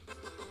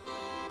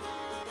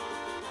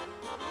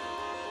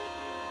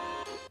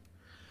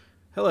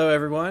Hello,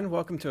 everyone.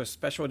 Welcome to a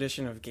special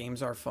edition of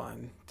Games Are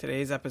Fun.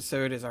 Today's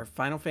episode is our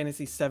Final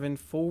Fantasy VII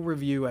full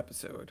review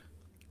episode.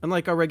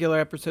 Unlike our regular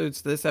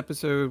episodes, this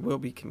episode will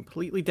be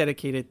completely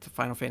dedicated to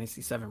Final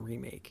Fantasy VII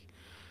Remake.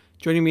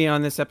 Joining me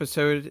on this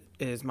episode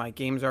is my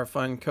Games Are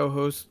Fun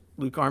co-host,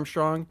 Luke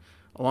Armstrong,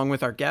 along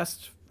with our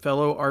guest,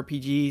 fellow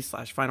RPG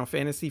slash Final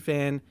Fantasy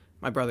fan,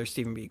 my brother,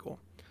 Stephen Beagle.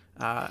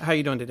 How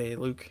you doing today,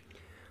 Luke?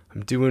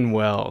 I'm doing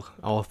well,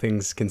 all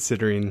things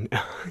considering,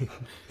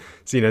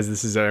 seeing as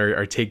this is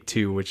our take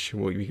two, which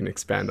we can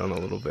expand on a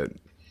little bit.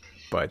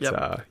 But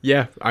Yep.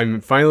 yeah,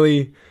 we're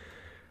finally,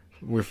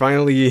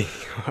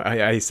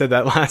 I said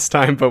that last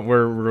time, but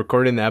we're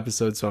recording the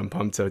episode, so I'm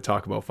pumped to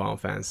talk about Final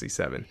Fantasy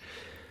VII.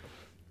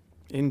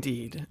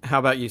 Indeed. How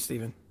about you,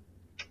 Stephen?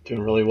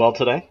 Doing really well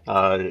today.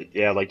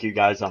 Yeah, like you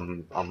guys,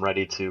 I'm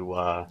ready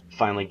to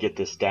finally get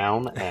this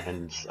down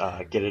and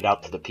get it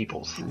out to the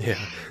peoples. Yeah.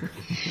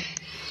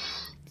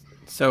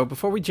 So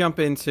before we jump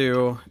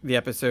into the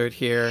episode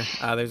here,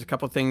 there's a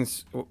couple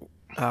things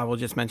we'll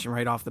just mention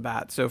right off the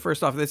bat. So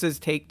first off, this is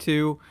take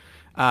two.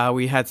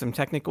 We had some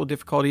technical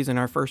difficulties in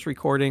our first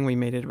recording. We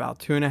made it about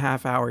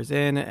 2.5 hours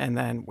in, and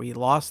then we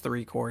lost the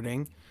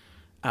recording.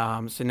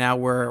 So now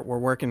we're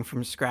working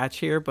from scratch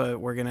here,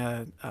 but we're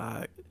gonna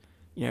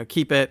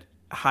keep it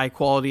high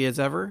quality as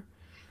ever.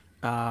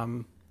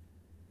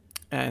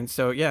 And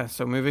so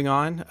moving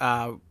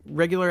on.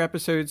 Regular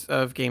episodes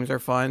of Games Are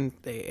Fun.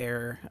 They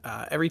air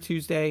every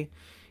Tuesday.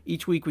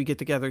 Each week we get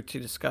together to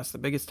discuss the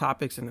biggest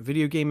topics in the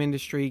video game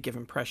industry, give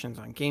impressions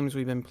on games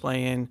we've been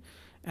playing,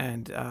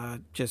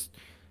 and just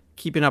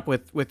keeping up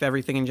with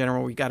everything in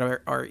general. We got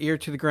our ear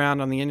to the ground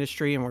on the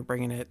industry, and we're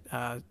bringing it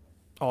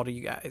all to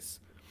you guys.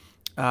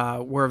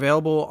 We're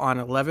available on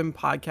 11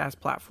 podcast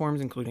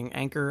platforms, including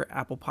Anchor,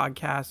 Apple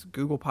Podcasts,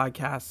 Google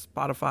Podcasts,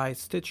 Spotify,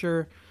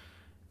 Stitcher,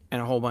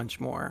 and a whole bunch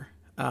more.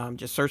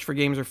 Just search for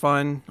Games Are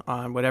Fun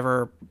on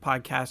whatever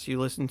podcast you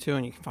listen to,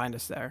 and you can find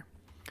us there.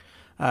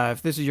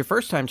 If this is your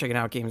first time checking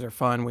out Games Are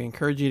Fun, we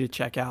encourage you to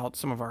check out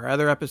some of our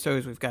other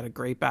episodes. We've got a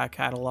great back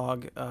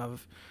catalog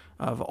of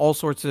all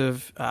sorts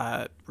of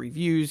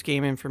reviews,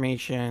 game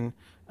information,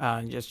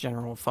 and just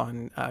general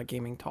fun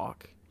gaming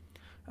talk.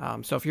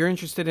 So if you're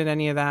interested in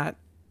any of that,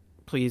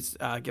 please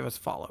give us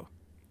a follow.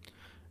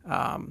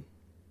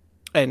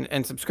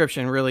 And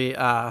subscription really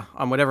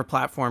on whatever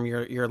platform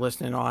you're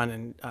listening on.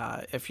 And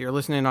if you're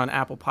listening on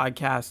Apple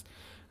Podcasts,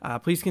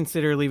 please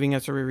consider leaving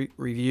us a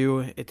review.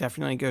 It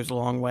definitely goes a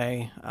long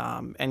way.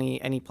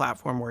 Any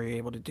platform where you're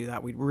able to do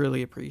that, we'd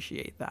really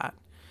appreciate that.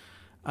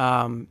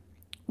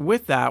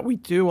 With that, we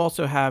do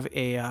also have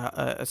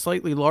a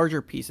slightly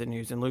larger piece of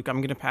news. And Luke, I'm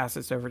going to pass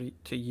this over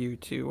to you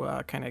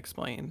to kind of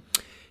explain.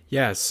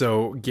 Yeah,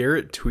 so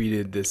Garrett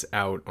tweeted this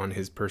out on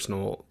his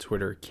personal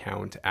Twitter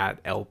account at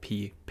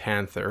LP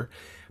Panther.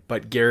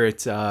 But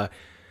Garrett,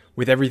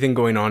 with everything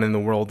going on in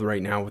the world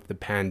right now with the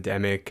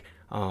pandemic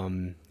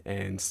and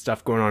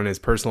stuff going on in his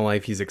personal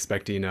life, he's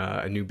expecting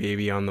a new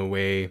baby on the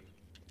way.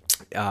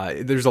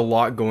 There's a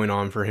lot going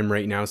on for him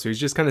right now, so he's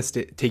just kind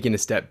of taking a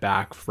step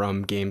back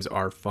from Games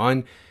Are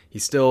Fun.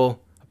 He's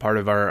still part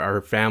of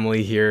our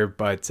family here,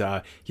 but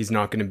he's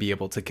not going to be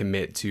able to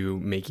commit to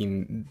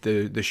making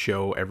the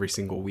show every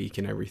single week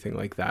and everything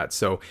like that.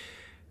 So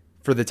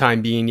for the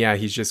time being, yeah,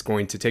 he's just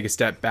going to take a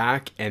step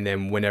back, and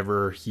then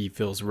whenever he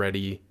feels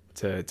ready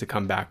to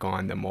come back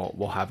on, then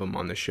we'll have him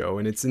on the show.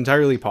 And it's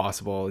entirely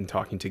possible in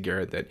talking to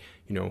Garrett that,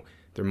 you know,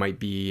 there might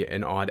be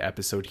an odd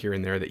episode here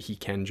and there that he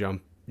can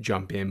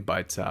jump in,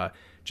 but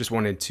just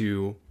wanted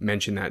to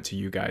mention that to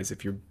you guys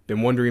if you've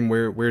been wondering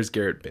where's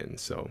Garrett been.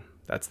 So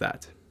that's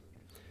that.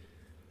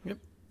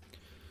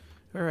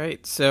 All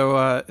right,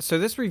 so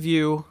this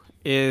review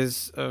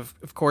is of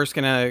course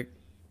going to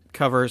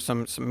cover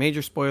some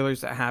major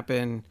spoilers that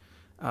happen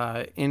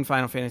in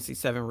Final Fantasy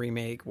VII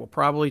Remake. We'll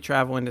probably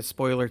travel into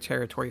spoiler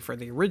territory for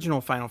the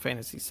original Final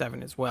Fantasy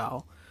VII as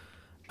well.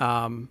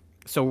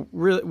 So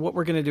really, what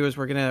we're going to do is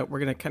we're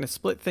gonna kind of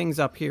split things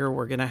up here.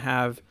 We're going to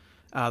have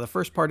the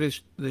first part of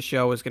the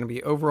show is going to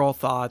be overall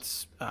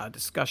thoughts,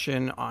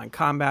 discussion on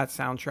combat,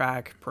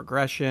 soundtrack,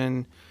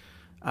 progression.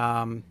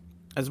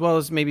 As well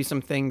as maybe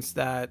some things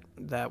that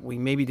we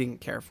maybe didn't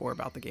care for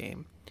about the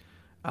game.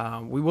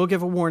 We will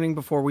give a warning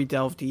before we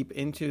delve deep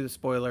into the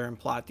spoiler and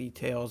plot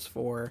details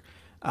for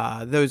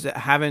those that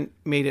haven't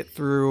made it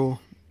through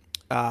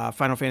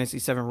Final Fantasy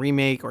VII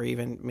Remake, or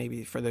even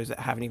maybe for those that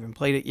haven't even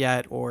played it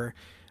yet, or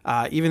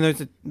even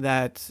those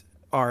that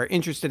are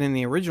interested in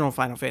the original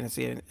Final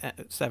Fantasy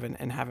VII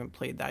and haven't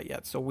played that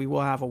yet. So we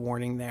will have a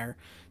warning there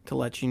to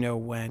let you know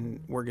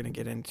when we're going to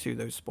get into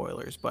those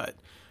spoilers. But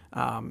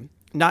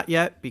not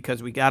yet,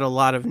 because we got a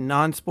lot of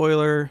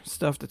non-spoiler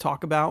stuff to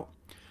talk about.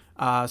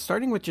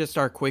 Starting with just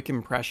our quick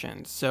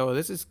impressions. So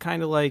this is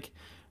kind of like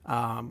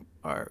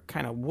our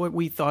kind of what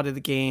we thought of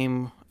the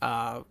game,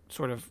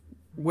 sort of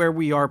where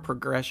we are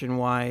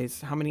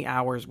progression-wise, how many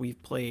hours we've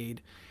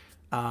played,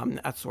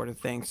 that sort of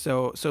thing.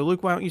 So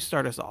Luke, why don't you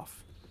start us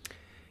off?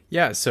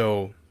 Yeah,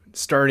 so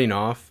starting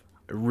off,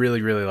 I really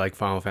like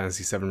Final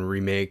Fantasy VII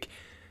Remake.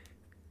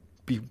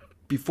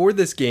 before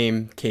this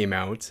game came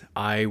out,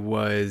 I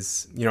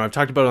was, I've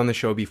talked about it on the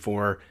show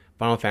before.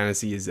 Final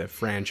Fantasy is a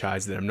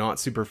franchise that I'm not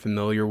super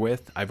familiar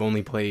with. I've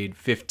only played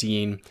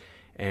 15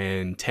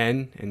 and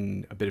 10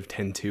 and a bit of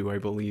 10-2, I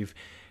believe.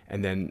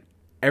 And then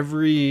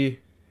every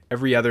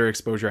other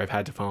exposure I've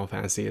had to Final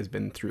Fantasy has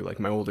been through like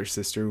my older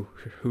sister,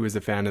 who is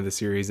a fan of the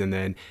series, and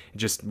then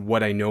just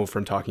what I know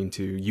from talking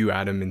to you,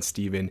 Adam, and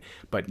Steven.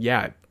 But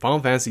yeah, Final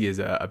Fantasy is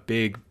a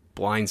big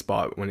blind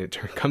spot when it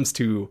comes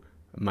to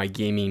my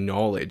gaming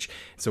knowledge.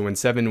 So when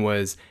 7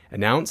 was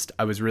announced,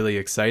 I was really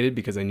excited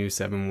because I knew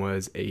 7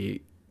 was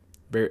a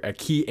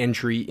key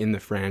entry in the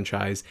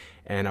franchise,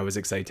 and I was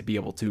excited to be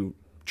able to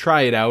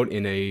try it out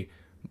in a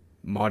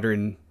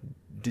modern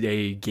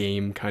day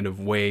game kind of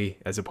way,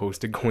 as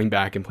opposed to going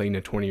back and playing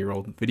a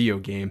 20-year-old video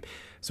game.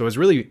 So I was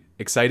really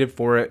excited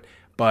for it,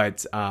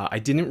 but I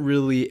didn't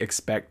really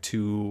expect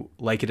to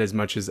like it as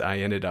much as I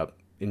ended up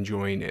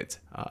enjoying it,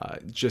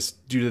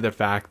 just due to the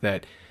fact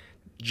that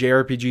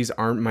JRPGs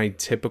aren't my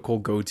typical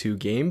go-to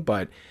game,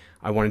 but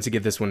I wanted to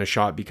give this one a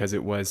shot because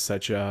it was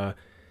such a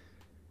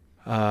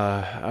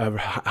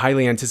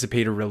highly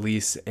anticipated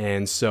release.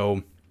 And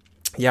so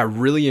yeah,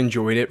 really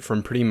enjoyed it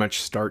from pretty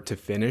much start to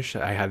finish.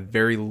 I had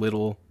very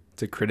little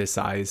to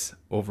criticize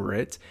over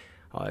it.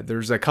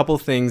 There's a couple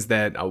things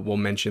that we'll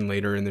mention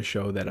later in the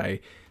show that I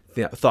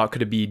thought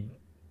could be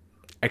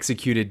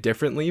executed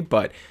differently,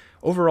 but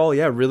overall,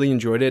 yeah, really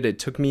enjoyed it. It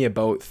took me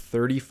about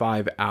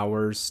 35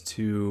 hours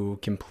to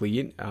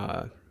complete,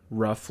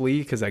 roughly,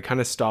 because I kind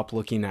of stopped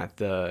looking at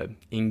the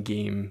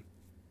in-game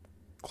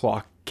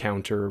clock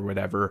counter or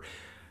whatever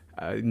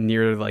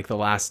near like the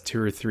last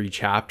 2 or 3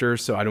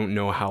 chapters. So I don't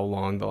know how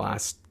long the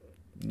last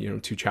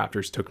 2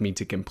 chapters took me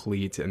to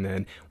complete. And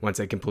then once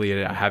I completed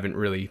it, I haven't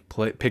really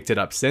picked it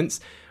up since.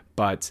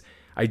 But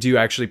I do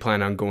actually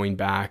plan on going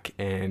back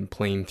and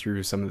playing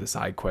through some of the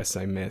side quests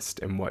I missed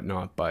and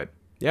whatnot. But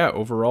yeah,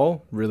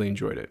 overall, really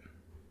enjoyed it.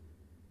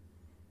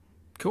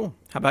 Cool.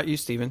 How about you,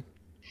 Steven?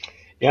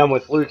 Yeah, I'm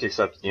with Luke,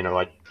 except,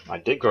 I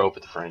did grow up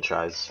with the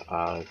franchise.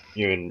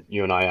 You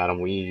and I,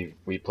 Adam, we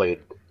played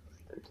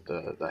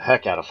the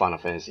heck out of Final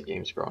Fantasy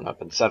games growing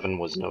up, and 7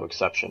 was no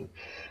exception.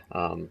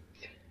 I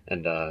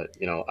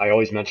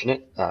always mention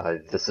it.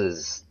 This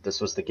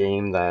was the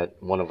game that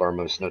one of our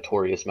most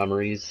notorious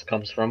memories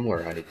comes from,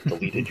 where I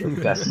deleted your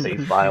best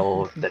save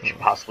file that you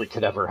possibly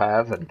could ever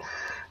have, and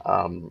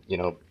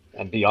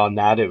and beyond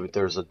that,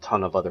 there's a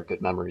ton of other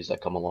good memories that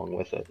come along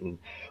with it. And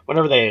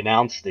whenever they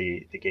announced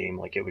the game,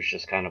 like, it was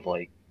just kind of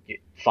like,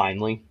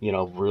 finally,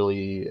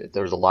 really,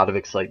 there's a lot of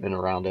excitement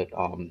around it.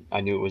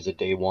 I knew it was a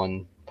day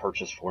one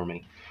purchase for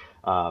me.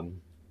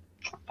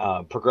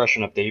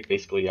 Progression update,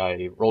 basically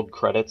I rolled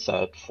credits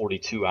at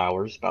 42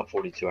 hours, about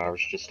 42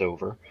 hours, just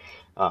over.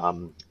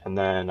 And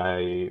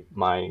then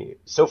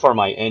so far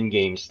my end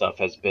game stuff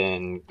has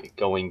been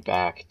going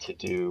back to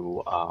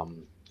do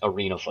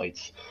arena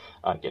fights,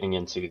 getting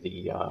into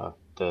the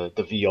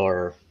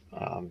VR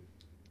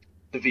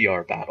the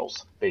VR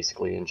battles,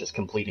 basically, and just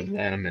completing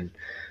them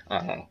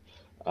and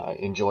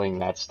enjoying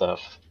that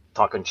stuff,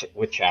 talking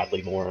with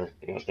Chadley more,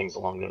 things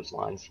along those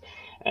lines.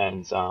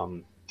 And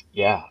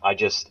yeah, I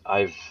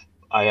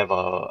have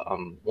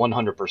I'm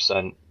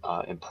 100%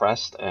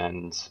 impressed,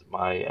 and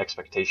my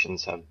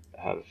expectations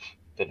have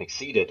been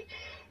exceeded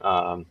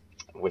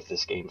with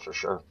this game for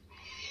sure.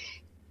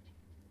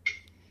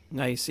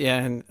 Nice, yeah,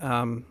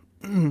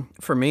 and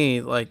for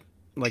me, like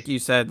you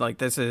said, like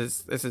this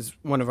is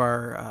one of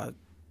our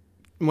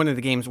one of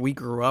the games we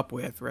grew up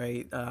with,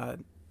 right?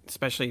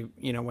 Especially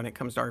when it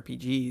comes to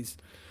RPGs,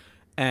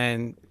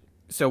 and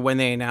so when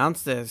they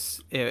announced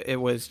this,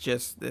 it was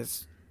just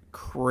this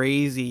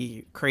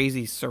crazy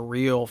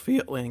surreal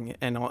feeling,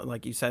 and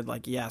like you said,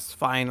 like, yes,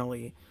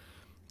 finally.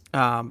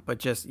 But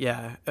just,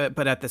 yeah,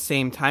 but at the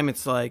same time,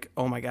 it's like,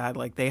 oh my God,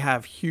 like they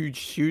have huge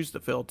shoes to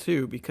fill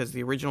too, because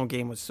the original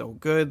game was so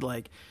good.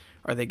 Like,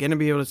 are they going to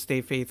be able to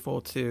stay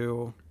faithful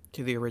to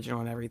the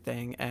original and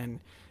everything? And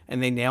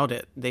they nailed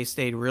it. They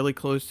stayed really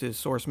close to the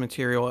source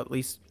material, at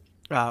least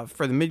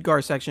for the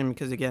Midgar section,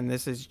 because again,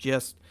 this is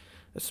just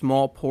a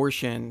small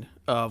portion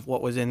of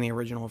what was in the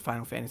original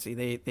Final Fantasy.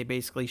 They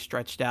basically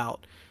stretched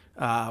out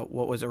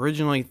what was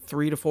originally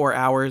 3 to 4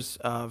 hours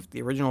of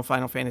the original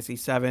Final Fantasy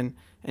VII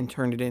and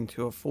turned it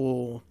into a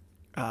full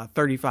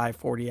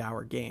 35-40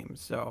 hour game.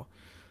 So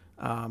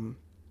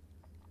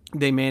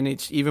they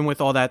managed, even with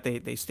all that,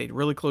 they stayed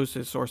really close to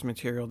the source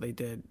material. They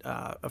did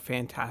a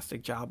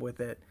fantastic job with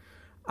it.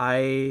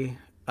 I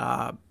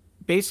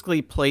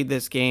basically played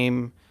this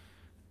game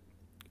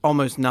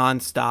almost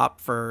nonstop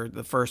for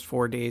the first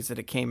 4 days that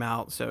it came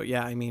out. So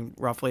yeah, I mean,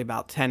 roughly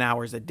about 10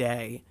 hours a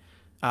day.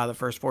 The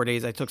first 4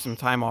 days I took some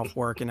time off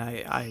work, and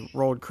I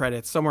rolled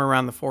credits somewhere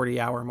around the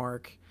 40-hour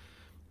mark.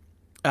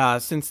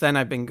 Since then,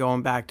 I've been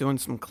going back, doing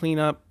some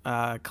cleanup,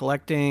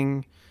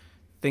 collecting,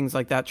 things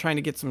like that, trying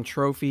to get some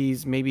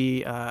trophies.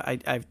 Maybe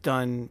I've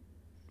done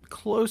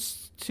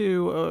close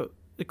to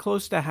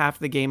half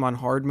the game on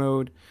hard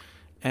mode,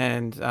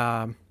 and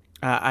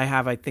I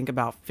have, I think,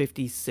 about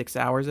 56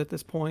 hours at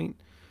this point.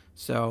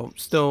 So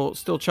still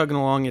chugging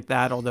along at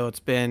that, although it's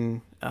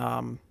been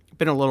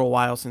been a little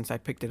while since I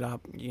picked it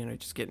up,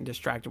 just getting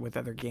distracted with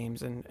other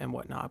games and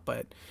whatnot.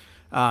 But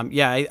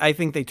yeah, I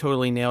think they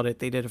totally nailed it.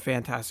 They did a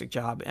fantastic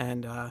job,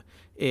 and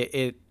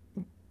it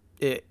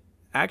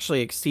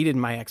actually exceeded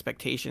my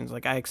expectations.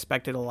 Like, I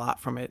expected a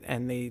lot from it,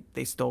 and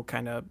they still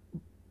kind of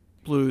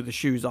blew the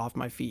shoes off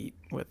my feet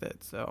with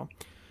it. So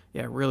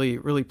yeah, really,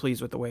 really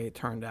pleased with the way it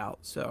turned out.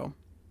 So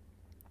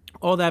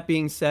all that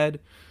being said,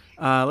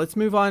 let's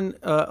move on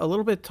a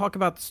little bit, talk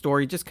about the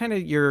story, just kind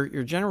of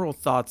your general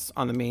thoughts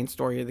on the main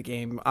story of the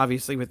game,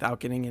 obviously without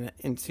getting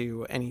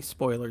into any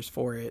spoilers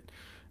for it.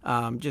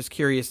 Just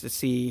curious to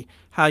see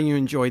how you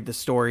enjoyed the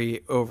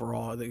story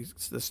overall.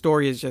 The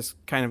story is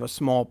just kind of a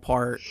small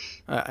part.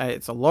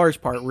 It's a large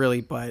part,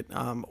 really, but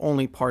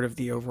only part of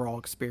the overall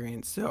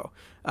experience. So,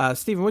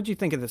 Stephen, what did you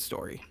think of the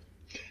story?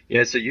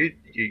 Yeah, so you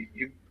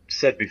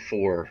said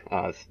before,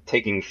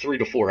 taking 3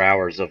 to 4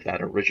 hours of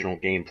that original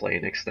gameplay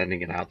and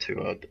extending it out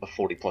to a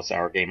 40 plus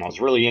hour game. I was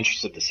really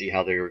interested to see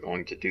how they were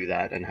going to do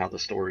that and how the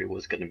story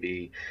was going to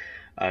be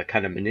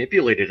kind of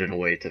manipulated in a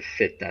way to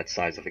fit that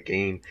size of a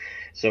game.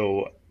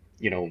 So,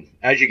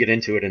 as you get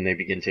into it and they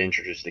begin to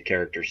introduce the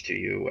characters to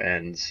you,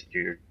 and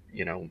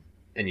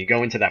and you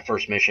go into that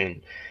first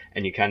mission,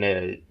 and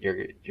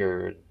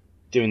you're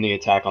doing the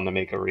attack on the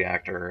Mako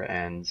reactor,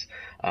 and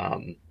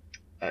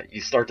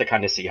you start to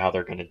kind of see how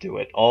they're going to do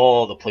it.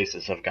 All the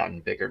places have gotten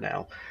bigger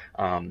now.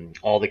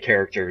 All the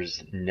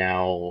characters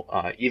now,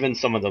 even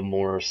some of the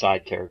more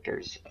side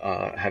characters,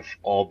 have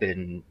all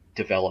been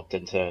developed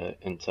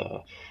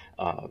into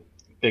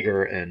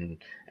bigger and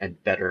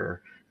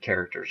better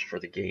characters for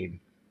the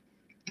game.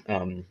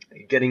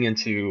 Getting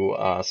into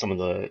some of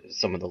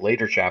the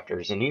later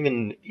chapters, and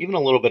even a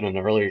little bit in the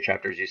earlier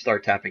chapters, you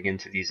start tapping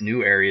into these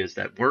new areas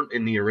that weren't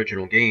in the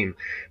original game,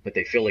 but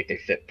they feel like they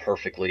fit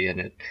perfectly,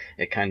 and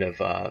it kind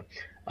of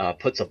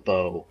puts a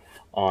bow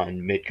on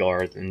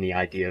Midgar and the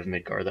idea of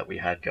Midgar that we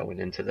had going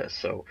into this.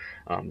 So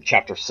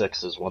chapter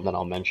 6 is one that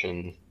I'll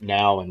mention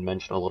now and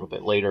mention a little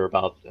bit later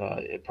about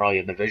it, probably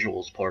in the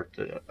visuals part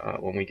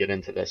when we get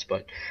into this.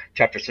 But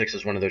chapter 6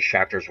 is one of those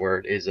chapters where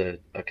it is a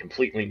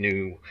completely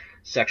new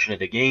section of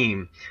the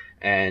game,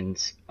 and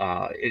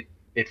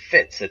it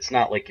fits. It's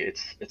not like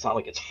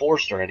it's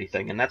forced or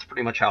anything, and that's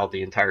pretty much how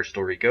the entire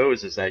story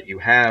goes, is that you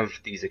have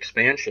these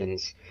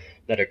expansions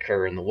that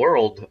occur in the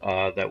world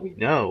that we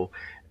know,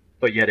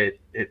 but yet it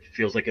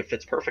feels like it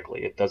fits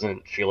perfectly. It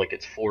doesn't feel like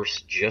it's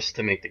forced just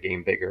to make the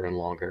game bigger and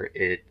longer.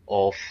 It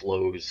all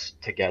flows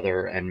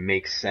together and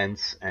makes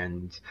sense,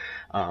 and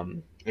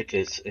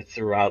it's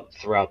throughout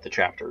the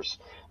chapters.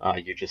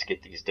 You just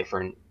get these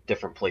different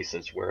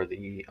places where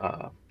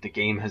the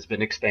game has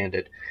been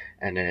expanded,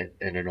 and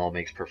it all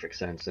makes perfect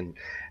sense. And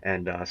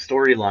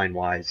storyline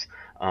wise,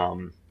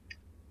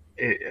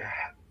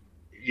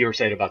 you were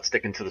saying about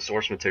sticking to the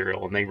source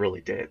material, and they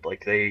really did.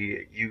 Like,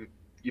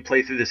 you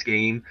play through this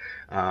game,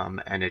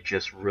 and it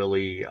just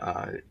really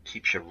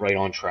keeps you right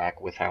on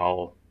track with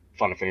how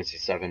Final Fantasy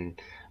VII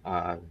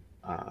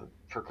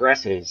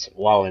progresses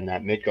while in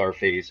that Midgar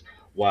phase,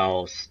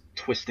 while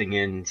twisting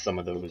in some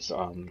of those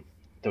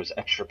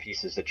extra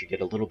pieces that you get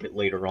a little bit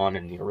later on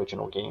in the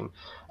original game,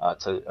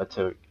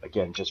 to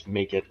again just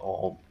make it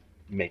all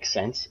make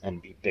sense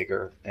and be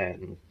bigger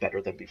and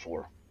better than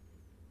before.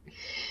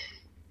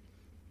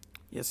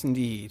 Yes,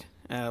 indeed.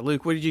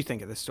 Luke, what did you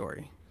think of this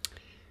story?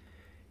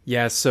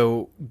 Yeah,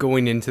 so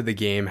going into the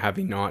game,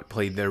 having not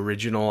played the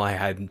original, I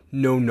had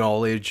no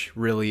knowledge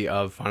really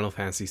of Final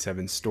Fantasy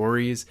VII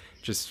stories,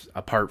 just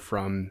apart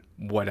from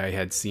what I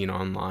had seen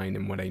online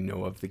and what I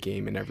know of the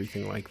game and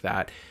everything like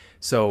that.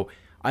 So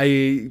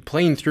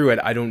playing through it,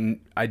 I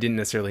didn't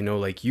necessarily know,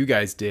 like you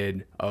guys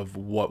did, of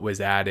what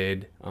was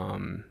added,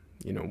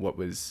 what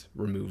was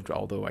removed,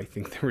 although I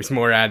think there was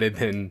more added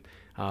than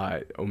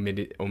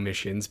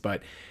omissions.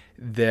 But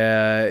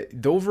the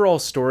overall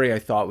story I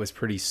thought was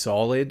pretty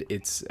solid.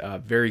 It's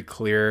very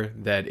clear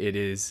that it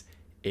is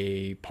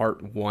a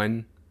part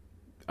one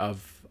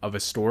of a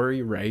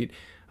story, right?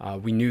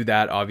 We knew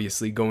that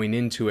obviously going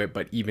into it,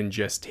 but even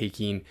just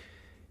taking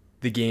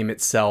the game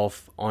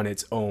itself on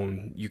its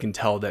own, you can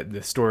tell that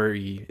the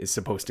story is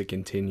supposed to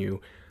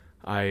continue.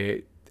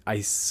 I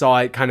saw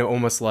it kind of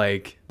almost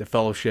like the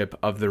Fellowship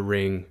of the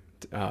Ring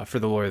for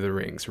the Lord of the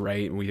Rings,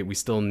 right? We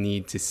still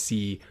need to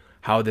see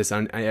how this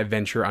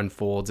adventure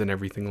unfolds and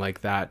everything like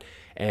that.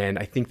 And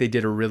I think they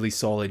did a really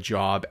solid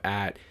job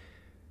at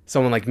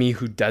someone like me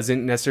who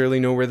doesn't necessarily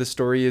know where the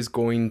story is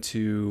going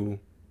to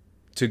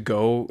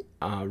go.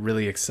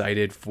 Really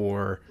excited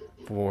for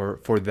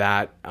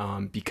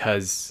that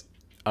because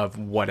of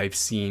what I've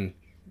seen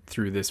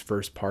through this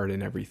first part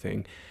and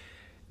everything.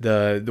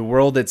 The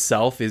world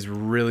itself is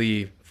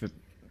really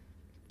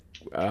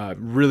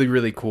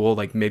really cool,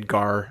 like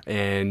Midgar,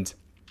 and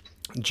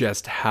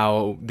just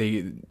how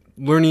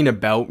learning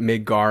about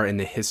Midgar and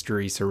the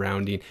history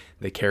surrounding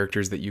the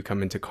characters that you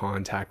come into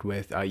contact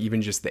with,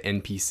 even just the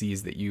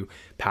NPCs that you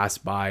pass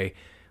by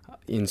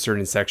in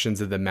certain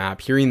sections of the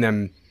map, hearing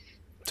them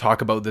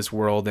talk about this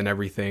world and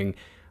everything,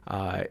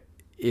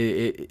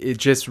 it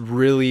just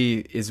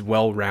really is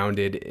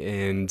well-rounded,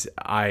 and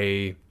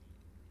I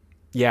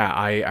yeah,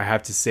 I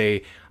have to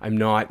say I'm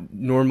not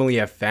normally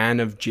a fan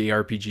of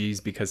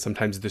JRPGs because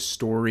sometimes the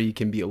story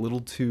can be a little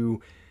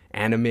too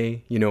anime,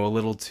 a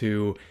little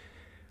too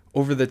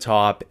over the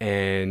top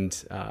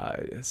and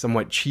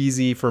somewhat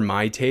cheesy for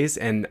my taste.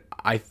 And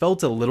I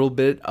felt a little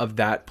bit of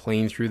that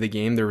playing through the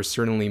game. There were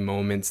certainly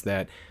moments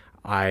that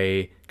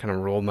I kind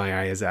of rolled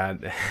my eyes at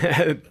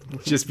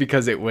just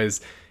because it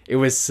was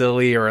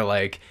silly, or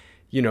like,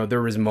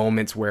 there was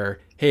moments where,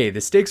 hey,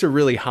 the stakes are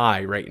really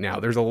high right now.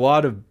 There's a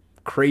lot of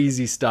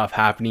crazy stuff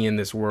happening in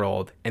this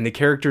world and the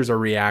characters are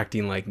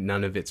reacting like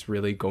none of it's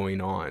really going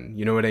on.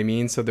 You know what I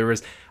mean? So there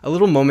was a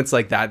little moments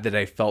like that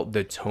I felt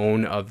the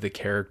tone of the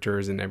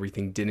characters and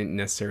everything didn't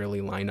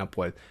necessarily line up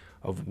with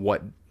of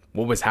what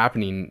was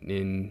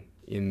happening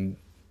in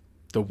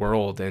the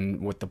world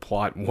and what the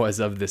plot was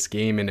of this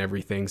game and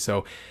everything.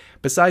 So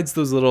besides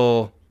those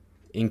little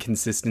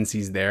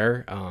inconsistencies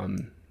there,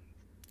 I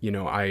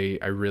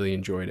really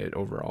enjoyed it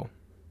overall.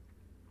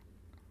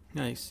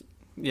 Nice.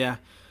 Yeah.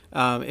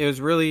 It was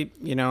really,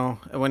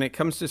 when it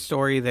comes to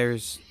story,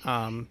 there's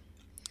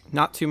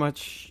not too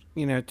much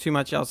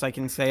else I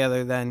can say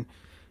other than,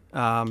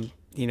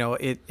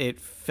 it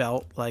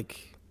felt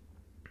like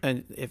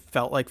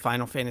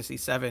Final Fantasy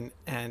VII,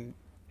 and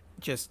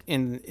just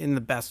in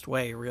the best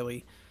way,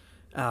 really.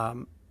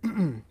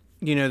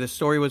 The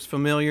story was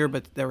familiar,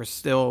 but there were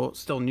still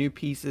new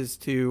pieces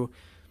to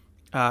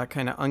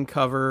kind of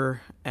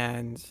uncover,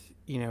 and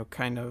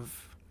kind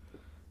of.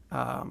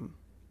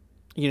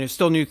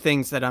 Still new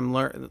things that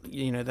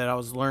that I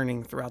was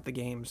learning throughout the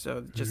game.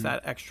 So just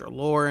that extra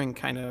lore and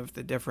kind of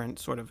the different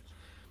sort of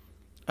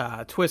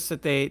twists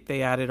that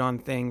they added on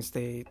things.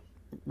 They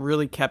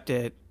really kept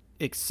it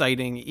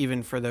exciting,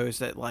 even for those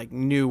that like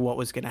knew what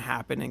was going to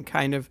happen. And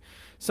kind of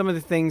some of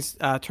the things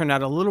turned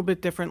out a little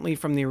bit differently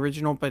from the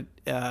original, but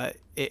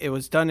it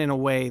was done in a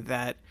way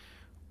that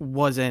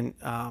wasn't,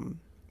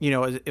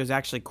 it was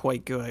actually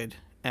quite good.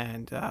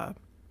 And,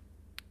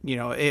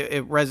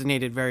 it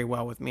resonated very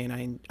well with me,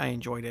 and I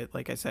enjoyed it.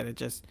 Like I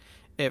said,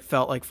 it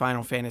felt like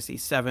Final Fantasy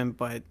VII,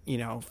 but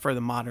for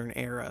the modern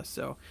era.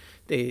 So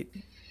they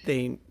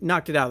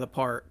knocked it out of the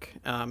park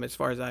as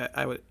far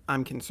as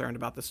I'm concerned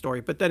about the story.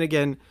 But then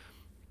again,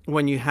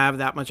 when you have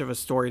that much of a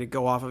story to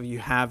go off of, you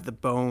have the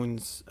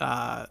bones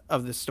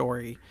of the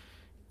story.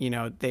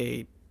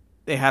 They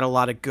had a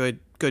lot of good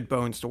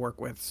bones to work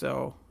with.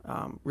 So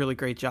really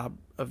great job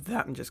of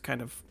that, and just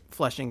kind of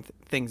fleshing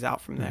things out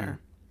from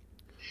there.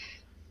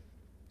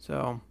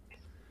 So,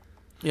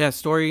 yeah,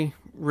 story,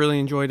 really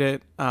enjoyed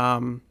it.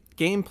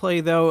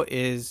 Gameplay, though,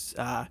 is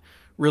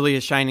really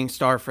a shining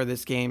star for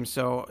this game.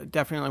 So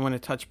definitely want to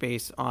touch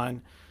base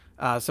on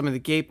some of the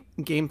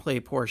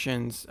gameplay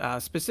portions,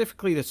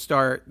 specifically to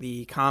start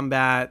the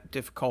combat,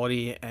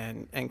 difficulty,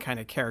 and kind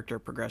of character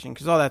progression,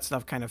 because all that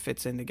stuff kind of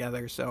fits in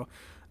together. So,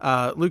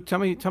 Luke, tell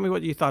me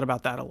what you thought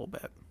about that a little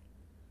bit.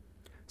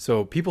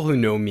 So people who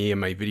know me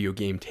and my video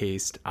game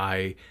taste,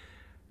 I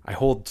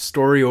hold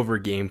story over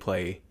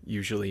gameplay,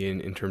 usually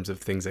in terms of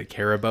things I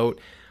care about.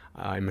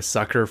 I'm a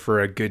sucker for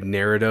a good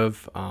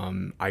narrative.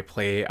 I've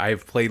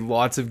played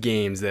lots of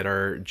games that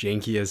are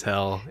janky as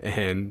hell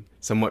and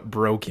somewhat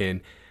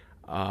broken,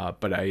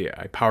 but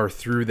I power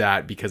through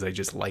that because I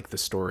just like the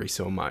story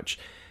so much.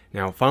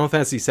 Now, Final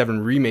Fantasy VII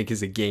Remake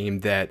is a game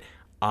that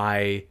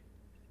I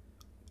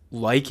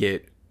like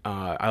it.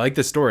 I like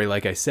the story,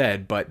 like I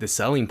said, but the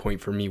selling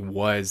point for me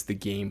was the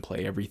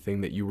gameplay,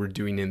 everything that you were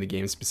doing in the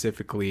game,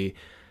 specifically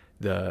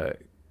the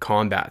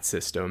combat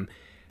system.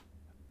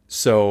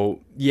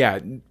 So yeah,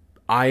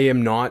 I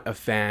am not a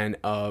fan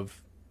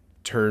of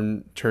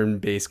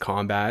turn-based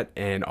combat,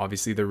 and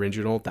obviously the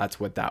original, that's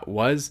what that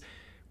was.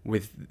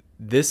 With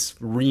this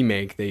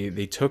remake,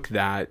 they took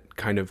that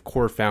kind of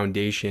core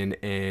foundation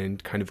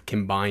and kind of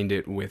combined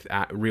it with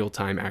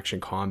real-time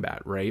action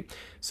combat, right?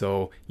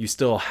 So you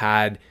still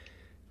had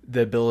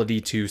the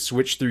ability to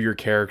switch through your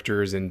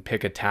characters and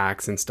pick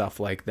attacks and stuff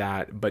like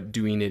that, but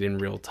doing it in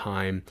real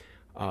time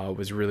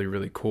was really,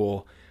 really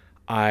cool.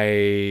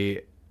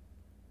 I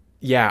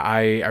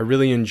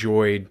really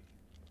enjoyed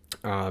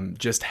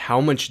just how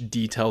much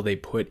detail they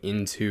put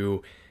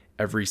into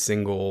every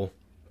single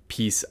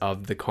piece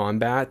of the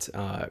combat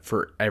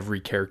for every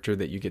character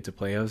that you get to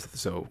play as.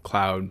 So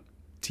Cloud,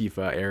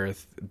 Tifa,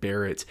 Aerith,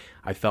 Barret,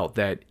 I felt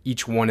that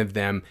each one of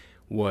them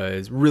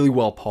was really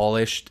well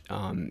polished.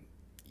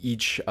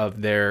 Each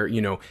of their,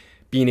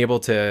 being able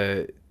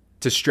to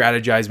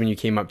strategize when you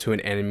came up to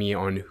an enemy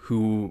on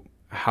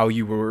how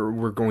you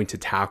were going to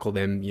tackle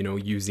them,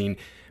 using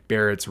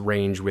Barrett's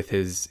range with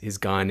his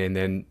gun, and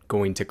then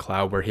going to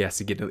Cloud where he has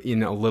to get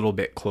in a little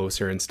bit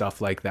closer and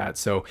stuff like that.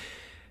 So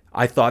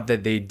I thought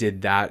that they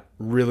did that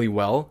really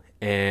well.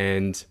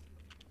 And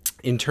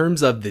in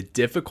terms of the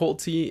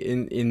difficulty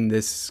in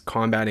this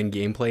combat and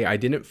gameplay, I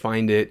didn't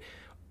find it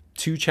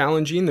too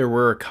challenging. There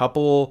were a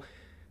couple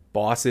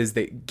bosses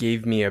that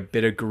gave me a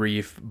bit of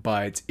grief,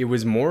 but it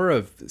was more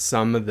of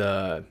some of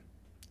the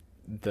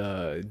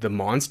the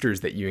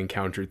monsters that you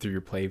encountered through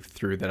your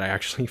playthrough that I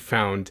actually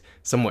found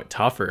somewhat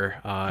tougher.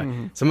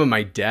 Some of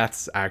my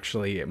deaths,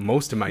 actually,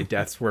 most of my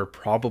deaths were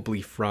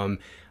probably from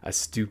a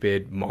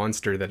stupid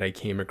monster that I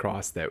came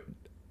across that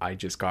I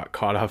just got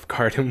caught off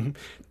guard and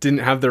didn't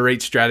have the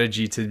right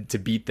strategy to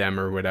beat them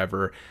or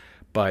whatever.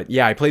 But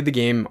yeah, I played the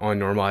game on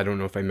normal. I don't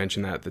know if I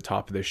mentioned that at the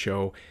top of the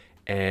show.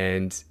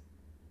 And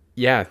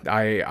yeah,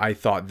 I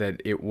thought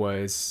that it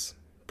was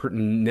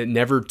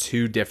never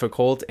too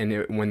difficult.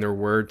 And when there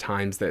were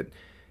times that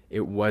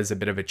it was a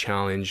bit of a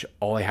challenge,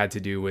 all I had to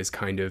do was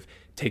kind of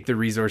take the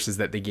resources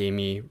that they gave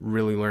me,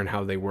 really learn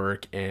how they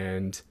work,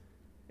 and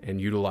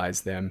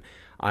utilize them.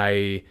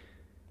 Once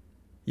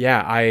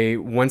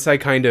I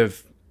kind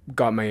of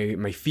got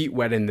my feet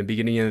wet in the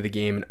beginning of the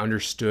game and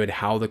understood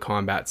how the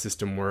combat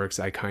system works,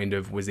 I kind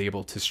of was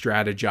able to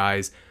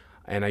strategize,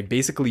 and I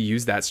basically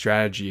used that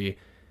strategy,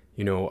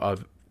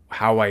 of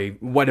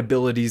what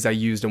abilities I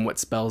used and what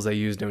spells I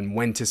used and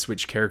when to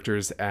switch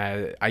characters.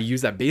 I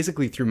used that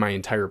basically through my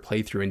entire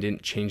playthrough and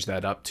didn't change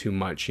that up too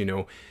much.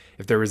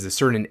 If there was a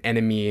certain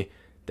enemy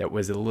that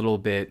was a little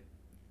bit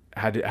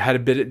had a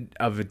bit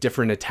of a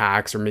different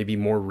attacks or maybe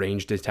more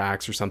ranged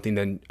attacks or something,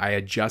 then I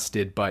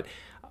adjusted. But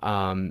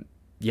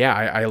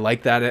I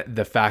like that,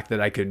 the fact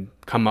that I could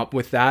come up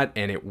with that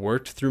and it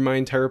worked through my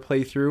entire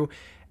playthrough.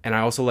 And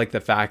I also like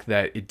the fact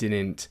that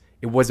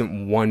it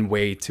wasn't one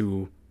way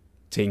to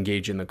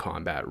engage in the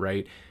combat,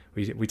 right?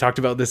 We talked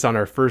about this on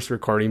our first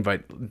recording,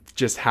 but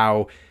just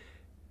how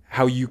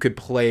you could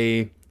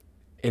play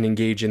and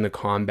engage in the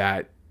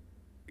combat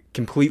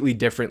completely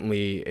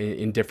differently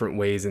in different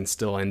ways and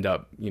still end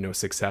up,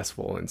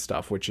 successful and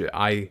stuff, which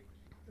I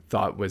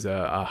thought was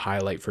a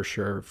highlight for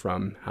sure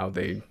from how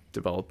they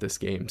developed this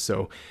game.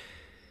 So,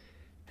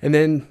 and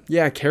then,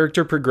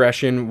 character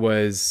progression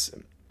was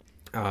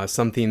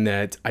something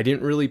that I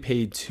didn't really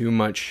pay too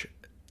much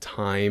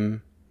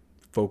time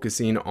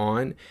focusing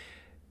on.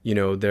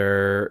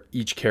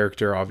 Each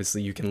character,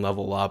 obviously you can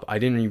level up. I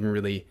didn't even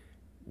really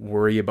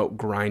worry about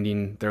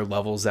grinding their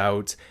levels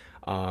out.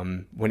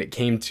 When it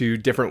came to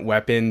different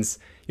weapons,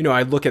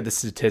 I'd look at the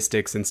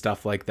statistics and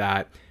stuff like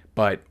that.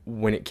 But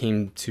when it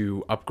came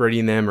to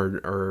upgrading them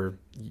or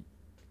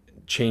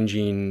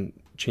changing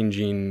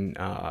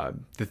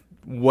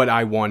what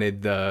I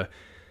wanted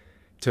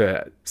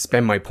to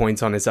spend my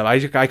points on and stuff,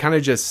 I kind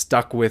of just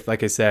stuck with,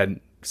 like I said,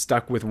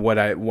 what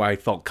I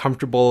felt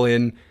comfortable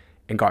in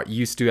and got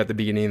used to at the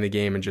beginning of the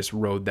game and just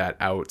rode that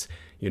out.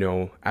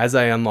 As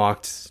I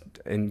unlocked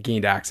and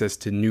gained access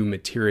to new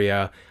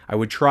materia, I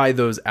would try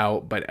those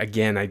out. But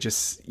again,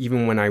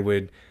 even when I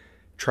would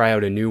try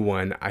out a new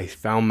one, I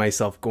found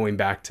myself going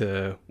back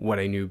to what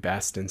I knew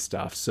best and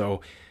stuff.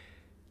 So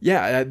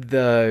yeah,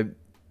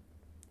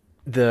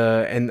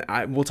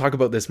 we'll talk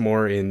about this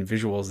more in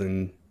visuals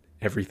and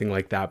everything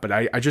like that. But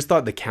I just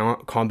thought the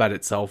combat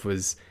itself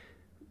was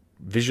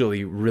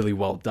visually really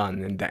well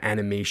done, and the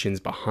animations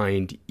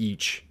behind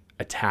each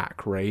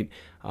attack, right?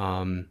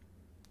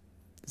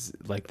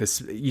 Like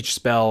this, each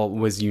spell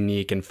was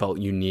unique and felt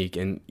unique,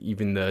 and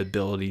even the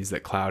abilities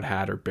that Cloud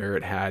had or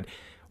Barret had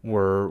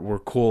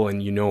were cool,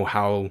 and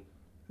how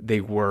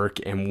they work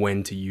and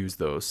when to use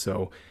those.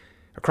 So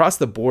across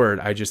the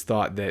board, I just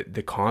thought that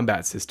the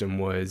combat system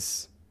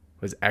was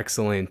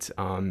excellent.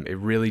 It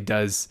really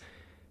does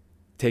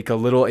take a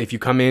little, if you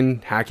come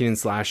in hacking and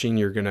slashing,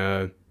 you're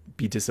gonna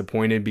be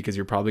disappointed because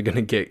you're probably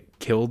gonna get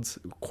killed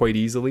quite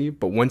easily.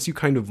 But once you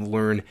kind of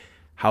learn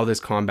how this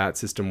combat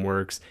system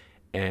works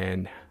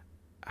and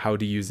how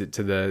to use it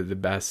to the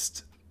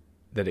best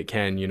that it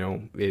can,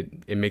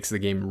 it makes the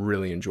game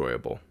really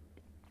enjoyable.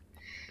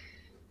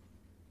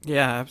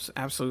 Yeah,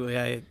 absolutely.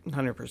 I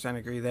 100%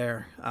 agree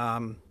there.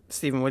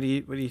 Stephen, what do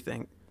you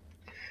think?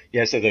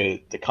 Yeah, so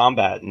the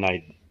combat,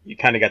 and you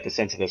kind of got the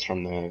sense of this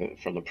from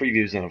the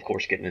previews, and of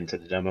course getting into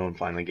the demo and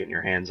finally getting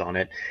your hands on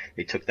it.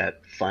 They took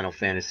that Final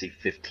Fantasy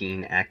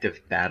 15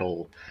 active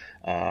battle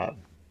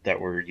that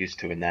we're used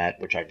to in that,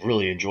 which I've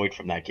really enjoyed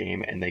from that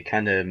game, and they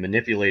kind of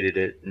manipulated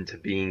it into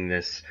being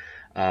this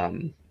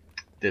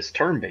this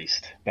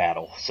turn-based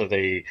battle. So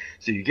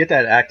you get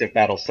that active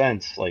battle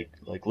sense, like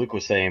Luke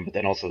was saying, but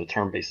then also the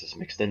turn-based is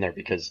mixed in there,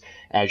 because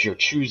as you're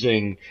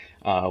choosing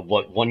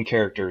what one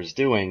character is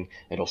doing,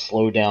 it'll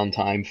slow down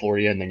time for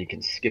you, and then you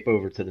can skip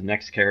over to the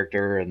next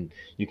character and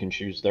you can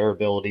choose their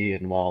ability.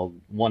 And while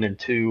 1 and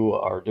 2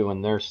 are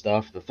doing their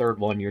stuff, the third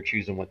one you're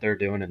choosing what they're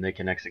doing, and they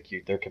can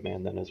execute their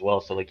command then as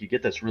well. So you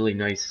get this really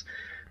nice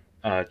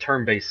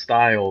turn-based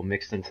style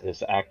mixed into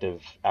this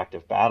active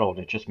battle, and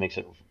it just makes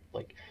it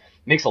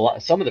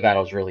some of the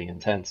battles really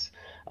intense.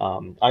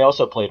 I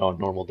also played on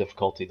normal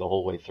difficulty the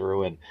whole way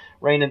through and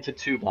ran into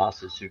 2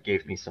 bosses who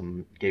gave me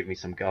some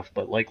guff.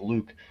 But like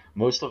Luke,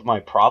 most of my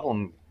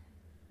problem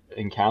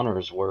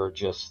encounters were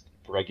just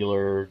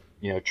regular,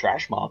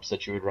 trash mobs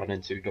that you would run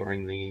into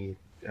during the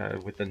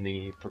within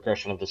the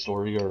progression of the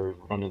story, or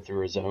running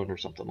through a zone or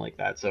something like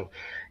that. So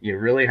you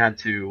really had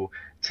to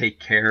take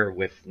care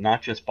with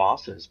not just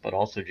bosses, but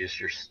also just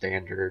your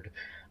standard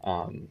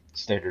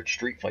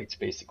street fights,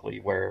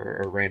 basically,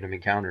 or random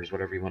encounters,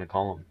 whatever you want to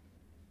call them.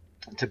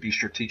 to be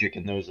strategic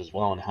in those as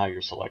well and how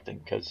you're selecting,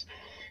 because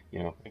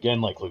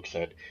again, like Luke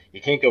said,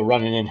 you can't go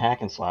running in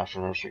hack and slash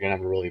or else you're gonna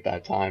have a really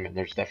bad time. And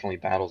there's definitely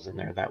battles in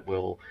there that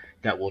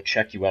will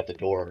check you at the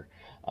door.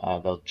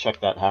 They'll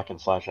check that hack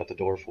and slash at the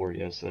door for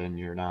you, so then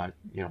you're not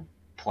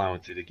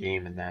plowing through the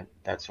game in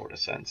that sort of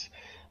sense.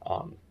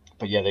 Um,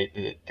 but yeah,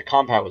 the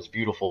combat was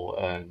beautiful,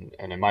 and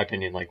in my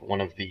opinion, like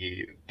one of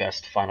the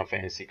best Final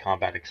Fantasy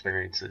combat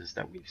experiences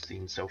that we've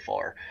seen so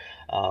far.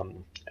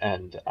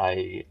 And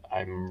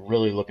I'm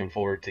really looking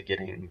forward to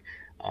getting.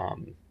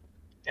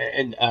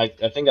 And I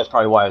think that's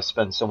probably why I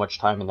spend so much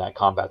time in that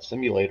combat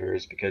simulator,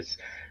 is because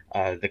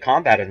the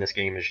combat in this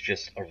game is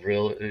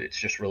it's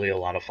just really a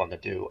lot of fun to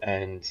do.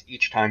 And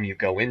each time you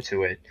go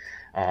into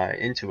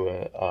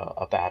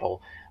a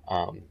battle,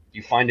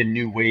 you find a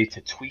new way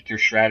to tweak your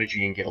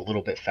strategy and get a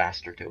little bit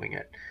faster doing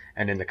it.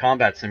 And in the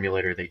combat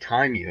simulator, they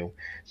time you.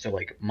 So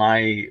like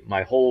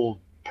my whole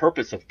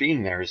purpose of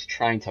being there is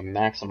trying to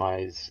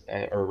maximize,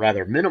 or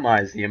rather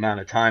minimize, the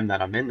amount of time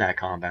that I'm in that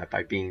combat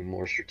by being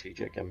more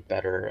strategic and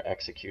better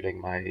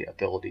executing my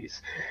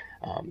abilities.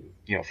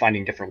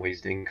 Finding different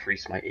ways to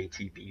increase my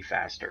ATB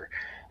faster.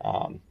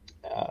 Um,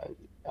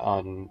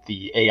 on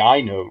the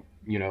AI note,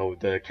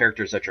 the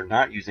characters that you're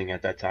not using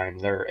at that time,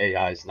 their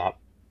AI is not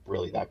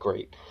really that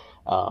great.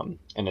 And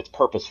it's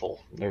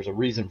purposeful. There's a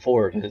reason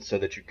for it, and it's so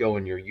that you go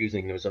and you're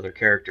using those other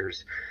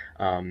characters,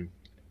 um,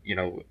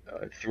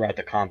 throughout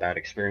the combat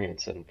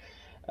experience. And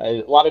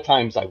a lot of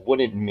times I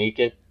wouldn't make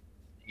it.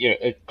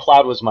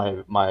 Cloud was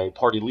my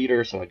party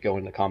leader, so I'd go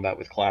into combat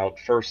with Cloud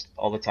first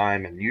all the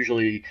time, and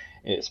usually,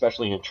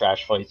 especially in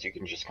trash fights, you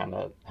can just kind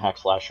of hack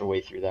slash your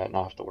way through that and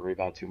not have to worry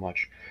about too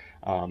much.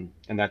 And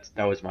that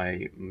was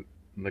my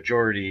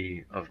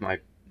majority of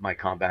my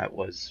combat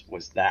was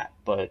that.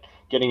 But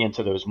getting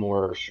into those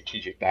more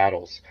strategic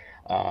battles,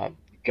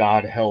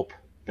 God help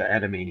the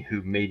enemy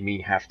who made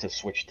me have to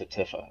switch to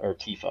Tifa,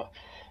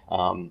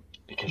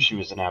 because she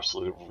was an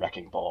absolute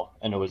wrecking ball,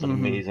 and it was Mm-hmm.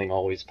 amazing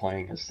always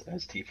playing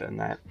as Tifa in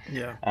that.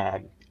 Yeah.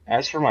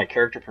 As for my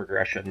character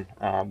progression,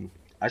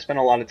 I spent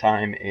a lot of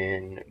time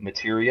in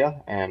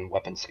materia and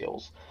weapon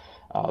skills,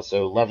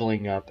 so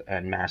leveling up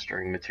and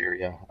mastering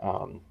materia.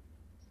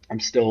 I'm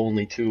still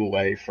only two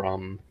away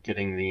from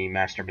getting the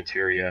master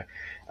materia.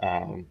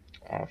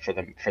 For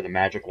the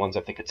magic ones,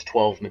 I think it's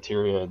 12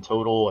 materia in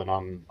total,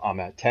 and I'm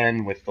at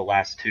 10 with the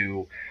last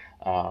two.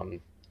 Um,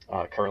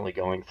 Currently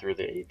going through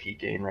the AP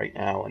gain right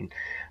now,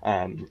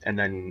 and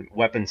then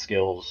weapon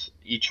skills.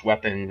 Each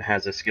weapon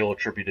has a skill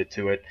attributed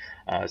to it.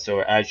 So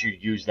as you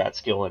use that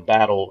skill in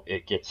battle,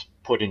 it gets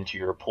put into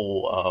your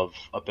pool of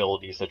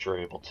abilities that you're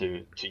able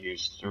to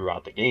use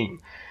throughout the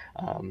game.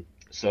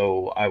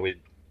 So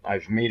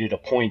I've made it a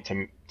point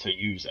to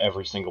use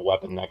every single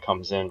weapon that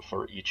comes in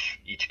for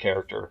each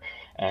character,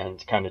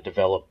 and kind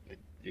of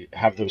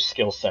have those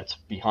skill sets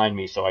behind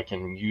me so I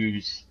can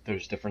use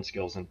those different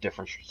skills in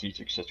different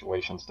strategic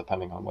situations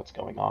depending on what's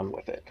going on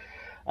with it.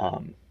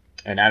 Um,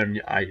 and Adam,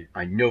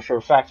 I know for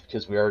a fact,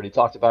 because we already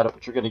talked about it,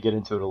 but you're going to get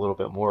into it a little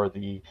bit more.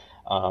 The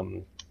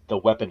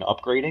weapon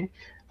upgrading.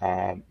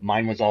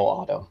 Mine was all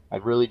auto. I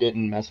really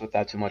didn't mess with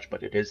that too much,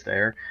 but it is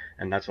there,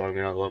 and that's why I'm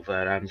gonna love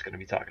that Adam's gonna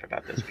be talking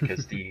about this,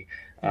 because the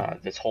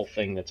this whole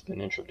thing that's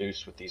been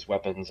introduced with these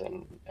weapons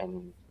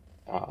and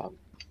uh,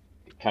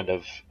 kind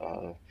of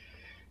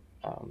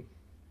um,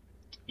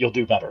 you'll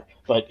do better,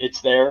 but it's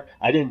there.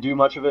 I didn't do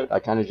much of it. I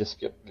kind of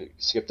just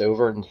skipped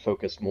over and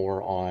focused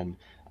more on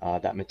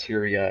that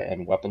materia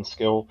and weapon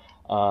skill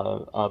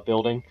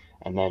building,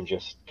 and then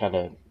just kind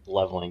of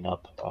leveling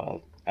up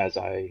as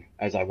I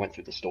went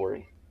through the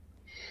story.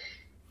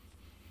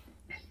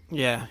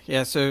 Yeah,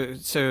 yeah. So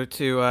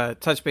to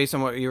touch base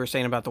on what you were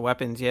saying about the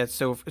weapons, yeah.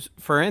 So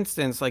for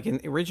instance, like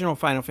in original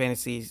Final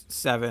Fantasy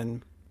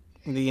VII,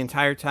 the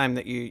entire time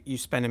that you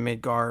spend in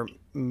Midgar,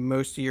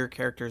 most of your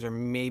characters are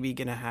maybe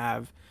gonna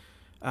have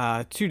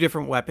two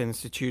different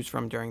weapons to choose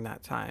from during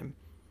that time.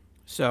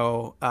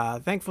 So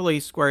thankfully,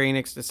 Square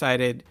Enix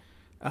decided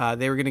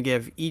they were going to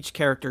give each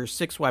character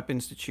six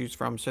weapons to choose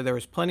from. So there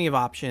was plenty of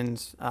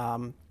options.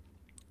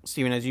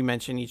 Steven, as you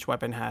mentioned, each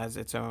weapon has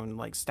its own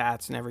like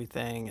stats and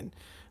everything, and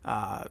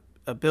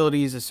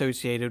abilities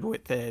associated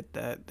with it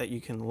that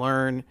you can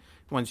learn.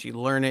 Once you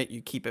learn it,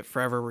 you keep it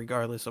forever,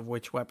 regardless of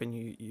which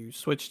weapon you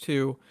switch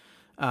to.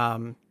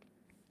 Um,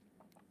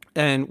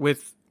 and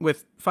with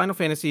Final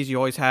Fantasies, you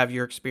always have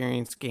your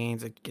experience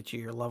gains that get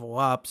you your level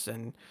ups,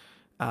 and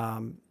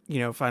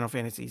Final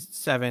Fantasy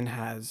VII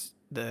has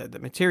the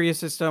materia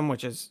system,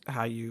 which is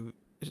how you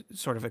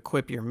sort of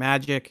equip your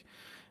magic,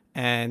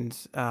 and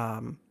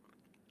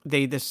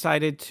they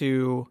decided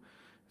to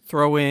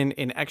throw in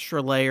an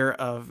extra layer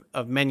of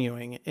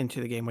menuing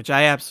into the game, which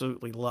I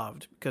absolutely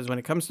loved, because when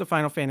it comes to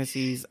Final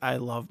Fantasies, I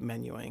love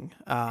menuing.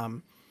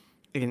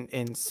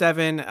 In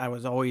seven, I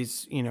was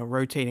always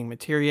rotating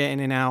materia in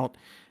and out,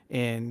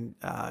 and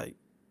I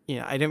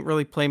didn't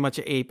really play much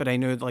of eight, but I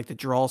know like the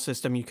draw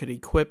system, you could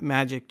equip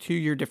magic to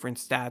your different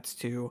stats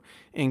to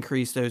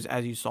increase those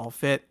as you saw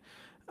fit.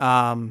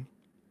 In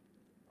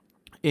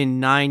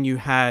nine, you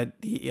had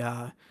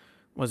the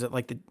was it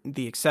like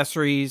the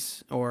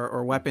accessories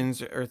or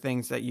weapons or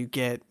things that you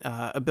get,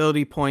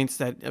 ability points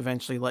that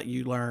eventually let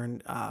you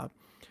learn,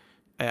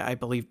 I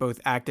believe both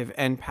active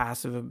and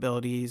passive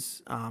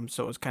abilities.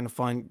 So it was kind of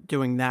fun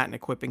doing that and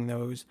equipping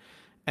those.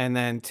 And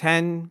then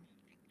 10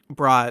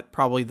 brought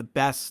probably the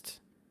best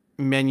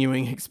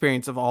menuing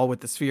experience of all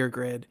with the sphere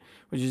grid,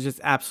 which is just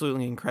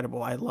absolutely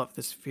incredible. I love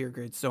the sphere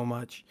grid so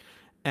much.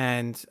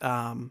 And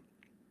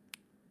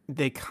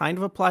they kind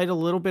of applied a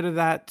little bit of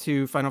that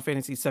to Final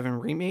Fantasy VII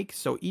Remake.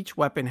 So each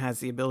weapon has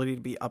the ability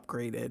to be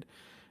upgraded.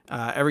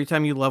 Every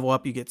time you level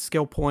up, you get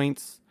skill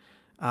points.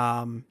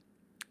 The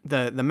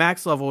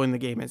max level in the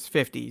game is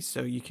 50,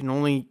 so you can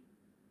only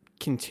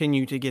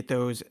continue to get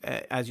those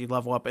as you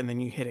level up, and then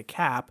you hit a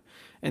cap.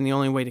 And the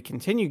only way to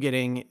continue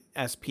getting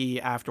SP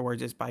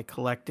afterwards is by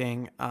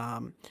collecting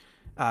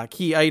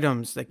key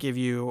items that give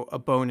you a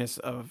bonus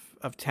of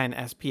 10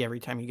 SP every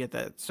time you get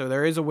that. So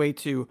there is a way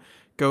to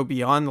go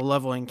beyond the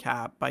leveling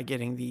cap by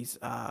getting these,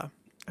 I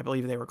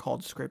believe they were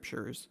called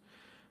scriptures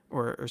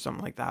or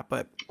something like that.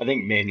 But I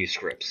think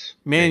manuscripts.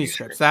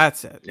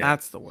 That's it. Yeah.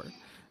 That's the word.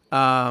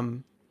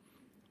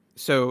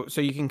 So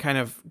you can kind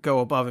of go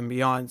above and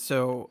beyond.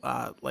 So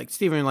like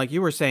Steven, like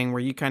you were saying,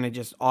 where you kind of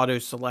just auto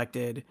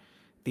selected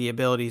the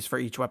abilities for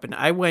each weapon.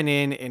 I went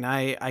in and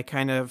I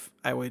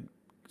would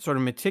sort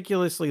of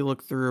meticulously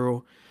look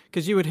through,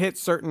 because you would hit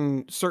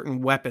certain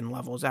weapon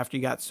levels after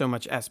you got so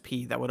much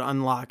SP that would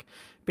unlock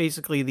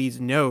basically these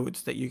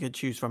nodes that you could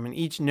choose from, and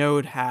each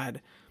node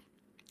had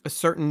a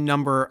certain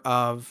number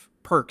of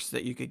perks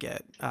that you could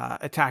get,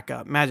 attack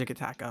up, magic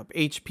attack up,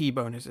 HP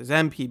bonuses,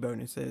 MP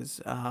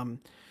bonuses,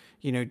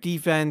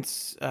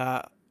 defense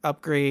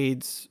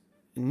upgrades,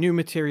 new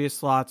materia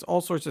slots,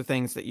 all sorts of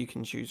things that you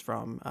can choose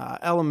from,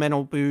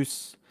 elemental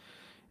boosts.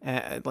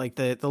 Like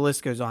the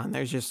list goes on.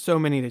 There's just so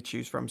many to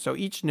choose from. So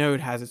each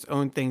node has its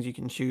own things you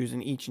can choose,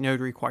 and each node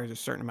requires a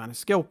certain amount of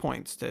skill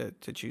points to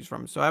choose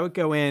from. So I would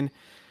go in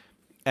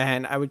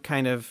and I would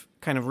kind of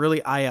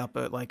really eye up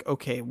at like,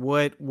 okay,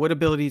 what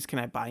abilities can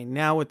I buy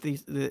now with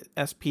the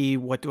SP?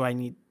 What do I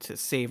need to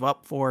save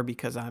up for?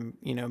 Because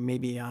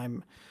maybe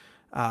I'm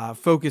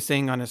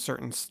focusing on a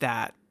certain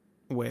stat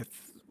with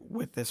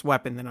this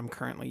weapon that I'm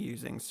currently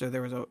using. So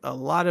there was a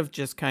lot of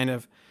just kind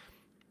of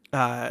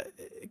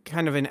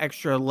an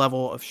extra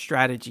level of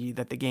strategy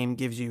that the game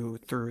gives you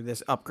through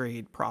this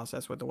upgrade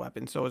process with the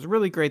weapon. So it was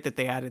really great that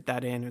they added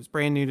that in. It was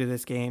brand new to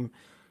this game,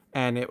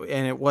 and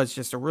it was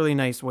just a really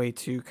nice way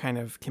to kind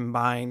of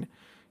combine,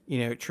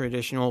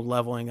 traditional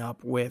leveling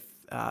up with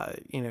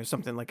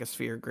something like a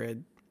sphere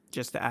grid,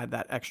 just to add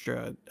that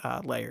extra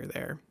layer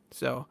there.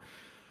 So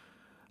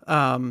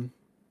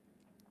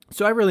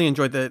I really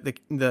enjoyed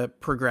the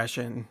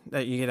progression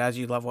that you get as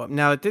you level up.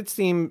 Now, it did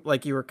seem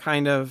like you were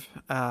kind of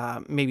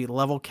maybe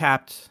level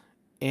capped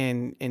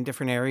in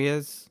different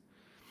areas,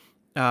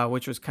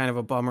 which was kind of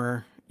a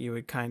bummer. You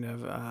would kind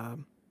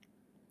of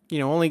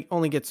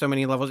only get so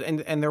many levels,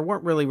 and there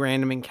weren't really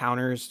random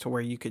encounters to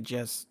where you could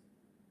just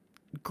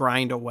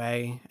grind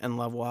away and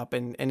level up.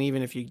 And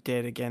even if you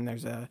did, again,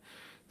 there's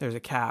a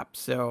cap.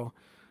 So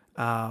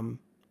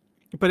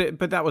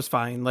But that was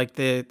fine. Like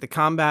the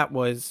combat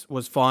was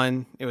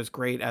fun. It was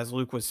great, as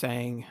Luke was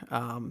saying,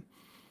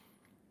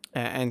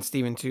 and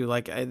Steven too.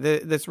 Like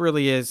this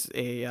really is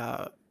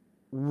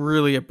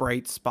really a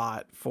bright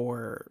spot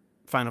for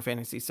Final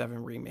Fantasy VII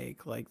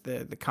Remake. Like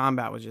the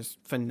combat was just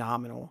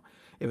phenomenal.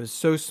 It was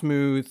so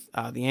smooth.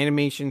 The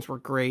animations were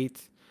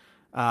great.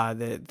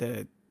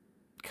 The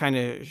kind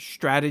of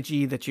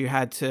strategy that you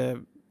had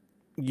to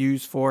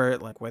use for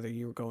it, like whether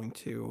you were going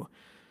to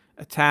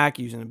attack,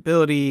 use an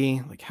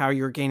ability, like how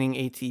you were gaining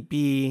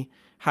ATB,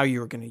 how you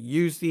were going to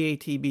use the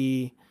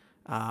ATB.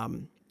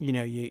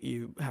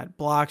 You had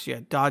blocks, you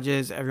had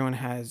dodges. Everyone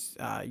has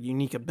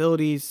unique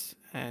abilities,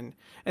 and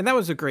that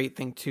was a great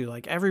thing too.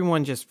 Like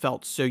everyone just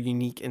felt so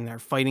unique in their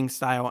fighting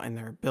style and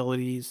their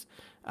abilities,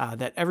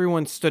 that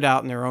everyone stood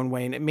out in their own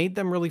way, and it made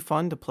them really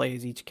fun to play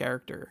as each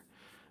character.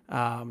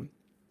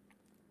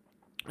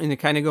 And to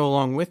kind of go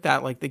along with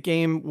that, like the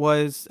game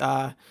was,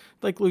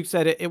 like Luke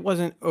said, it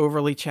wasn't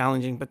overly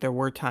challenging, but there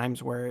were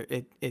times where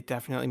it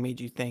definitely made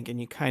you think, and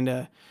you kind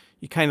of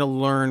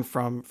learn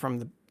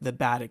from the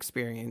bad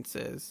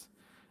experiences.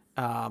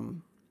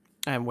 And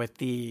with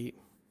the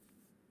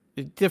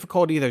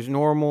difficulty, there's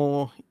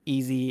normal,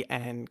 easy,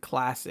 and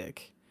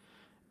classic.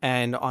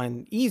 And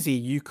on easy,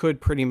 you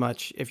could pretty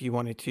much, if you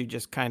wanted to,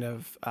 just kind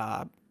of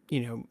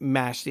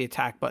mash the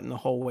attack button the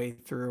whole way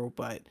through,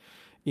 but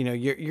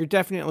you're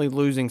definitely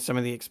losing some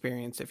of the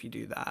experience if you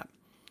do that.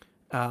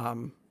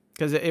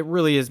 Because it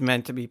really is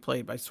meant to be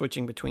played by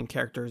switching between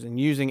characters and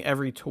using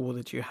every tool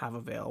that you have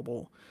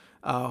available.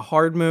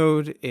 Hard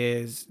mode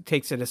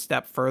takes it a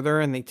step further,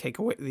 and they take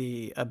away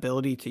the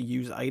ability to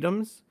use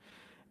items.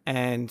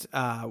 And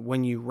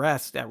when you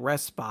rest at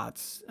rest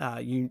spots,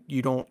 you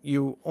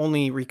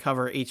only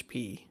recover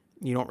HP.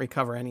 You don't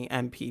recover any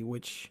MP,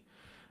 which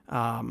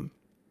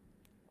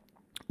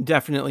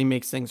definitely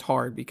makes things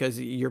hard, because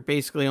you're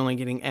basically only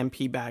getting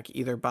MP back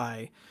either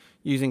by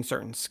using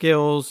certain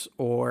skills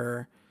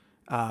or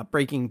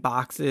breaking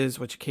boxes,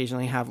 which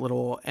occasionally have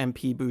little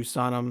MP boosts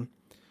on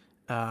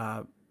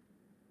them.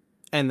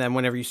 And then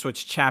whenever you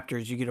switch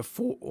chapters, you get a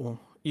full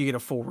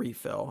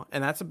refill,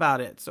 and that's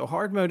about it. So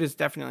hard mode is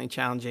definitely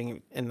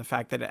challenging in the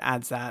fact that it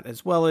adds that,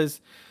 as well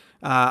as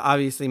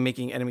obviously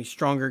making enemies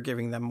stronger,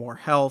 giving them more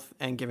health,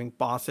 and giving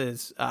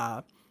bosses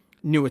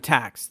new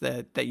attacks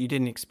that you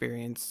didn't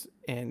experience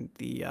in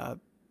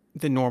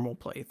the normal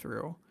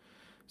playthrough.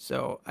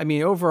 So I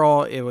mean,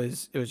 overall, it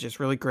was just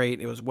really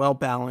great. It was well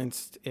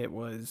balanced. It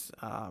was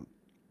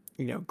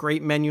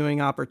great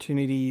menuing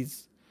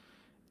opportunities,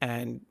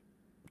 and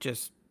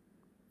just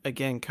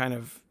again kind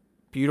of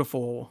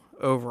beautiful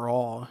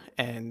overall.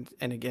 And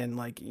again,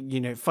 like,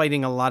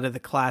 fighting a lot of the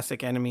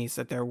classic enemies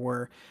that there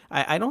were.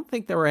 I don't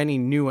think there were any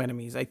new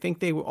enemies. I think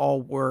they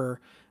all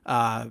were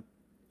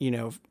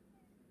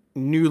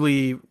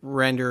newly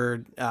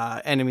rendered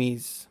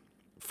enemies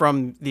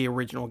from the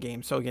original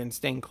game. So again,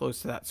 staying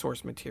close to that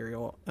source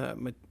material.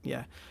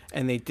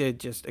 And they did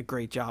just a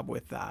great job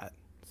with that.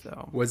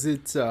 So was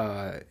it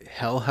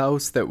Hell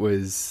House that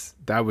was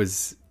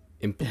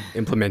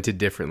implemented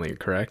differently,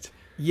 correct?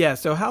 Yeah,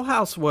 so Hell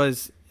House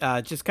was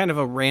just kind of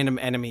a random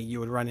enemy you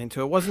would run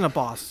into. It wasn't a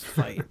boss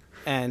fight.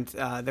 And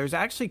there's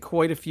actually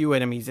quite a few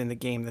enemies in the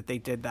game that they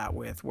did that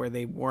with, where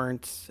they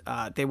weren't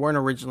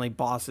originally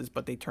bosses,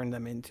 but they turned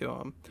them into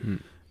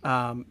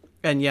them.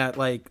 And yeah,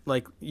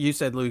 like you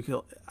said, Luke,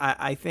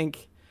 I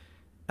think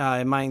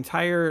in my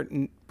entire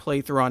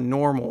playthrough on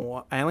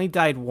normal, I only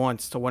died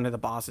once to one of the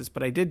bosses,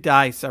 but I did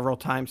die several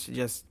times to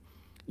just,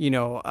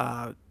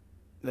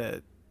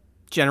 the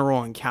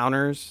general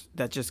encounters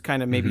that just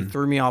kind of maybe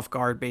threw me off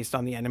guard based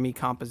on the enemy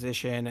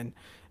composition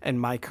and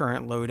my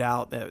current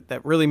loadout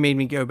that really made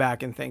me go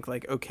back and think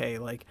like, okay,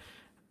 like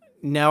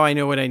now I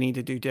know what I need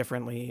to do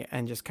differently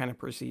and just kind of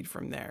proceed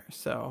from there.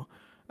 So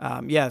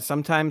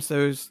sometimes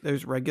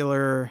those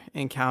regular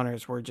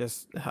encounters were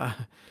just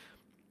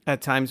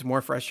at times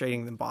more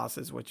frustrating than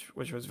bosses, which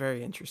was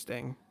very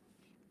interesting.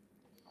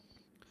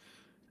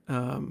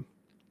 So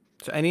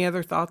any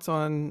other thoughts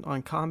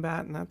on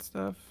combat and that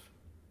stuff?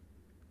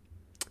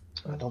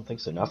 I don't think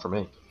so. Not for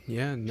me.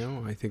 Yeah,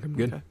 no, I think I'm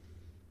good. Okay.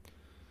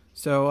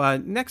 So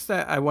next,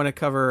 I want to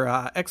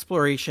cover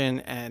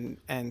exploration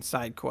and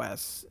side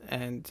quests,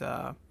 and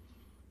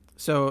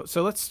so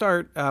let's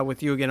start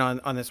with you again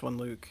on this one,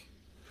 Luke.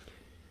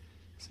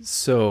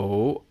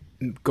 So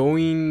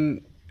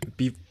going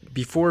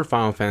before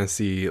Final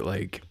Fantasy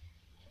like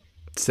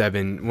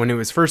 7, when it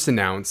was first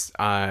announced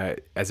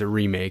as a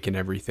remake and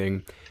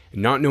everything,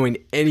 and not knowing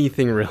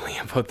anything really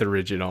about the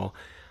original,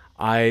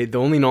 the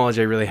only knowledge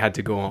I really had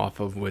to go off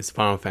of was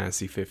Final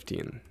Fantasy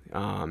 15.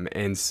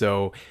 And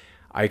so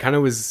I kind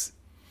of was,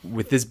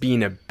 with this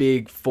being a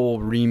big full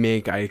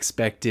remake, I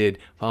expected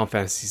Final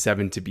Fantasy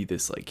 7 to be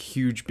this like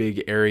huge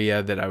big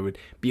area that I would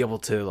be able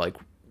to like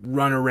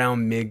run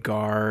around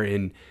Midgar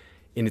in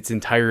its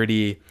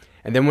entirety.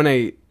 And then when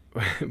I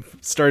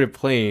started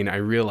playing, I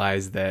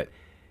realized that,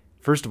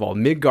 first of all,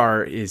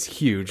 Midgar is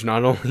huge.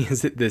 Not only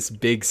is it this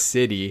big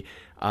city,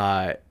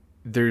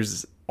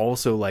 there's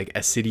also like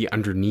a city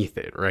underneath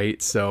it,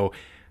 right? So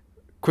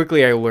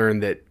quickly I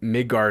learned that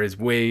Midgar is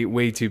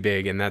way too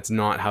big, and that's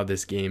not how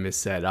this game is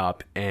set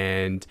up.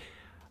 And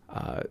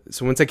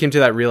so once I came to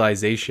that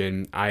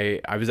realization, I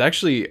was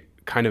actually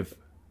kind of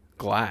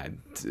glad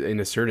in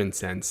a certain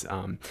sense.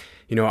 I'm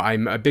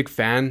a big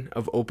fan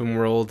of open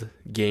world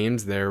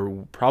games. They're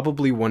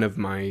probably one of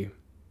my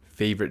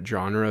favorite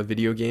genre of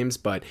video games,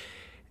 but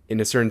in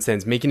a certain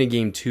sense, making a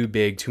game too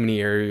big, too many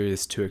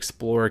areas to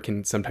explore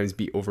can sometimes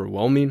be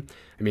overwhelming.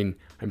 I mean,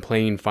 I'm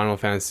playing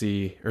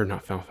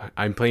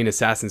I'm playing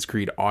Assassin's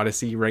Creed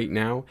Odyssey right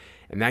now,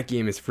 and that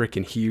game is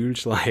freaking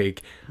huge.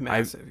 Like,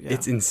 massive, yeah.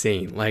 It's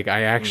insane. Like,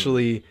 I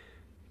actually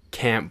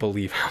can't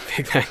believe how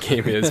big that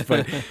game is.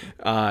 But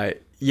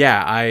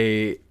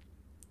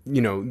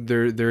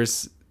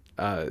there's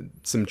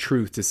some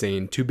truth to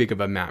saying too big of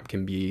a map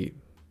can be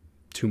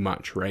too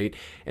much, right?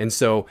 And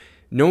so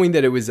knowing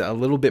that it was a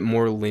little bit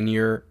more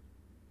linear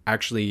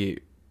actually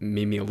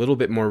made me a little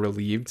bit more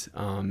relieved,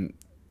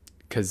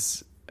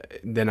 because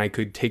then I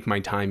could take my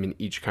time in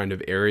each kind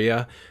of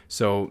area.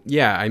 So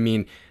yeah, I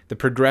mean, the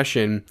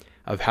progression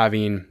of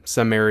having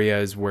some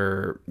areas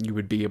where you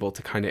would be able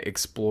to kind of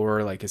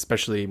explore, like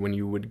especially when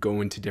you would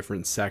go into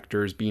different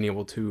sectors, being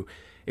able to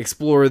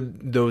explore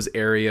those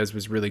areas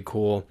was really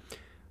cool.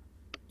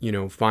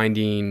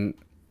 Finding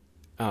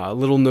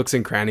little nooks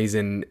and crannies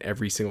in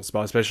every single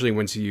spot, especially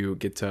once you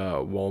get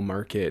to Wall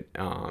Market,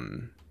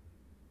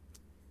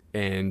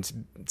 and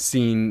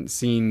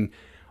seeing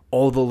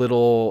all the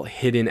little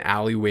hidden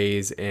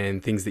alleyways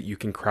and things that you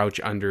can crouch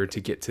under to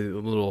get to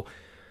the little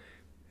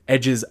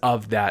edges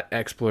of that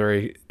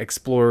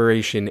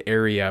exploration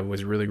area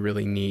was really,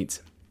 really neat.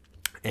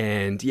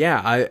 And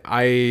yeah,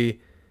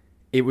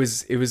 it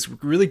was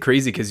really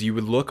crazy, because you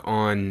would look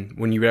on,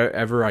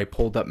 whenever I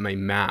pulled up my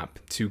map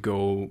to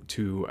go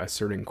to a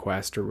certain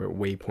quest or a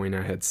waypoint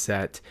I had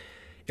set,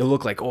 it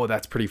looked like, oh,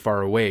 that's pretty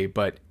far away.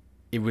 But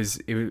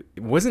it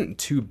wasn't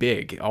too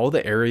big. All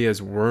the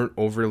areas weren't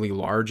overly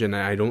large, and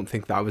I don't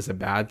think that was a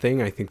bad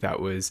thing. I think that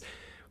was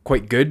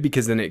quite good,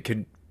 because then it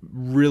could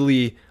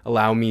really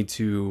allow me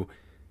to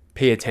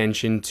pay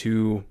attention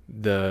to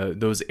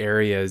those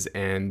areas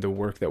and the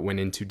work that went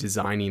into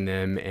designing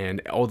them,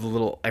 and all the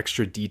little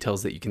extra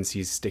details that you can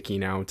see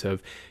sticking out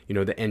of, the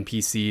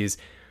NPCs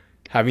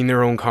having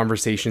their own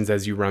conversations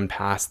as you run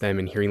past them,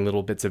 and hearing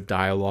little bits of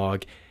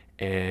dialogue,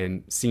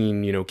 and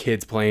seeing,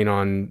 kids playing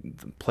on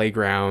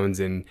playgrounds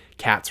and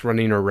cats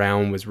running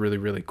around was really,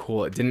 really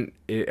cool.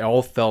 It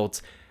all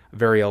felt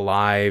very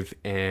alive,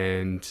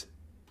 and,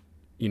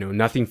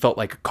 nothing felt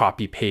like a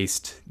copy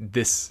paste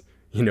this,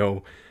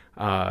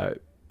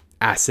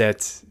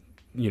 asset,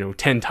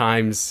 10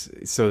 times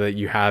so that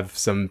you have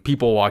some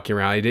people walking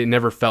around. It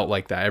never felt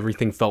like that.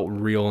 Everything felt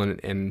real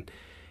and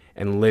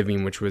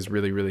living, which was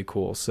really, really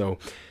cool. So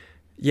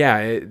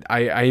yeah,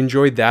 I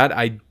enjoyed that.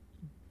 I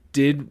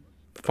did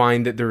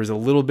find that there was a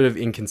little bit of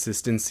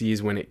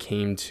inconsistencies when it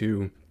came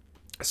to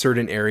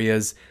certain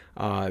areas.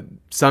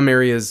 Some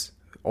areas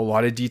a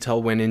lot of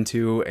detail went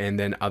into, and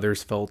then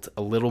others felt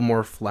a little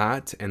more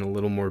flat and a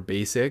little more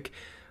basic.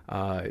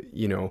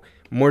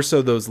 More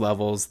so those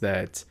levels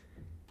that,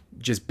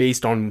 just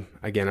based on,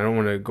 again, I don't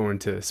want to go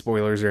into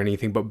spoilers or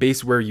anything, but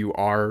based where you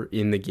are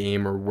in the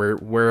game, or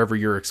wherever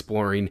you're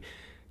exploring,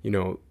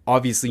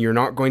 obviously you're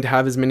not going to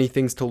have as many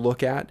things to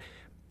look at,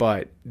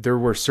 but there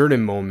were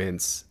certain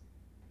moments,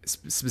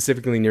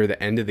 specifically near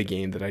the end of the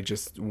game, that I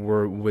just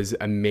was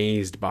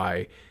amazed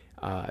by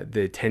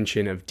the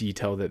attention of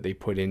detail that they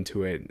put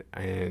into it.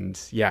 And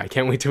yeah, I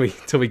can't wait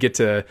till we get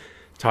to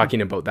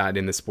talking about that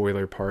in the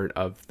spoiler part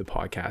of the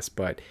podcast.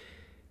 But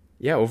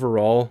yeah,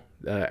 overall,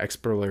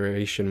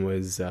 exploration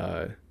was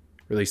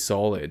really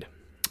solid.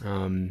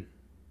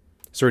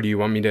 Sorry, do you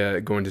want me to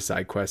go into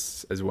side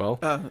quests as well?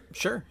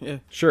 Sure. Yeah.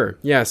 Sure.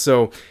 Yeah.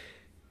 So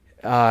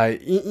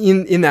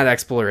in that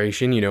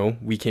exploration,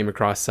 we came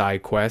across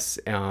side quests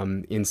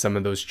in some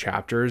of those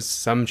chapters.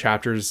 Some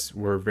chapters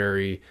were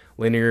very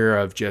linear,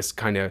 of just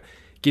kind of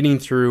getting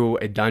through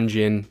a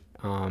dungeon,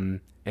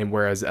 and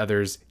whereas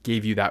others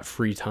gave you that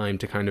free time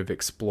to kind of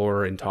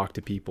explore and talk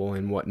to people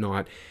and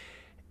whatnot.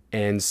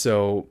 And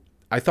so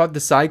I thought the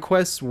side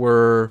quests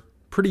were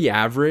pretty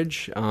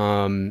average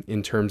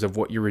in terms of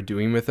what you were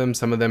doing with them.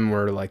 Some of them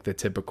were like the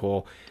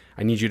typical,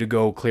 I need you to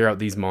go clear out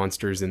these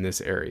monsters in this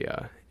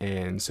area.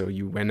 And so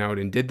you went out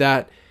and did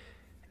that.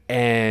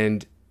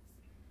 And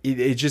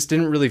it just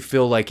didn't really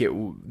feel like it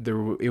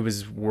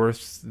was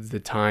worth the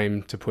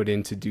time to put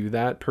in to do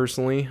that,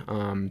 personally.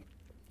 I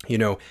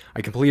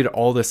completed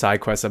all the side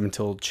quests up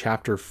until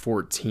chapter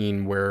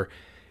 14,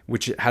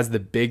 which has the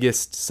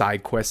biggest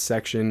side quest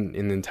section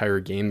in the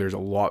entire game. There's a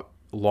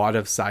lot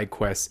of side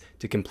quests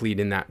to complete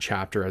in that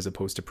chapter as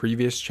opposed to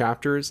previous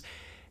chapters.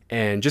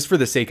 And just for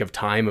the sake of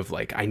time, of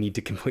like, I need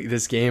to complete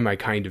this game, I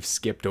kind of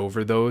skipped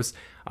over those.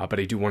 But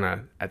I do want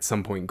to at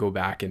some point go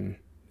back and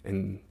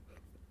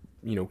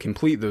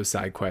complete those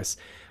side quests.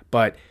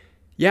 But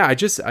yeah, I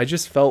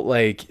just felt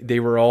like they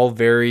were all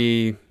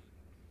very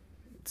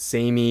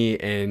samey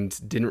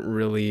and didn't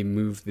really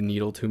move the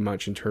needle too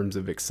much in terms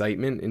of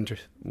excitement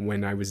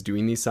when I was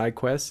doing these side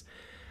quests.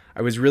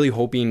 I was really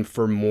hoping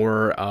for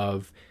more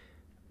of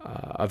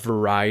a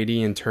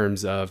variety in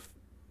terms of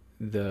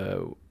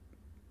the,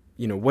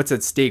 what's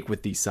at stake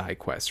with these side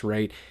quests,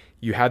 right?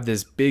 You have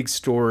this big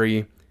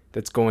story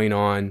that's going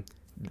on,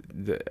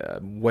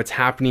 what's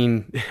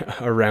happening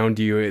around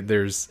you.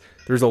 There's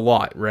a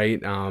lot,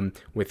 right?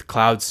 With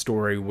Cloud's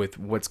story, with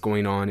what's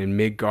going on in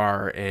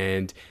Midgar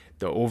and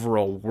the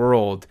overall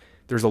world,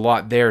 there's a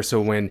lot there. So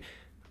when,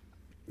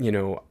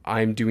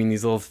 I'm doing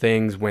these little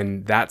things,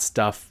 when that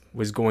stuff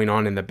was going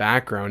on in the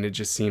background, it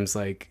just seems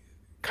like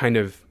kind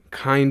of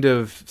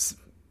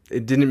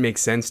it didn't make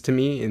sense to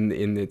me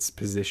in its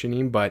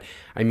positioning. But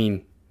I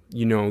mean,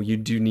 you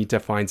do need to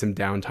find some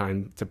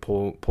downtime to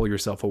pull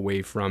yourself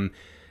away from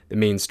the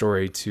main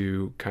story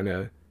to kind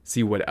of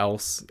see what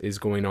else is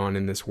going on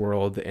in this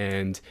world.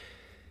 And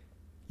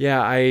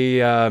yeah,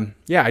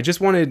 I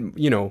just wanted,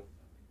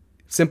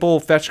 simple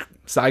fetch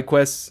side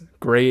quests,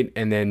 great,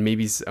 and then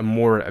maybe a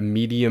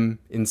medium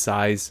in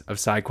size of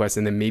side quests,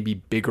 and then maybe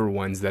bigger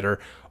ones that are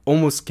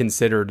almost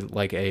considered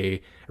like a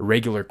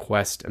regular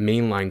quest, a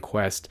mainline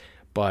quest,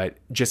 but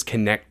just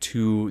connect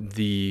to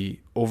the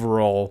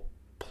overall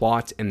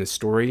plot and the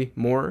story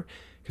more.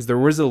 Because there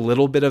was a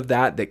little bit of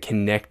that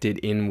connected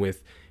in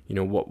with,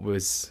 what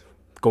was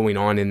going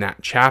on in that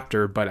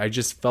chapter, but I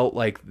just felt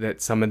like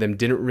that some of them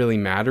didn't really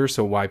matter,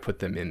 so why put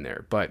them in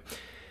there? But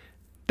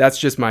that's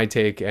just my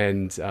take,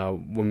 and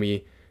when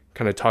we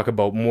kind of talk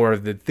about more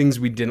of the things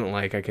we didn't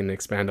like, I can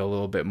expand a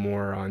little bit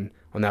more on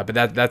that.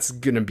 But that's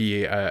going to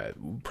be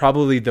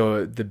probably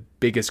the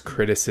biggest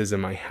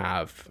criticism I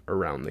have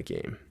around the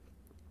game.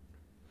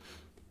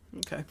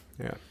 Okay.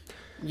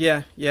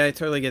 Yeah. Yeah, I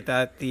totally get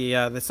that.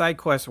 The side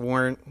quests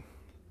weren't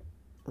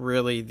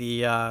really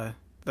the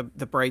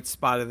bright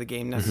spot of the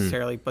game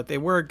necessarily, but they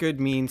were a good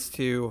means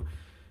to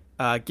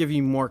give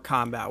you more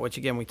combat, which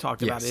again we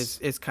talked about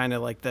is kind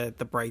of like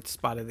the bright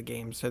spot of the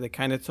game. So they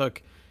kind of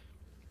took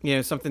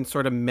something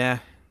sort of meh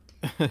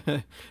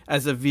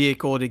as a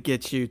vehicle to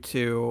get you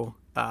to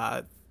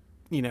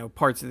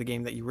parts of the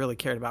game that you really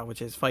cared about,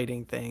 which is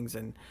fighting things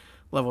and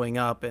leveling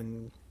up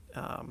and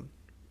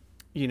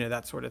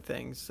that sort of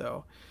thing.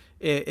 So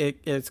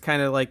it's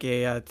kind of like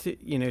a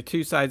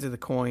two sides of the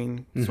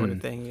coin sort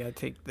of thing. You got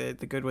to take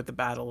the good with the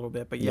bad a little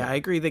bit. But yeah, I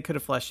agree they could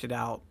have fleshed it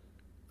out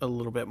a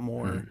little bit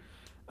more.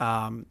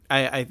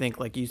 I think,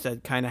 like you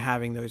said, kind of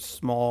having those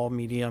small,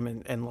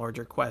 medium, and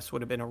larger quests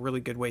would have been a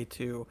really good way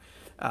to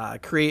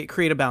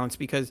create a balance,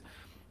 because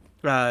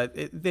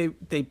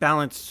they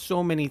balanced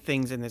so many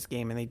things in this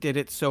game, and they did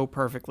it so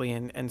perfectly.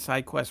 And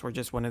side quests were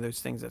just one of those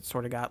things that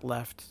sort of got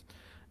left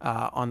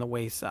on the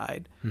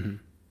wayside.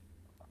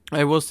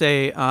 I will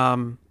say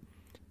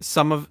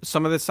some of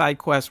the side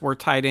quests were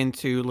tied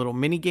into little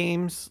mini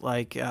games,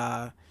 like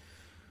the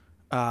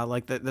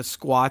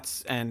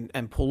squats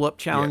and pull up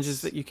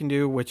challenges that you can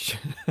do, which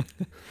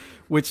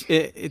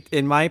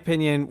in my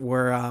opinion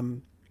were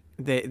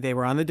they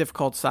were on the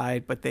difficult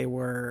side, but they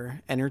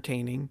were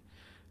entertaining.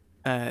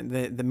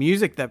 The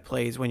music that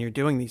plays when you're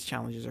doing these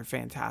challenges are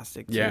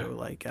fantastic too. Yeah.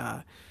 Like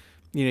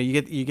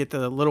you get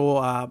the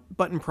little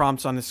button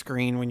prompts on the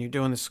screen when you're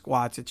doing the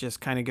squats. It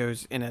just kind of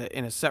goes in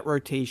a set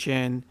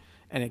rotation,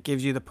 and it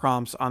gives you the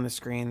prompts on the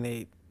screen.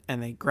 They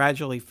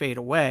gradually fade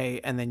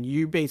away, and then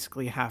you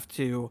basically have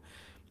to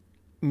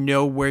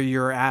know where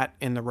you're at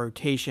in the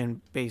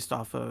rotation based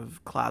off of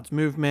Cloud's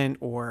movement,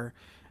 or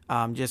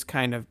just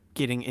kind of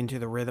getting into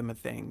the rhythm of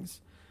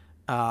things.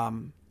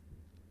 And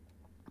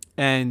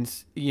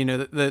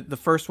the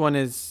first one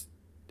is,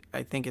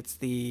 I think it's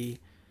the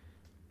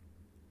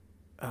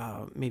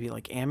maybe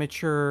like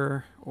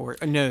amateur, or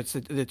no, it's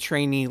the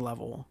trainee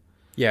level.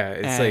 Yeah,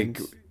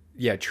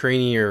 it's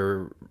trainee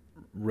or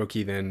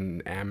rookie,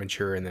 then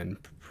amateur, and then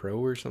pro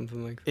or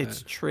something like that.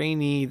 It's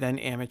trainee, then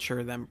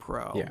amateur, then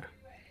pro. Yeah.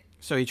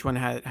 So each one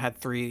had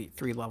three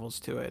levels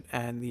to it,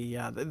 and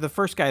the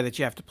first guy that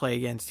you have to play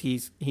against,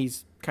 he's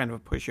kind of a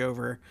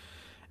pushover,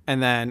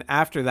 and then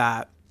after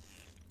that,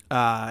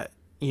 I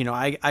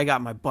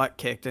got my butt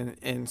kicked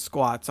in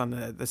squats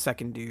on the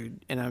second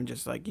dude, and I'm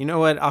just like, you know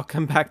what, I'll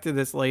come back to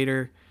this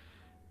later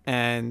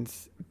and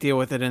deal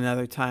with it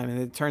another time. And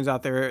it turns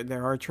out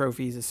there are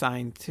trophies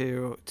assigned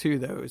to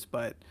those,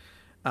 but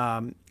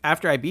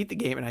after I beat the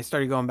game and I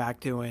started going back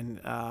doing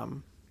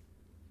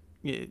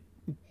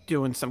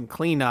some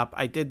cleanup,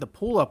 I did the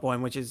pull up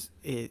one, which is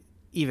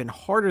even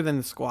harder than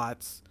the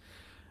squats.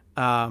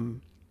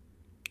 And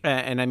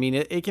I mean,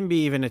 it can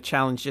be even a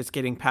challenge just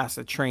getting past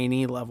the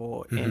trainee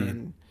level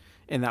in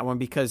that one,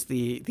 because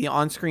the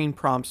on-screen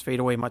prompts fade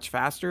away much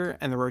faster,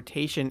 and the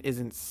rotation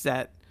isn't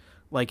set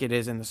like it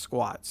is in the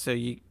squats. So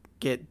you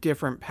get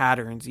different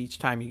patterns each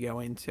time you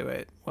go into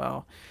it.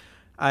 Well,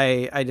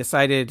 I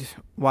decided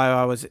while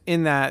I was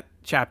in that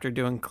chapter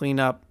doing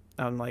cleanup,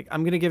 I'm like,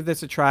 I'm going to give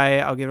this a try.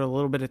 I'll give it a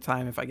little bit of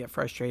time. If I get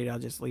frustrated, I'll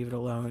just leave it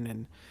alone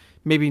and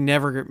maybe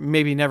never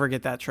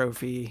get that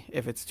trophy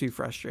if it's too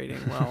frustrating.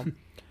 Well,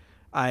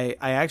 I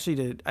actually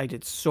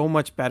did so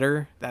much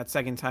better that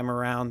second time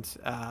around.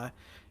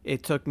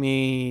 It took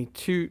me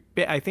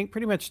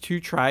pretty much 2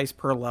 tries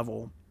per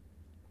level.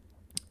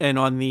 And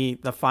on the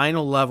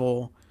final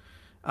level,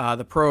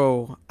 the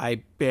pro,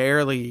 I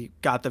barely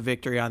got the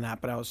victory on that,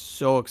 but I was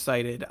so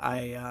excited.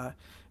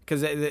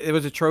 Because it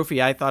was a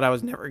trophy I thought I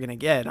was never going to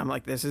get. I'm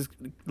like, this is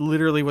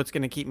literally what's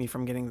going to keep me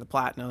from getting the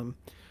platinum.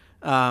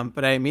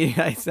 But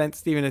I sent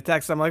Steven a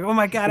text. I'm like, oh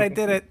my God, I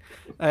did it.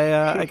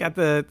 I got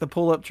the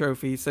pull-up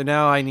trophy. So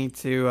now I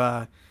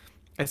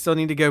still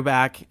need to go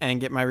back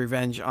and get my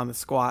revenge on the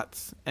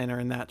squats and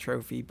earn that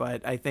trophy.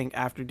 But I think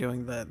after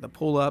doing the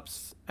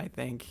pull-ups, I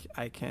think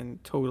I can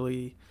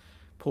totally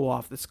pull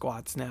off the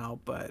squats now.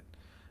 But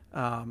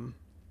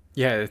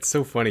yeah, it's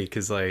so funny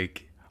because,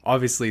 like,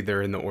 obviously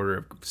they're in the order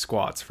of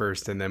squats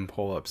first and then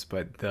pull-ups,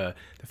 but the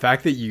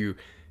fact that you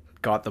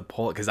got the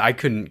pull, because I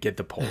couldn't get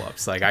the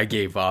pull-ups, like I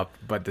gave up,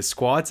 but the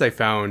squats I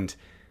found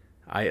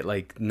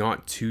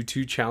not too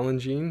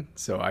challenging,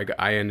 so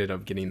I ended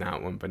up getting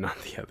that one but not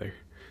the other.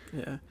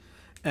 Yeah.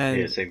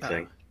 And same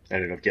thing. I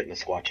ended up getting the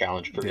squat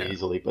challenge pretty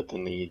easily, but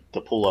then the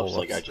pull-ups,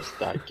 like I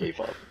gave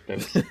up.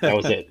 That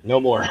was it. No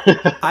more.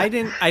 I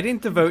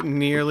didn't devote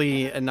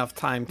nearly enough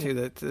time to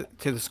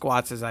the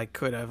squats as I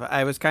could have.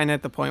 I was kind of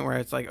at the point where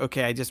it's like,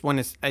 okay, I just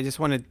want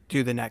to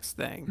do the next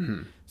thing.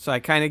 Mm-hmm. So I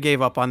kind of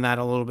gave up on that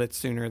a little bit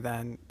sooner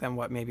than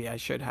what maybe I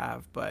should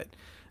have. But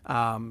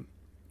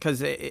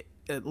because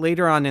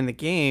later on in the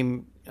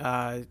game,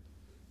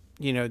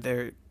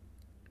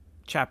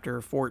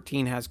 chapter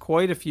 14 has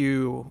quite a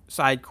few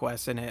side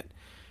quests in it.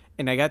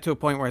 And I got to a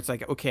point where it's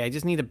like, okay, I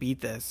just need to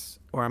beat this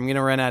or I'm going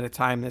to run out of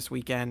time this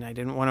weekend. I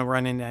didn't want to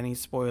run into any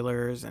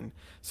spoilers. And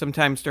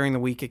sometimes during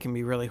the week, it can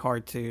be really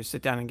hard to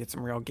sit down and get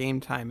some real game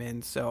time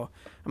in. So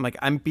I'm like,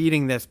 I'm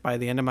beating this by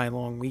the end of my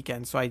long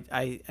weekend. So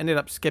I ended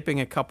up skipping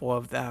a couple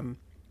of them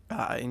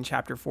in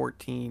chapter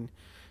 14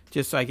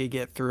 just so I could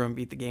get through and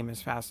beat the game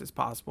as fast as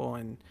possible.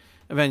 And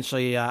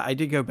eventually I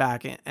did go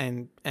back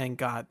and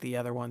got the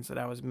other ones that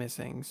I was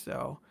missing.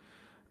 So,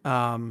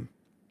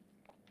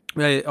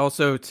 But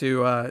also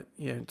to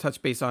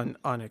touch base on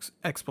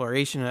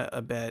exploration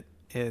a bit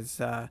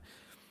is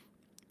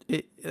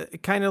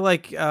it kind of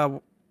like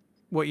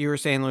what you were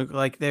saying, Luke.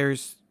 Like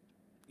there's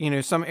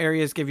some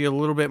areas give you a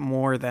little bit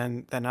more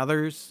than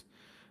others,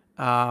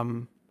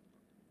 um,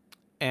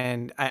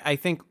 and I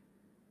think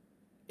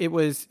it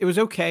was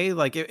okay.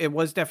 Like it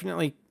was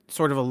definitely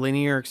sort of a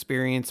linear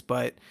experience,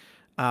 but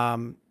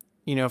um,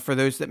 for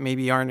those that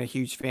maybe aren't a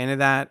huge fan of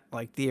that,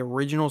 like the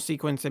original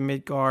sequence in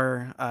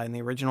Midgar in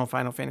the original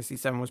Final Fantasy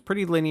VII was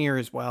pretty linear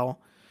as well.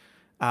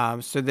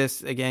 So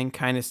this again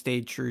kind of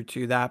stayed true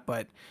to that,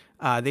 but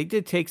they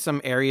did take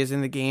some areas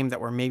in the game that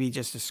were maybe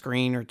just a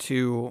screen or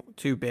too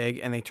big,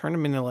 and they turned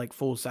them into like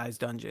full size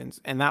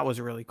dungeons, and that was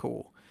really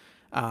cool.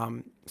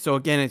 So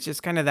again, it's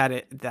just kind of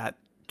that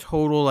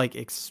total like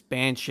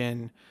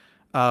expansion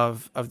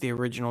of the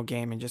original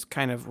game, and just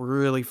kind of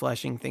really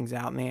fleshing things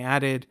out. And they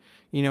added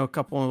a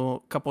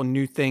couple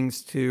new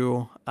things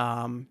to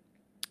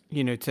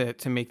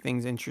make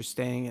things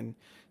interesting and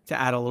to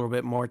add a little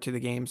bit more to the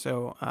game.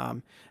 So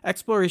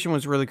exploration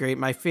was really great.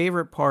 My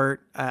favorite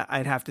part,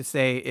 I'd have to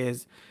say,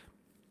 is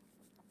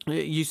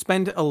you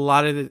spend a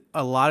lot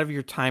of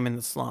your time in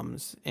the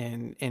slums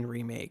in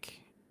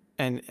remake,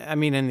 and I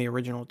mean in the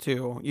original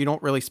too. You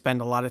don't really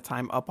spend a lot of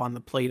time up on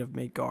the plate of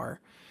Midgar,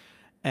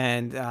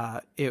 and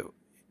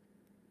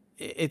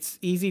it's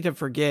easy to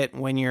forget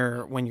when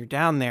you're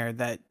down there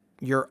that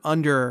you're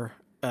under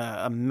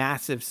a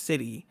massive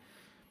city.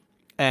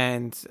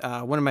 And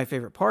one of my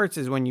favorite parts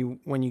is when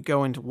you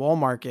go into Wall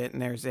Market,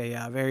 and there's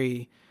a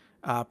very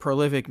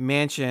prolific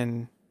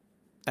mansion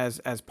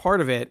as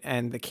part of it,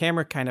 and the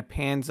camera kind of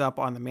pans up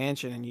on the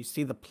mansion, and you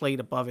see the plate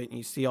above it, and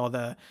you see all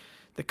the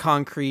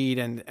concrete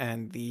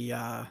and the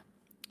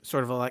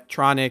sort of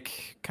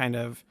electronic kind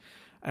of,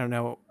 I don't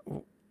know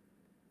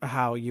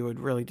how you would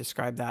really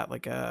describe that,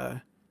 like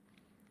a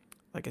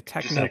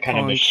Just that kind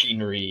of techno-punk.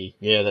 machinery,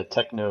 yeah, the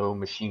techno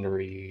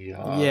machinery,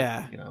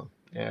 Yeah. yeah,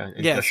 Yeah,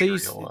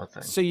 industrial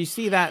thing. so you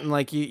see that, and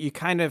like you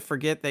kind of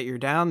forget that you're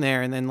down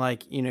there, and then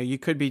like you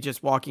could be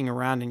just walking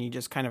around, and you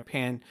just kind of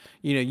pan.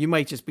 You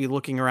might just be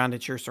looking around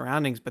at your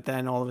surroundings, but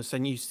then all of a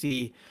sudden you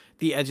see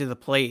the edge of the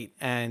plate,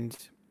 and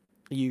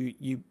you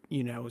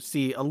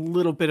see a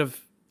little bit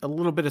of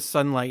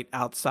sunlight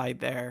outside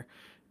there,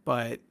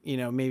 but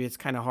maybe it's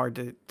kind of hard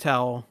to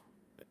tell,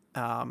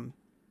 um,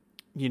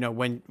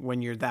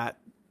 when you're that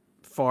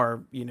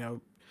far,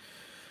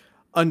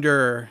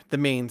 under the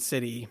main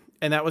city.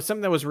 And that was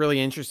something that was really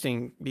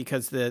interesting,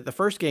 because the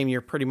first game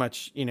you're pretty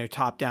much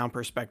top down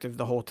perspective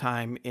the whole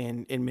time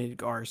in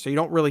Midgar, so you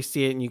don't really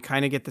see it, and you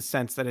kind of get the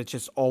sense that it's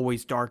just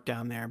always dark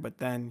down there. But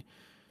then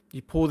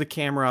you pull the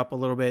camera up a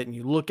little bit, and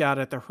you look out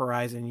at the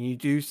horizon, and you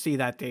do see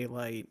that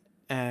daylight,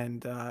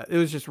 and it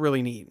was just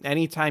really neat.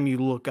 Anytime you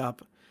look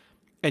up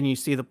and you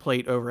see the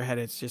plate overhead,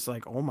 it's just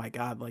like, oh my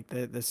god, like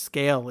the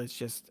scale is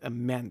just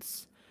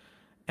immense.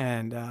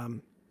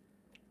 And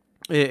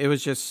it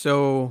was just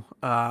so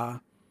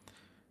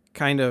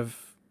kind of,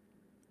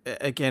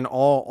 again,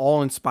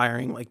 all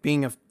inspiring, like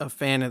being a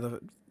fan of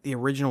the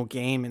original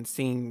game, and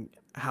seeing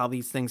how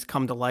these things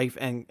come to life,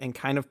 and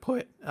kind of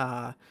put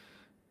a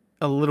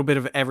little bit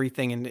of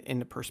everything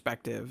into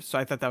perspective. So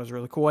I thought that was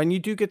really cool. And you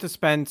do get to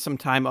spend some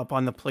time up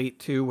on the plate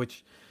too,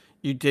 which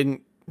you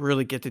didn't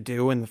really get to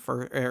do in the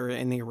first or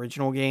in the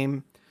original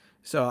game.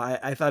 So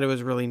I thought it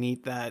was really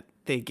neat that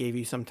they gave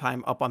you some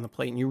time up on the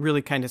plate, and you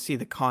really kind of see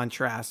the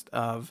contrast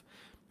of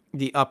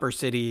the upper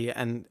city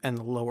and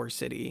the lower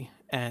city.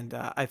 And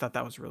I thought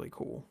that was really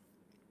cool.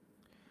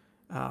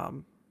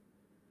 Um,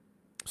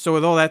 so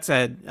with all that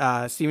said,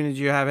 Steven, did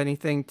you have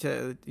anything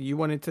you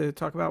wanted to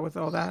talk about with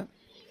all that?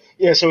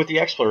 Yeah, so with the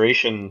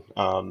exploration,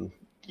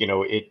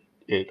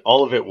 it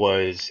all of it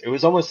was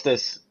almost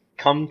this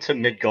come to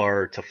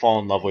Midgar to fall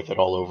in love with it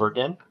all over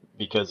again,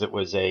 because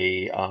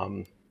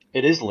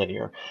it is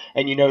linear.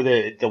 And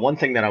the one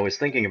thing that I was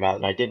thinking about,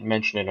 and I didn't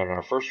mention it on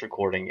our first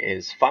recording,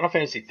 is Final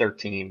Fantasy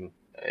 13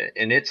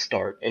 in its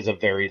start is a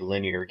very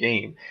linear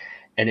game,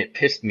 and it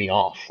pissed me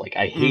off. Like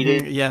I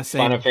Mm-hmm. hated Yeah,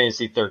 Final same.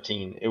 Fantasy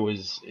 13. It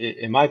was,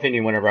 in my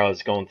opinion, whenever I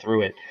was going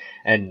through it,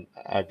 and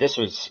this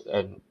was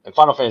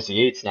Final Fantasy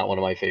 8's not one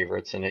of my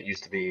favorites, and it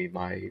used to be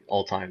my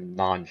all-time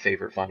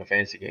non-favorite Final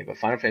Fantasy game. But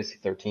Final Fantasy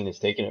 13 has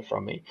taken it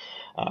from me,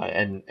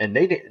 and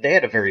they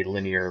had a very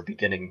linear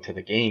beginning to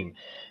the game,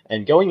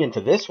 and going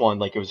into this one,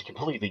 like it was a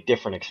completely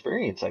different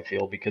experience. I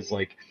feel because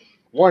like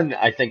one,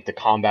 I think the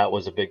combat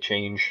was a big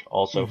change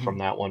also Mm-hmm. from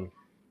that one,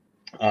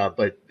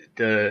 but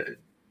the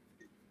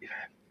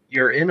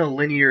you're in a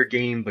linear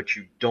game, but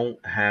you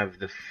don't have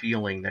the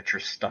feeling that you're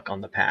stuck on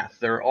the path.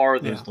 There are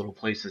Yeah. those little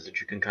places that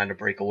you can kind of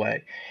break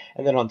away.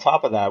 And then on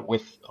top of that,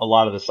 with a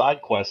lot of the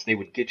side quests, they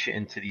would get you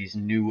into these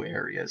new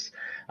areas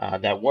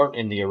that weren't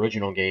in the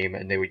original game,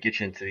 and they would get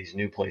you into these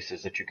new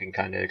places that you can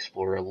kind of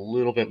explore a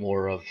little bit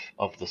more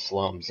of the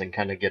slums, and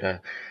kind of get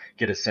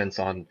a sense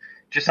on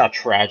just how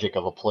tragic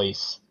of a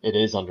place it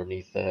is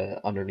underneath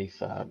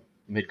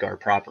Midgard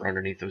proper,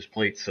 underneath those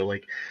plates. So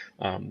like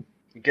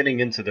getting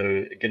into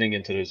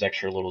those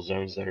extra little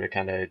zones there to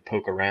kind of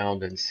poke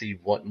around and see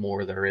what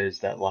more there is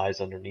that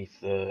lies underneath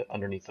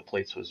the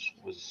plates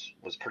was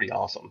pretty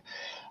awesome.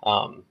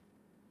 Um,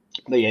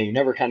 but yeah, you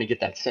never kind of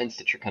get that sense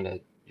that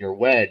you're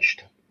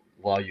wedged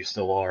while you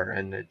still are,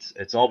 and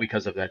it's all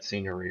because of that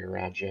scenery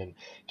around you and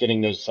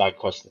getting those side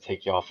quests to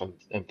take you off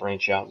and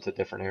branch out into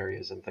different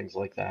areas and things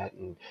like that,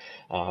 and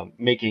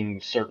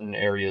making certain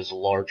areas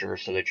larger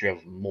so that you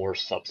have more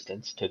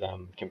substance to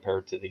them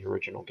compared to the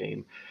original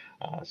game.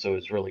 So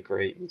it's really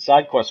great. And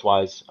side quest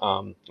wise,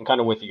 I'm kind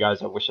of with you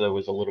guys. I wish that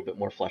was a little bit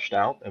more fleshed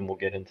out, and we'll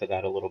get into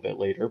that a little bit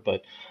later.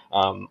 But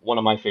one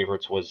of my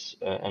favorites was,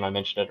 and I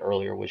mentioned it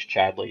earlier, was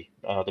Chadley,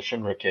 the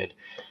Shinra kid,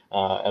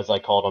 as I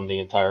called him the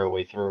entire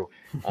way through.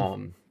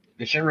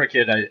 The Shinra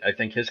kid, I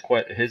think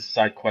his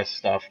side quest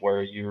stuff,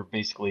 where you're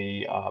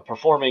basically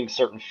performing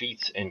certain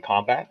feats in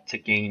combat to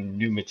gain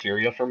new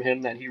materia from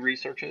him that he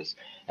researches,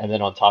 and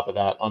then on top of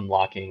that,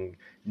 unlocking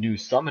new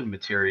summon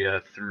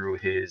materia through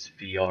his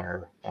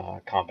VR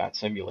combat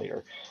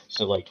simulator.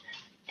 So like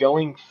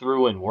going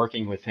through and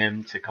working with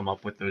him to come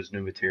up with those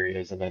new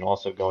materias, and then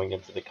also going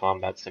into the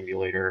combat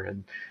simulator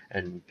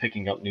and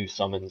picking up new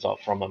summons up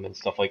from him and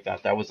stuff like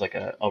that. That was like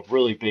a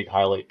really big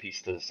highlight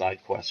piece to the side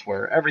quest,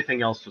 where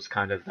everything else was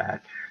kind of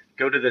that: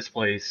 go to this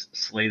place,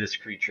 slay this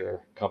creature,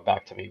 come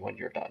back to me when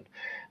you're done,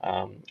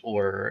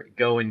 or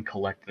go and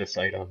collect this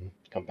item,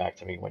 come back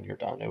to me when you're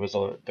done.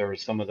 There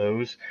was some of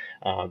those,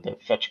 the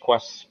fetch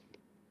quests,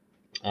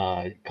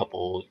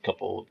 couple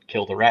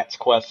kill the rats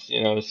quests,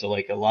 so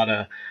like a lot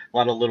of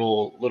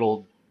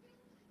little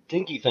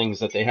dinky things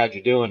that they had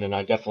you doing, and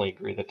I definitely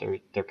agree that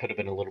there could have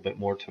been a little bit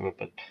more to it.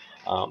 But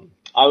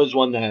I was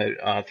one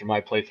that through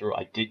my playthrough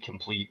I did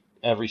complete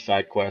every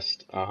side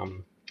quest,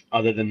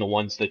 other than the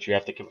ones that you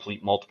have to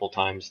complete multiple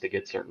times to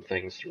get certain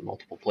things through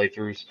multiple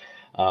playthroughs.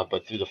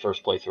 But through the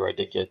first playthrough, I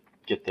did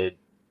get the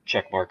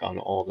check mark on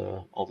all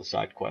the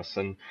side quests,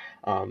 and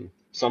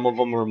some of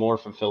them were more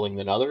fulfilling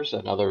than others,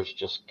 and others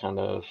just kind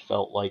of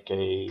felt like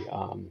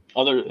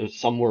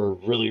some were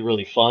really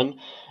really fun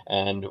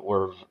and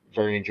were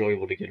very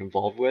enjoyable to get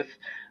involved with,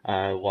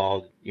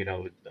 while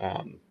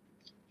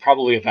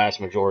probably a vast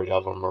majority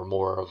of them are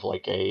more of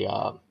like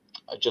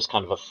just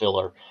kind of a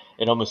filler.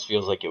 It almost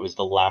feels like it was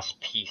the last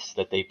piece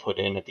that they put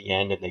in at the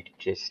end, and they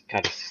just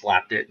kind of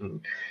slapped it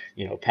and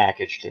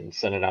packaged and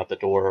sent it out the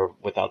door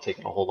without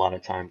taking a whole lot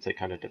of time to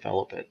kind of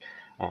develop it.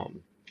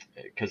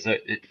 Because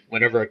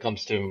whenever it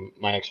comes to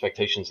my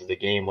expectations of the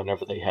game,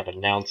 whenever they had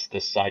announced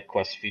this side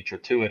quest feature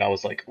to it, I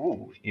was like,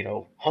 ooh,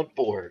 hunt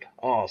board,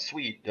 oh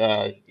sweet,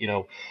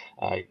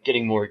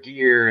 getting more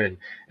gear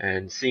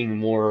and seeing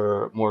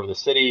more of the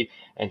city,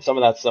 and some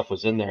of that stuff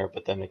was in there,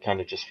 but then it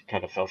kind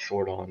of fell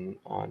short on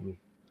um,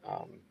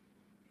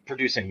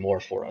 producing more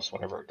for us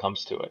whenever it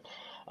comes to it.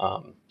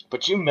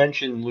 But you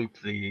mentioned, Luke,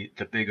 the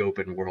big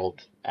open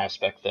world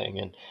aspect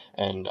thing,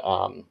 and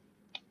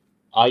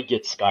I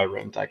get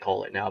Skyrimmed, I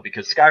call it now,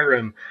 because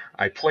Skyrim,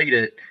 I played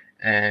it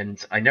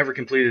and I never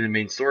completed the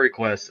main story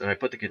quest, and I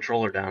put the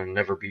controller down and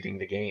never beating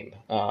the game.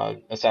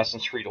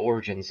 Assassin's Creed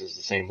Origins is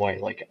the same way.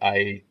 Like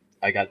I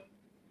got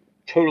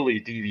totally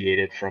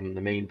deviated from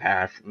the main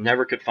path,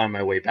 never could find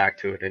my way back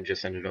to it, and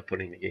just ended up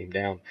putting the game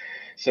down.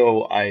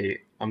 So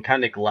I'm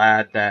kind of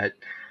glad that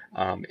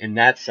in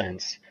that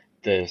sense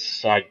the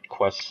side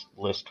quest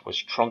list was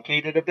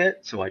truncated a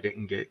bit, so I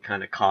didn't get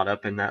kind of caught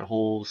up in that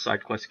whole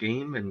side quest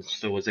game, and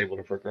still was able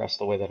to progress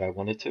the way that I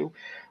wanted to.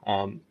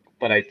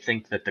 But I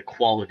think that the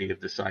quality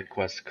of the side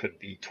quests could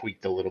be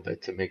tweaked a little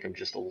bit to make them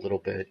just a little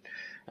bit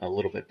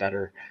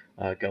better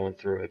going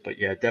through it. But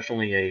yeah,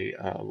 definitely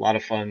a lot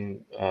of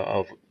fun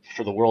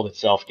for the world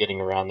itself, getting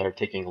around there,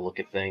 taking a look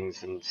at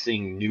things, and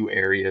seeing new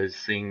areas,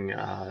 seeing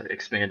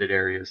expanded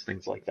areas,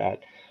 things like that.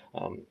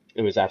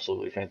 It was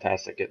absolutely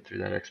fantastic getting through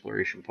that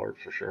exploration part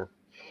for sure.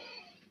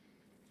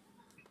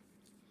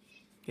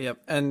 Yep,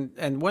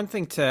 and one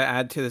thing to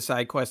add to the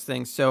side quest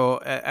thing.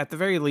 So at the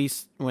very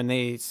least, when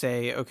they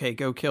say, "Okay,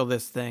 go kill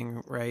this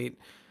thing," right?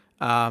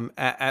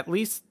 At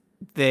least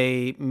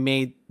they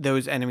made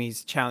those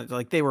enemies challenge.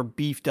 Like they were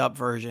beefed up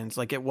versions.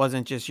 Like it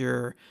wasn't just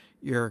your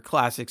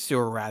classic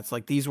sewer rats.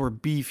 Like these were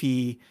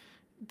beefy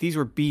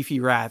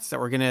rats that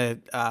were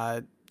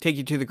gonna take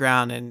you to the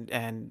ground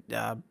and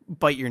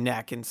bite your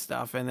neck and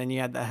stuff. And then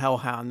you had the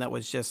hellhound that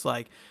was just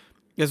like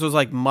this was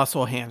like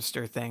muscle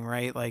hamster thing,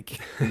 right? Like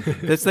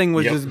this thing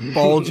was Yep. just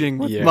bulging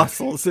with Yeah.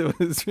 muscles. It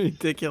was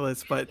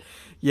ridiculous. But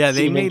yeah,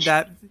 they See, made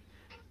that.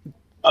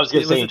 I was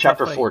gonna It was say a tough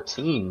fight.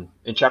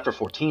 in chapter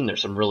 14,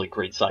 there's some really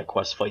great side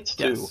quest fights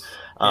too. Yes.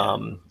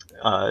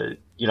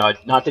 Yeah.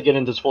 Not to get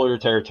into spoiler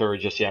territory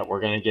just yet,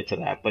 we're gonna get to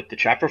that, but the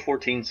chapter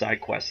 14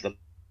 side quest, that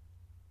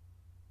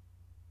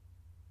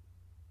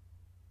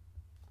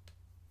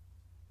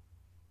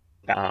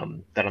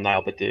I'm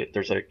now, but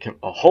there's a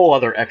whole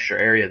other extra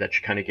area that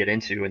you kind of get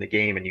into in the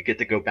game, and you get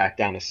to go back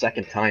down a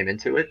second time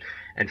into it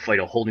and fight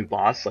a whole new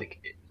boss.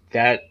 Like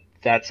that,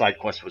 that side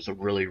quest was a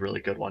really, really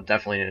good one.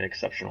 Definitely an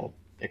exceptional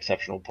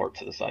part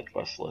to the side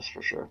quest list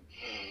for sure.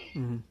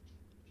 Mm-hmm.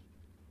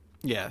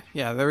 Yeah,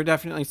 there were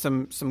definitely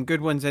some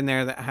good ones in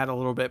there that had a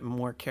little bit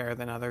more care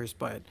than others,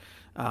 but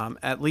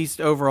at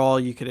least overall,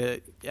 you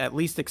could at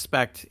least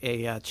expect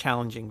a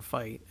challenging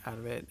fight out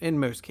of it in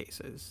most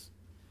cases.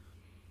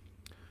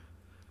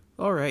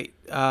 All right,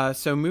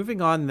 so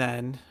moving on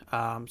then.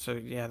 So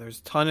yeah,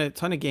 there's ton of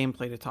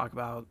gameplay to talk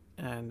about,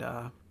 and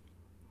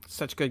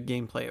such good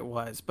gameplay it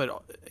was.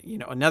 But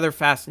another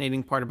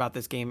fascinating part about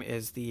this game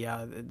is the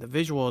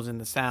visuals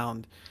and the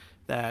sound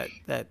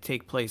that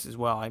take place as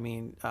well. I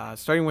mean,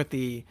 starting with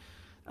the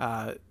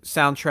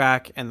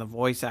soundtrack and the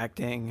voice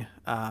acting,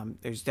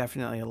 there's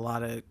definitely a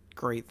lot of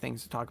great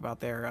things to talk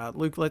about there.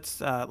 Luke, let's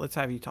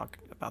have you talk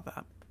about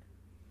that.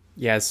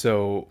 Yeah,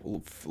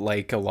 so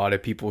like a lot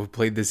of people who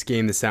played this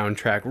game, the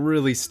soundtrack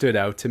really stood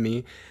out to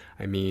me.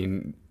 I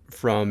mean,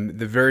 from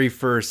the very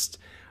first,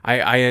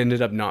 I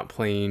ended up not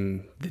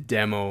playing the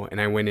demo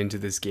and I went into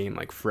this game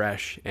like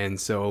fresh.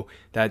 And so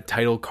that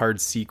title card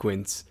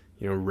sequence,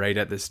 right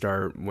at the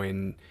start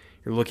when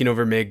you're looking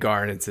over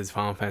Midgar and it says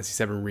Final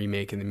Fantasy VII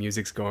Remake and the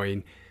music's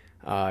going,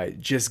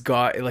 just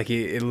got like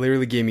it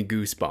literally gave me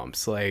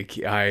goosebumps. Like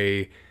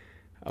I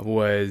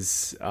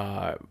was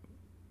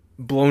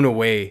blown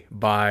away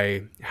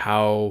by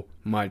how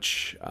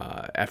much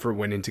effort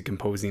went into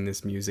composing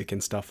this music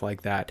and stuff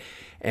like that.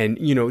 And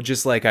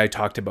just like I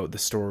talked about the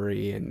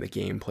story and the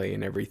gameplay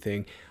and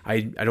everything, I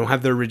don't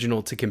have the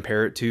original to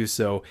compare it to,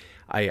 so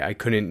I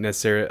couldn't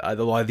necessarily, a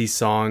lot of these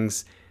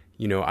songs,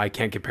 I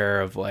can't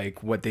compare of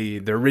like what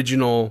the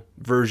original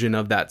version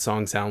of that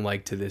song sound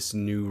like to this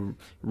new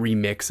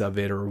remix of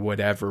it or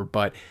whatever.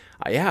 But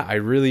yeah, I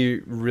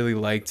really really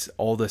liked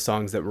all the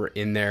songs that were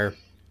in there.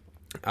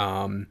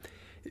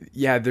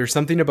 Yeah, there's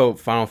something about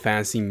Final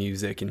Fantasy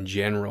music in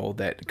general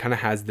that kind of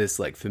has this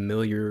like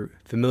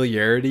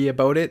familiarity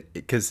about it,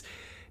 because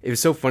it was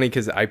so funny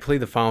because I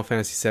played the Final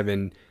Fantasy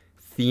VII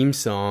theme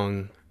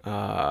song.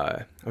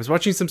 I was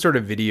watching some sort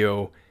of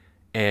video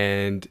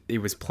and it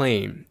was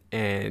playing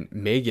and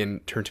Megan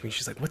turned to me,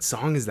 she's like, what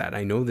song is that?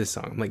 I know this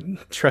song. I'm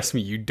like, trust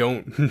me, you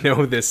don't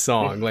know this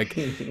song. Like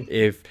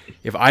if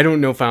I don't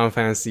know Final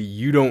Fantasy,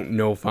 you don't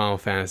know Final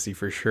Fantasy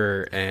for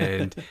sure.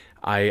 And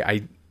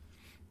I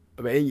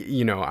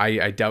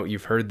doubt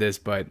you've heard this,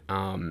 but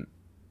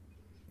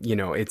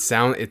it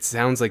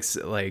sounds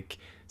like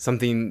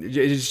something.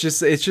 It's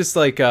just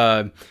like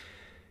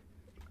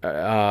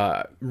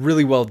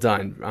really well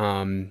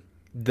done.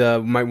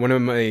 One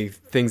of my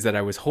things that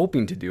I was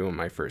hoping to do in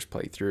my first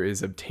playthrough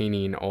is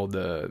obtaining all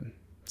the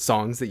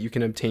songs that you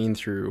can obtain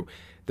through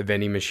the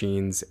vending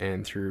machines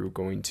and through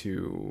going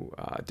to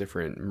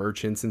different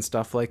merchants and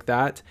stuff like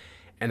that.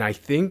 And I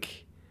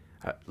think.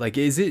 Do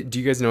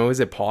you guys know,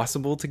 is it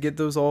possible to get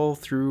those all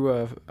through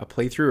a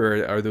playthrough,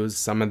 or are those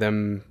some of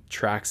them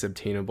tracks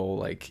obtainable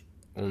like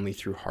only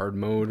through hard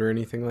mode or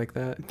anything like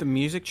that? The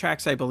music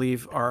tracks, I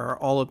believe, are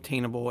all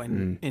obtainable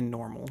in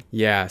normal.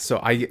 Yeah, so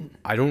I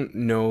don't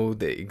know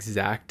the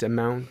exact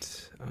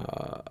amount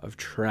of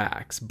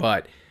tracks,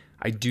 but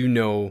I do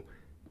know,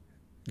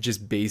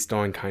 just based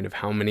on kind of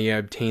how many I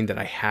obtained, that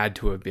I had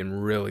to have been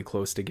really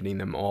close to getting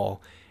them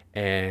all.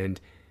 And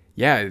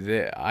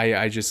yeah,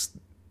 I just...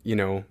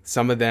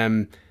 some of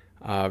them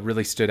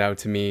really stood out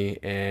to me,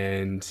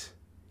 and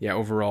yeah,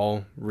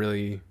 overall,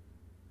 really,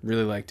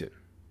 really liked it.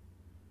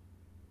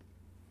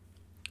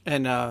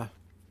 And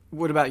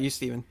what about you,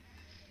 Steven?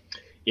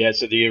 Yeah,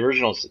 so the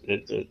original,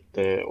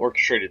 the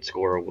orchestrated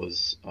score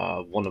was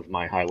one of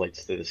my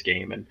highlights to this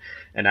game,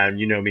 and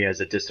you know me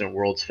as a Distant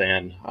Worlds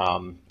fan.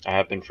 I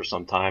have been for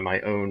some time. I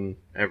own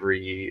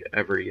every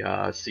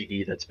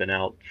CD that's been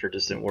out for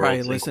Distant Worlds,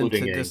 probably listen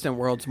to Distant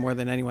Worlds more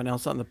than anyone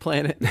else on the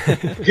planet.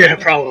 Yeah,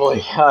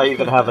 probably. I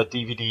even have a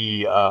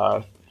DVD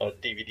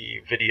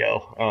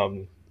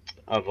video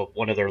of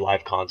one of their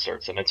live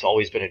concerts, and it's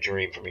always been a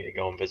dream for me to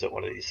go and visit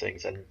one of these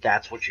things. And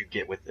that's what you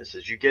get with this: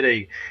 is you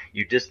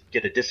just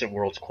get a Distant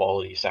Worlds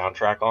quality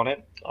soundtrack on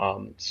it.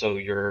 So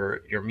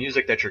your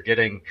music that you're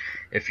getting,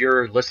 if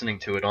you're listening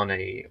to it on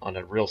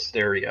a real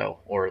stereo,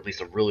 or at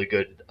least a really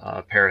good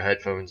pair of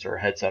headphones or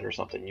a headset or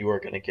something, you are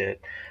going to get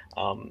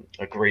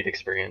a great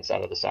experience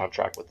out of the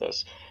soundtrack with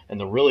this. And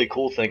the really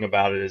cool thing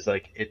about it is,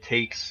 like, it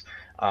takes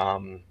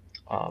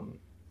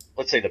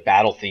let's say the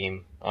battle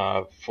theme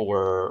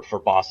for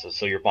bosses,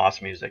 so your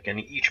boss music, and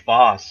each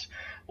boss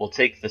will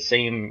take that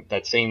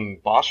same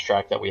boss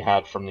track that we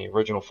had from the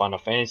original Final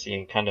Fantasy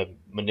and kind of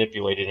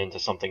manipulate it into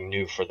something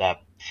new for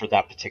that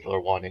particular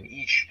one. And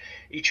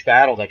each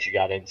battle that you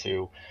got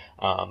into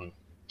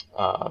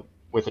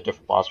with a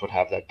different boss would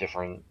have that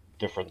different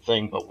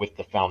thing, but with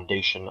the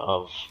foundation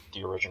of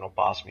the original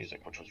boss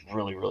music, which was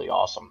really, really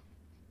awesome.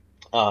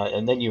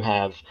 And then you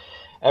have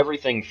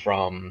everything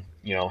from,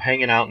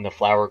 hanging out in the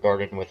flower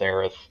garden with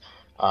Aerith,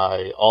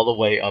 all the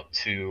way up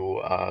to,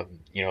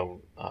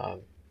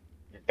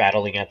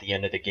 battling at the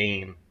end of the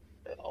game.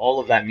 All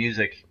of that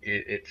music,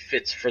 it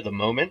fits for the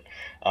moment.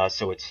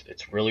 So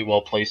it's really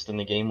well placed in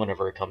the game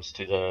whenever it comes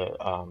to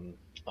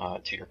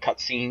to your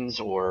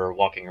cutscenes or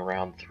walking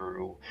around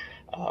through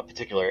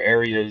particular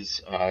areas.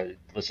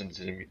 Listen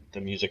to the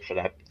music for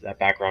that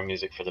background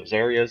music for those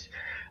areas.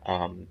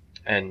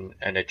 and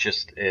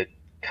it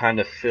kind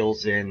of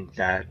fills in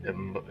that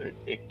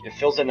it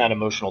fills in that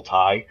emotional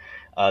tie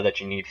that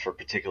you need for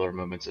particular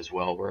moments as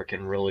well, where it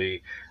can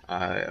really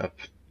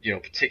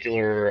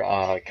particular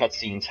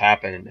cutscenes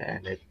happen,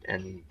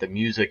 and the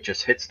music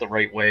just hits the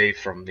right way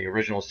from the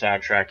original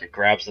soundtrack. It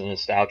grabs the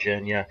nostalgia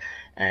in you,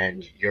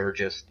 and you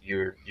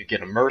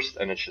get immersed,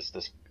 and it's just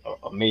this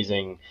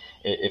amazing.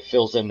 It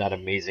fills in that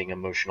amazing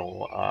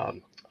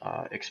emotional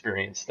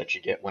experience that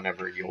you get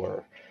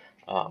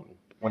um,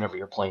 whenever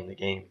you're playing the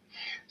game.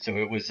 So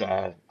it was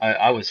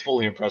I was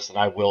fully impressed, and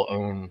I will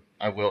own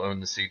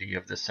the CD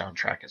of this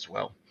soundtrack as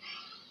well.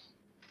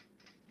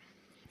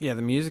 Yeah,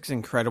 the music's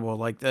incredible.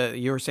 Like the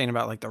you were saying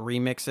about like the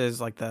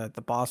remixes, like the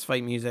boss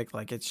fight music,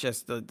 like it's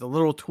just the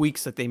little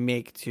tweaks that they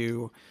make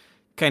to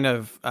kind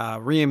of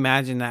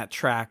reimagine that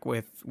track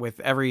with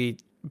every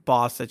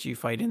boss that you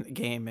fight in the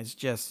game is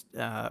just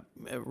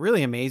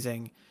really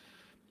amazing.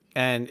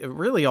 And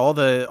really all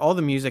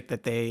the music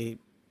that they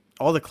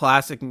all the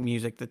classic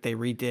music that they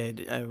redid,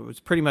 it was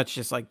pretty much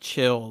just like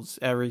chills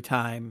every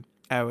time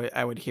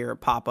I would hear it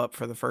pop up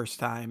for the first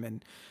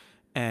time.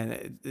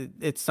 And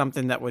it's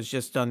something that was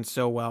just done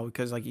so well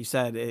because like you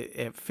said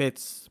it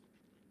fits,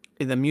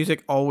 the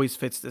music always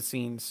fits the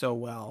scene so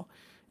well,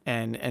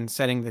 and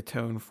setting the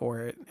tone for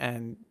it,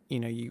 and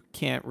you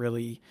can't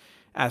really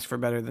ask for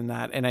better than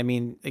that. And I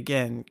mean,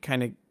 again,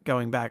 kind of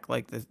going back,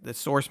 like the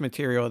source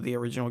material of the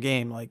original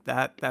game, like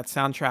that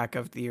soundtrack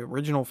of the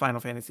original Final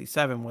Fantasy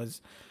VII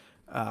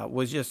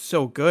was just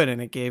so good,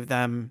 and it gave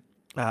them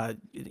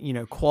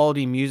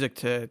quality music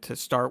to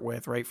start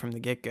with right from the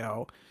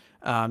get-go.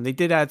 They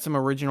did add some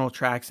original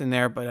tracks in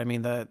there, but I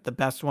mean the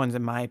best ones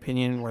in my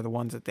opinion were the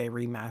ones that they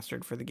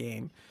remastered for the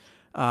game.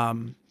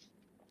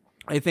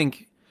 I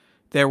think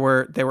there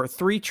were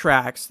three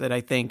tracks that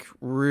I think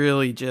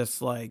really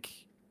just like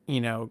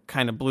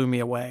kind of blew me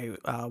away.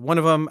 One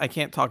of them I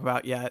can't talk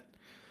about yet.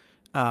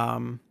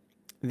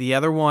 The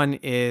other one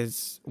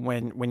is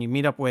when you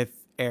meet up with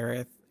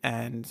Aerith,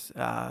 and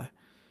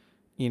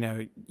you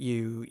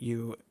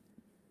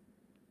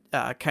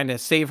kind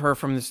of save her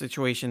from the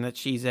situation that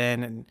she's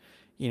in, and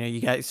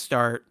you guys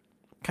start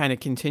kind of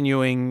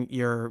continuing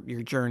your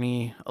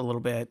journey a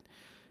little bit.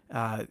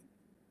 Uh,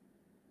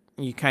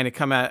 you kind of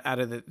come out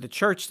of the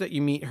church that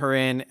you meet her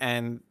in,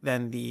 and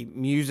then the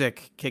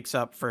music kicks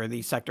up for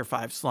the Sector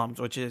 5 slums,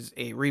 which is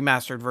a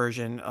remastered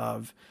version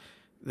of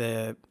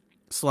the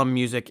slum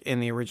music in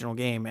the original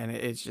game, and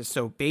it's just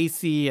so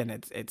bassy, and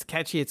it's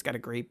catchy. It's got a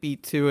great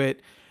beat to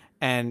it,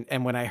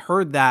 and when I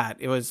heard that,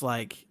 it was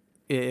like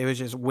it was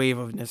just wave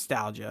of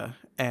nostalgia,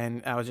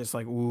 and I was just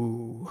like,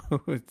 ooh,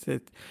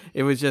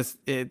 it was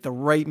just the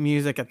right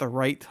music at the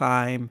right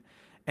time,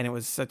 and it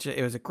was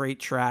a great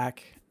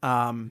track.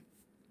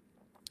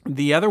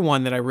 The other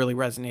one that I really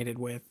resonated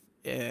with,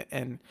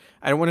 and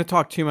I don't want to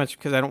talk too much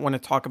because I don't want to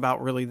talk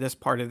about really this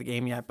part of the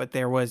game yet, but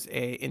there was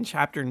in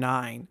chapter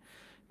 9,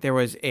 there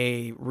was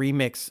a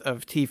remix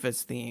of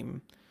Tifa's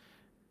theme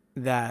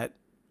that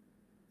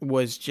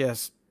was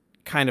just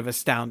kind of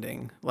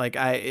astounding. Like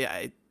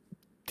I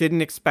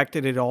didn't expect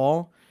it at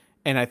all,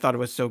 and I thought it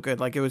was so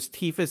good. Like it was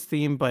Tifa's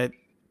theme, but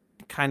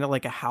kind of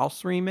like a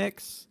house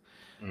remix.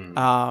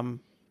 Mm.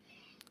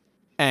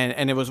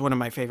 And it was one of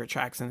my favorite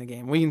tracks in the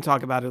game. We can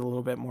talk about it a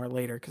little bit more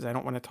later because I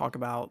don't want to talk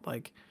about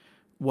like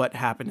what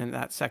happened in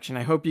that section.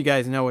 I hope you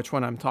guys know which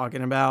one I'm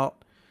talking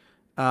about.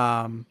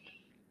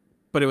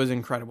 But it was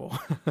incredible.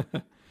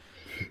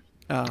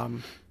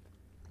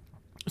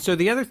 So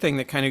the other thing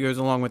that kind of goes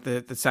along with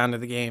the sound of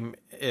the game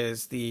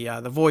is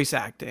the voice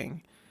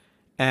acting,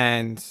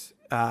 and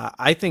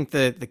I think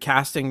the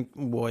casting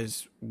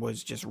was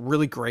just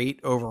really great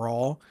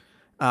overall.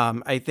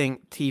 I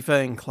think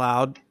Tifa and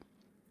Cloud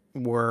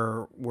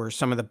were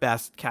some of the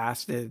best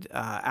casted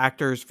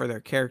actors for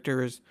their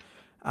characters.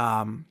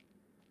 I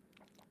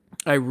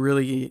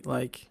really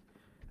like.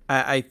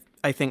 I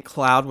think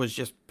Cloud was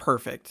just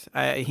perfect.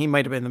 He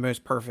might have been the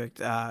most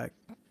perfect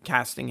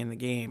casting in the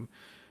game.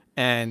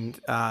 And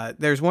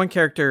there's one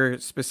character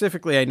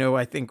specifically I know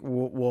I think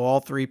we'll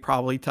all three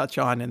probably touch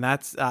on, and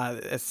that's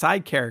a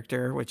side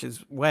character, which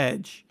is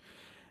Wedge.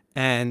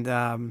 And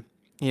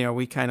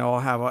we kind of all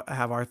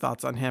have our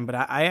thoughts on him, but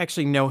I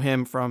actually know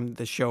him from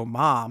the show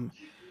Mom,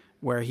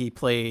 where he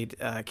played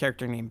a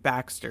character named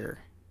Baxter,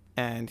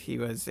 and he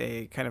was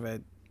a kind of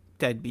a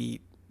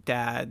deadbeat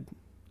dad,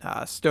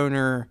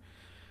 stoner,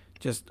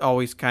 just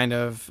always kind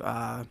of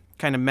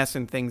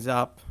messing things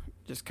up,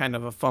 just kind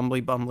of a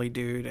fumbly bumbly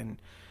dude. And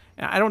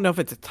I don't know if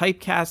it's a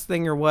typecast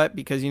thing or what,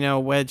 because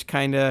Wedge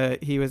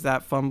he was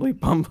that fumbly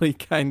bumbly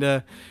kind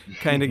of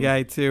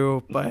guy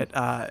too.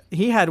 But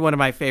he had one of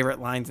my favorite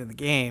lines in the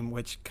game,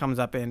 which comes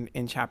up in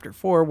chapter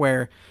 4,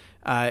 where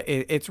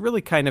it's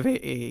really kind of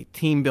a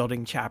team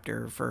building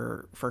chapter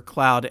for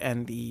Cloud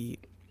and the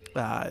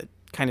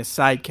kind of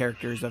side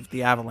characters of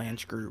the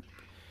Avalanche group.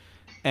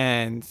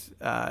 And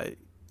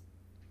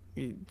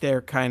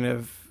they're kind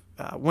of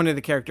one of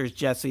the characters,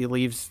 Jesse,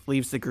 leaves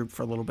the group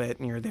for a little bit,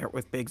 and you're there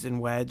with Biggs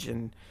and Wedge,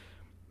 and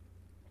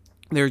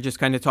they were just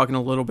kind of talking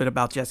a little bit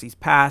about Jesse's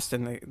past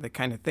and the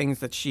kind of things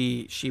that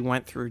she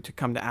went through to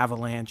come to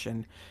Avalanche.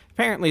 And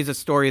apparently it's a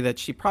story that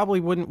she probably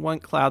wouldn't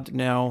want Cloud to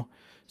know.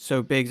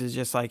 So Biggs is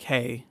just like,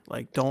 hey,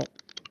 like, don't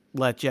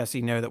let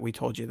Jesse know that we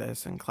told you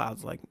this. And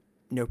Cloud's like,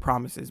 no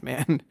promises,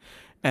 man.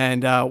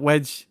 And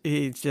Wedge,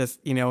 he's just,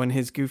 you know, in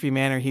his goofy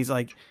manner, he's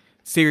like,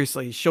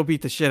 seriously, she'll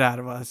beat the shit out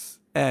of us.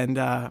 And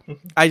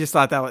I just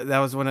thought that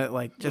was one of,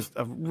 like, just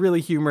a really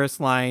humorous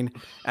line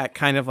at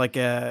kind of like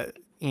a,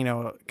 you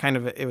know, kind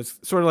of, it was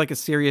sort of like a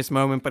serious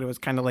moment, but it was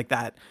kind of like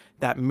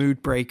that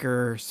mood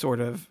breaker sort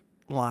of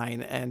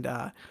line. And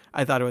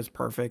I thought it was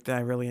perfect, and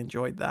I really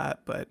enjoyed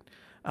that. But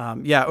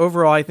yeah,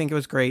 overall, I think it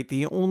was great.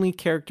 The only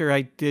character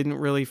I didn't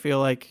really feel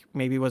like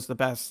maybe was the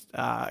best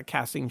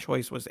casting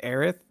choice was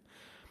Aerith.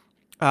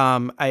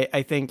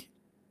 I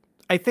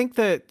think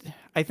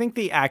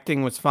the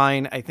acting was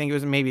fine. I think it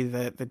was maybe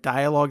the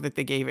dialogue that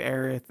they gave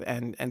Aerith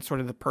and sort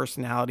of the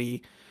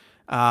personality.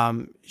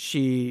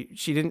 She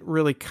didn't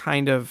really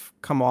kind of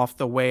come off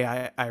the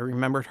way I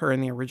remembered her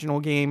in the original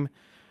game.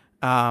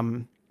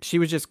 She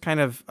was just kind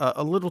of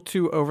a little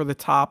too over the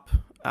top,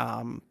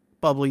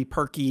 bubbly,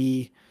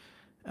 perky,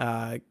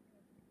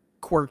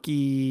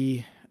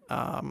 quirky,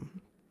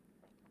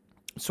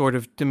 sort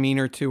of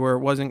demeanor to her. It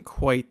wasn't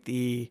quite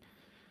the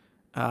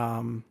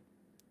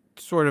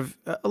sort of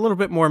a little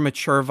bit more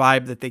mature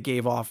vibe that they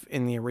gave off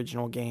in the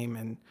original game.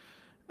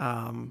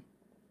 And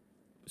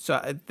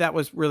so that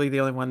was really the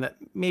only one that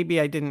maybe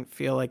I didn't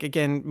feel like,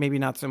 again, maybe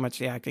not so much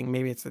the acting,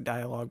 maybe it's the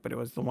dialogue, but it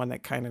was the one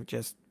that kind of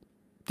just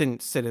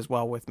didn't sit as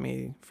well with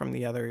me from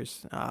the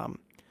others.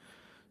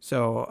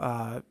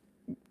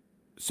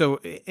 So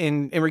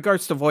in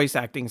regards to voice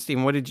acting,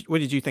 Steven, what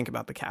did you think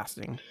about the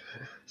casting?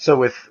 So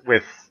with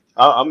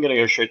I'm gonna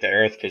go straight to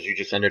Aerith because you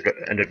just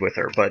ended with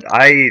her, but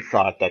I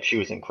thought that she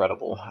was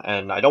incredible,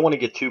 and I don't want to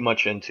get too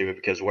much into it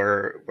because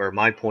where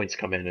my points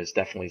come in is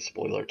definitely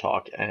spoiler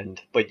talk,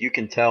 but you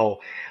can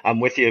tell I'm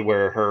with you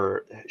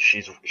where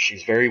she's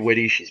very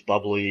witty, she's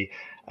bubbly,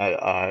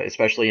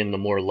 especially in the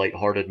more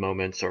lighthearted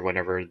moments or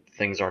whenever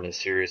things aren't as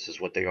serious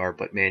as what they are.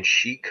 But man,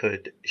 she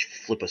could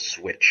flip a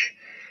switch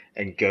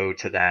and go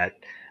to that.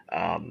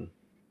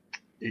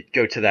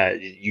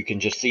 You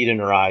can just see it in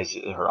her eyes.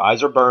 Her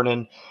eyes are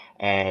burning,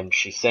 and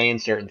she's saying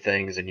certain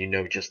things, and you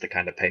know just to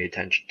kind of pay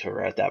attention to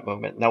her at that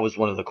moment. And that was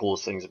one of the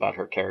coolest things about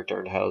her character,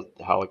 and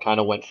how it kind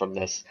of went from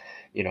this,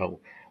 you know,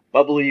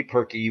 bubbly,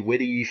 perky,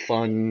 witty,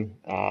 fun,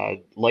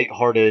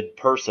 lighthearted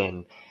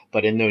person,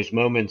 but in those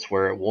moments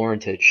where it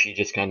warranted, she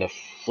just kind of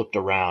flipped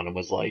around and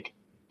was like,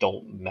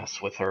 don't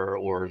mess with her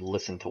or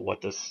listen to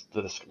what this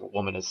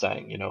woman is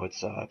saying. You know,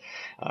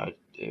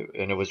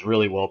 and it was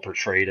really well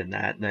portrayed in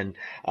that. And then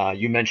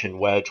you mentioned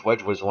Wedge.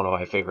 Wedge was one of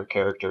my favorite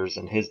characters,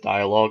 and his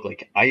dialogue,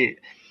 like I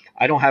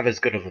don't have as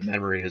good of a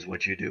memory as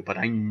what you do, but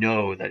I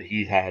know that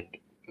he had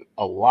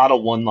a lot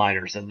of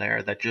one-liners in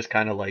there that just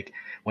kind of like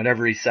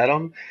whenever he said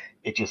them,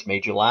 it just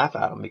made you laugh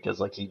at him because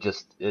like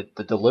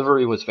the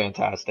delivery was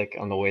fantastic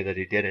on the way that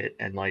he did it,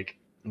 and like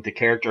the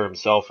character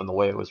himself and the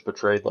way it was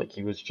portrayed, like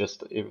he was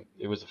just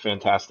it was a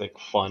fantastic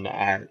fun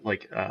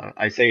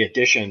I say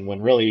addition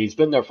when really he's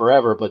been there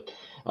forever, but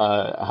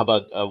how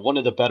about one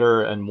of the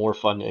better and more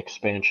fun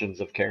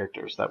expansions of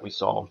characters that we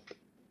saw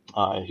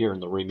here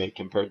in the remake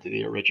compared to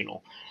the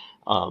original.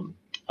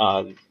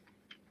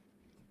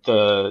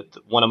 The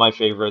one of my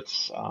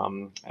favorites,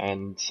 and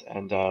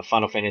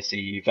Final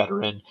Fantasy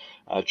veteran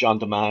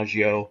John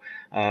DiMaggio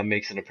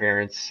makes an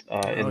appearance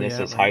in this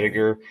as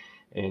Heidegger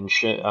in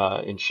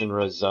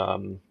Shinra's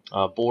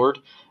board.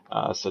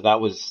 So that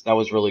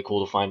was really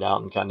cool to find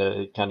out and kind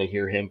of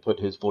hear him put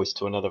his voice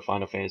to another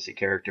Final Fantasy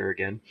character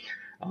again.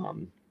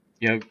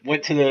 You know,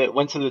 went to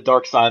the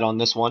dark side on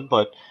this one,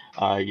 but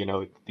you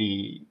know,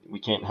 we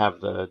can't have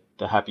the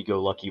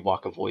happy-go-lucky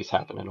Waka voice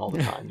happening all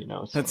the time. You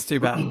know, so. That's too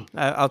bad.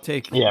 I'll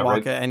take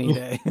Waka any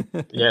day.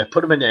 Yeah,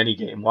 put him into any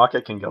game.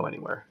 Waka can go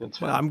anywhere. It's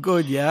fine. I'm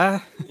good. Yeah.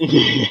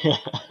 Yeah.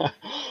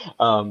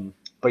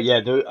 But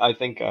yeah, I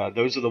think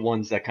those are the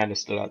ones that kind of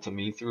stood out to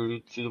me through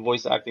the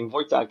voice acting.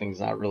 Voice acting is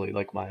not really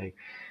like my.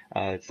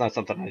 It's not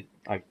something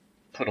I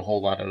put a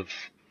whole lot of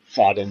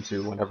thought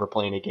into whenever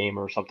playing a game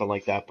or something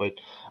like that. But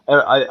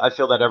I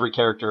feel that every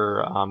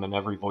character and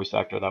every voice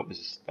actor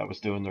that was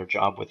doing their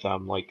job with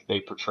them, like they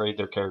portrayed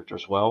their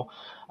characters well,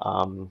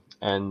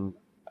 and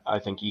I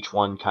think each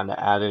one kind of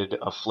added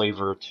a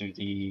flavor to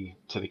the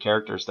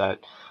characters that.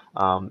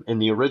 In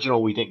the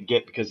original, we didn't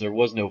get because there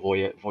was no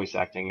voice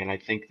acting, and I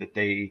think that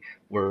they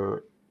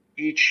were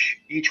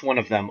each one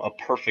of them a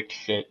perfect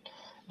fit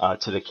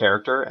to the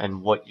character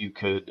and what you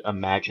could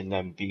imagine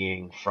them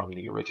being from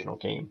the original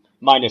game,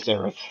 minus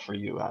Aerith for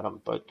you, Adam.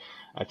 But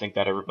I think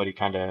that everybody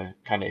kind of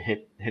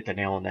hit the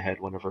nail on the head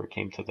whenever it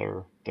came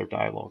to their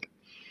dialogue.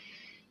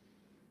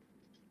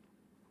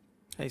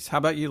 Hey, so how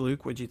about you,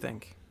 Luke? What'd you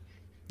think?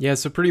 Yeah,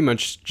 so pretty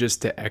much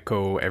just to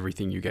echo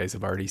everything you guys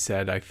have already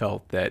said, I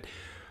felt that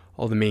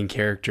all the main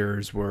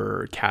characters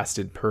were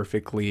casted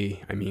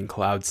perfectly. I mean,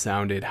 Cloud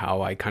sounded how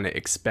I kind of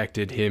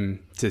expected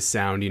him to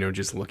sound, you know,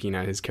 just looking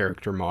at his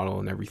character model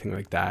and everything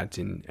like that.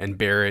 And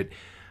Barrett,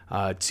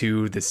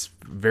 to this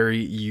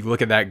you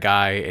look at that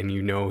guy and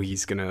you know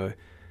he's gonna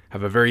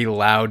have a very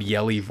loud,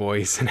 yelly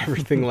voice and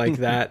everything like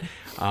that.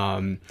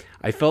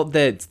 I felt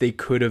that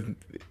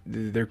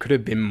there could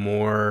have been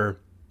more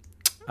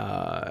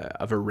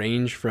of a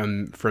range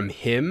from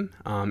him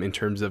in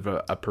terms of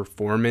a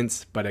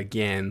performance, but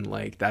again,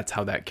 like that's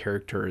how that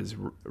character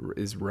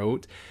is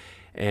wrote,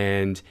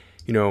 and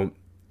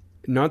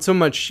not so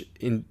much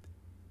in.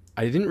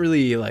 I didn't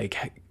really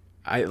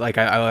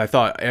I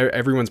thought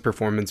everyone's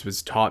performance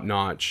was top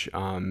notch.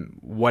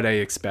 What I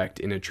expect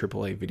in a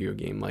AAA video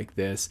game like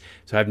this,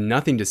 so I have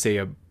nothing to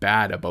say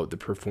bad about the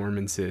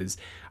performances.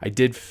 I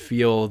did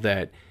feel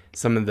that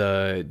some of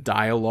the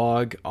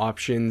dialogue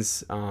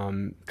options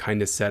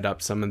kind of set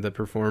up some of the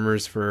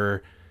performers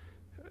for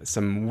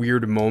some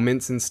weird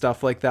moments and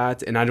stuff like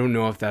that. And I don't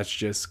know if that's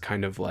just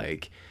kind of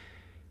like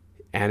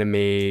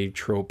anime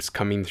tropes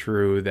coming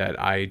through that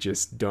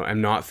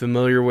I'm not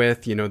familiar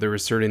with. There were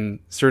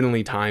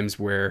certainly times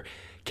where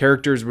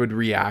characters would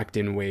react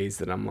in ways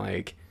that I'm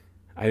like,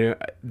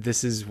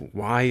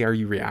 why are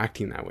you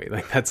reacting that way?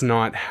 Like, that's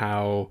not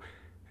how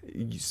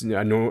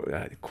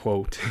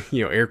quote,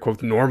 air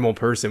quote, normal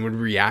person would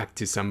react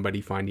to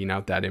somebody finding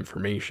out that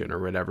information or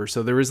whatever.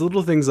 So there was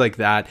little things like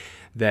that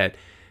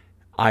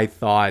I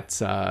thought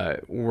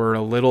were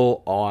a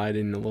little odd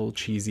and a little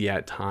cheesy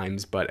at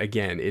times, but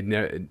again,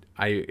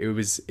 it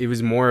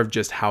was more of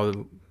just how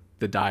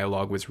the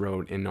dialogue was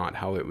wrote and not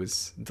how it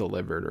was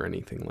delivered or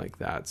anything like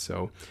that.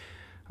 So,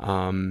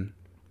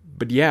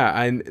 but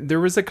yeah, there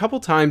was a couple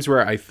times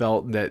where I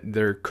felt that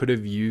they could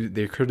have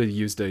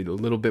used a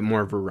little bit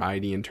more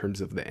variety in terms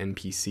of the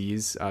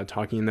NPCs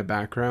talking in the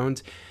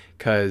background,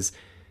 because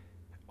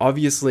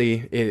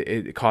obviously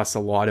it costs a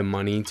lot of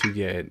money to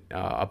get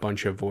a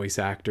bunch of voice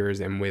actors,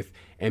 and with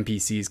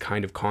NPCs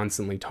kind of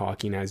constantly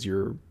talking as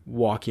you're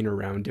walking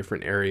around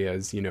different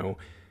areas,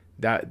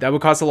 that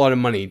would cost a lot of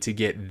money to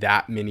get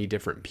that many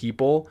different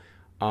people.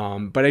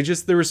 But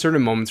there were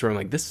certain moments where I'm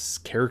like, this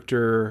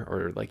character,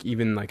 or like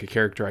even like a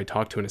character I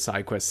talked to in a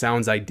side quest,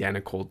 sounds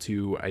identical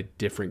to a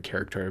different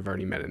character I've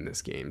already met in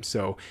this game.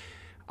 So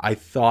I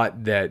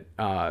thought that,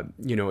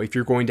 if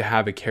you're going to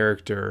have a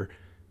character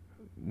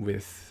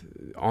with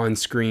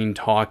on-screen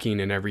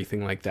talking and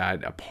everything like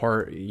that,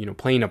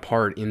 playing a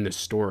part in the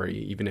story,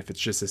 even if it's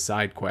just a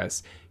side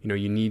quest,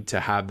 you need to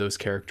have those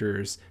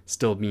characters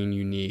still being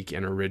unique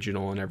and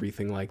original and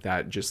everything like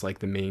that, just like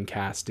the main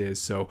cast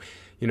is. So,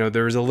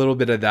 there was a little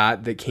bit of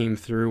that came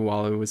through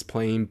while I was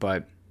playing,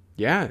 but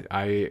yeah,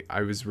 I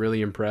was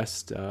really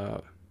impressed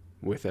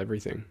with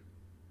everything.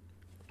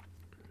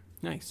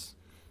 Nice.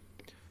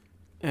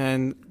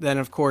 And then,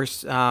 of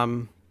course,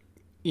 going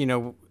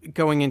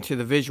into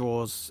the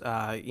visuals,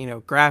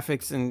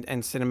 graphics and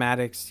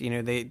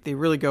cinematics, they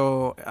really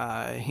go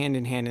hand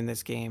in hand in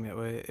this game. It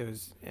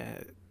was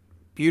a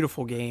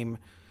beautiful game,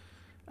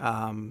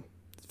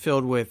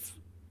 filled with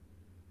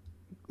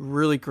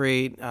really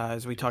great,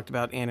 as we talked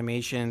about,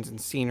 animations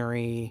and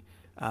scenery,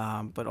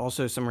 but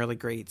also some really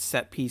great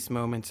set piece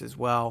moments as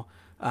well.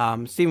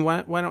 Steven,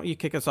 why don't you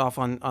kick us off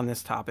on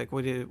this topic?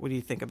 What do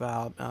you think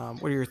about?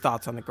 What are your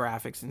thoughts on the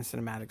graphics and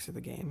cinematics of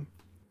the game?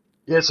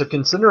 Yeah, so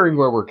considering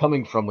where we're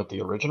coming from with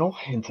the original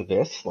into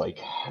this, like,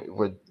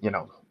 with,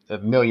 a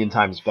million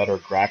times better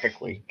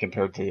graphically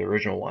compared to the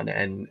original one,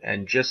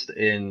 and just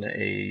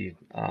in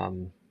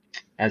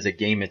as a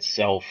game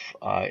itself,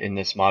 in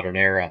this modern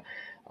era,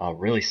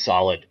 really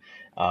solid,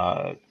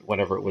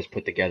 whenever it was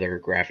put together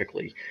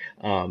graphically.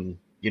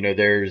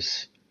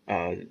 There's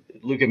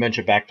Luca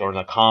mentioned back during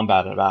the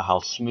combat about how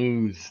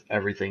smooth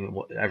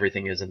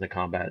everything is in the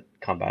combat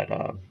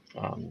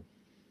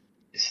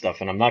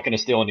stuff, and I'm not going to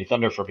steal any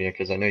thunder from you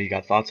because I know you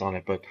got thoughts on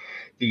it. But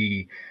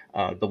the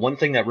one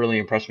thing that really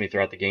impressed me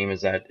throughout the game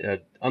is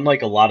that,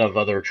 unlike a lot of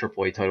other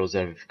AAA titles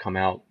that have come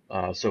out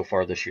so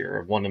far this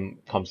year, one of them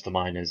comes to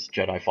mind is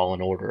Jedi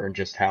Fallen Order, and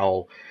just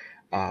how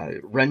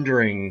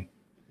rendering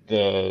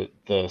the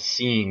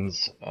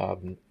scenes,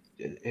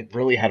 it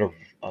really had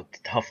a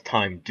tough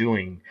time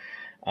doing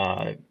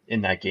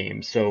in that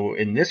game. So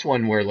in this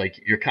one, where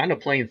like you're kind of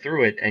playing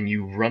through it and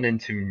you run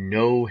into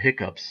no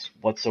hiccups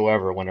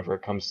whatsoever whenever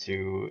it comes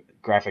to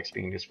graphics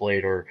being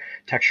displayed or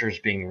textures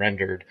being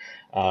rendered,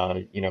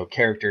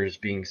 characters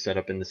being set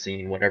up in the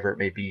scene, whatever it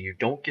may be, you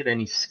don't get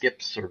any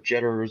skips or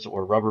jitters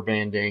or rubber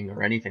banding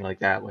or anything like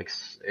that. Like,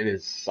 it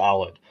is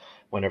solid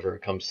whenever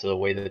it comes to the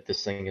way that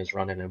this thing is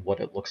running and what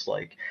it looks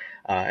like.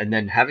 And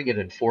then having it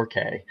in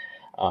 4K,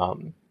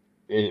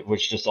 it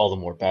was just all the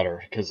more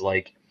better, because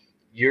like,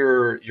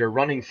 you're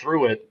running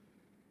through it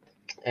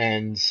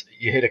and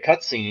you hit a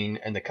cutscene,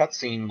 and the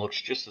cutscene looks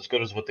just as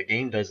good as what the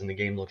game does, and the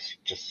game looks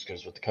just as good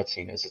as what the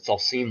cutscene is. It's all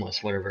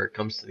seamless whenever it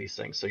comes to these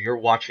things. So you're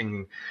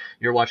watching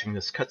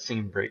this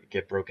cutscene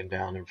get broken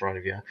down in front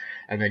of you,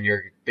 and then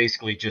you're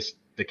basically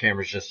the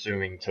camera's just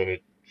zooming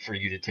for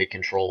you to take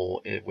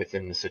control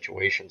within the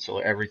situation. So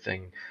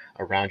everything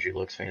around you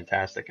looks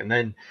fantastic. And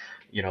then,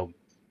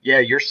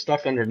 you're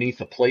stuck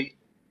underneath a plate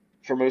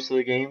for most of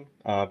the game,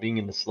 being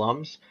in the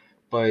slums,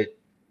 but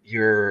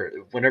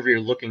whenever you're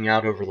looking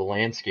out over the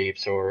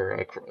landscapes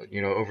or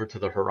over to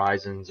the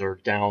horizons or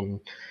down,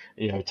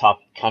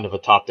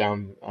 top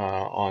down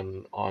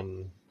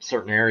on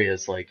certain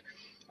areas, like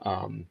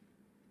um,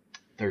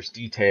 there's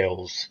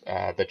details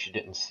that you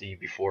didn't see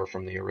before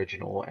from the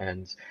original,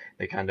 and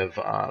they kind of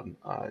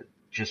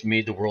just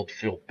made the world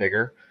feel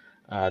bigger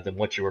than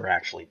what you were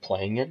actually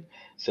playing in.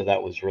 So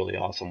that was really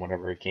awesome.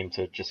 Whenever it came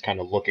to just kind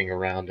of looking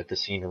around at the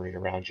scenery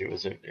around you,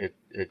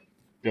 it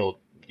built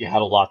you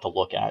had a lot to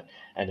look at,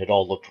 and it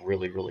all looked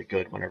really really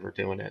good whenever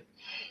doing it.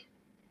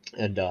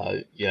 And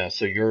yeah,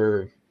 so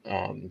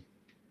um,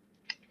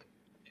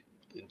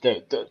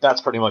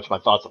 that's pretty much my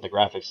thoughts on the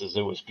graphics. Is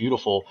it was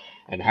beautiful,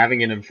 and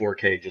having it in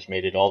 4K just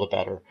made it all the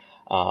better.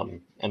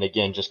 And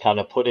again, just kind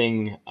of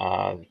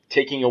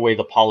taking away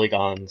the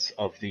polygons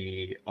of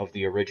the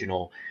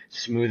original,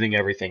 smoothing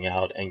everything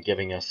out, and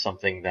giving us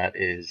something that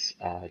is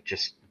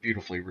just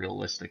beautifully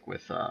realistic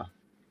with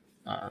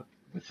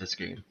this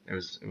game. It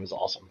was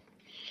awesome.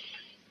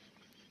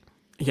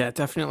 Yeah, it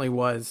definitely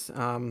was.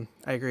 I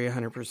agree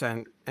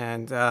 100%.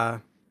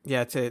 And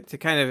yeah, to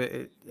kind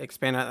of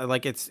expand on,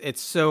 like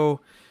it's so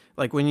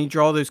like when you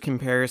draw those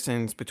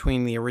comparisons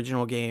between the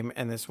original game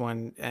and this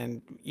one,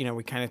 and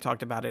we kind of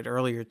talked about it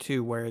earlier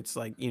too, where it's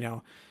like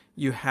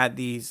you had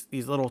these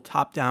little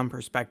top down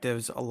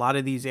perspectives. A lot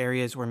of these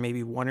areas were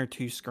maybe one or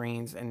two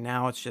screens, and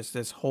now it's just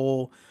this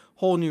whole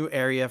new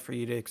area for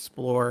you to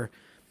explore,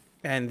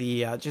 and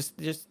the just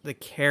the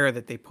care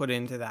that they put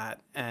into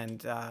that,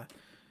 and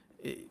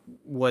it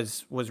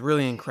was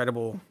really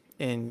incredible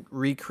in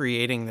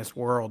recreating this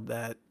world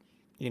that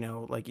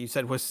like you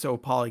said, was so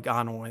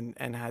polygonal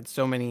and had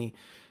so many,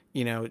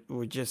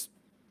 were just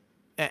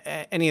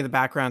any of the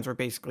backgrounds were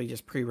basically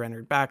just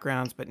pre-rendered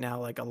backgrounds, but now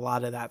like a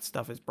lot of that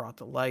stuff is brought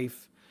to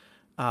life.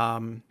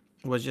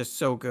 Was just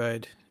so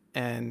good,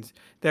 and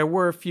there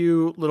were a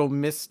few little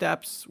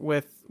missteps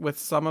with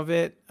some of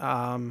it.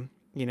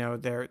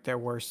 There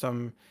were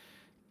some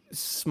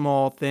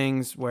small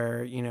things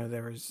where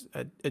there was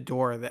a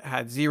door that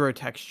had zero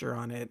texture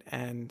on it,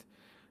 and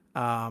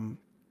um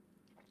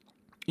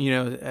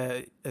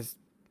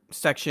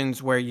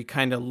sections where you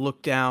kind of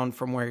look down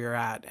from where you're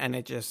at, and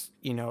it just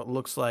it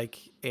looks like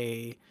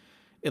it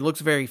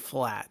looks very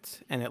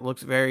flat, and it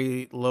looks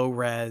very low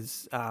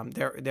res.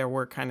 There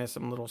were kind of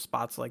some little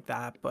spots like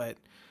that, but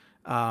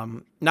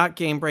not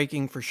game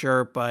breaking for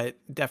sure, but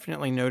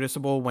definitely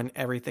noticeable when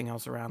everything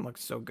else around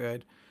looks so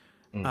good.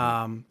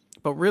 Hmm.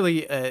 But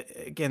really,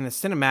 again, the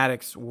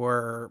cinematics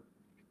were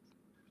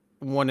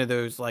one of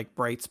those like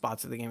bright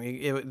spots of the game.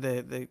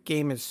 The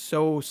game is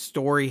so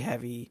story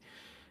heavy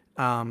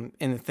in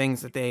the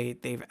things that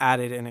they've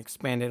added and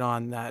expanded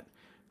on, that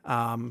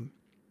um,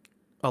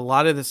 a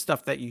lot of the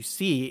stuff that you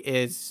see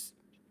is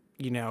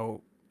in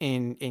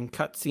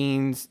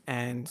cutscenes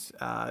and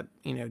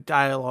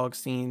dialogue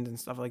scenes and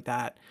stuff like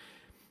that,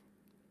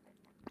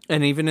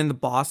 and even in the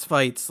boss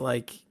fights,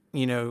 like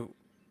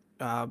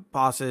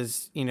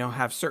bosses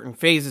have certain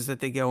phases that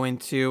they go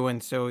into,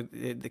 and so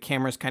the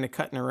camera's kind of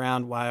cutting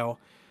around while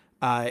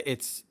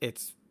it's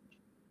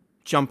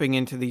jumping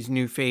into these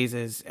new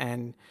phases,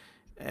 and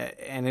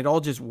it all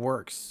just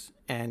works,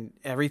 and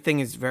everything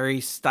is very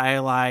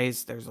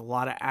stylized. There's a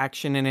lot of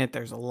action in it.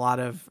 There's a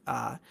lot of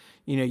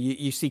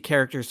you see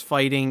characters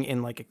fighting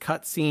in like a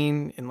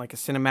cutscene, in like a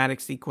cinematic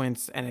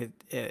sequence, and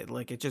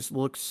it just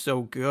looks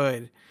so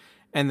good.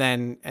 And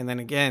then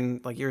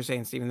again, like you were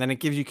saying, Steven, then it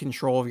gives you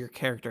control of your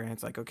character, and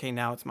it's like, okay,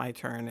 now it's my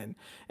turn, and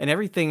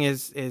everything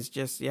is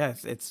just,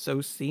 yes, it's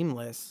so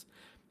seamless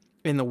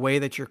in the way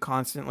that you're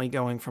constantly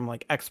going from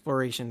like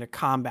exploration to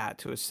combat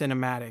to a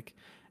cinematic,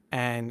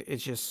 and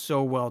it's just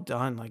so well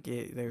done. Like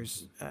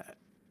it's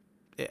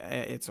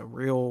a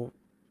real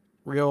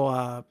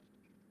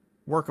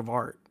work of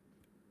art.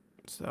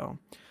 So,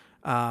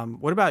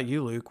 what about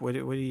you, Luke? What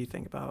do you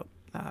think about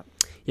that?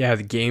 Yeah,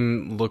 the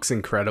game looks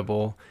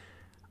incredible.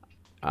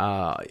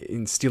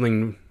 In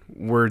stealing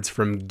words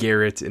from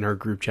Garrett in our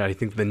group chat, I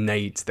think the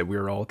night that we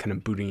were all kind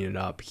of booting it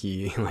up,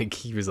 he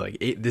was like,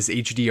 this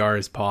HDR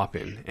is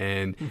popping,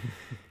 and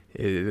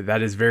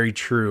that is very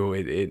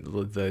true.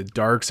 The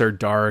darks are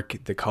dark,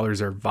 the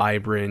colors are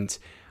vibrant,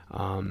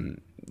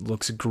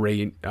 looks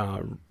great,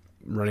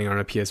 running on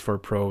a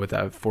PS4 Pro with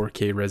that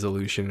 4K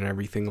resolution and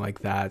everything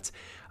like that.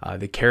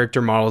 The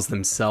character models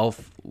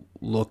themselves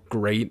look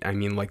great. I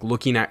mean, like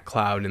looking at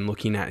Cloud and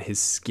looking at his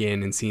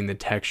skin and seeing the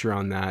texture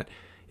on that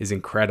is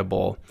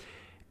incredible.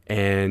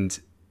 And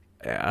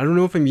I don't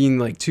know if I'm being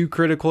like too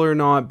critical or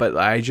not, but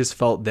I just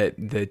felt that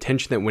the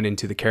attention that went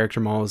into the character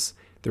models,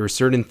 there were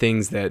certain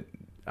things that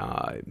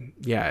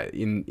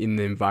in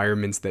the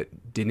environments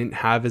that didn't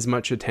have as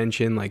much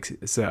attention. Like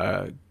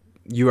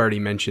you already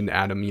mentioned,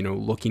 Adam,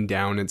 looking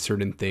down at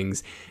certain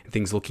things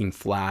looking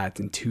flat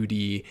and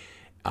 2D,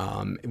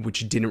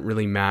 which didn't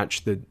really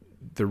match the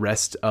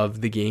rest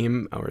of the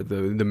game, or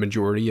the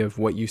majority of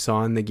what you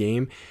saw in the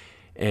game.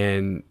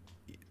 And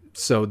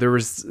so there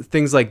was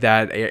things like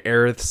that.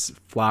 Aerith's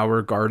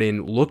flower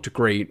garden looked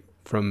great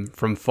from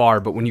far,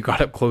 but when you got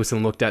up close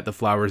and looked at the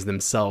flowers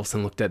themselves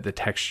and looked at the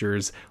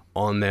textures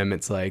on them,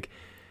 it's like,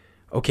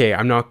 okay,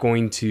 I'm not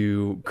going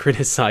to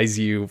criticize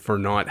you for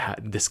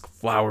this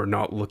flower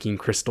not looking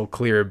crystal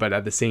clear, but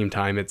at the same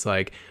time, it's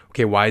like,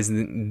 okay, why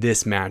isn't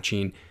this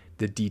matching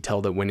the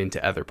detail that went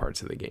into other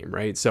parts of the game,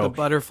 right? So the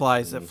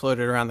butterflies that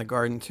floated around the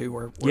garden too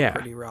were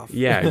pretty rough.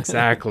 Yeah,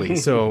 exactly.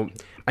 So,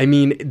 I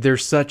mean,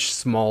 there's such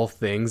small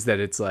things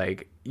that it's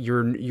like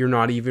you're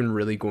not even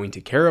really going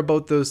to care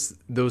about those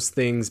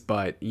things,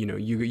 but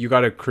you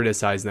got to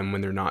criticize them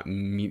when they're not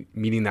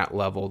meeting that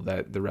level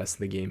that the rest of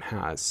the game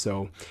has.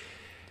 So,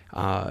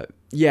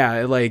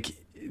 yeah, like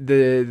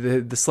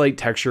the slight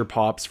texture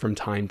pops from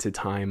time to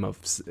time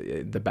of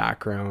the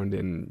background,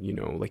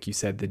 and like you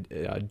said,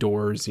 the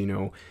doors,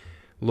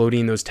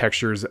 loading those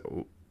textures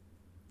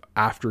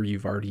after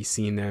you've already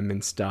seen them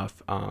and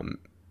stuff,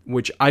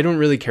 which I don't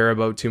really care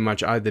about too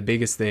much. The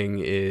biggest thing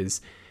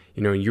is,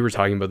 you were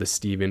talking about this,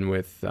 Steven,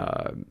 with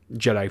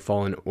Jedi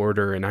Fallen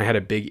Order, and I had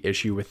a big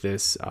issue with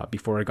this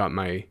before I got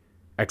my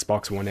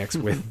Xbox One X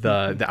with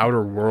the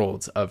Outer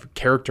Worlds of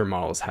character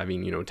models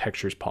having,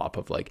 textures pop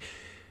of like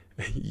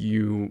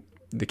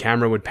the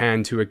camera would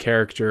pan to a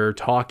character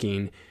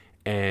talking,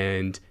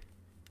 and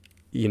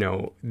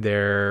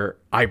their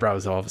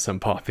eyebrows all of a sudden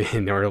pop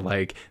in, or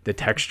like the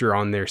texture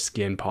on their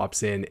skin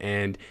pops in,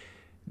 and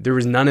there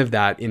was none of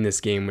that in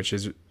this game, which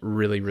is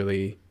really,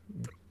 really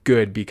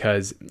good,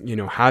 because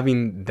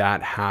having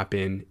that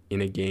happen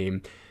in a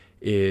game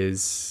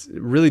is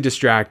really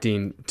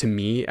distracting to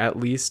me, at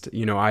least.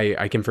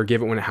 I can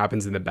forgive it when it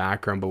happens in the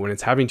background, but when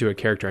it's happening to a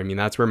character, I mean,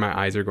 that's where my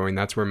eyes are going,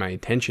 that's where my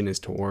attention is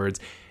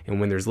towards. And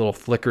when there's little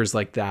flickers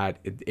like that,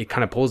 it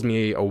kind of pulls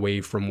me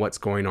away from what's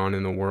going on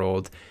in the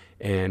world,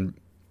 and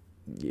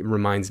it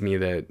reminds me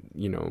that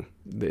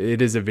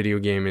it is a video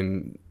game,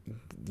 and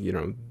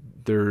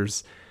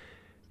there's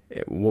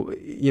if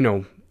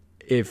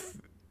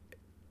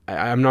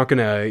I'm not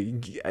gonna,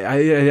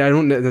 I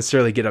don't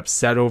necessarily get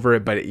upset over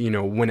it, but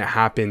when it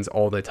happens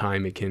all the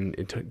time, it can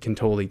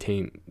totally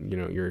taint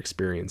your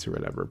experience or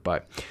whatever.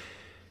 But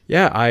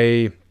yeah,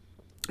 I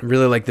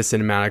really like the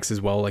cinematics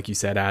as well. Like you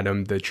said,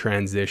 Adam, the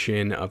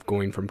transition of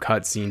going from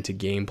cutscene to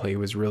gameplay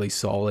was really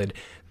solid.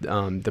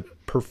 The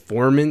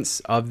performance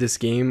of this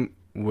game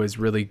was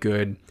really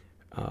good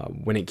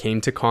when it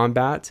came to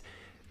combat.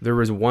 There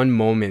was one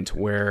moment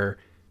where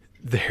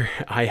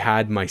I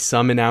had my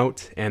summon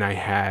out, and I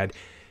had,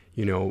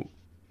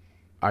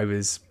 I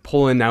was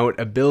pulling out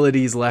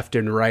abilities left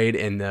and right,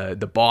 and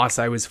the boss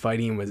I was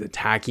fighting was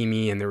attacking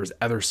me, and there was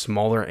other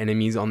smaller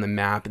enemies on the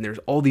map, and there's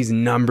all these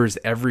numbers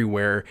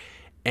everywhere,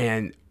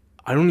 and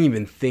I don't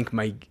even think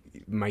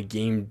my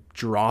game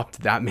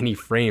dropped that many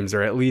frames,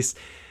 or at least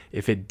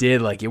if it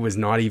did, like, it was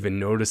not even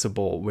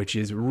noticeable, which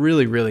is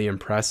really, really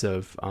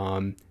impressive,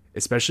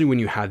 especially when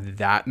you have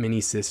that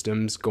many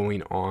systems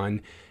going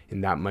on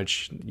and that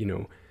much,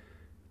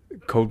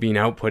 code being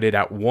outputted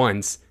at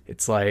once.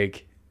 It's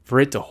like,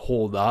 for it to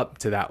hold up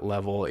to that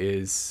level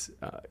is,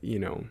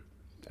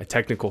 a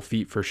technical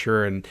feat for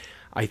sure. And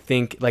I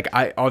think,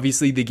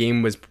 obviously the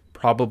game was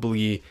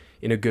probably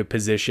in a good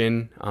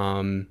position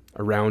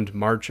around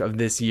March of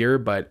this year,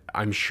 but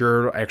I'm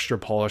sure extra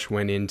polish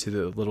went into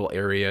the little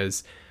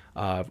areas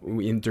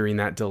during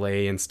that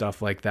delay and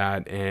stuff like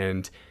that.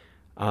 And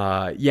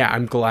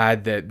I'm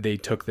glad that they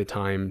took the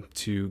time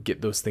to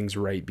get those things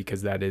right,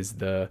 because that is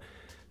the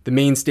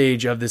main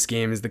stage of this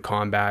game, is the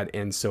combat.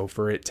 And so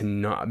for it to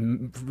not,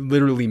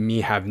 literally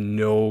me have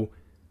no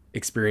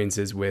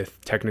experiences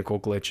with technical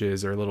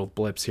glitches or little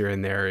blips here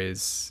and there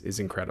is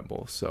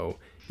incredible. So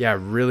yeah,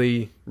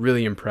 really,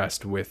 really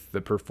impressed with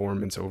the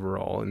performance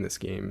overall in this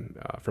game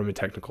from a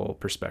technical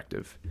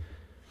perspective.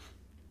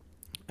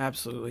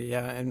 Absolutely,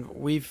 yeah. And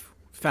we've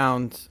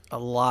found a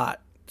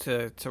lot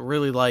to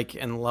really like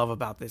and love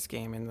about this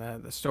game,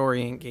 and the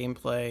story and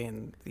gameplay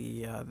and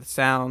the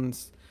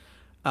sounds.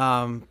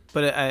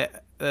 But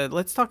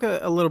let's talk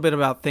a little bit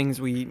about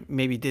things we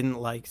maybe didn't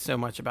like so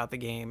much about the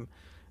game.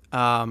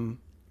 I'll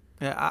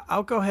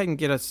go ahead and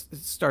get us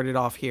started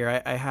off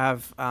here. I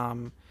have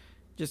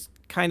just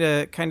kind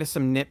of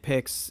some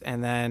nitpicks,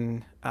 and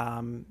then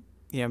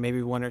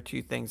maybe one or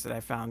two things that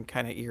I found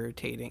kind of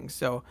irritating.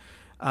 So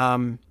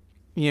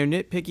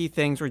nitpicky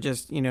things were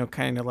just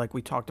kind of like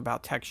we talked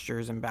about,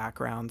 textures and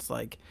backgrounds,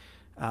 like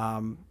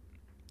not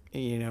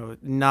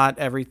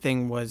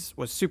everything was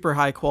super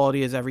high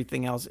quality as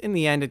everything else. In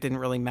the end, it didn't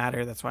really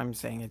matter. That's why I'm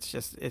saying it's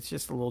just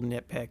a little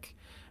nitpick.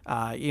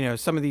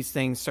 Some of these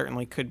things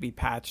certainly could be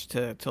patched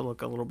to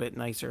look a little bit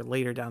nicer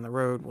later down the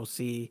road. We'll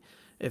see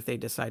if they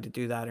decide to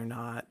do that or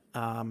not.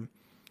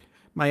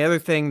 My other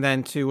thing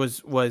then too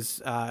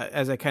was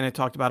as I kind of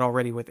talked about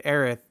already with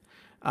Aerith,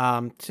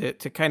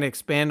 to kind of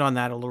expand on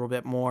that a little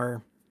bit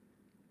more,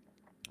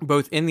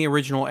 both in the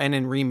original and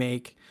in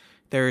remake,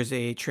 there's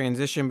a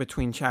transition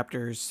between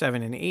chapters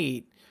 7 and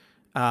 8,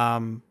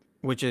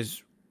 which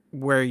is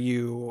where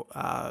you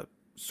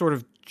sort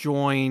of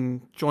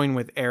join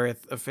with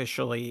Aerith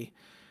officially.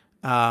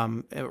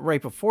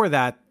 Right before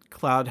that,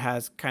 Cloud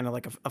has kind of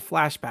like a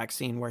flashback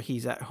scene where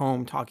he's at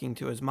home talking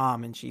to his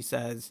mom, and she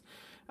says,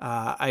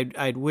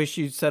 I'd wish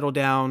you'd settle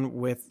down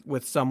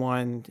with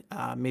someone,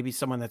 maybe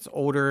someone that's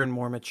older and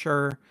more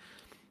mature.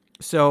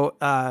 So,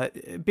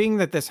 being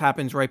that this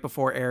happens right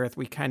before Aerith,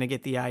 we kind of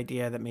get the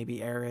idea that maybe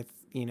Aerith,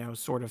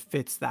 sort of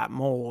fits that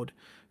mold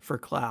for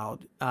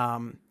Cloud.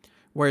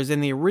 Whereas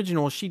in the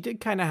original, she did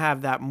kind of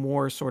have that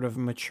more sort of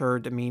mature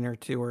demeanor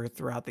to her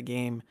throughout the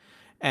game,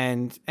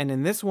 and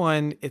in this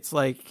one, it's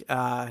like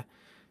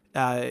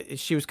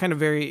she was kind of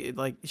very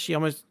like she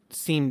almost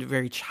seemed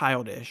very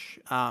childish.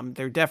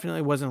 There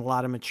definitely wasn't a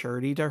lot of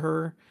maturity to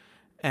her,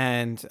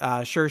 and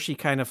sure, she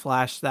kind of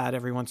flashed that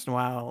every once in a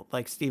while,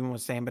 like Steven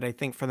was saying, but I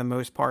think for the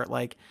most part,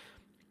 like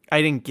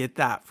I didn't get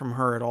that from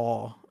her at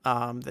all.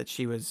 That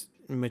she was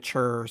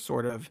mature,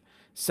 sort of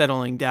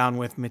settling down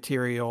with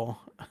material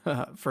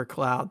for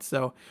Cloud.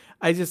 So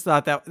I just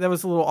thought that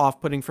was a little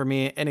off-putting for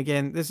me. And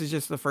again, this is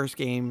just the first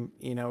game.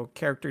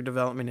 Character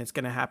development is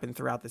going to happen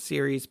throughout the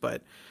series,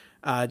 but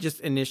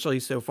just initially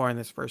so far in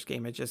this first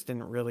game, it just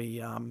didn't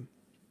really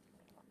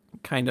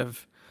kind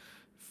of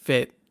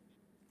fit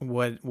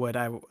what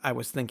I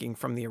was thinking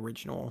from the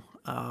original.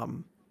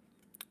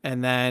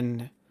 And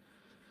then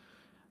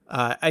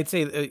I'd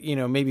say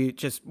maybe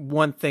just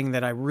one thing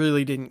that I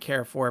really didn't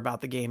care for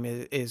about the game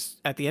is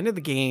at the end of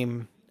the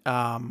game.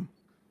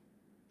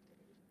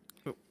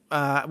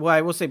 Well,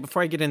 I will say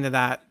before I get into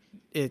that,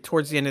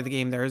 towards the end of the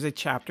game, there is a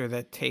chapter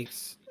that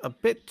takes a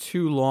bit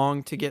too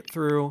long to get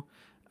through.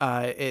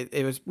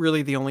 It was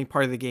really the only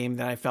part of the game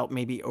that I felt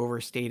maybe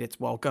overstayed its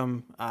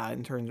welcome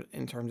in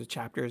terms of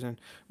chapters,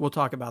 and we'll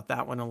talk about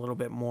that one a little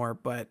bit more.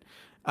 But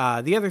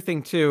the other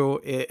thing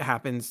too, it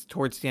happens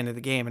towards the end of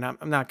the game, and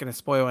I'm not going to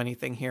spoil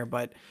anything here,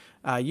 but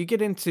you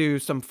get into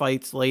some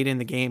fights late in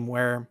the game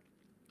where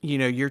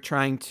you're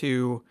trying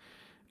to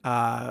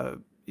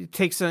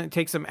take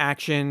some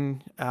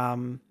action,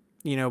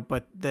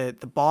 but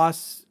the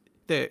boss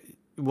that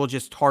will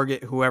just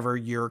target whoever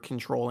you're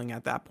controlling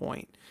at that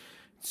point.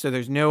 So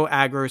there's no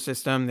aggro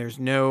system. There's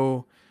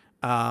no,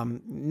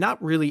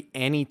 not really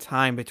any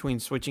time between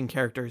switching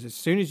characters. As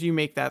soon as you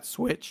make that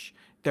switch,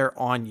 they're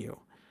on you,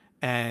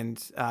 and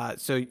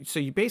so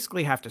you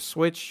basically have to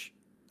switch,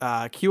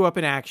 queue up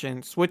an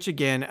action, switch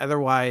again.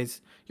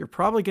 Otherwise, you're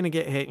probably going to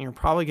get hit, and you're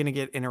probably going to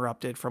get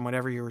interrupted from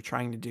whatever you were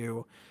trying to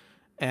do,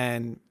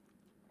 and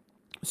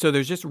so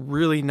there's just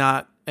really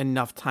not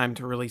enough time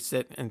to really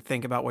sit and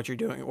think about what you're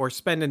doing, or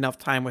spend enough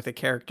time with a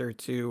character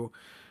to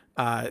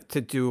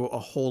do a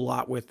whole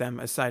lot with them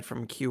aside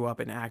from queue up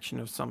an action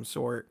of some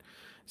sort.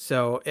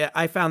 So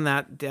I found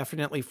that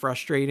definitely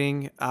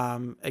frustrating.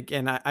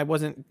 Again, I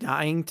wasn't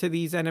dying to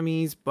these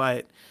enemies,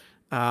 but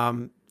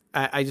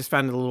I just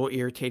found it a little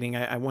irritating.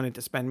 I wanted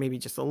to spend maybe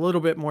just a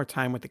little bit more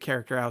time with the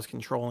character I was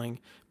controlling,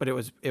 but it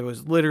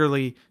was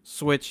literally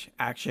switch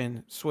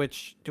action,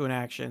 switch to an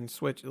action,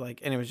 switch,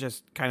 and it was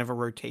just kind of a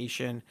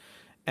rotation,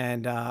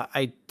 and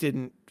I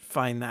didn't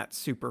find that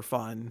super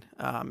fun.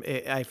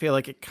 I feel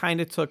like it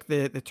kind of took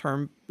the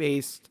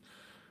turn-based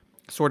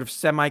sort of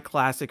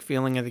semi-classic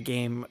feeling of the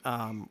game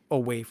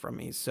away from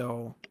me.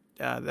 So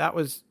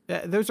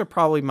those are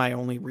probably my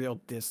only real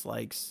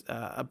dislikes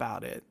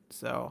about it.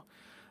 So,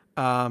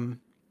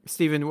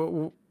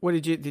 Steven,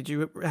 what did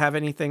you have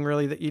anything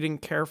really that you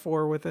didn't care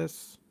for with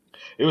this?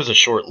 It was a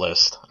short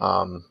list.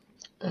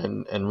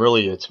 And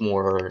really, it's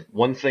more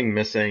one thing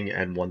missing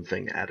and one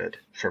thing added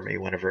for me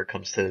whenever it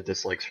comes to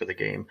dislikes for the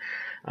game.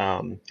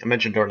 I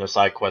mentioned during the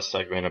side quest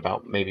segment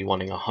about maybe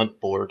wanting a hunt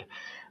board.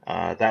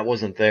 That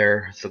wasn't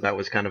there, so that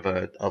was kind of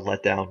a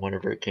letdown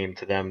whenever it came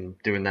to them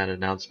doing that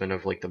announcement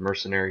of like the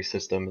mercenary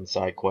system and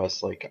side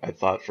quests. Like I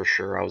thought for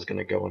sure I was going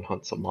to go and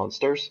hunt some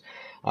monsters,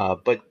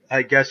 but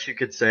I guess you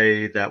could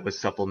say that was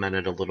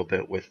supplemented a little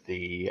bit with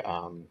the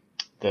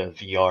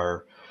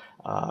VR.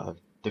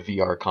 The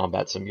VR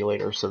combat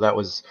simulator. So that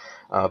was,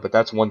 but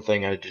that's one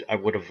thing I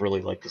would have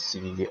really liked to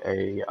see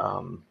the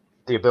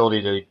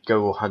ability to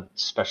go hunt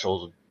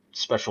special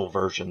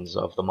versions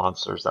of the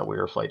monsters that we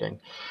were fighting.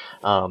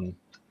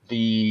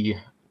 The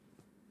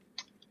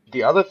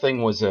other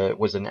thing was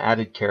an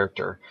added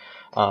character.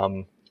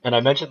 And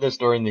I mentioned this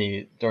during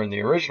the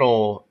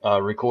original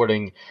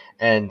recording,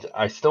 and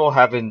I still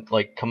haven't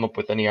come up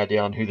with any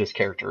idea on who this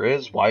character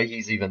is, why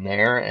he's even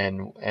there,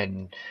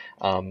 and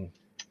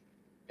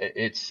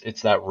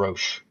it's that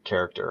Roche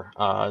character,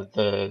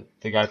 the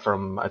guy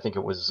from, I think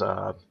it was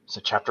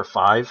chapter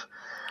 5,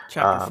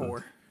 Chapter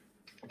 4.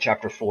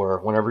 chapter 4.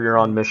 Whenever you're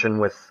on mission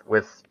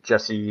with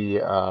Jesse,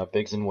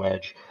 Biggs, and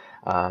Wedge,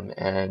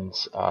 and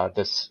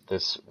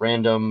this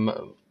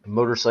random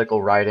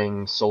motorcycle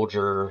riding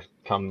soldier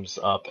comes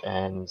up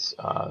and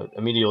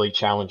immediately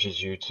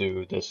challenges you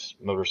to this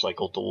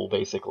motorcycle duel,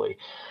 basically.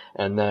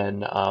 And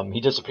then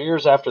he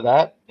disappears after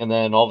that, and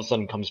then all of a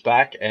sudden comes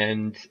back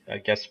and I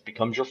guess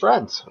becomes your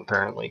friend,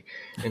 apparently,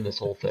 in this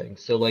whole thing.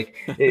 So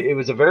it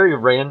was a very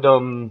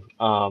random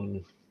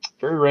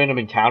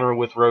encounter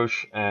with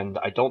Roche, and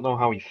I don't know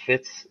how he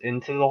fits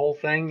into the whole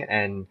thing,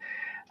 and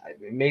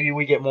maybe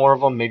we get more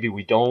of them, maybe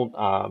we don't.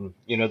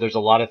 There's a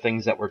lot of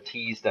things that were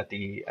teased at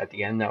the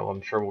end that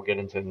I'm sure we'll get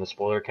into in the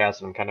spoiler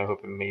cast, and I'm kind of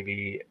hoping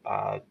maybe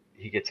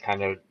he gets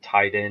kind of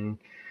tied in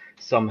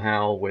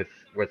somehow with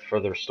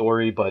further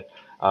story. But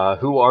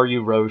who are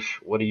you,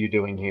 Roche? What are you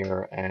doing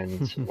here,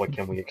 and what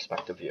can we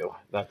expect of you?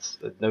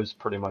 Those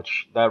pretty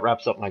much that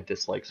wraps up my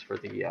dislikes for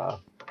the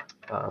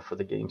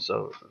game.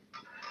 So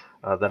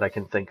that I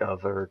can think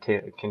of or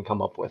can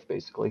come up with,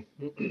 basically.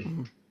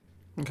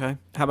 Okay.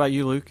 How about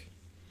you, Luke?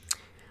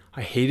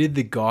 I hated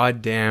the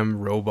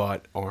goddamn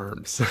robot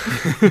arms.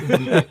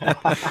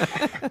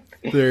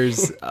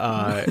 There's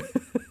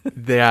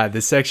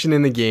the section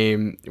in the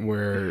game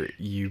where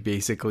you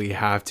basically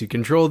have to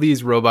control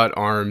these robot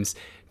arms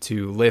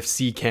to lift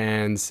sea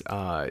cans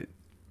so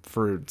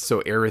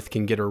Aerith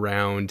can get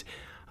around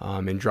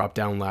and drop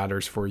down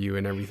ladders for you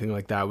and everything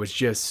like that. It was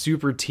just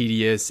super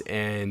tedious,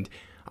 and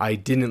I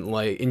didn't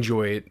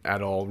enjoy it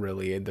at all,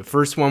 really. The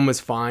first one was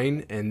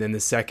fine, and then the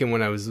second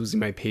one I was losing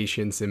my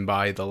patience, and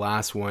by the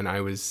last one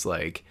I was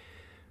like,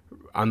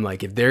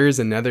 if there's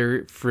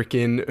another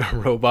freaking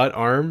robot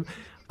arm,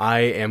 I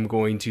am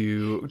going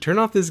to turn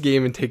off this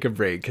game and take a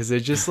break, because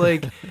it's just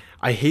like,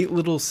 I hate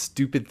little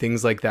stupid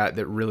things like that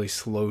really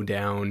slow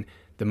down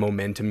the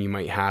momentum you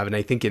might have. And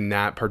I think in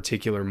that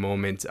particular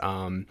moment,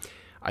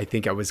 I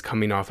think I was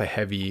coming off a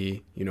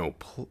heavy,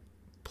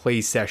 play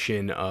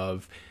session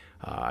of,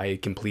 I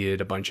had completed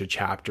a bunch of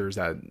chapters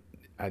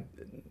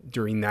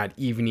during that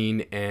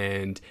evening,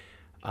 and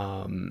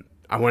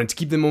I wanted to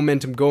keep the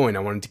momentum going. I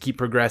wanted to keep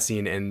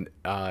progressing, and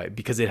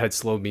because it had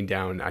slowed me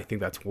down, I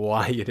think that's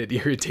why it had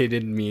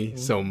irritated me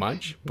so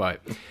much. But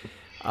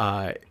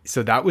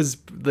so that was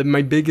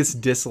my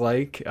biggest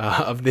dislike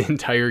of the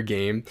entire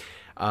game.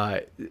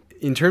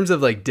 In terms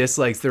of like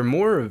dislikes, they're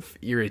more of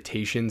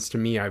irritations to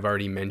me. I've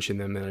already mentioned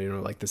them,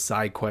 and like the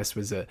side quest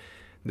was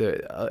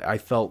I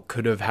felt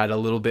could have had a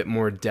little bit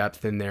more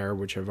depth in there,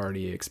 which I've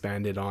already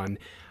expanded on.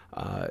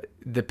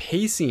 The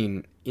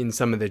pacing in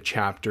some of the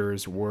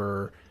chapters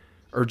or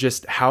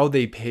just how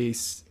they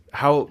pace,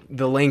 how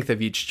the length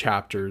of each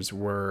chapters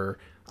were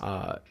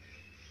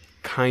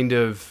kind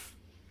of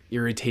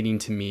irritating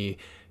to me.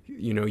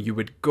 You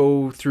would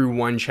go through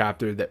one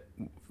chapter that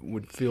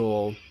would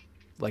feel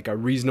like a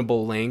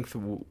reasonable length,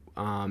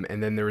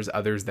 and then there was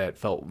others that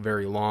felt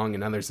very long,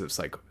 and others that's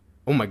like,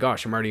 oh my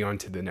gosh, I'm already on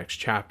to the next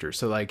chapter.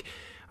 So like,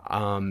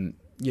 I'm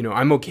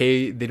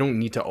okay. They don't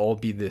need to all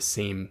be the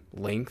same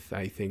length.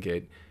 I think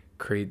it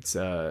creates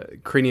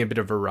creating a bit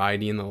of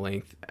variety in the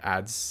length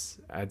adds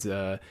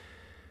a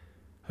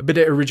bit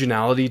of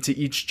originality to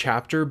each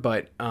chapter.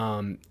 But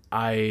there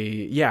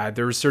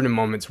were certain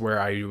moments where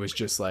I was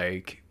just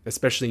like,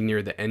 especially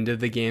near the end of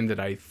the game, that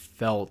I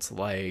felt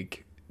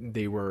like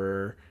they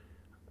were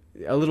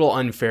a little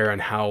unfair on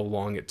how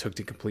long it took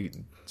to complete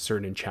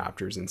certain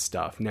chapters and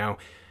stuff. Now,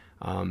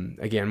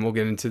 again, we'll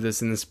get into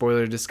this in the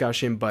spoiler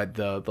discussion, but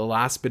the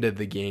last bit of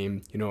the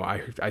game,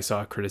 I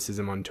saw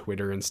criticism on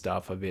Twitter and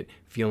stuff of it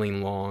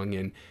feeling long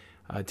and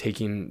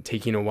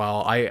taking a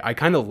while. I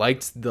kind of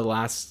liked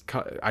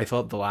I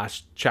thought the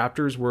last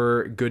chapters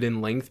were good in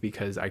length,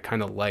 because I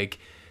kind of like,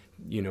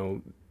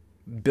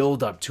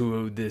 build up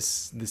to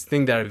this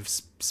thing that I've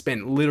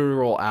spent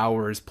literal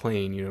hours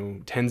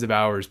playing, tens of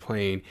hours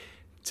playing,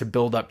 to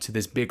build up to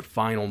this big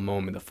final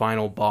moment, the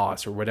final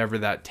boss or whatever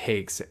that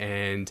takes.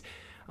 And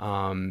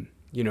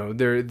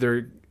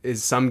there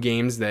is some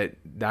games that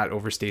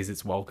overstays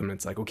its welcome.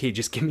 It's like, okay,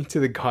 just get me to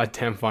the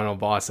goddamn final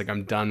boss. Like,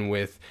 I'm done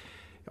with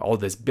all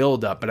this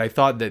build up. But I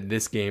thought that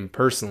this game,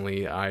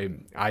 personally,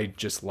 I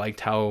just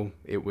liked how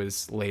it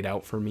was laid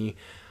out for me.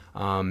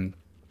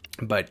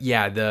 But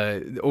yeah,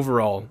 the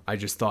overall, I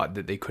just thought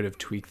that they could have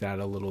tweaked that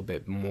a little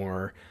bit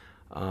more.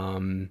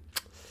 And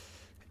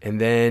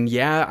then,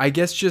 yeah, I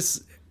guess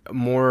just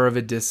more of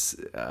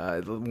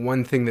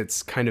one thing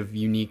that's kind of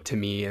unique to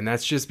me, and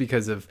that's just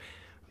because of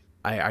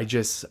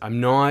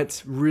I'm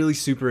not really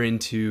super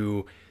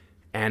into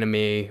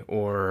anime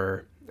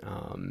or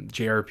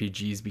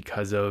JRPGs,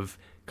 because of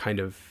kind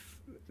of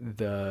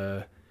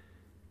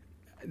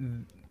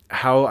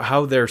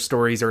how their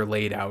stories are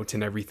laid out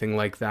and everything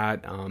like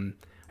that.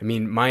 I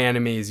mean, my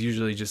anime is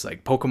usually just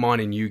like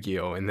Pokemon and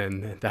Yu-Gi-Oh, and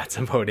then that's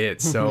about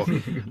it. So,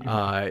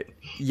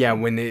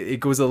 when it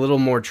goes a little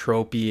more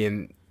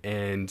tropey,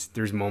 and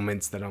there's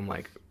moments that I'm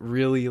like,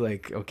 really,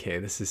 like, okay,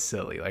 this is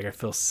silly. Like, I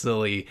feel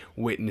silly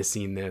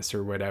witnessing this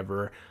or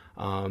whatever.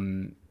 I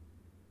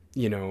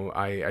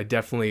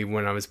definitely,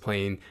 when I was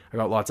playing, I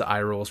got lots of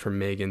eye rolls from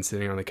Megan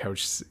sitting on the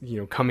couch,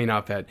 coming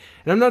up and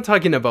I'm not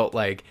talking about,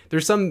 like,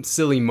 there's some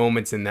silly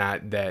moments in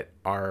that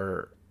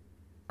are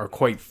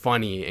quite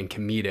funny and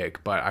comedic,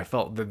 but I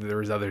felt that there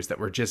was others that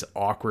were just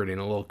awkward and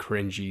a little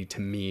cringy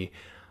to me.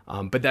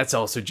 But that's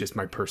also just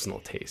my personal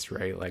taste,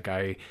 right? Like,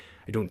 I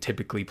don't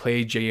typically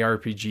play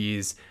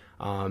JRPGs.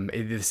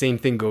 The same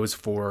thing goes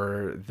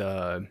for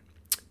the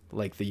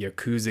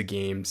Yakuza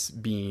games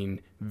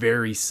being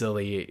very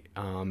silly.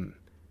 And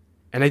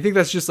I think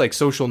that's just like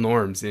social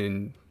norms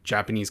in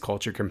Japanese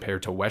culture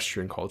compared to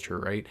Western culture,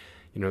 right?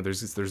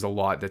 There's a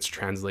lot that's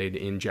translated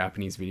in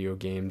Japanese video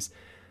games.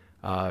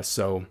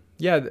 So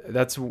yeah,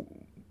 that's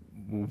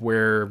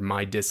where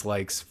my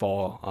dislikes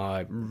fall.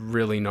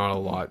 Really not a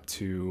lot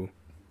to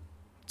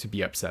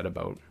be upset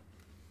about.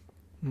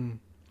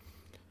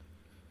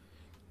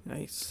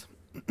 Nice.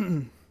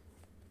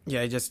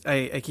 Yeah,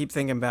 I keep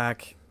thinking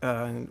back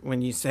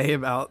when you say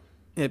about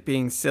it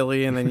being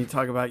silly, and then you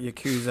talk about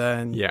Yakuza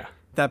and Yeah.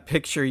 that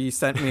picture you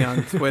sent me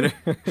on Twitter.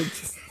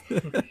 Just,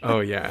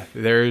 Oh yeah,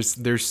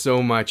 there's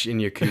so much in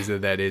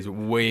Yakuza that is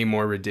way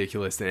more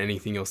ridiculous than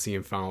anything you'll see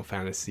in Final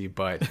Fantasy,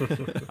 but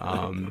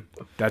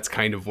that's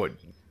kind of what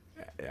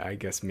I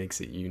guess makes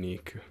it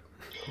unique.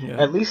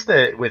 yeah. At least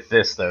with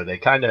this though, they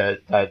kind of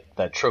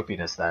that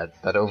tropiness,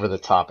 that over the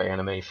top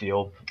anime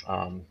feel.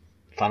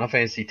 Final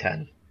Fantasy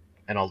X,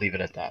 and I'll leave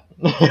it at that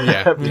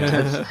Yeah,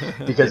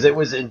 because it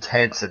was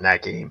intense in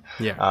that game.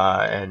 yeah,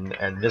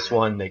 And this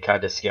one they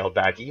kind of scaled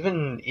back.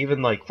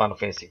 Even like Final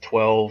Fantasy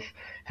 12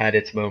 had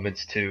its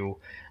moments too,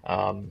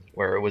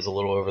 where it was a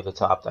little over the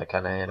top, that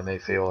kind of anime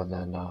feel. And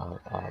then,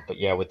 but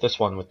yeah, with this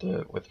one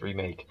with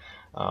remake,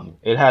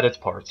 it had its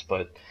parts,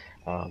 but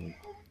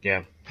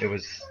yeah, it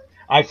was.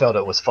 I felt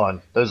it was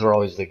fun. Those were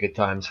always the good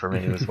times for me.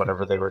 It was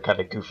whenever they were kind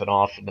of goofing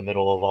off in the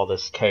middle of all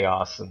this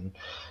chaos, and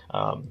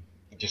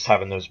just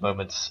having those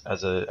moments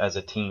as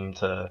a team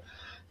to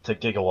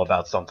giggle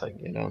about something,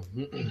 you know.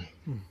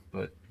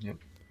 But yeah.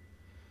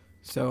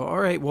 So, all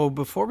right. Well,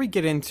 before we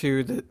get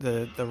into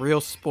the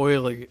real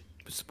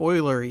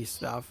spoilery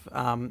stuff,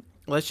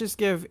 let's just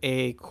give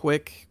a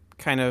quick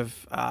kind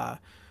of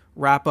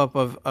wrap up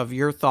of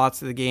your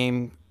thoughts of the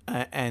game,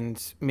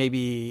 and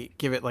maybe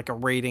give it like a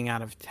rating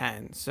out of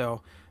 10.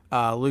 So,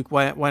 Luke,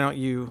 why don't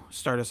you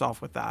start us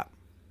off with that?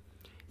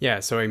 yeah.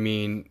 So I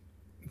mean,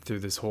 through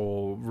this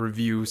whole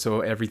review,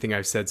 so everything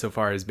I've said so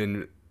far has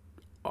been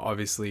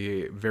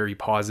obviously very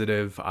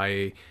positive.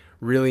 I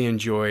really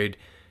enjoyed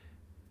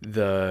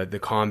the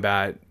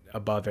combat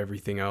above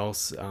everything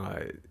else.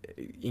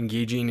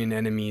 Engaging in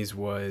enemies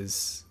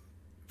was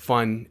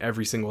fun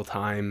every single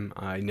time.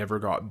 I never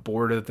got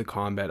bored of the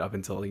combat up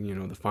until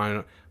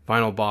the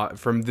final boss.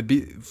 From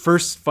the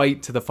first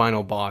fight to the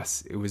final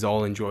boss, it was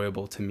all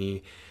enjoyable to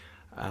me.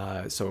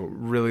 So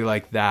really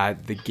like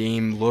that. The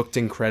game looked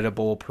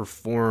incredible,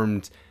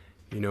 performed,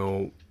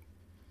 really,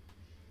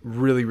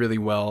 really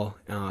well.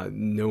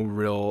 No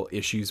real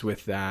issues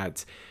with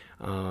that.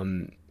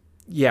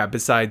 Yeah,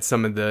 besides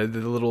some of the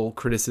little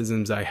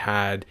criticisms I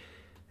had,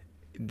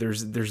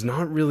 there's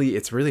not really,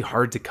 it's really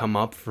hard to come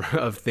up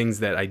of things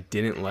that I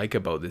didn't like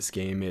about this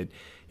game.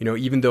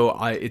 Even though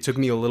it took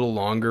me a little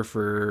longer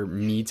for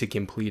me to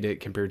complete it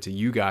compared to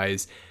you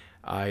guys,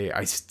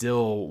 I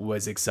still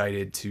was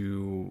excited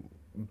to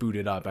boot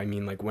it up. I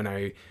mean, like when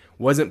I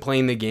wasn't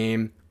playing the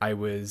game, I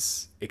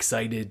was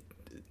excited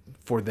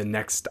for the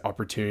next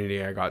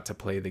opportunity I got to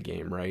play the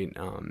game, right?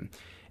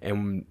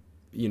 And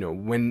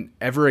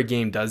whenever a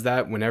game does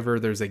that, whenever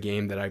there's a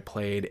game that I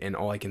played and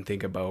all I can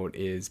think about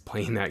is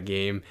playing that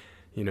game,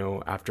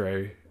 after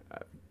I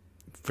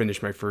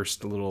finish my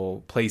first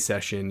little play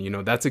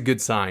session, that's a good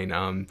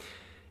sign.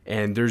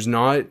 And there's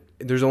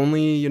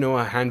only,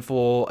 a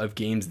handful of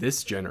games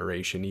this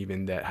generation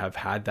even that have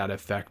had that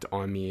effect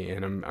on me.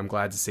 And I'm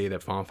glad to say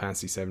that Final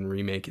Fantasy VII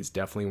Remake is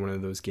definitely one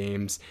of those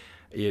games.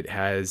 It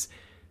has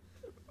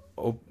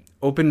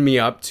opened me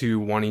up to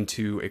wanting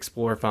to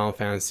explore Final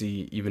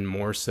Fantasy even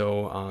more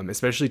so,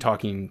 especially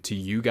talking to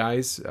you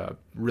guys,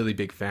 really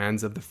big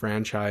fans of the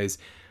franchise.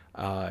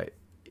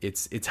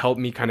 It's helped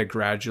me kind of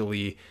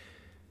gradually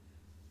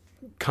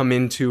come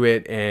into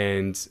it,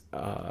 and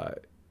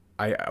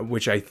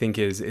which I think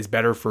is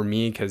better for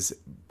me, because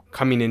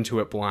coming into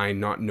it blind,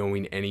 not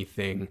knowing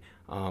anything,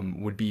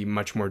 would be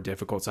much more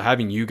difficult. So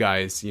having you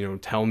guys,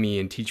 tell me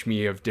and teach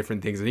me of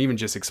different things, and even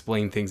just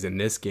explain things in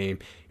this game,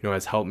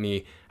 has helped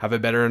me have a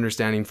better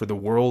understanding for the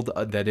world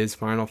that is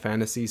Final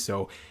Fantasy.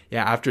 So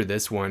yeah, after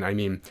this one, I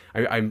mean,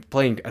 I'm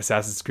playing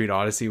Assassin's Creed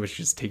Odyssey, which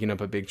is taking up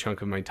a big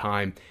chunk of my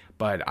time,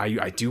 but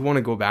I do want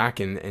to go back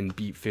and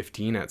beat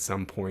 15 at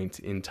some point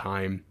in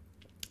time.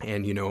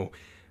 And,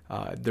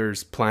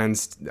 there's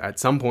plans at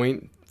some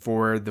point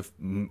for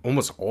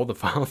almost all the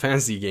Final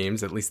Fantasy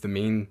games, at least the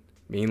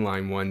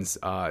mainline ones,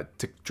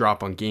 to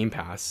drop on Game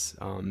Pass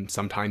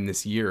sometime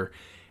this year.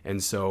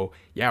 And so,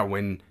 yeah,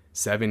 when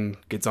 7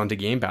 gets onto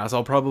Game Pass,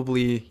 I'll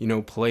probably,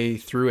 play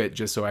through it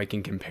just so I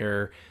can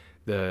compare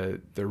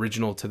the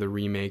original to the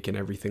remake and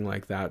everything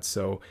like that.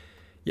 So,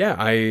 yeah,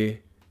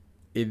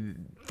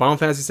 Final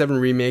Fantasy VII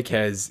Remake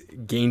has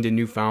gained a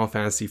new Final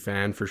Fantasy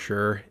fan for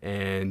sure.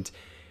 And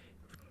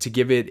to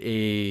give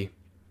it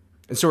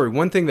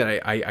one thing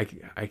that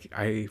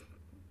I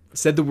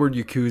said the word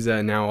Yakuza,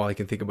 and now all I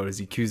can think about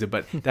is Yakuza,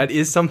 but that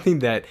is something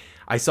that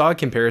I saw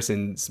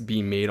comparisons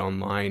being made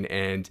online.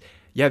 And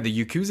yeah,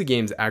 the Yakuza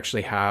games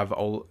actually have,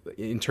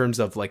 in terms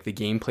of like the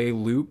gameplay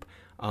loop,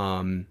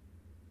 kind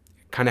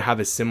of have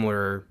a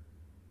similar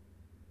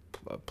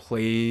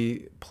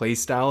play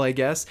style, I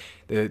guess.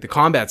 The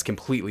combat's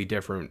completely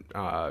different,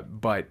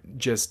 but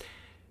just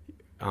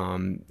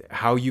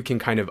how you can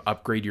kind of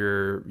upgrade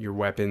your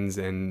weapons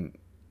and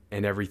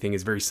everything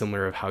is very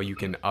similar of how you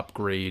can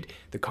upgrade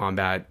the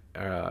combat.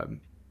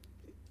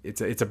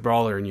 It's a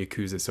brawler in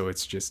Yakuza, so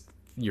it's just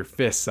your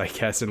fists, I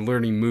guess, and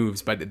learning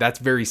moves, but that's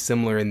very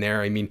similar in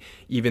there. I mean,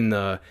 even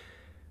they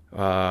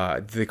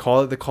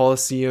call it the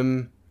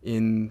Colosseum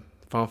in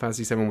Final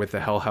Fantasy 7 with the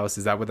Hell House.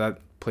 Is that what that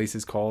place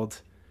is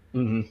called?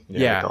 Mm-hmm. Yeah,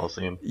 Yeah. the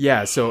Coliseum.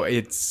 Yeah, so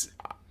it's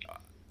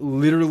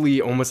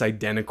literally almost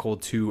identical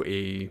to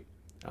a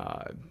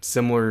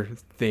similar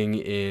thing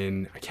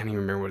in, I can't even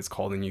remember what it's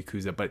called in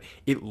Yakuza, but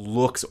it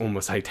looks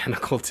almost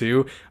identical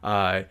to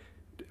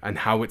and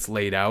how it's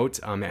laid out.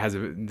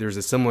 There's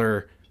a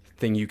similar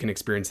thing you can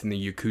experience in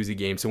the Yakuza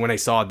game. So when I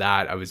saw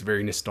that, I was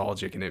very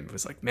nostalgic, and it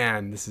was like,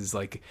 man, this is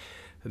like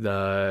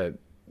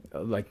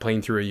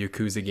playing through a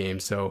Yakuza game.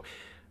 So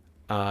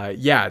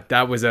yeah,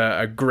 that was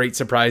a great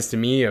surprise to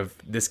me. Of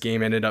this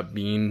game ended up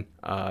being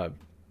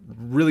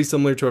really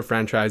similar to a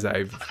franchise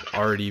I've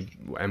already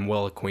am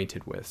well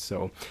acquainted with.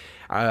 So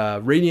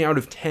rating out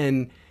of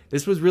 10,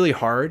 this was really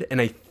hard. And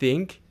I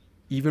think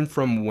even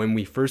from when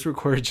we first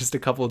recorded just a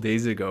couple of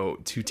days ago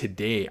to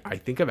today, I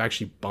think I've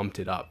actually bumped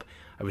it up.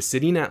 I was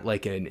sitting at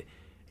like an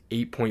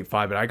 8.5,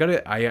 but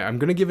I'm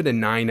going to give it a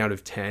 9 out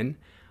of 10.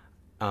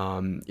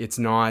 It's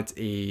not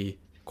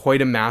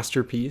quite a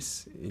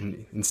masterpiece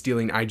in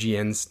stealing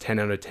IGN's 10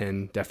 out of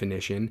 10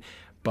 definition,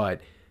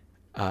 but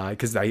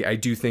because I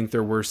do think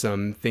there were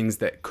some things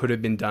that could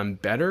have been done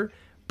better,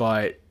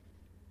 but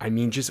I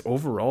mean, just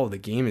overall, the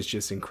game is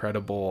just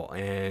incredible.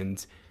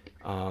 And,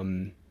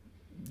 I'm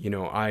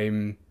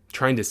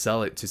trying to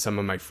sell it to some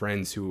of my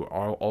friends who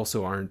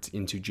also aren't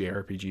into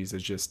JRPGs,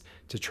 as just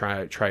to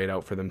try it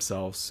out for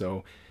themselves.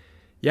 So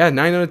yeah,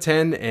 9 out of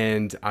 10.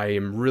 And I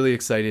am really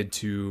excited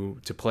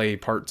to play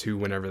part 2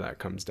 whenever that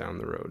comes down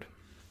the road.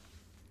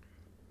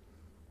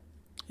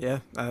 Yeah,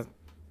 that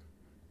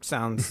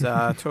sounds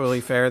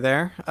totally fair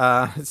there.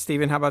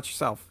 Steven, how about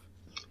yourself?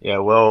 Yeah,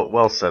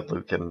 well said,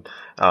 Luke. And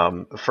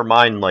for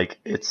mine, like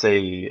it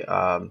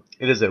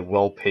is a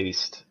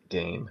well-paced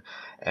game,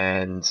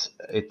 and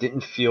it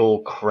didn't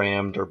feel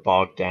crammed or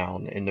bogged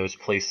down in those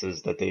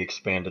places that they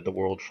expanded the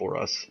world for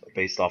us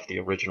based off the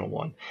original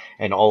one,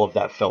 and all of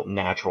that felt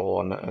natural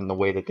in the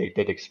way that they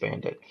did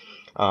expand it.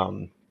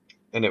 And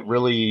it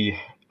really,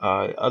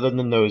 other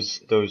than those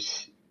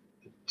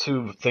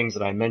two things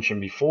that I mentioned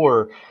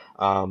before,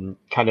 kind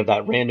of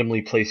that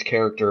randomly placed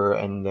character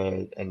and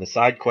the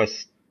side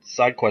quest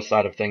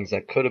side of things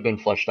that could have been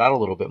fleshed out a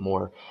little bit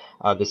more.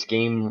 This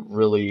game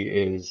really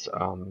is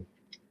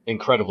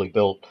incredibly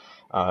built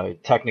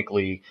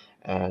technically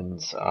and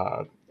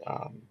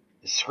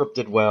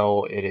scripted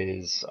well. It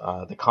is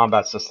the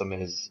combat system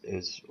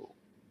is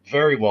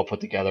very well put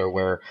together,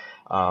 where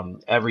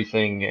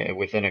everything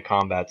within a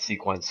combat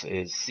sequence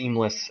is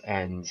seamless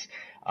and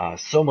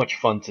so much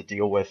fun to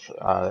deal with,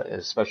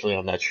 especially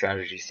on that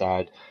strategy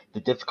side. The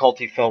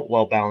difficulty felt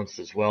well balanced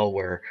as well,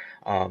 where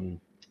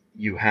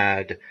you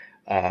had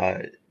uh,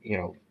 you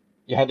know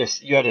you had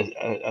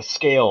a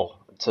scale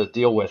to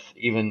deal with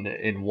even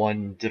in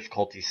one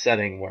difficulty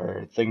setting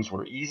where things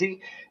were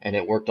easy, and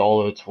it worked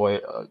all its way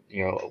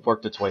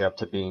worked its way up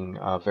to being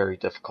very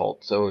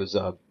difficult. So it was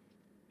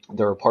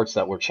there were parts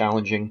that were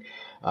challenging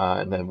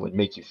and then would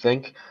make you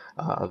think.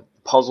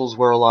 Puzzles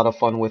were a lot of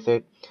fun with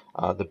it.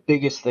 The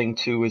biggest thing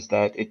too is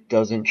that it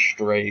doesn't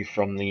stray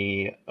from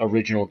the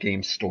original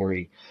game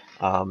story.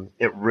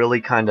 It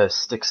really kind of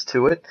sticks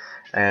to it.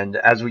 And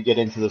as we get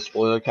into the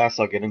spoiler cast,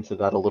 I'll get into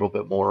that a little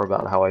bit more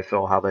about how I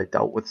feel, how they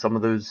dealt with some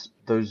of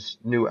those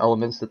new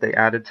elements that they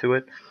added to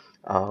it.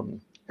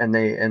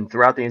 And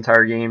throughout the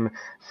entire game,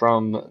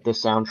 from the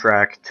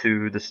soundtrack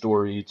to the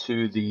story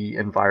to the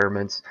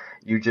environments,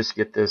 you just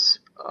get this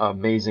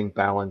amazing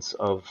balance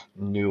of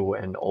new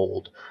and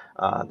old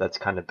that's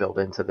kind of built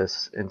into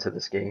this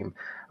game.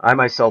 I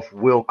myself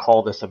will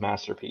call this a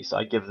masterpiece.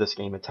 I give this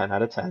game a 10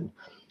 out of 10,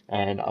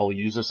 and I'll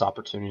use this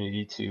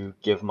opportunity to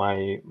give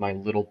my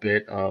little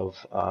bit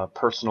of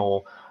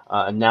personal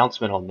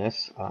announcement on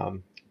this.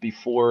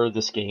 Before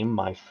this game,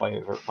 my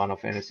favorite Final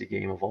Fantasy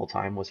game of all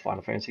time was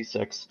Final Fantasy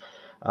VI,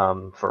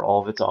 for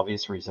all of its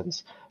obvious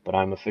reasons. But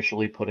I'm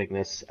officially putting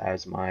this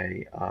as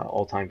my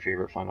all-time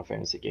favorite Final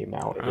Fantasy game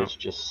now. It is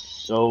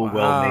just so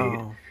well made,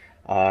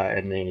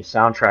 and the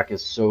soundtrack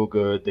is so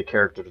good. The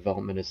character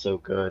development is so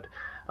good.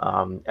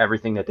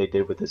 Everything that they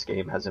did with this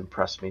game has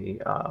impressed me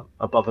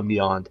above and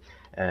beyond,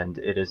 and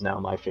it is now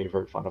my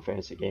favorite Final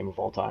Fantasy game of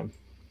all time.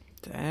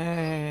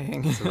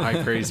 Dang. Some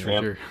high praise for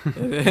sure.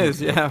 It is,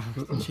 yeah.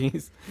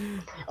 Jeez.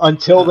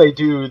 Until they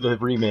do the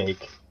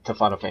remake to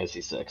Final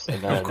Fantasy VI,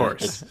 and then Of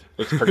course.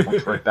 it's pretty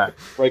much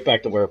right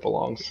back to where it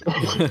belongs.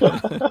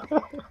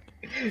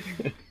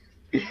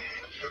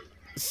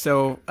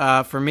 So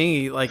for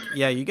me, like,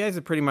 yeah, you guys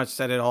have pretty much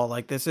said it all.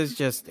 Like, this is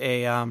just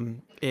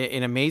an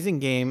amazing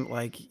game.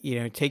 Like,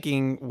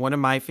 taking one of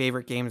my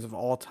favorite games of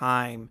all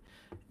time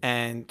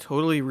and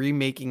totally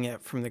remaking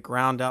it from the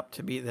ground up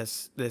to be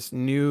this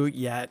new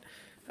yet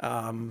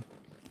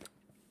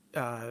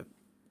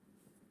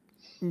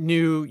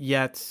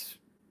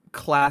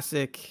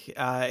classic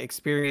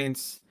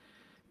experience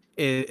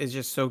is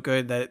just so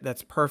good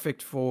that's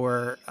perfect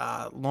for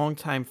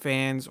longtime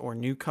fans or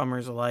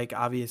newcomers alike.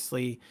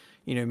 Obviously,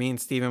 me and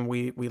Steven,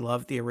 we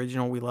love the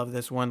original. We love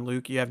this one.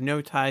 Luke, you have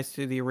no ties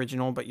to the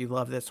original, but you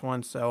love this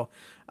one. So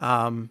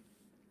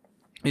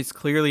it's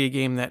clearly a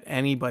game that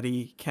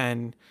anybody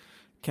can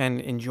can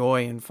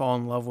enjoy and fall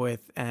in love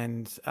with,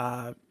 and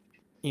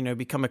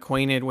become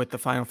acquainted with the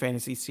Final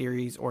Fantasy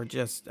series, or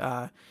just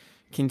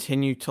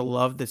continue to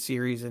love the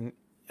series and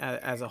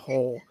as a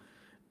whole.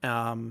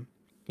 Um,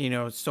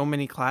 so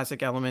many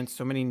classic elements,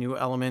 so many new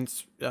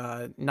elements,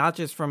 not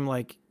just from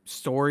like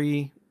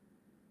story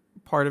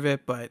part of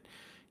it, but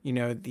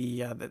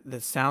the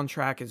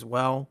soundtrack as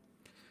well.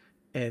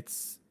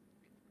 It's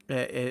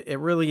it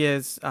really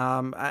is.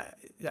 I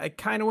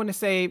kind of want to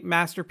say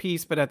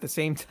masterpiece, but at the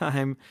same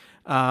time,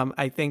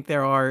 I think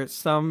there are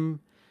some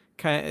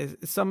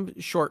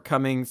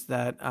shortcomings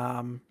that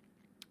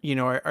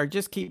are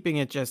just keeping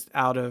it just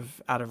out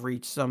of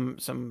reach.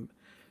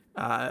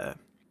 Uh,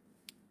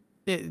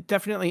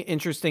 Definitely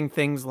interesting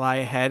things lie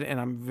ahead, and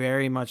I'm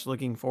very much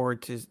looking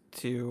forward to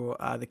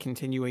the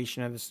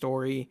continuation of the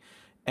story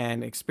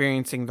and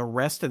experiencing the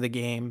rest of the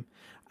game.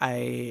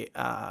 I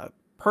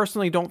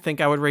personally don't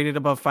think I would rate it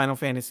above Final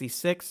Fantasy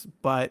VI,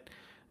 but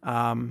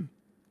um,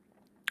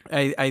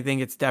 I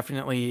think it's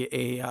definitely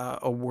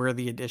a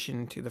worthy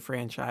addition to the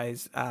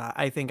franchise.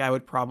 I think I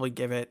would probably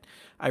give it.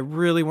 I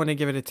really want to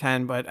give it a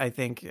 10, but I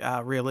think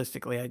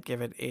realistically, I'd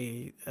give it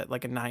a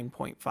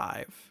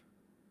 9.5.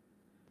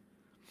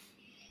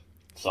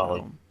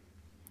 Solid. So,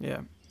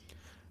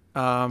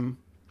 yeah.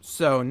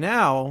 So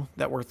now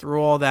that we're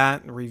through all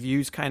that, and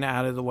reviews kind of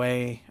out of the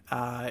way,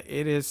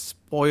 it is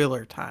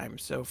spoiler time.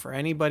 So for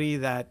anybody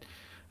that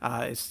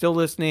is still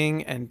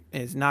listening and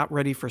is not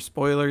ready for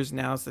spoilers,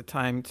 now's the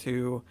time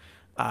to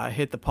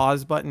hit the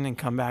pause button and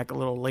come back a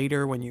little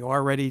later when you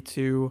are ready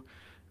to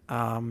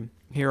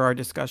hear our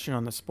discussion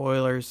on the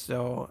spoilers.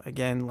 So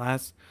again,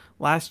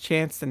 last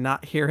chance to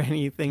not hear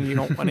anything you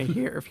don't want to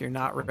hear if you're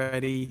not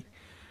ready.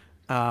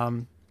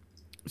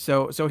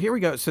 So here we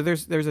go. So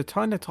there's a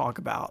ton to talk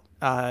about.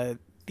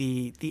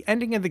 The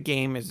ending of the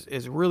game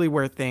is really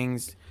where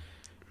things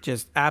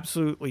just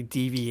absolutely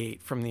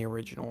deviate from the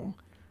original.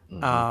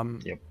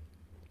 Yep.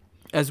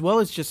 As well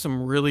as just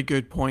some really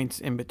good points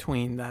in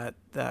between that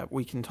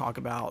we can talk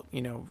about.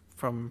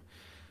 From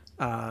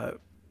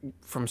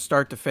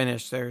start to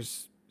finish.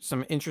 There's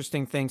some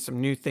interesting things, some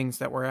new things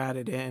that were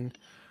added in.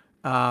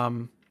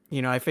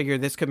 I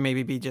figured this could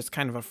maybe be just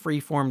kind of a free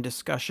form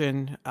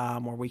discussion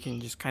where we can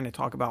just kind of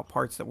talk about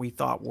parts that we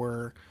thought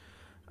were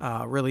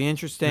really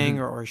interesting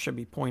or should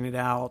be pointed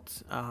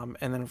out. And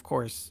then, of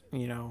course,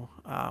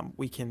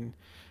 we can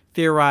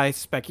theorize,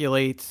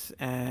 speculate,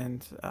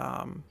 and,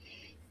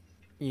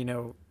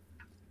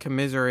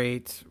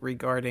 commiserate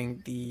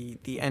regarding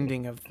the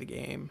ending of the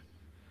game.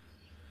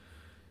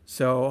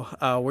 So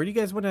where do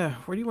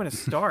you want to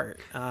start?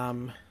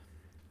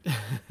 Yeah,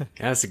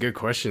 that's a good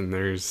question.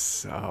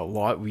 There's a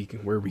lot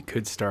where we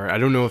could start. I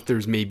don't know if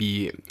there's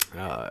maybe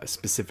a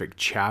specific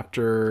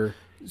chapter.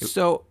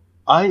 So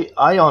I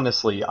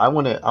honestly I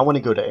want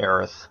to go to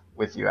Aerith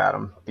with you,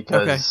 Adam,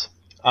 because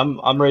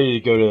I'm ready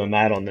to go to the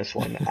mat on this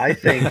one. I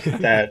think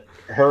that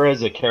her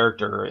as a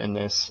character in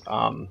this,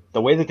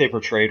 the way that they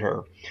portrayed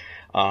her,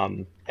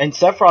 and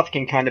Sephiroth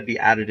can kind of be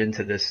added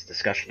into this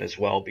discussion as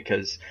well,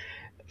 because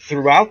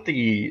throughout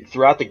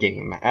the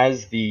game,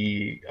 as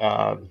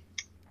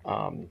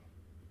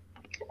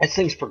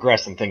things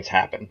progress and things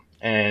happen,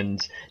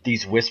 and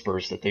these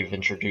whispers that they've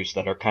introduced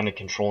that are kind of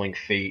controlling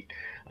fate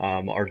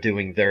are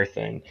doing their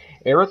thing.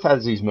 Aerith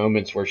has these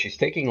moments where she's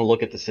taking a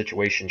look at the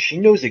situation. She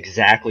knows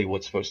exactly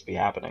what's supposed to be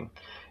happening.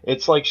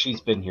 It's like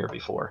she's been here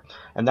before.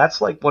 And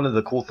that's like one of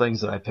the cool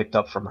things that I picked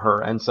up from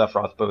her and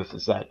Sephiroth both,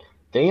 is that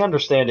they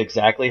understand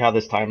exactly how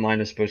this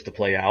timeline is supposed to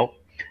play out.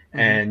 Mm-hmm.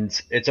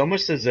 And it's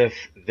almost as if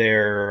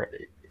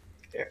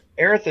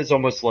Aerith is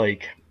almost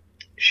like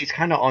she's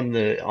kind of on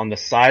the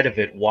side of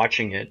it,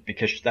 watching it,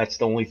 because that's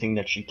the only thing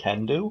that she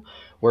can do.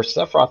 Where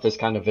Sephiroth is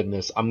kind of in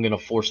this, I'm going to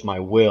force my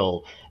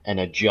will and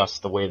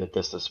adjust the way that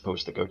this is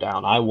supposed to go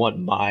down. I want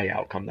my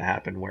outcome to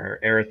happen, where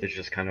Aerith is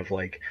just kind of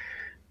like,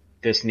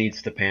 this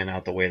needs to pan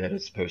out the way that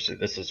it's supposed to.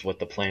 This is what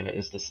the planet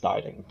is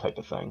deciding, type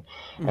of thing.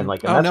 Mm-hmm. And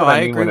that's what I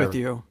agree with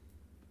you.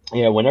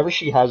 Yeah, whenever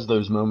she has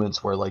those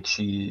moments where like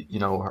she,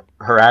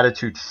 her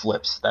attitude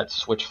flips, that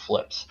switch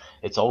flips.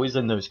 It's always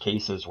in those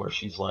cases where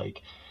she's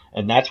like,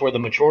 and that's where the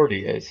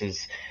maturity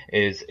is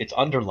it's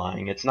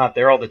underlying. It's not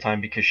there all the time,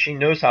 because she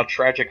knows how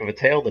tragic of a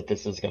tale that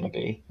this is going to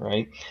be,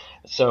 right?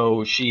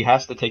 So she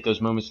has to take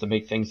those moments to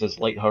make things as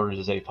lighthearted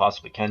as they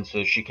possibly can,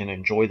 so she can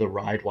enjoy the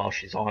ride while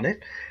she's on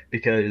it,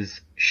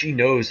 because she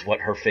knows what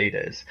her fate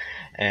is.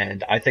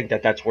 And I think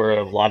that that's where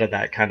a lot of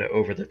that kind of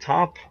over the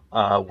top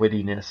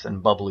wittiness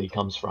and bubbly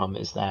comes from,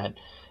 is that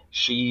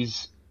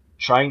she's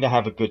trying to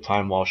have a good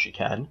time while she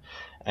can,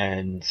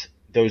 and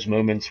those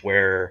moments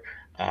where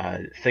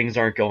things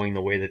aren't going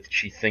the way that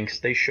she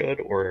thinks they should,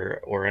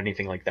 or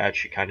anything like that,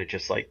 she kind of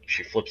just like,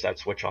 she flips that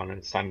switch on and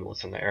it's time to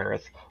listen to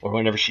Aerith. Or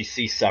whenever she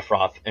sees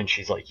Sephiroth and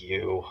she's like,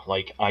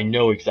 I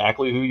know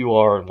exactly who you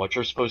are and what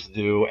you're supposed to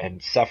do, and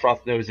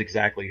Sephiroth knows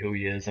exactly who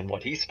he is and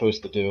what he's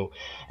supposed to do,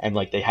 and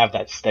like they have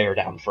that stare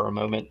down for a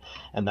moment.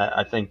 And that,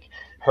 I think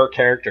her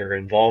character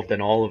involved in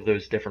all of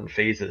those different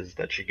phases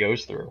that she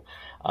goes through,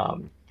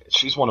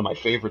 she's one of my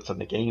favorites in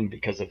the game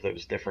because of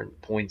those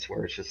different points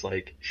where it's just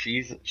like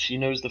she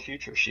knows the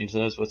future, she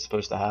knows what's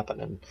supposed to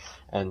happen,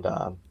 and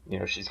you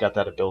know, she's got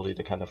that ability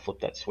to kind of flip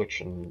that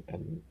switch and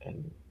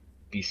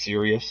be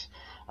serious,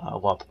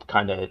 while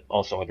kind of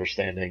also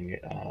understanding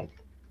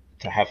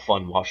to have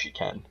fun while she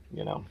can,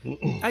 you know.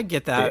 I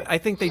get So, yeah. that. I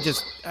think they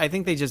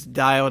just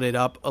dialed it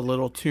up a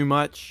little too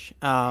much.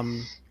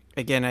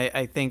 Again,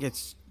 I think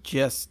it's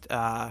just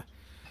I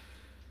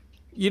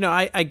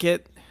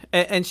get,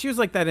 and she was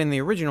like that in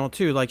the original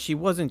too. Like she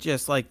wasn't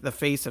just like the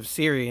face of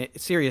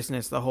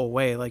seriousness the whole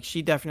way. Like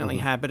she definitely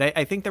Hmm. had, but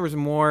I think there was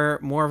more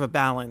of a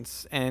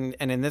balance. And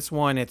in this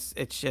one, it's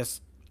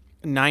just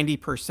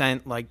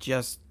 90% like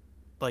just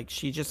like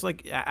she just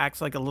like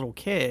acts like a little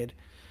kid.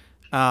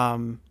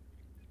 Um,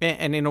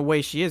 and in a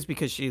way she is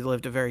because she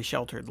lived a very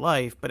sheltered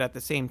life, but at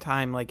the same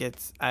time, like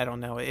I don't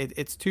know,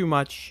 it's too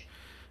much.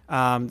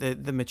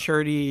 The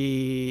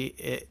maturity,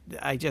 it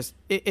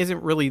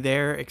isn't really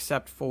there,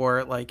 except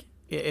for like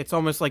it's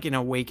almost like an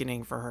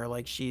awakening for her.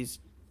 Like she's,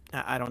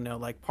 I don't know,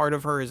 like part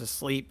of her is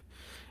asleep,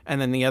 and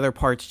then the other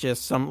part's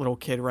just some little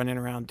kid running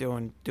around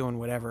doing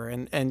whatever.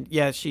 And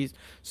yeah, she's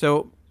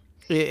so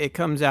it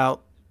comes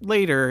out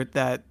later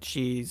that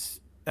she's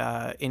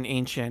an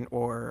ancient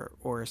or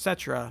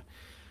etc.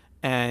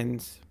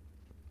 And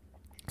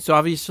so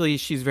obviously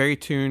she's very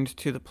tuned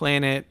to the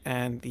planet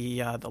and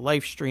the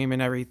life stream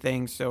and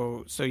everything.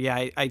 So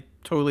yeah, I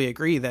totally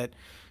agree that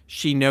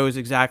she knows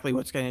exactly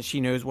what's going to.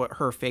 She knows what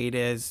her fate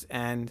is,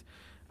 and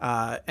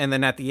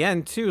then at the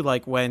end too,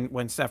 like when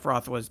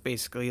Sephiroth was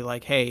basically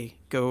like, "Hey,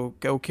 go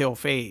kill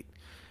Fate."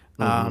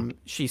 Hmm.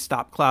 She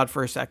stopped Cloud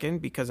for a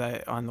second because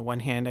on the one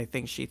hand, I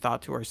think she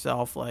thought to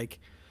herself like,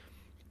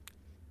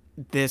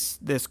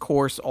 this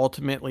course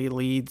ultimately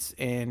leads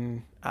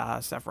in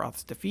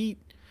Sephiroth's defeat,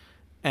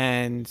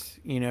 and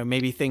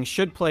maybe things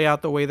should play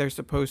out the way they're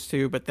supposed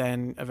to, but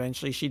then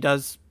eventually she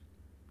does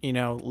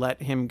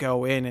let him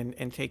go in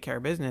and take care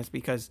of business,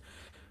 because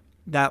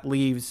that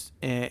leaves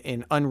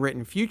an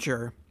unwritten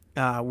future,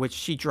 which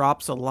she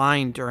drops a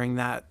line during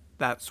that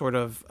sort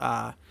of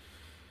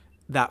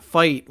that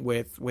fight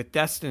with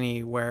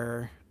Destiny,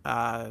 where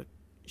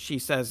she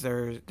says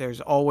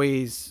there's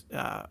always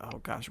oh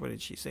gosh, what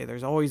did she say?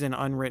 There's always an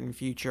unwritten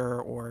future,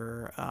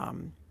 or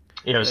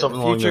You know, the something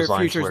along those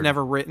lines future's where,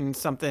 never written,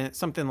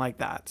 something like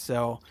that.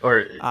 So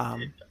or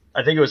um,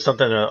 I think it was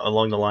something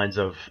along the lines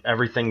of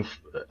everything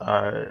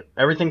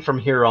from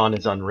here on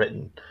is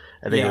unwritten.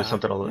 I think it was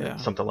yeah, yeah.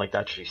 something like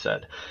that. She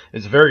said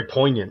it's a very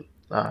poignant,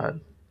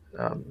 um,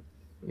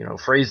 you know,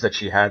 phrase that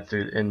she had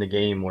through in the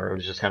game, where it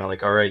was just kind of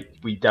like, all right,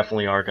 we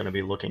definitely are going to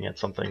be looking at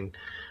something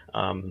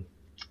um,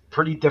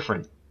 pretty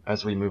different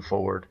as we move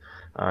forward,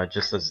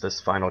 just as this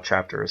final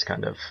chapter is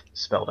kind of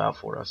spelled out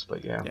for us.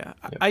 But yeah, Yeah,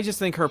 yeah. I just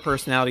think her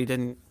personality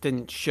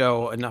didn't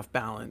show enough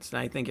balance, and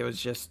I think it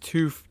was just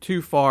too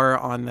far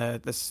on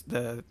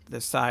the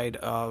side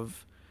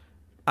of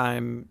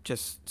I'm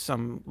just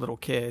some little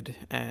kid,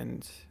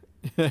 and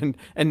and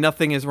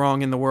nothing is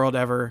wrong in the world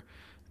ever,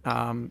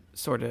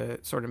 sort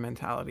of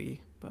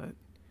mentality. But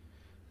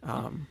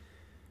um,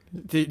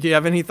 do you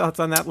have any thoughts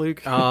on that,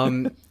 Luke?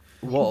 Um,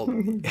 well,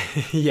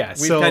 yeah.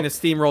 We've kind So of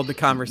steamrolled the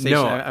conversation.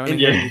 no, I want to and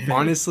hear what Yeah. you think.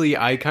 honestly,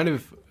 I kind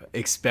of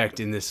expect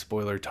in this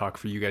spoiler talk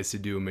for you guys to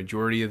do a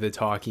majority of the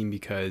talking,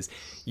 because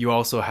you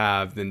also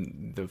have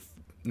the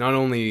not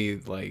only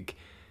like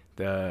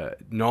the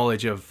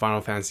knowledge of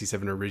Final Fantasy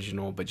VII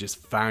original, but just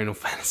Final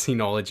Fantasy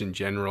knowledge in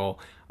general.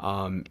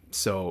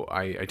 So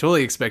I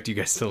totally expect you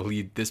guys to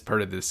lead this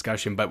part of the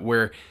discussion, but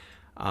where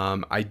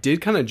I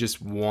did kind of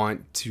just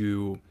want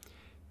to,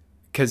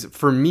 because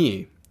for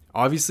me,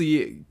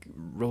 obviously,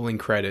 rolling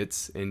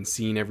credits and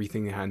seeing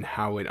everything and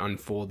how it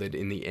unfolded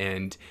in the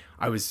end,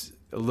 I was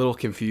a little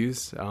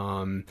confused.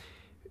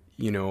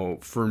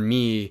 For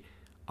me,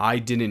 I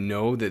didn't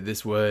know that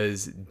this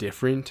was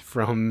different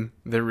from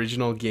the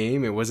original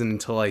game. It wasn't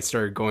until I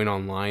started going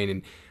online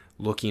and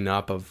looking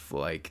up of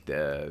like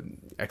the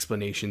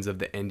explanations of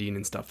the ending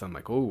and stuff, I'm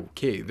like, oh,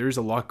 okay, there's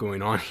a lot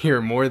going on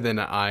here, more than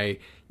I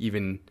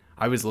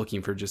was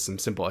looking for just some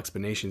simple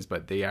explanations,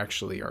 but they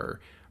actually are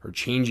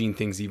changing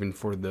things even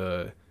for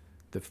the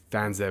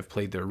fans that have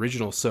played the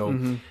original. So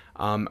Mm-hmm.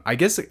 I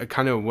guess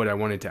kind of what I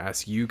wanted to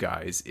ask you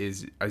guys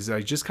is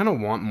I just kind of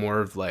want more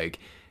of like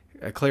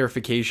a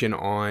clarification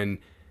on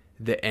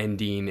the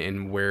ending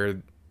and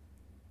where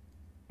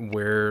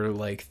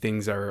like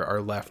things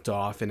are left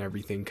off and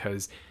everything,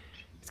 because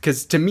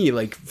to me,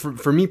 like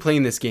for me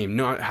playing this game,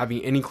 not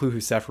having any clue who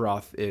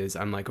Sephiroth is,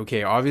 I'm like,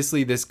 okay,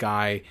 obviously this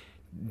guy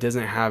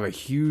doesn't have a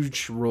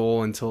huge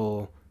role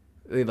until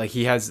like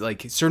he has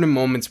like certain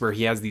moments where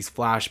he has these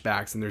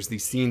flashbacks and there's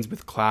these scenes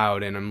with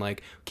Cloud, and I'm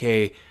like,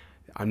 okay,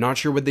 I'm not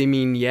sure what they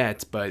mean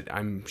yet, but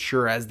I'm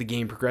sure as the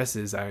game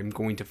progresses I'm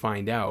going to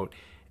find out.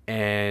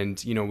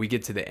 And we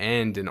get to the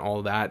end and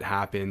all that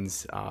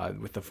happens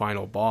with the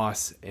final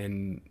boss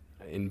and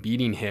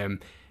beating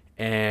him.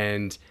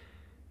 And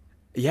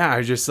yeah,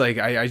 I just like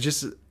I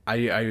just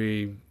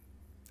I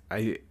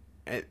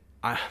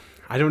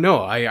I don't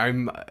know.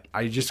 I'm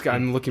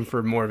looking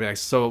for more of it.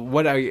 So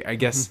what I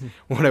guess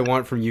what I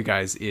want from you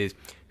guys is,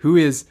 who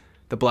is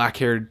the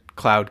black-haired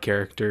Cloud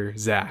character,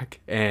 Zack,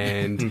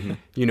 and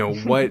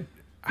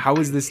how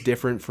is this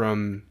different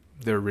from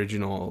the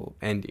original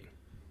ending?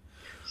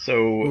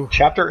 So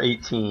chapter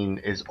 18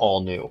 is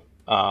all new.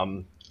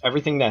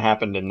 Everything that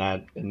happened in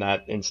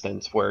that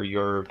instance where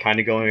you're kind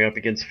of going up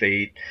against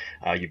fate,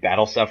 you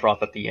battle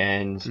Sephiroth at the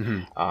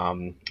end,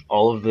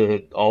 all of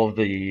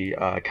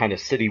the kind of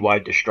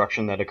citywide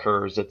destruction that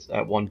occurs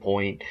at one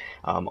point,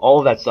 all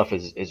of that stuff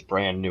is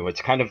brand new.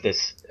 It's kind of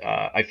this.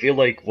 I feel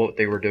like what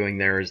they were doing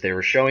there is they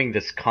were showing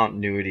this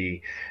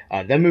continuity,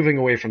 them moving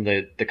away from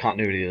the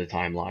continuity of the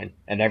timeline,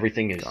 and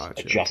everything is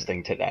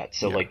adjusting to that.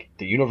 So like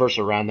the universe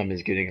around them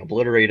is getting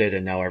obliterated,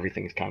 and now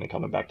everything's kind of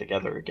coming back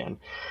together again.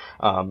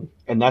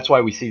 And that's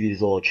why we see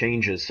these little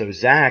changes. So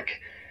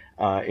Zack,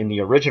 in the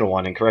original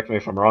one, and correct me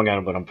if I'm wrong,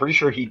 Adam, but I'm pretty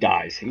sure he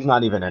dies. He's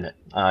not even in it.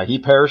 He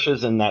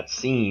perishes in that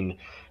scene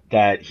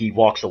that he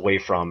walks away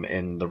from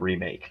in the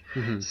remake.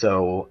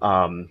 So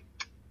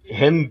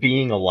him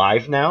being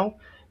alive now,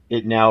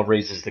 it now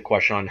raises the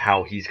question on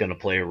how he's going to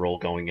play a role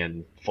going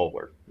in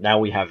forward. Now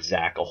we have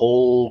Zack, a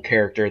whole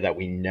character that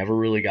we never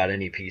really got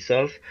any piece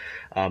of,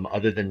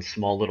 other than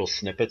small little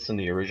snippets in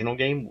the original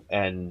game,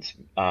 and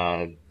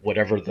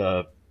whatever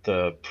the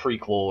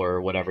prequel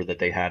or whatever that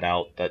they had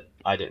out that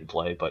I didn't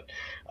play, but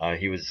I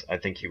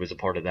think he was a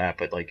part of that,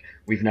 but like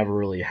we've never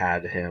really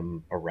had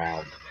him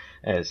around.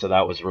 And so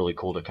that was really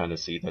cool to kind of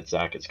see that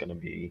Zack is going to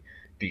be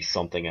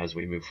something as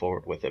we move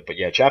forward with it. But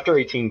yeah, chapter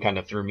 18 kind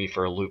of threw me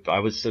for a loop. I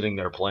was sitting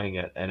there playing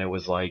it and it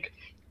was like,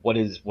 what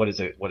is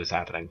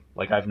happening?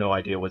 Like I have no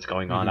idea what's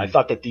going on. I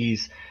thought that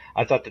these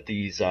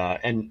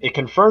and it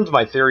confirmed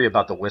my theory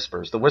about the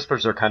Whispers. The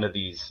Whispers are kind of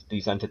these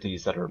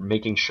entities that are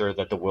making sure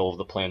that the will of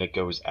the planet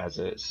goes as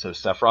is. So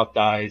Sephiroth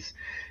dies,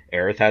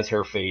 Aerith has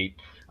her fate,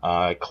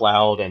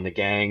 Cloud and the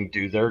gang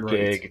do their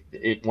gig.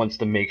 It wants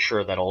to make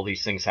sure that all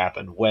these things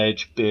happen.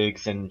 Wedge,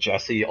 Biggs, and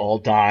Jesse all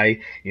die.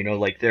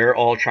 Like they're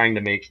trying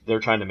to make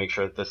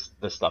sure that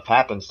this stuff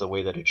happens the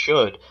way that it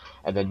should.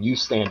 And then you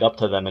stand up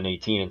to them in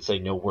 18 and say,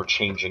 no, we're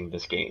changing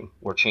this game.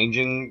 We're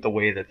changing the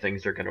way that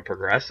things are going to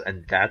progress.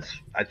 And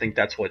I think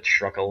that's what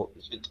struck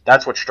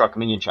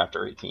me in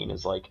chapter 18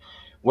 is like,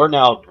 we're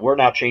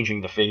now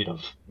changing the fate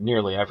of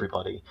nearly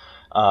everybody.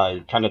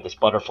 Kind of this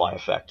butterfly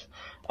effect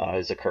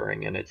is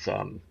occurring, and it's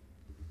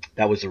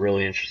that was a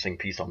really interesting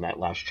piece on that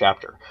last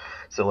chapter.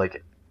 So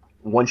like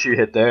once you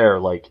hit there,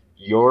 like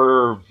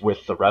you're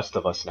with the rest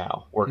of us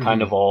now. We're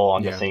kind of all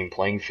on the same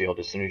playing field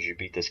as soon as you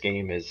beat this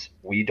game. Is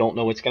we don't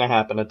know what's going to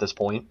happen at this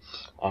point.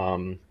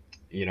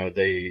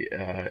 They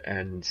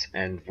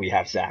and we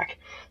have Zack,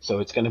 so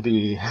it's going to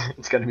be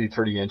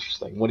pretty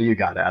interesting. What do you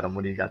got, Adam?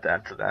 What do you got to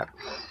add to that?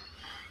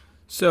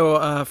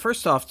 So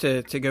first off,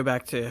 to go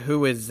back to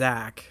who is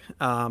Zack.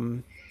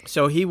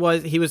 So he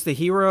was the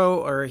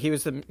hero, or he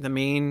was the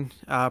main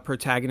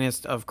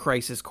protagonist of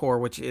Crisis Core,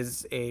 which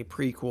is a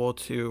prequel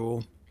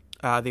to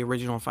the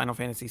original Final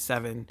Fantasy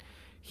VII.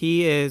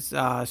 He is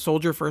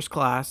Soldier First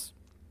Class.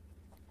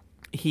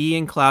 He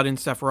and Cloud and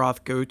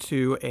Sephiroth go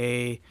to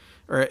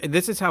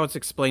this is how it's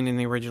explained in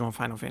the original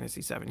Final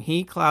Fantasy VII.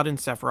 He, Cloud, and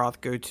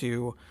Sephiroth go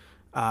to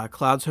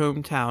Cloud's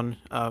hometown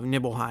of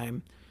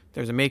Nibelheim.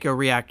 There's a Mako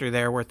reactor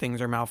there where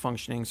things are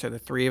malfunctioning, so the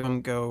three of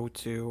them go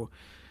to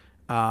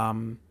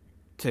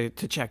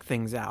check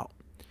things out.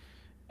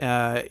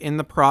 In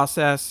the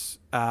process,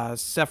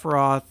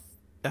 Sephiroth,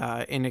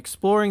 in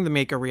exploring the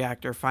Mako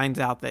reactor, finds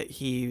out that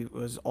he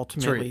was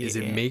ultimately... Sorry, is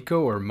it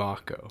Mako or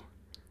Mako?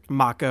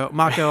 Mako.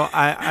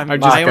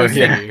 I'm just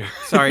kidding.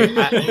 Sorry,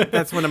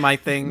 that's one of my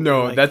things.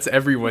 No, that's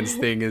everyone's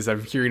thing. Is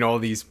I'm hearing all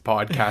these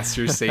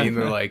podcasters saying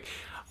they're like,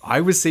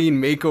 I was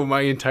saying Mako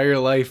my entire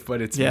life,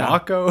 but it's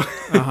Mako.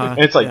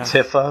 It's like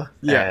Tifa.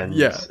 And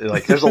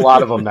like there's a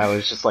lot of them now.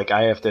 It's just like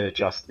I have to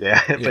adjust.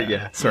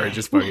 But sorry,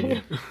 just bugging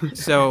you.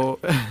 So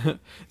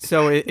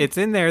it's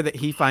in there that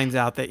he finds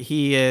out that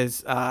he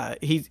is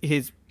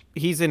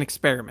he's an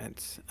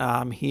experiment.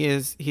 He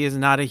is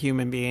not a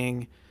human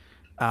being.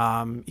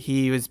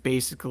 He was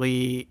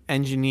basically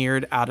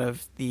engineered out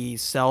of the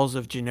cells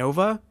of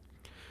Jenova,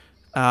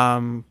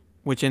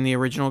 which in the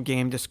original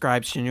game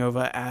describes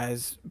Jenova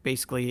as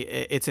basically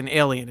it's an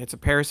alien. It's a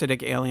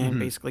parasitic alien.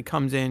 Basically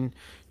comes in,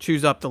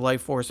 chews up the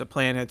life force of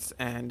planets,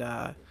 and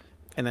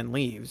then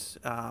leaves.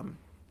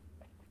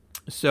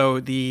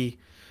 So he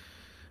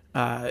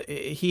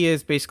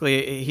is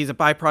basically he's a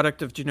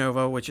byproduct of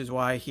Jenova, which is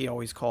why he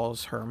always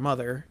calls her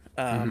mother.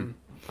 And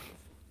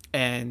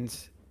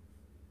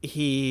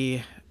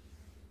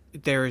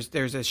there's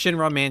a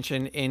Shinra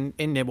mansion in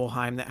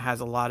Nibelheim that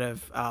has a lot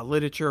of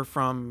literature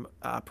from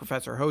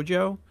Professor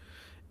Hojo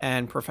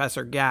and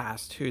Professor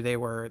Gast, who they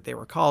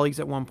were colleagues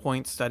at one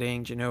point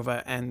studying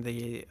Jenova and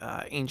the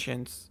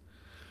ancients.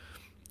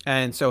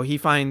 And so he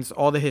finds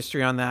all the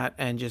history on that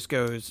and just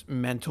goes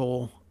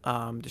mental,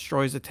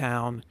 destroys the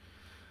town.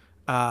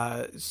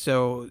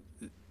 So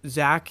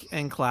Zack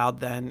and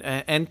Cloud then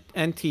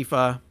and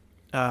Tifa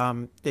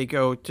they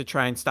go to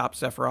try and stop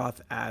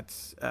Sephiroth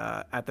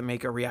at the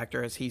Mako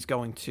reactor as he's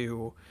going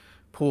to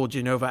pull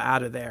Jenova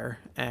out of there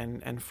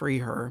and free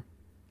her.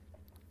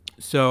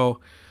 So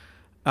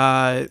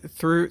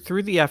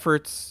through the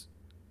efforts,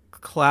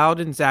 Cloud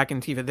and Zack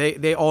and Tifa,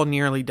 they all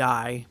nearly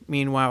die.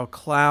 Meanwhile,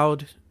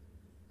 Cloud,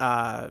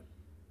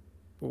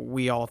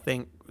 we all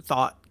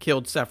thought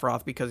killed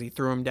Sephiroth because he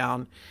threw him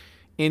down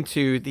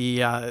into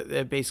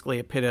the basically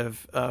a pit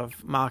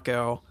of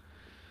Mako.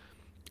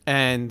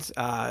 And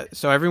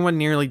so everyone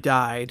nearly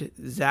died.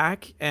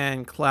 Zack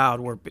and Cloud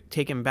were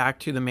taken back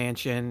to the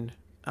mansion,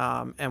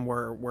 and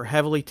were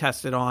heavily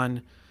tested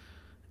on.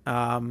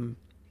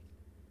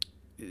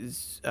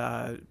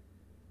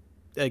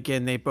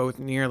 Again, they both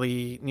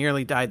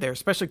nearly died there.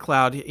 Especially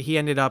Cloud. He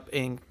ended up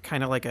in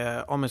kind of like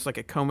almost like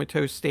a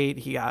comatose state.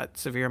 He got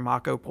severe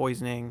Mako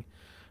poisoning,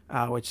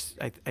 which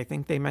I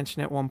think they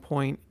mentioned at one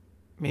point,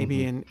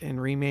 maybe in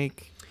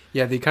Remake.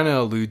 Yeah, they kind of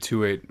allude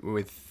to it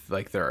with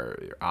like their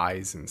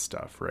eyes and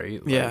stuff,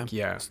 right? Like,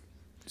 yeah.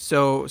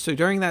 So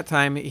during that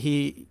time,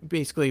 he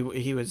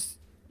was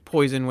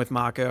poisoned with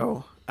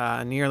Mako,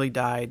 nearly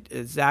died.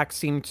 Zack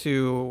seemed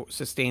to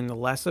sustain the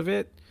less of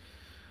it.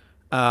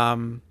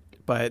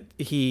 But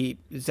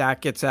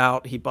Zack gets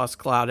out, he busts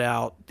Cloud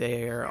out.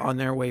 They're on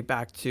their way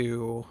back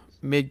to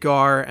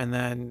Midgar, and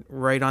then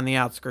right on the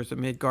outskirts of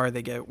Midgar,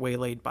 they get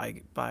waylaid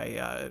by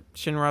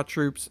Shinra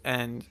troops,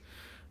 and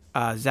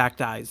Zack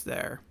dies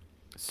there.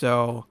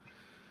 So,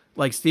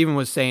 like Steven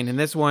was saying, in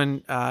this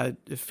one,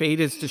 Fate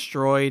is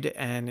destroyed,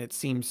 and it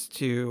seems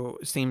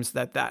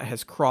that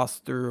has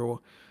crossed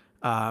through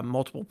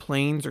multiple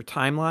planes or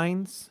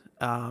timelines,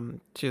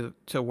 to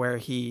where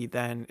he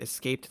then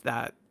escaped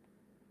that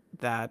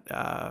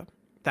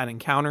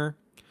encounter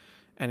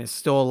and is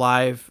still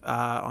alive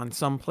on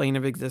some plane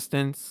of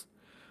existence.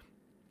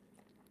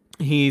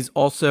 He's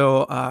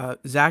also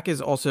Zack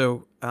is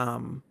also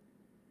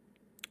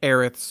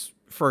Aerith's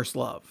first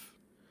love.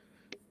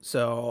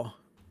 So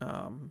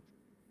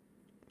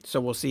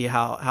we'll see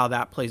how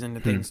that plays into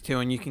things too,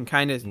 and you can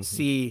kind of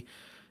see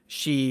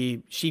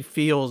she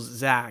feels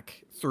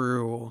Zack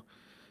through,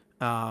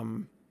 I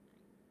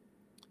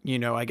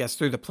guess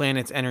through the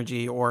planet's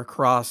energy or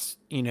across,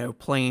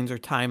 planes or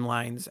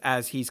timelines,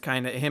 as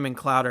him and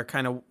Cloud are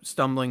kind of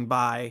stumbling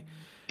by,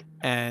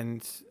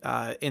 and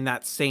in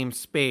that same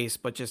space,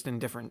 but just in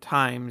different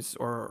times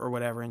or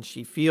whatever. And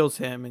she feels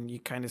him, and you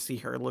kind of see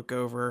her look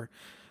over,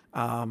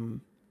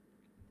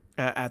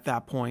 at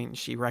that point.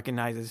 She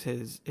recognizes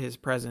his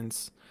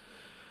presence.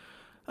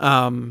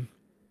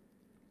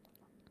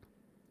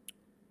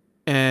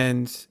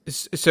 And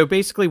so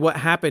basically what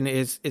happened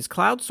is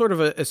Cloud sort of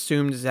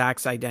assumed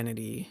Zack's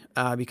identity,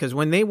 because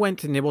when they went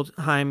to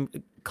Nibelheim,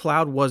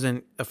 Cloud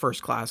wasn't a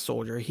first class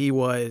soldier. He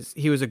was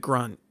a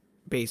grunt,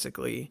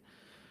 basically.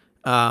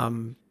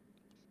 Zack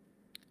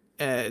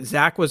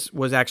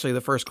was actually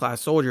the first class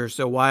soldier.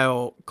 So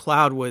while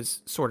Cloud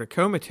was sort of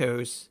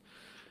comatose,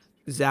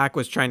 Zack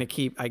was trying to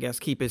keep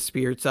his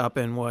spirits up,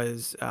 and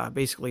was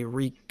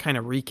basically kind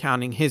of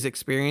recounting his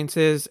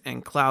experiences,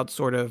 and Cloud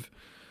sort of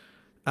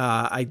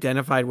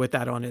identified with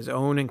that on his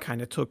own and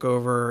kind of took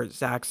over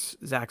Zack's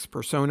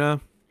persona.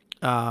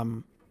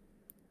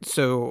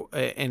 So,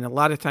 and a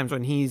lot of times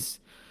when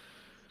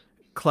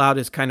Cloud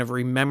is kind of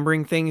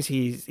remembering things,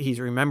 he's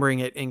remembering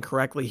it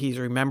incorrectly. He's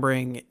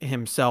remembering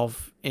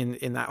himself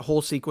in that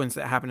whole sequence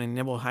that happened in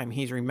Nibelheim.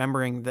 He's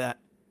remembering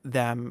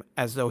them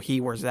as though he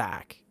were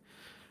Zack.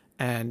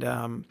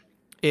 And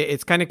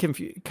it's kind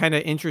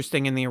of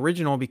interesting in the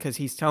original, because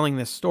he's telling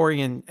this story,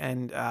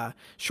 and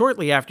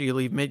shortly after you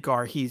leave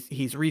Midgar,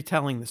 he's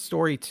retelling the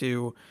story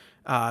to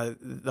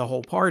the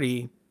whole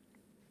party.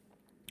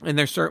 And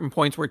there's certain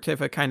points where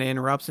Tifa kind of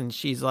interrupts, and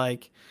she's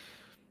like,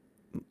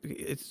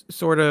 it's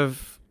sort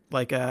of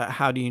like a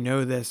how do you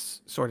know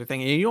this sort of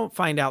thing. And you don't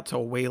find out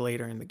till way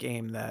later in the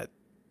game that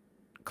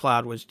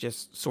Cloud was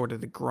just sort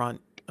of the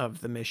grunt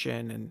of the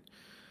mission,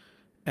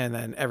 and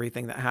then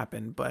everything that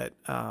happened. But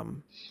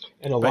and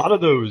a lot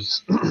of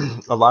those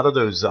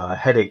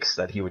headaches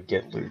that he would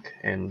get, Luke,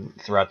 and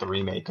throughout the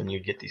remake, and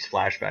you'd get these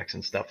flashbacks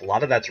and stuff, a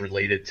lot of that's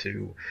related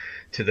to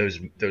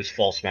those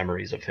false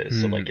memories of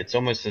his. So like, it's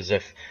almost as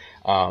if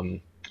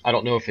I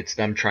don't know if it's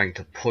them trying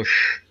to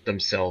push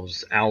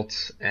themselves out,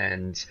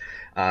 and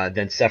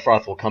then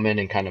Sephiroth will come in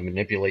and kind of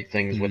manipulate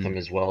things with him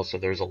as well. So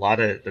there's a lot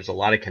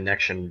of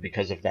connection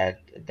because of that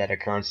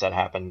occurrence that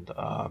happened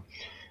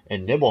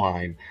in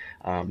Nibelheim.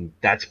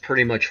 That's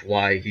pretty much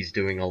why he's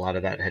doing a lot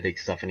of that headache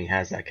stuff, and he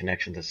has that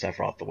connection to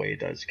Sephiroth the way he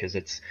does, because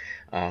it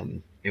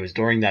was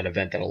during that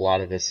event that a lot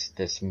of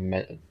this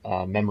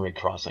memory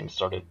crossing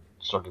started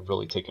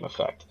really taking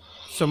effect.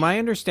 So my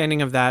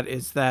understanding of that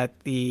is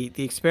that the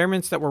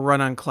experiments that were run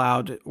on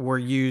Cloud were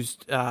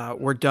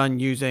done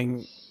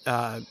using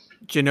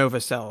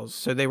Jenova cells.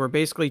 So they were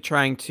basically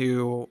trying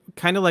to,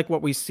 kind of like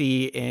what we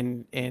see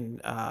in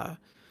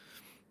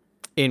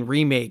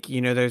Remake.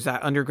 There's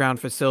that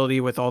underground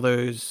facility with all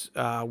those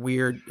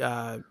weird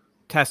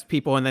test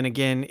people, and then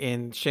again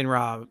in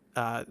Shinra,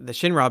 the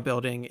Shinra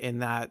building, in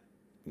that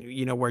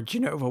where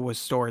Jenova was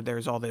stored,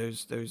 there's all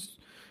those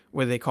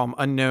what do they call them,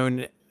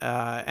 unknown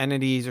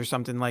entities or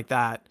something like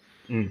that,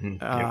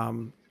 Yeah.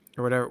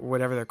 or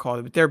whatever they're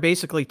called. But they're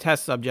basically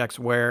test subjects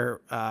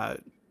where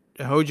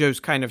Hojo's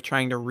kind of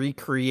trying to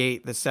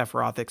recreate the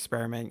Sephiroth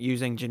experiment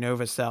using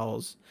Genova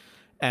cells.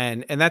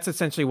 And that's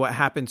essentially what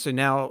happened. So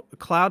now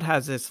Cloud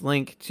has this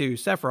link to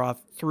Sephiroth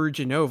through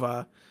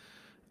Genova,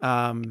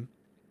 and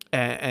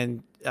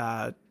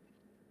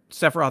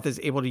Sephiroth is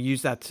able to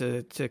use that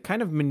to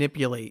kind of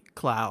manipulate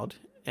Cloud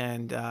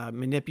and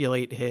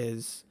manipulate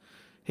his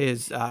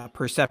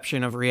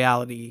perception of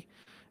reality,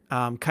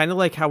 kind of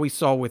like how we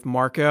saw with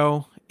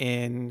Marco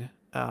in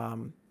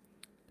the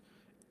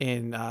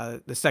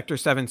Sector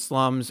 7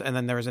 slums, and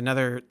then there was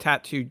another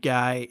tattooed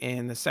guy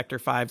in the Sector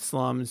 5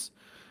 slums.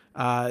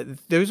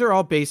 Those are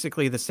all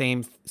basically the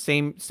same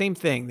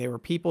thing. They were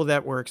people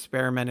that were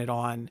experimented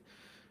on,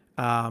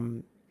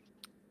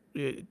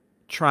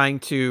 trying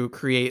to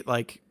create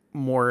like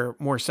more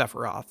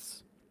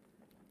Sephiroths.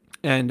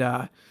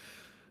 And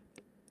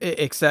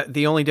except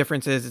the only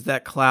difference is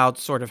that Cloud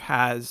sort of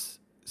has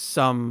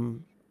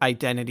some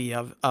identity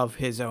of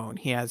his own.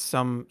 He has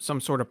some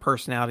sort of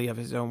personality of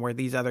his own, where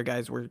these other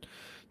guys were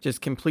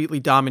just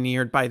completely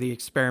domineered by the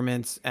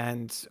experiments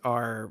and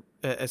are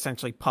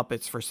essentially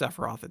puppets for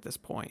Sephiroth at this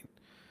point.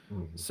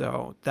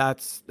 So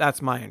that's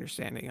my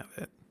understanding of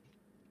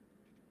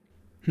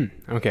it.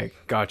 Okay,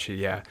 gotcha.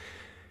 Yeah.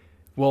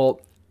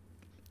 Well,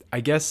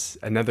 I guess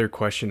another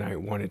question I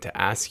wanted to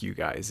ask you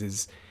guys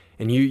is,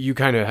 and you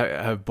kind of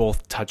have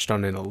both touched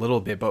on it a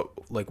little bit, but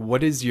like,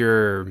 what is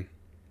your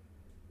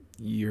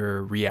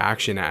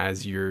reaction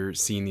as you're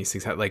seeing these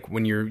things? Like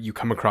when you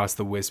come across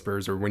the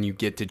whispers, or when you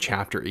get to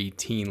chapter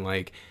 18,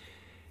 like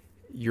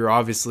you're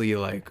obviously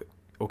like,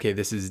 okay,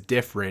 this is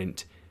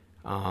different.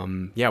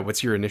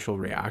 What's your initial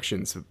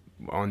reactions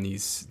on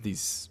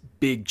these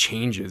big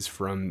changes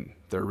from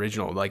the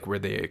original? Like, were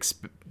they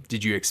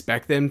did you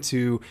expect them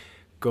to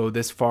go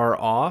this far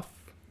off?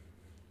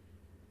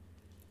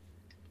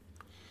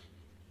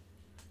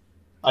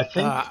 I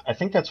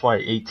think that's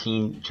why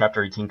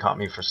chapter 18 caught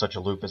me for such a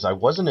loop, is I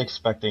wasn't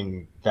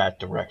expecting that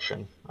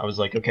direction. I was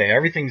like, okay,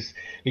 everything's,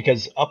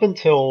 because up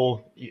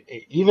until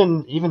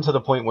even to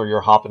the point where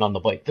you're hopping on the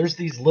bike, there's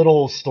these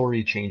little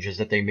story changes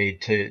that they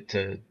made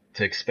to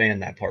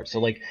expand that part. So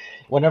like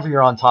whenever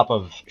you're on top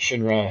of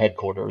Shinra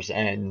headquarters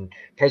and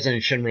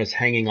President Shinra's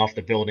hanging off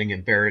the building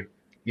and Barrett,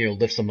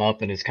 lifts him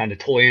up and is kind of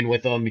toying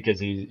with him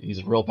because he's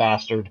a real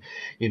bastard,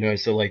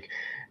 so like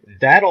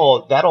that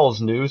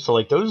all's new. So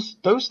like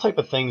those type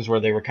of things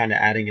where they were kind of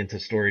adding into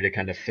story to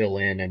kind of fill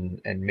in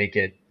and make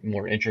it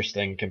more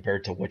interesting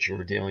compared to what you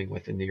were dealing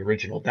with in the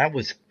original, that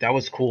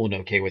was cool and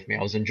okay with me.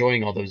 I was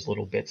enjoying all those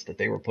little bits that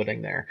they were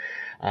putting there.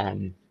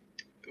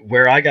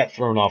 Where I got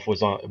thrown off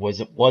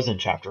was in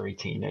chapter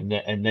 18,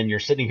 and then you're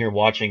sitting here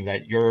watching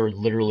that you're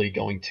literally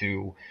going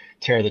to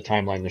tear the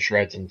timeline to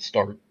shreds and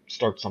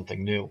start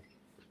something new.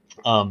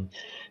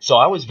 So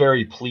I was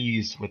very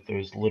pleased with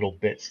those little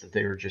bits that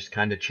they were just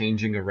kind of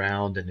changing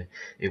around, and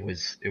it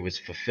was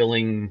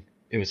fulfilling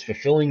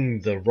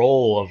the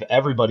role of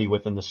everybody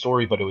within the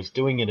story, but it was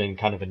doing it in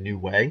kind of a new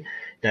way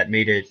that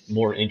made it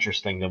more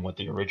interesting than what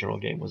the original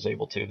game was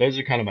able to. Those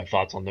are kind of my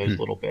thoughts on those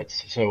little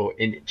bits. So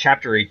in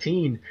chapter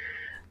 18,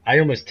 I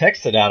almost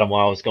texted Adam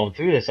while I was going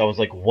through this. I was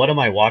like, what am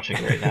I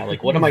watching right now?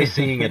 Like, what am I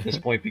seeing at this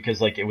point?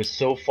 Because like it was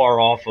so far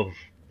off of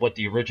what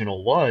the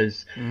original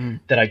was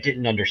that I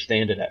didn't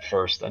understand it at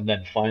first. And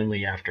then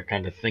finally, after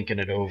kind of thinking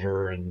it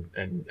over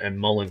and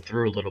mulling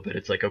through a little bit,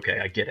 it's like, okay,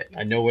 I get it.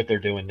 I know what they're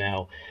doing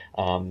now.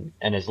 And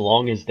as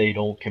long as they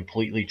don't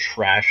completely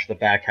trash the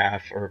back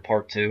half or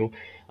part two,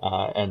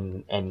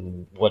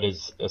 and what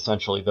is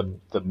essentially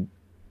the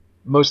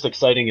most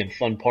exciting and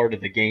fun part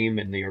of the game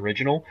in the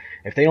original,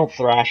 if they don't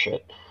thrash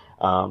it,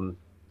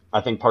 I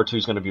think part two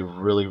is going to be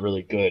really,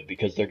 really good,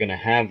 because they're going to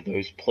have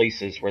those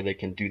places where they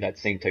can do that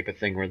same type of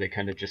thing, where they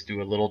kind of just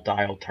do a little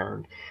dial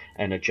turn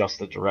and adjust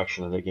the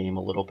direction of the game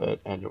a little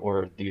bit,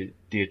 or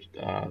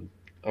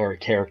a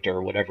character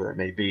or whatever it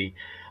may be.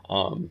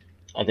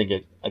 I think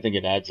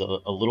it adds a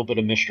little bit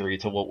of mystery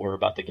to what we're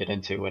about to get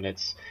into, and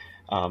it's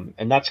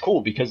and that's cool,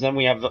 because then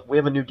we have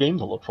a new game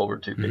to look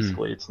forward to.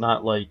 Basically, it's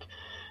not like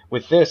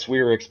with this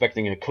we were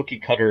expecting a cookie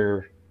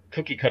cutter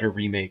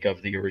remake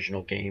of the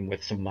original game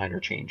with some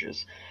minor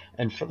changes,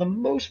 and for the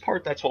most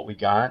part that's what we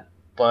got.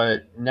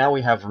 But now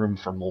we have room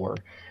for more,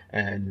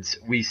 and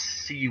we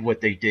see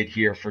what they did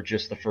here for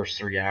just the first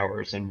 3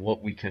 hours, and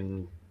what we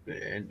can,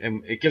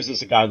 and it gives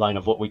us a guideline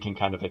of what we can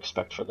kind of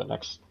expect for the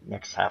next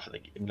half of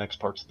the next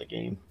parts of the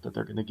game that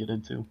they're going to get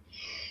into.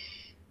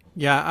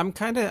 Yeah, I'm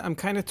kind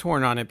of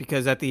torn on it,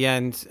 because at the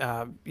end,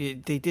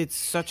 they did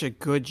such a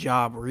good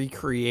job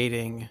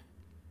recreating,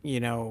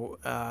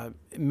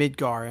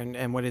 Midgar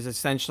and what is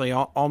essentially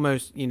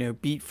almost,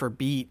 beat for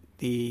beat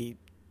the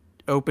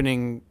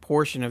opening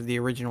portion of the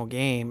original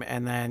game.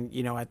 And then,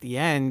 at the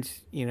end,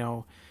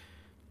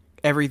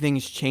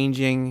 everything's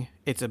changing.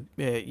 It's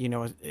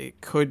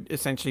it could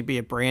essentially be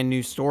a brand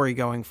new story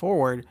going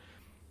forward.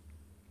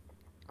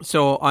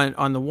 So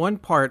on the one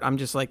part, I'm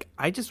just like,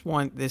 I just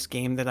want this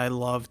game that I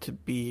love to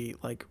be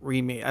like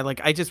remade.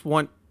 I just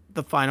want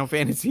the Final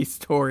Fantasy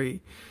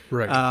story,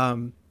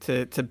 Right.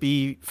 to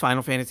be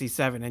Final Fantasy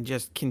VII, and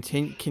just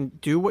can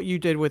do what you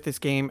did with this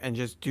game and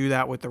just do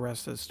that with the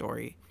rest of the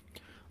story.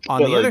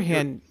 On Yeah, the other like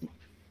hand,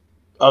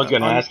 I was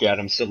going to on ask you,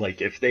 Adam. So,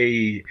 like, if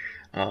they,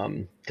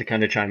 to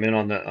kind of chime in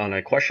on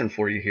a question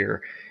for you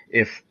here,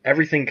 if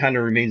everything kind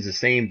of remains the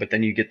same, but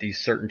then you get these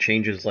certain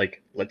changes,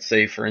 like let's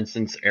say, for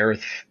instance,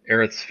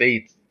 Aerith's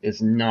fate is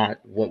not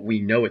what we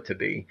know it to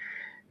be.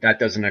 That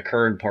doesn't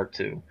occur in part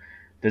two.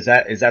 Is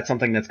that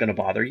something that's going to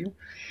bother you?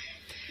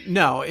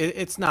 No,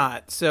 it's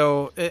not.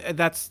 So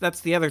that's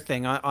the other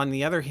thing. On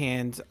the other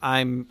hand,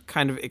 I'm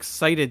kind of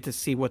excited to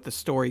see what the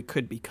story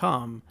could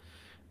become.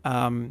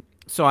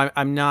 So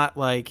I'm not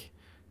like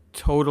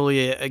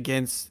totally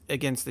against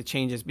the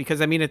changes,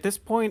 because I mean at this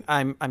point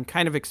I'm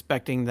kind of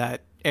expecting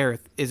that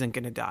Aerith isn't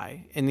going to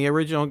die. In the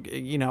original,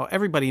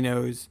 everybody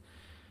knows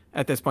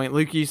at this point.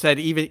 Luke, you said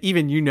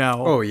even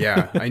Oh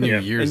yeah, I knew Yeah.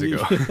 years and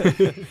ago.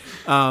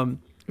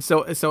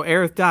 so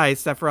Aerith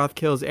dies. Sephiroth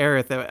kills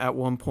Aerith at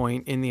one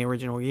point in the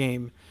original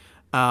game,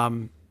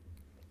 um,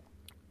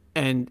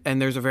 and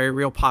there's a very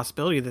real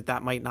possibility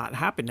that might not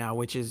happen now,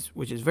 which is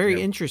very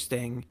Yep.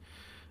 interesting.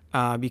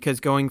 Because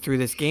going through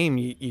this game,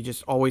 you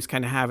just always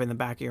kind of have in the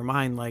back of your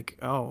mind, like,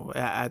 oh,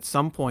 at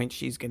some point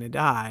she's going to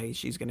die,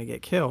 she's going to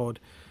get killed.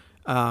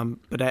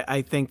 But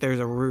I think there's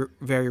a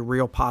very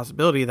real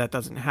possibility that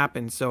doesn't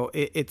happen. So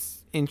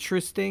it's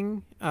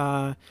interesting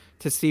to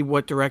see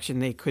what direction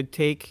they could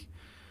take,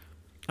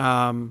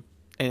 and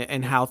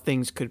how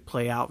things could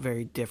play out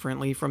very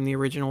differently from the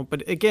original.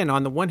 But again,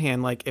 on the one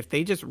hand, like if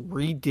they just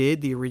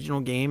redid the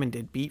original game and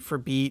did beat for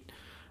beat,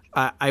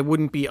 I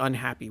wouldn't be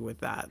unhappy with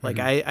that. Like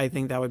I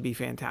think that would be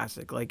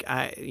fantastic. Like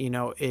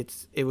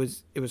it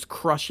was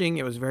crushing.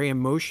 It was very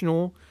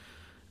emotional.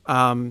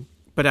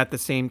 But at the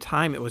same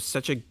time, it was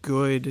such a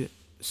good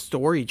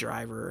story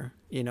driver.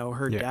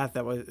 Her Yeah. death,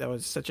 that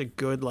was such a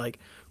good like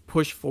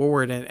push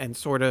forward, and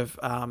sort of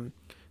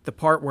the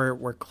part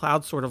where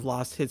Cloud sort of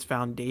lost his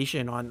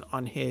foundation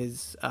on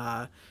his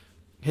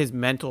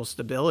mental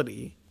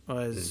stability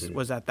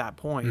was at that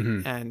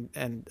point,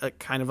 and it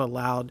kind of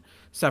allowed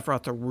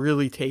Sephiroth to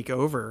really take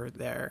over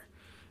there,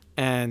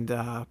 and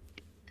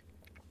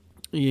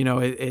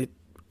it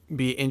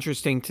be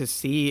interesting to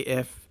see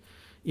if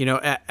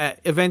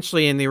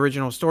eventually in the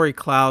original story,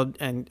 Cloud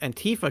and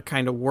Tifa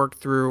kind of work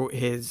through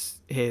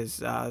his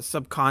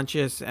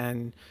subconscious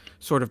and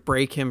sort of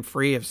break him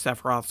free of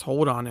Sephiroth's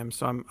hold on him.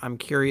 So I'm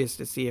curious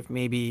to see if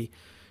maybe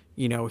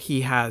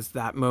he has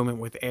that moment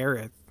with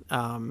Aerith,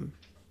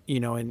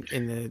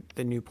 in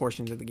the new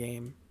portions of the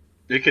game.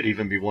 It could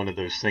even be one of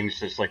those things,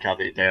 just like how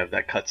they have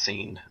that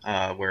cutscene,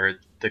 where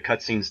the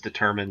cutscene's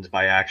determined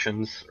by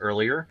actions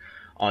earlier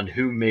on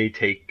who may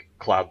take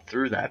Cloud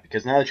through that.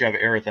 Because now that you have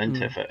Aerith and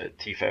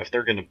Tifa, if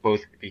they're going to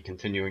both be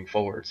continuing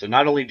forward, so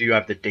not only do you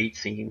have the date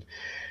scene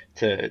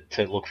to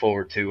look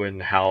forward to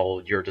and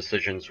how your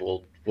decisions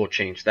will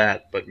change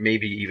that, but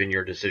maybe even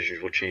your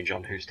decisions will change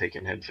on who's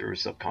taking him through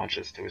his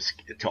subconscious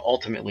to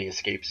ultimately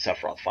escape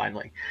Sephiroth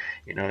finally,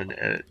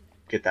 and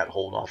get that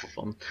hold off of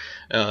him.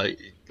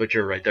 But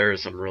you're right, there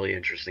is some really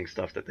interesting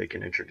stuff that they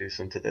can introduce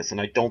into this, and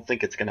I don't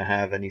think it's going to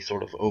have any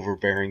sort of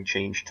overbearing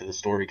change to the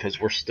story, because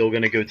we're still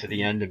going to go to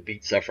the end and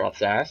beat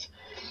Sephiroth's ass,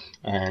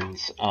 and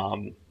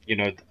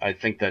I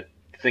think that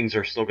things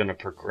are still going to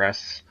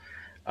progress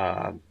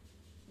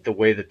the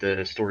way that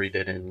the story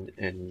did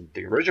in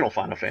the original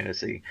Final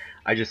Fantasy.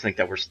 I just think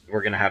that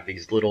we're going to have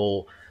these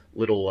little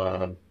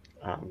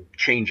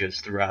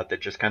changes throughout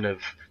that just kind of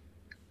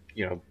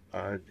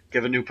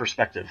give a new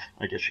perspective,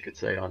 I guess you could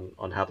say,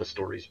 on how the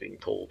story's being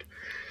told.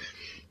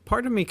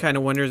 Part of me kind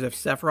of wonders if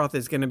Sephiroth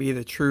is going to be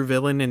the true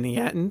villain in the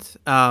end.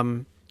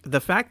 The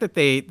fact that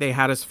they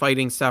had us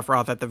fighting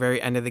Sephiroth at the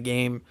very end of the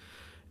game,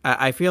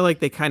 I feel like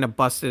they kind of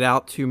busted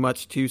out too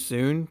much too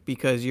soon,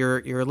 because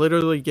you're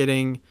literally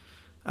getting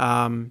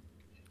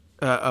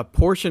a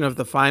portion of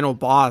the final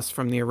boss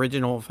from the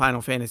original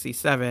Final Fantasy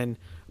VII,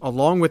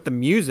 along with the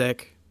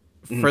music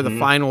for the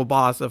final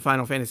boss of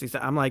Final Fantasy VII.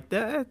 I'm like,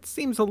 that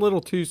seems a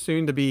little too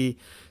soon to be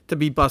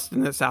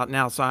busting this out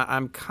now. So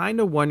I'm kind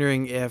of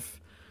wondering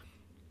if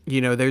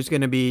there's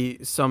going to be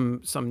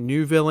some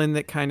new villain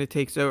that kind of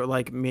takes over.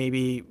 Like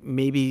maybe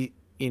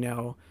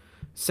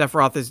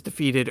Sephiroth is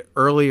defeated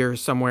earlier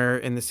somewhere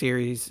in the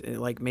series.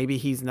 Like maybe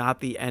he's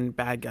not the end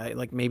bad guy.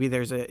 Like maybe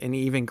there's an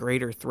even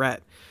greater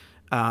threat.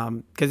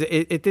 Because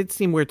it did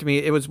seem weird to me.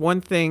 It was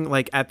one thing,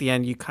 like at the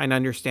end, you kind of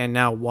understand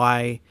now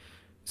why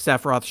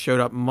Sephiroth showed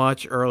up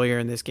much earlier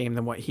in this game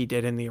than what he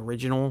did in the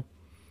original.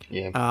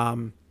 Yeah.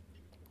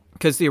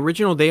 Because the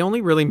original, they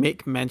only really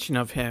make mention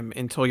of him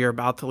until you're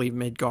about to leave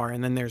Midgar,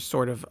 and then there's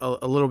sort of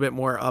a little bit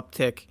more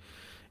uptick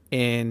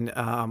in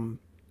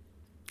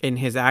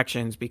his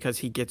actions because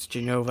he gets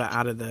Jenova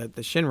out of the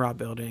Shinra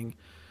building.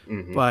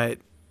 But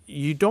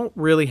you don't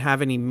really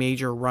have any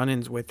major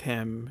run-ins with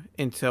him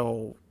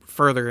until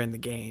further in the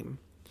game,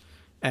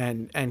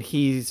 and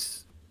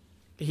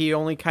he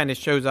only kind of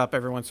shows up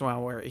every once in a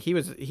while, where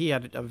he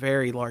had a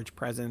very large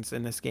presence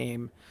in this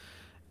game.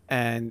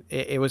 and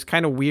it was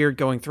kind of weird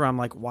going through. I'm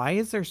like, why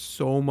is there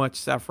so much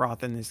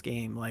Sephiroth in this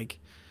game? Like,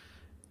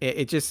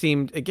 it just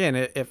seemed, again,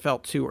 it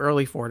felt too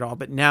early for it all,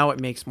 but now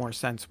it makes more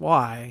sense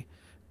why.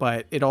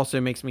 But it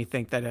also makes me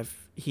think that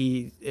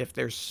if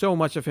there's so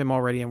much of him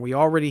already and we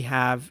already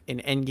have an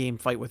end game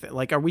fight with it,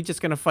 like, are we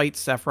just going to fight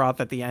Sephiroth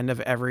at the end of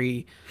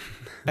every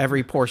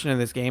portion of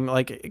this game?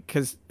 Like,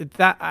 because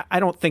that, I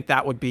don't think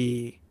that would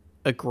be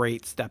a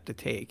great step to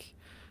take.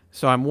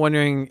 So I'm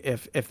wondering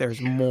if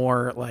there's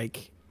more,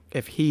 like,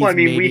 if he's, well, I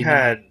mean, maybe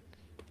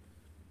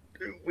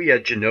we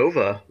had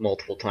Genova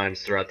multiple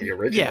times throughout the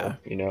original,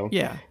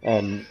 Yeah.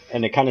 and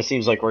it kind of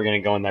seems like we're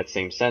going to go in that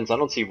same sense. I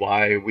don't see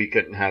why we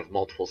couldn't have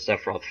multiple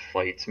Sephiroth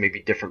fights,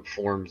 maybe different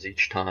forms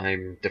each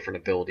time, different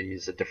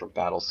abilities, a different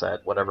battle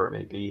set, whatever it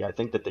may be. I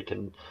think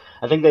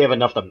they have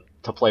enough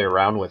to play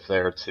around with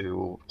there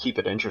to keep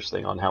it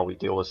interesting on how we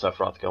deal with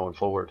Sephiroth going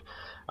forward.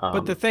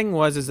 But the thing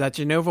is that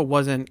Genova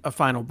wasn't a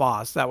final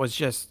boss. That was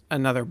just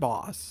another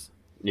boss.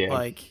 Yeah.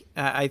 Like,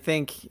 I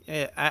think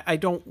I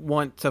don't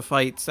want to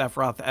fight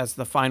Sephiroth as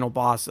the final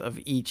boss of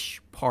each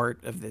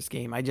part of this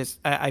game.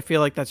 I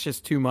feel like that's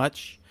just too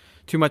much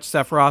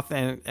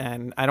Sephiroth,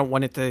 and I don't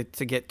want it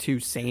to get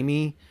too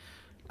samey.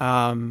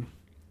 And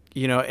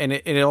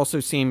it also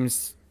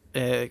seems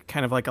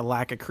kind of like a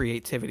lack of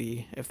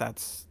creativity if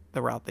that's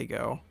the route they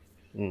go.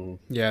 Mm.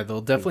 Yeah,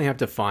 they'll definitely have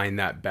to find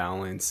that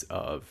balance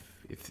of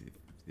if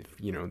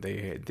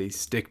they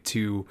stick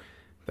to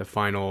the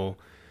final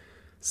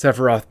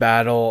Sephiroth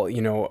battle,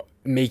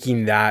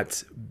 making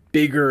that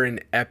bigger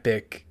and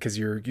epic, because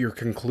you're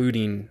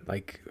concluding,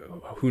 like,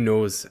 who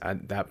knows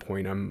at that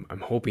point. I'm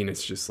hoping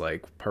it's just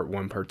like part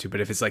 1, part 2,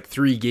 but if it's like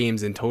 3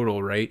 games in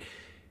total, right,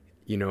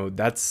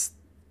 that's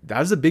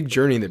a big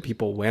journey that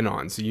people went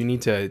on, so you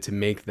need to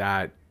make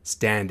that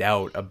stand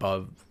out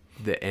above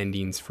the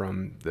endings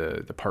from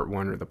the part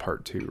 1 or the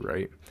part 2,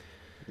 right?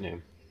 Yeah.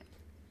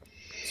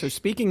 So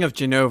speaking of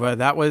Genova,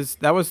 that was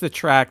the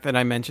track that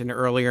I mentioned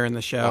earlier in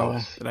the show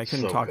that I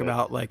couldn't talk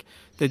about. Like,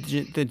 the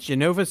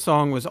Genova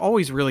song was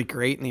always really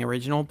great in the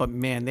original, but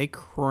man, they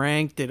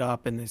cranked it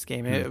up in this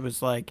game. It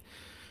was like,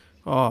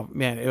 oh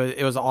man,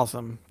 it was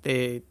awesome.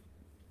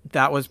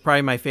 That was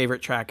probably my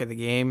favorite track of the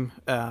game,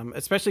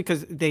 especially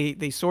because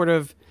they sort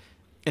of,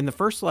 in the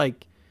first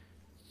like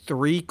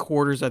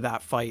 3/4 of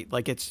that fight,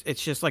 like it's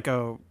just like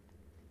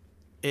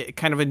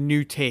kind of a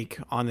new take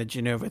on the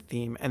Genova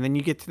theme, and then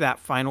you get to that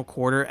final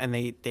quarter and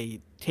they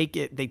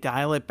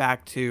dial it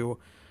back to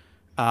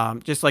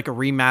just like a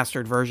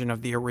remastered version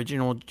of the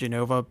original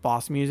Genova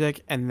boss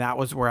music, and that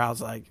was where I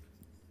was like,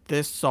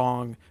 this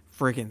song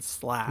friggin'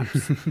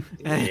 slaps.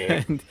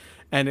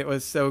 and it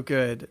was so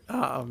good.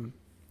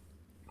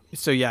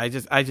 So yeah,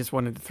 I just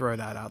wanted to throw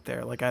that out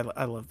there. Like,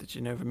 I love the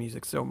Genova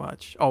music so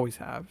much, always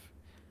have.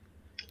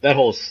 That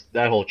whole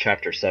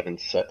chapter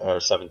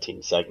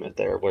 17 segment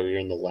there, where you're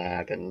in the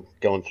lab and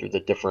going through the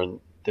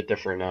different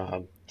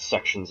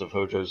sections of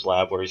Hojo's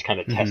lab, where he's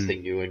kind of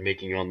testing you and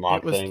making you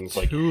unlock things.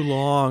 Like, too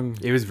long.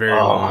 It was very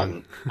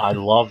long. I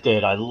loved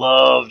it. I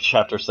loved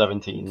chapter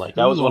 17. Like,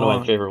 that was one of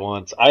my favorite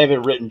ones. I have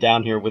it written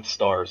down here with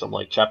stars. I'm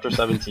like, chapter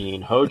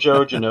 17,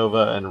 Hojo,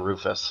 Genova, and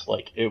Rufus.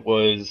 Like, it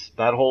was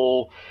that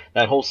whole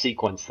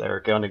sequence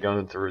there,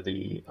 going through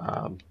the.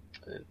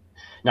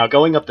 Now,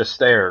 going up the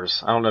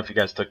stairs, I don't know if you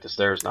guys took the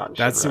stairs, not in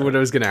That's Shinra. what I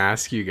was going to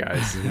ask you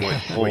guys,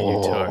 what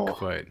you took.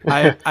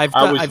 But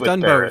I've done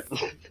Barrett.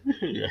 both.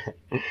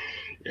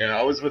 Yeah,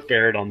 I was with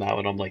Garrett on that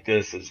one. I'm like,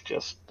 this is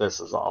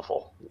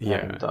awful. Yeah.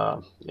 And,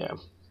 yeah.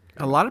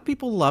 A lot of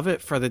people love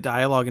it for the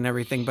dialogue and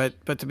everything,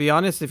 but to be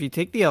honest, if you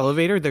take the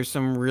elevator, there's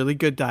some really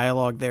good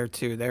dialogue there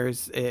too.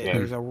 There's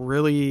a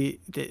really.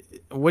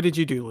 What did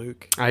you do,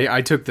 Luke?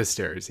 I took the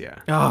stairs. Yeah.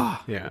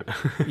 Oh. Yeah.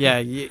 Yeah.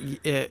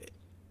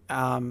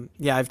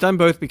 Yeah, I've done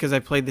both because I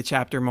played the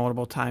chapter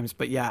multiple times.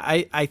 But yeah,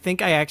 I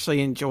think I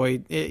actually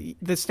enjoyed it.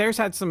 The stairs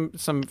had some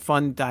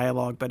fun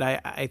dialogue, but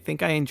I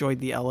think I enjoyed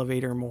the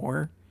elevator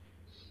more.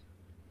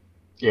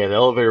 Yeah, the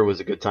elevator was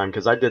a good time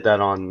because I did that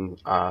on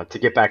to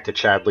get back to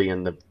Chadley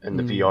and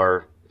the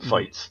VR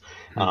fights.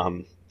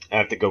 I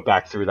have to go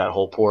back through that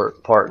whole part,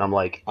 and I'm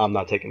like, I'm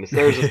not taking the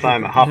stairs this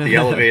time. I hopped the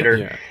elevator.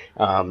 Yeah.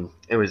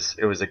 It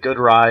was a good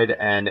ride,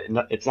 and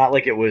it's not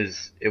like it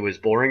was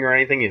boring or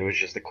anything. It was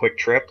just a quick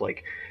trip.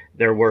 Like,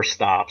 there were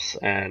stops,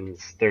 and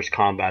there's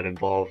combat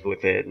involved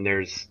with it, and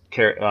there's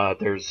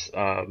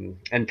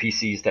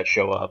NPCs that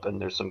show up,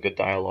 and there's some good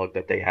dialogue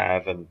that they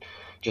have, and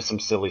just some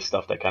silly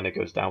stuff that kind of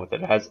goes down with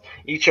it. It has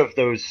each of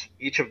those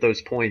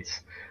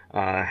points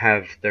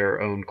have their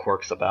own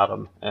quirks about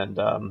them, and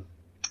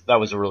that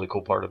was a really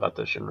cool part about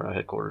the Shinra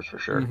headquarters for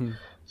sure. Mm-hmm.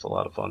 It's a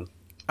lot of fun.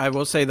 I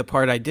will say the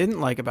part I didn't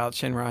like about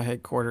Shinra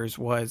headquarters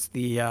was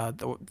the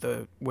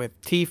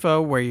with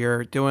Tifa, where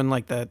you're doing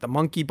like the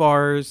monkey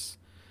bars.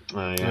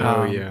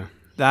 Yeah. Yeah.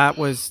 that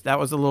was a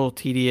little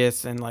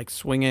tedious, and like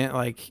swinging,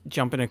 like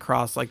jumping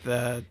across like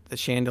the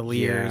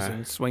chandeliers Yeah.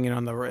 and swinging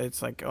on the.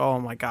 It's like, oh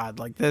my god,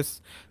 like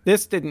this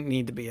didn't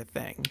need to be a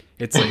thing.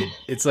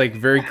 It's like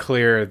very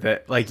clear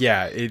that like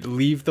yeah, it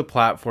leave the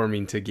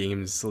platforming to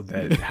games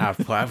that have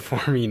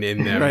platforming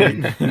in them.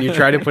 Right. When you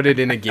try to put it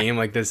in a game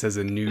like this as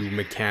a new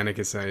mechanic,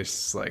 it's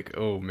just like,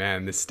 oh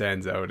man, this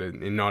stands out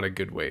in not a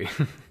good way.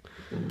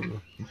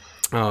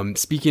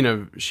 Speaking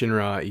of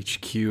Shinra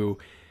HQ,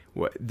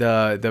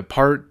 the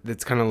part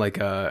that's kind of like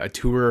a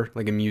tour,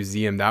 like a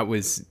museum, that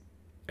was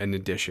an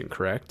addition,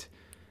 correct?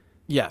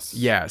 Yes.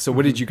 Yeah. So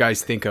what did you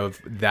guys think of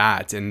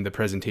that and the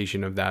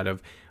presentation of that,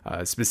 of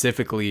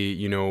specifically,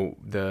 you know,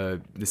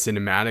 the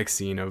cinematic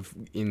scene of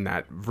in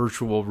that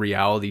virtual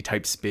reality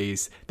type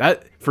space?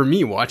 That, for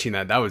me, watching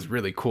that was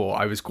really cool.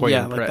 I was quite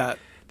impressed. Like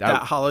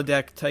that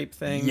holodeck type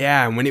thing.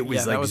 Yeah, and when it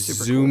was like was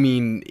super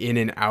zooming in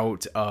and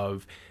out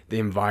of the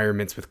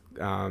environments with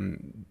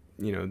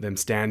you know, them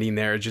standing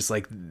there, just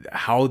like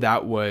how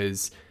that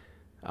was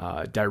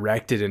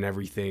directed and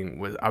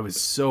everything, I was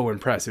so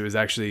impressed. It was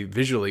actually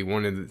visually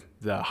one of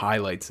the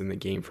highlights in the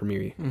game for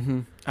me.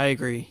 I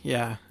agree.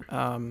 Yeah.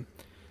 And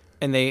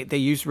they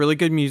used really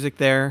good music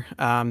there.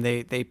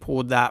 They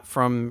pulled that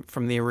from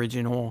the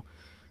original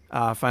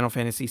Final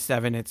Fantasy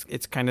VII.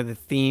 It's kind of the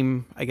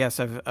theme, I guess,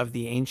 of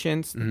the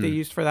Ancients that they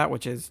used for that,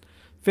 which is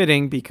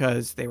fitting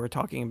because they were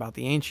talking about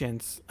the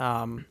Ancients.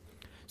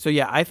 So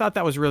yeah, I thought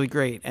that was really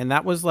great, and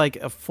that was like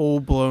a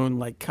full blown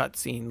like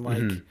cutscene,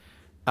 like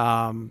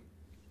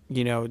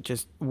you know,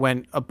 just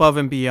went above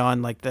and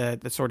beyond like the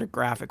sort of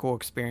graphical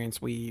experience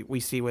we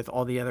see with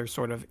all the other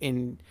sort of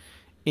in-game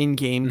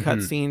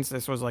cutscenes.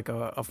 This was like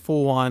a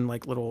full-on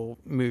like little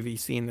movie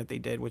scene that they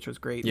did, which was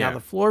great. Yeah. Now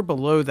the floor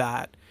below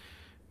that,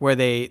 where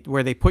they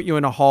put you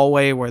in a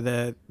hallway where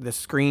the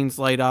screens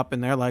light up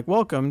and they're like,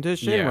 "Welcome to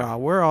Shinra." Yeah.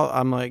 We're all.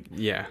 I'm like,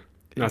 Yeah,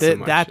 not so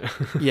much.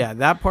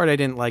 that part I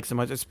didn't like so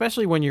much,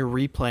 especially when you're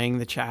replaying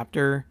the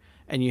chapter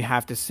and you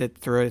have to sit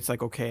through it. It's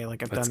like, okay,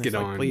 like I've Let's done this, get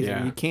like on, please,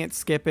 yeah. you can't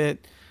skip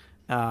it.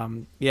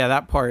 Yeah,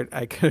 that part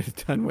I could have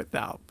done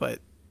without, but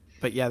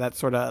yeah, that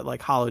sort of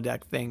like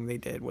holodeck thing they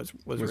did was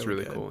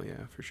really good. cool.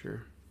 Yeah, for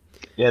sure.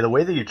 Yeah, the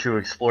way that you to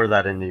explore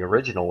that in the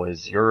original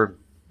is you're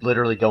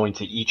literally going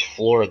to each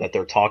floor that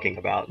they're talking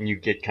about, and you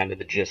get kind of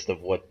the gist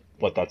of what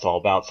that's all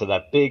about. So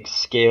that big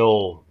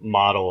scale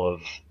model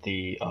of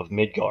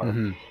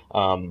Midgar,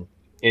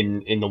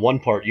 in the one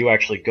part, you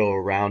actually go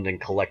around and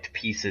collect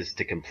pieces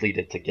to complete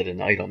it to get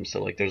an item.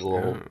 So like there's a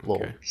little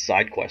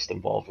side quest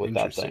involved with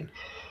that thing.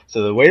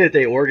 So the way that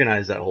they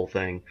organized that whole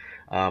thing,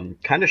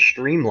 kind of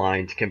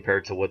streamlined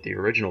compared to what the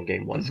original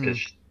game was,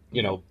 because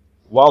you know,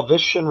 while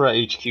this Shinra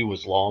HQ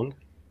was long,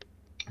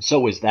 so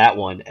was that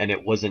one, and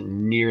it wasn't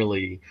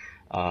nearly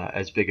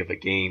as big of a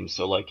game.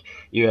 So like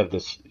you have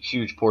this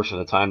huge portion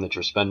of the time that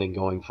you're spending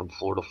going from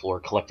floor to floor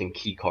collecting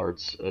key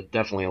cards.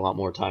 Definitely a lot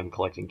more time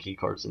collecting key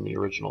cards than the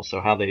original.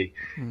 So how they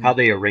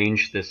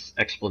arranged this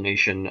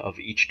explanation of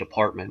each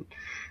department,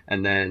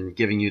 and then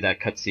giving you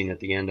that cutscene at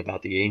the end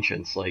about the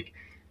ancients, like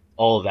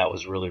all of that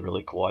was really,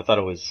 really cool. I thought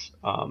it was.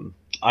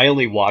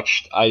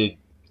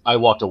 I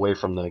walked away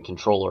from the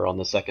controller on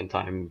the second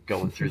time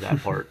going through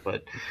that part,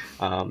 but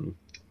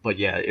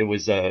yeah, it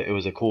was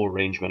a cool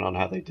arrangement on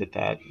how they did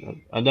that.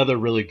 Another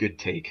really good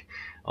take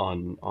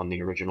on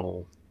the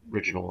original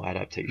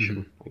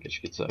adaptation, I guess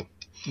you could say.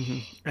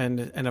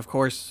 And of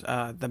course,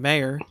 the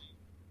mayor.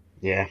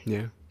 Yeah.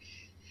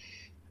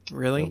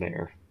 Really? The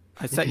mayor.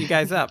 I set you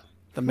guys up.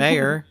 The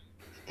mayor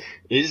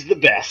is the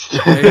best.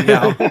 There you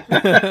go.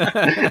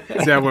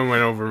 That one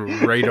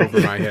went right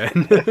over my head.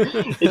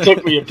 It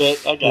took me a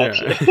bit. I got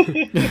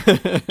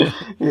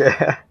you.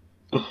 Yeah.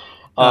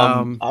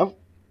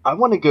 I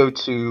want to go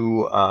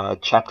to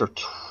chapter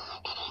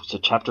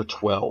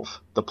 12,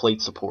 the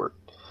plate support.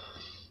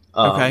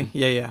 Okay.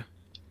 Yeah.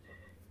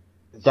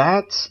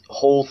 That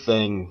whole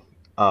thing,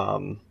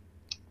 that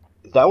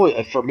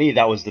was, for me,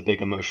 that was the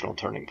big emotional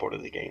turning point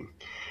of the game.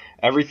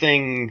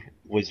 Everything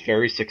was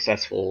very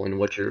successful in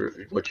what you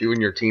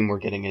and your team were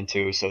getting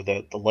into, so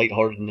that the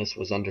lightheartedness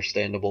was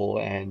understandable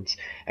and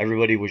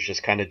everybody was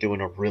just kind of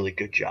doing a really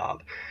good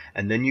job.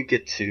 And then you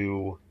get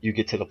to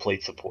the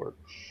plate support.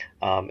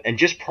 And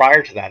just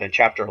prior to that, in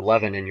chapter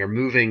 11, and you're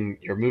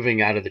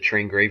moving out of the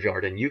train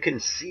graveyard, and you can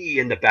see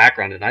in the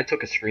background, and I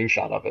took a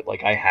screenshot of it,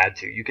 like I had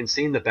to. You can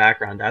see in the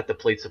background at the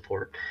plate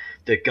support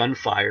the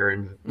gunfire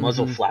and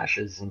muzzle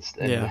flashes and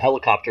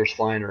helicopters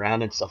flying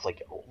around and stuff,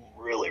 like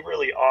really,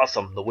 really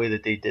awesome the way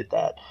that they did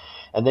that.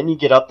 And then you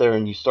get up there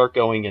and you start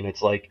going, and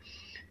it's like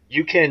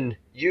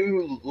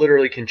you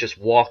literally can just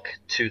walk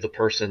to the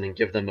person and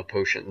give them a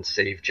potion and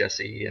save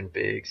Jesse and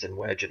Biggs and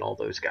Wedge and all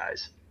those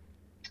guys.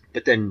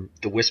 But then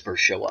the Whispers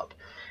show up,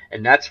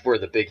 and that's where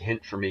the big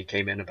hint for me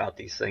came in about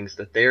these things,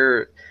 that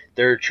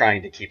they're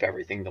trying to keep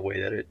everything the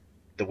way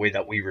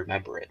that we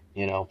remember it,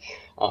 you know,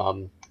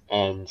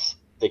 and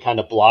they kind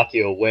of block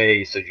you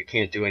away so you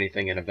can't do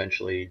anything, and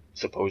eventually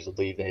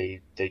supposedly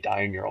they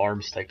die in your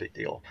arms type of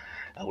deal,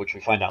 which we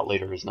find out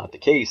later is not the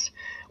case,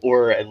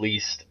 or at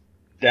least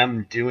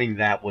them doing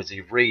that was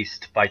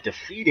erased by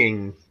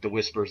defeating the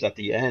Whispers at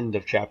the end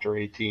of chapter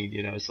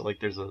 18, so like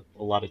there's a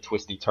lot of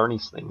twisty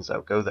turny things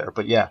that go there.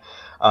 But yeah,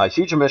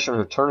 huge omission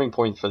or turning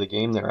point for the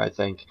game there, I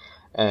think.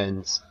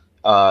 And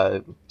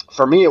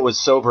for me, it was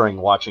sobering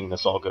watching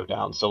this all go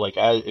down. So like,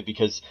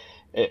 because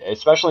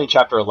especially in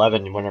chapter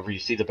 11, whenever you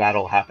see the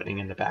battle happening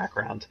in the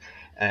background,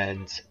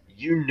 and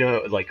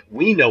like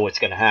we know what's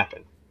going to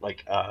happen.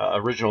 Like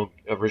original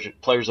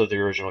players of the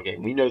original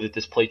game, we know that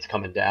this plate's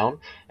coming down,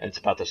 and it's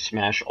about to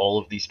smash all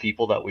of these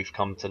people that we've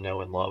come to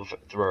know and love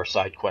through our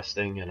side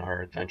questing and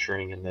our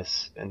adventuring in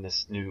this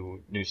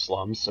new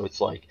slums. So it's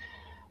like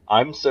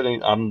I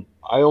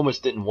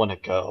almost didn't want to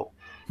go.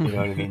 You know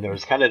what I mean? There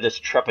was kind of this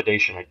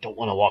trepidation. I don't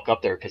want to walk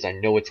up there because I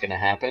know it's going to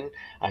happen.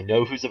 I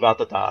know who's about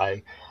to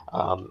die.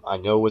 I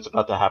know what's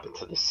about to happen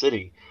to the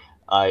city.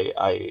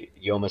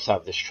 You almost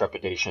have this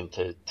trepidation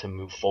to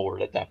move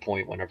forward at that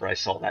point. Whenever I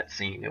saw that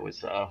scene, it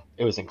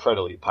was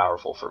incredibly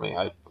powerful for me.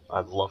 I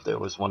loved it. It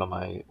was one of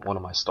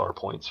my star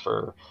points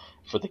for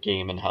the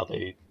game and how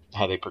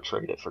they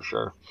portrayed it for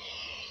sure.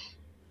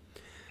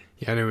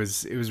 Yeah, and it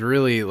was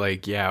really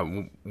like,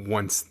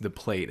 once the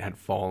plate had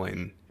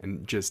fallen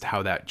and just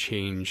how that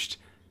changed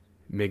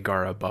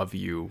Midgar above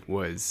you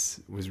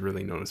was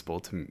really noticeable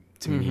to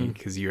me,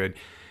 because you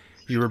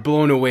were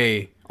blown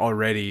away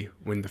already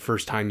when the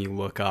first time you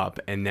look up,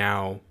 and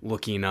now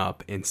looking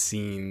up and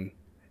seeing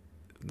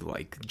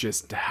like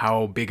just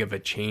how big of a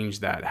change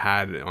that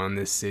had on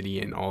this city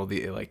and all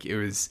the, like, it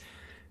was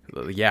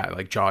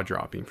like jaw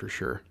dropping for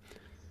sure.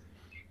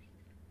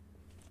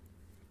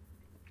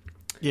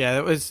 Yeah,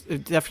 it was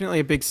definitely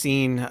a big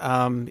scene,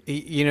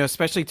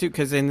 especially too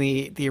because in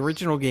the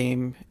original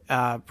game,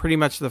 pretty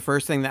much the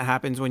first thing that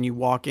happens when you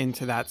walk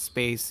into that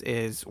space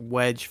is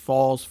Wedge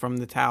falls from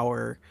the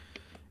tower,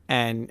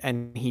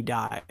 and he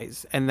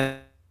dies, and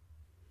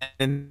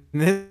then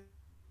this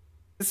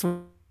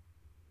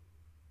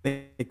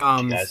it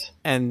comes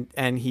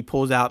and he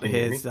pulls out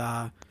his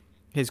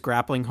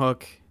grappling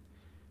hook.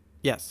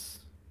 Yes.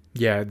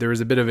 Yeah, there was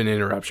a bit of an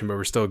interruption, but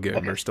we're still good.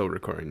 Okay. We're still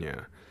recording.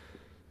 Yeah.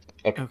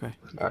 Okay.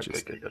 All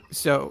right, good.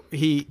 So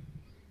he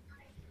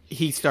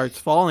starts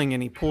falling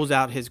and he pulls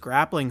out his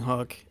grappling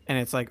hook, and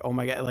it's like, oh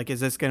my God, like,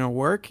 is this going to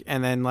work?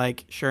 And then,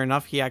 like, sure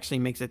enough, he actually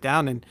makes it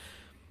down.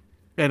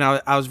 And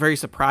I was very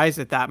surprised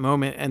at that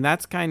moment. And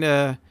that's kind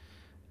of,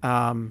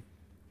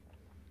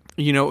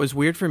 it was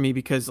weird for me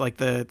because, like,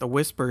 the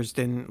Whispers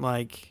didn't,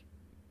 like,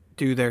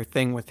 do their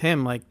thing with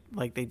him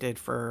like they did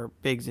for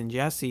Biggs and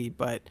Jesse.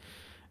 But,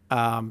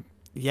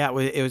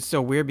 it was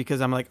so weird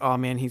because I'm like, oh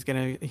man, he's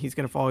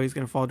gonna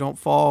fall, don't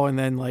fall, and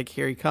then, like,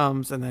 here he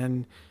comes, and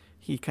then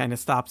he kind of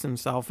stops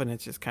himself, and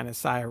it's just kind of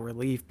sigh of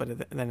relief.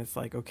 But then it's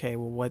like, okay,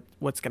 well,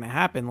 what's gonna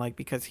happen? Like,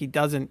 because he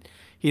doesn't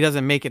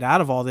make it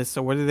out of all this,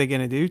 so what are they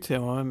gonna do to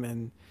him?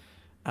 And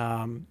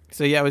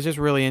it was just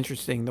really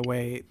interesting the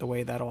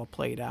way that all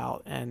played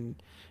out.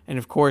 And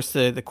of course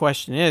the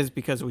question is,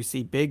 because we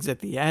see Biggs at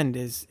the end,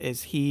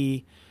 is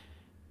he,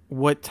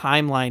 what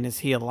timeline is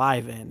he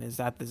alive in? Is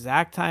that the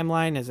Zack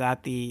timeline? Is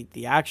that the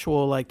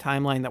actual, like,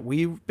 timeline that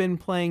we've been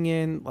playing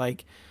in?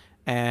 Like,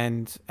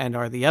 and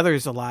are the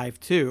others alive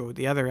too?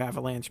 The other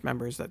Avalanche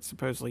members that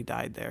supposedly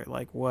died there,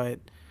 like, where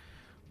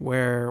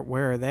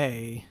are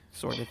they,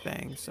 sort of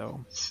thing.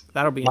 So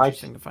that'll be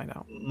interesting to find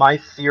out. My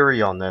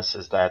theory on this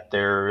is that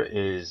there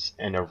is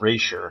an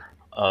erasure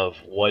of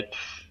what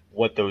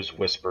those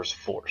Whispers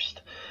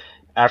forced.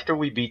 After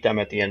we beat them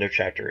at the end of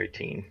chapter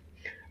 18,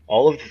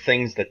 all of the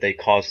things that they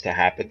caused to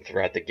happen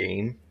throughout the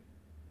game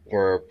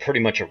were pretty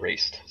much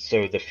erased.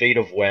 So the fate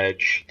of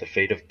Wedge, the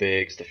fate of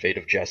Biggs, the fate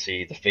of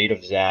Jesse, the fate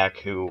of Zack,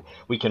 who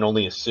we can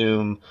only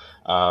assume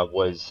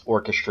was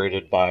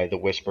orchestrated by the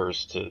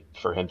Whispers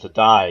for him to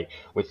die.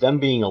 With them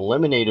being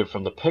eliminated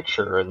from the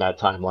picture in that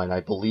timeline, I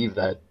believe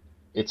that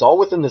it's all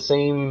within the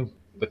same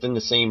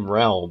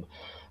realm,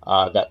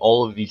 that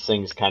all of these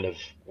things kind of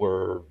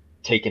were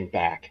taken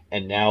back,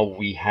 and now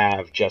we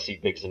have Jesse,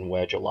 Biggs, and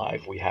Wedge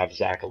alive. We have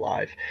Zack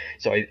alive.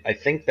 So I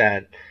think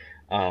that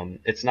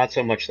it's not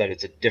so much that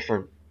it's a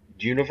different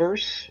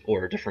universe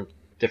or a different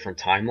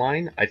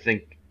timeline. I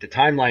think the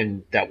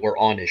timeline that we're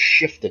on is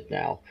shifted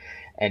now,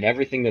 and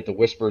everything that the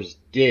Whispers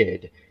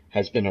did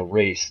has been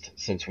erased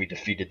since we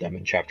defeated them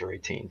in chapter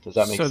 18. Does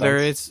that make sense?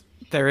 So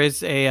there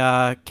is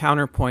a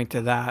counterpoint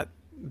to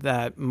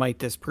that might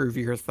disprove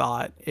your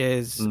thought.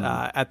 Is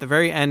at the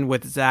very end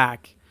with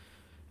Zack,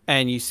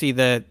 and you see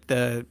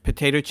the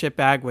potato chip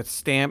bag with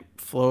stamp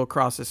flow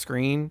across the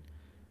screen.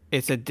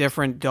 It's a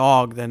different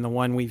dog than the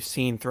one we've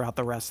seen throughout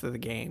the rest of the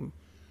game.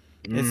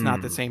 It's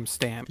not the same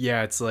stamp.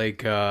 Yeah, it's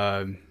like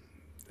I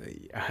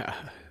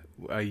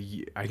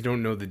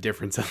don't know the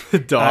difference of the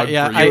dog.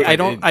 I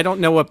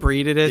don't know what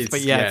breed it is,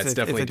 but it's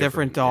a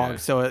different dog. Yeah.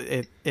 So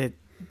it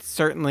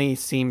certainly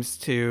seems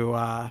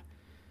to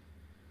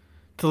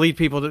lead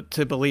people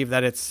to believe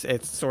that it's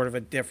sort of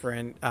a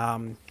different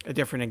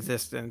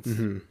existence.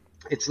 Mm-hmm.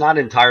 It's not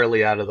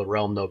entirely out of the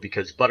realm, though,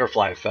 because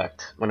butterfly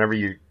effect, whenever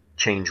you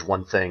change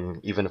one thing,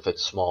 even if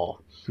it's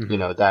small,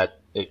 that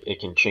it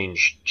can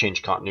change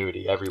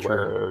continuity everywhere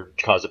True. or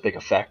cause a big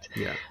effect.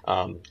 Yeah.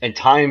 And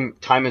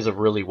time is a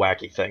really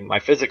wacky thing. My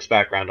physics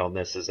background on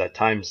this is that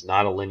time's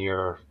not a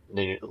linear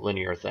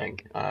thing,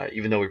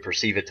 even though we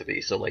perceive it to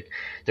be. So like,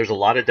 there's a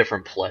lot of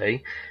different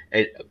play.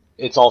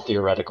 It's all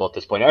theoretical at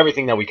this point.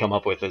 Everything that we come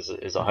up with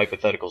is a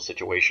hypothetical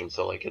situation.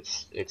 So like,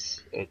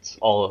 it's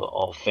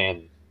all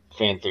fan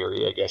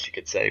theory, I guess you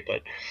could say.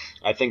 But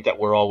I think that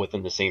we're all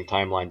within the same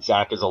timeline.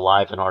 Zach is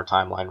alive in our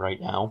timeline right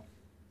now,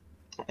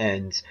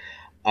 and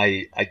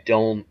I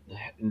don't.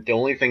 The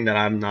only thing that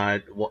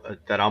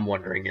I'm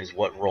wondering is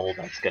what role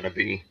that's going to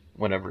be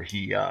whenever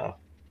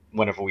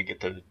we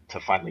get to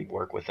finally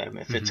work with him.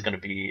 If it's Hmm. going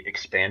to be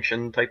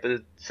expansion type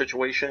of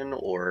situation,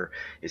 or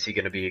is he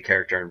going to be a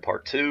character in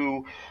part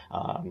two?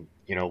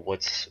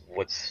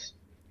 What's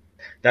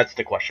that's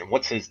the question.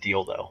 What's his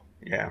deal though?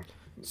 Yeah.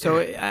 So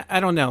I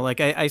don't know. Like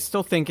I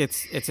still think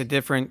it's a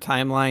different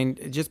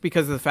timeline, just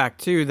because of the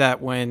fact too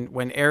that when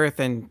Aerith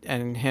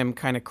and him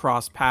kind of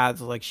crossed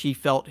paths, like she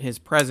felt his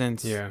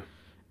presence Yeah.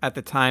 at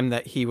the time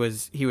that he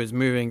was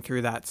moving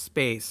through that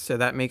space. So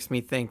that makes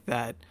me think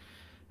that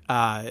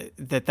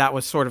that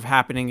was sort of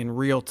happening in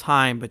real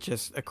time, but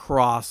just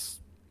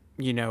across,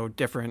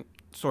 different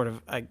sort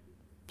of like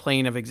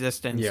plane of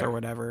existence Yeah. or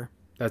whatever.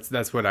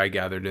 That's what I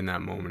gathered in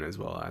that moment as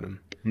well, Adam.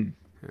 Hmm.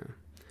 Yeah.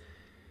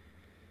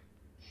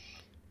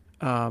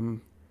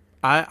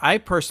 I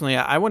personally,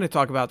 I want to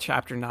talk about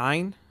chapter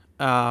 9.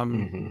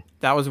 Mm-hmm.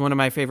 That was one of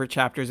my favorite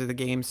chapters of the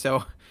game.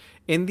 So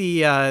in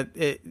the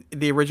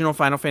original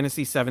Final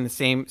Fantasy VII,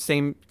 the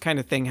same kind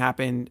of thing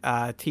happened.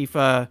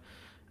 Tifa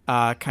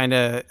kind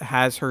of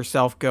has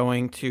herself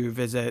going to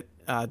visit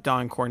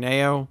Don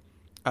Corneo.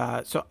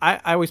 So I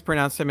always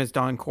pronounce him as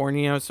Don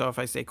Corneo. So if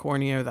I say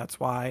Corneo, that's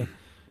why,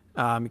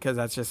 because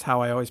that's just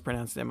how I always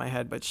pronounce it in my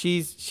head. But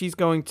she's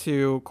going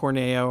to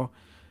Corneo,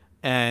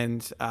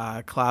 and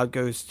Cloud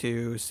goes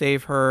to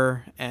save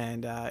her,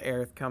 and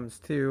Aerith comes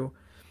too.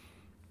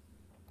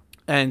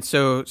 And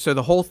so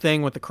the whole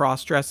thing with the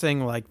cross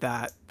dressing, like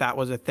that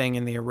was a thing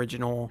in the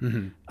original.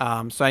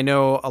 Hmm. So I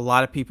know a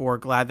lot of people were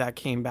glad that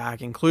came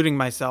back, including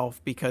myself,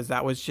 because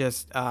that was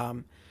just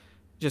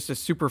a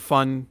super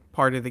fun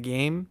part of the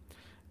game.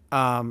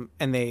 And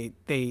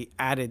they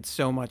added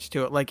so much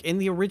to it. Like in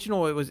the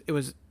original, it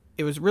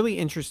was really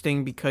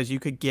interesting because you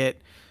could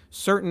get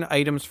certain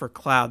items for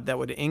Cloud that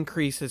would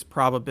increase his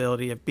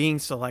probability of being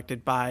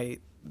selected by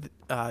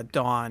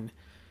Dawn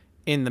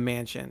in the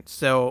mansion.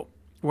 So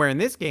where in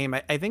this game,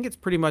 I think it's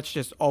pretty much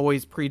just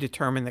always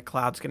predetermined that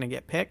Cloud's going to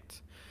get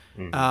picked.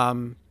 Mm-hmm.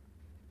 Um,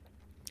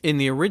 in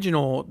the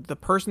original, the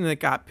person that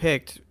got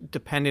picked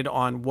depended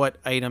on what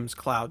items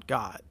Cloud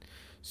got.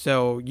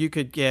 So you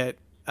could get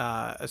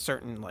a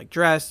certain like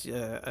dress,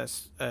 a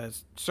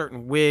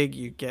certain wig.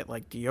 You get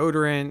like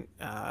deodorant,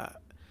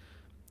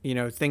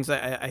 things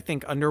like I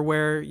think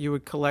underwear you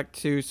would collect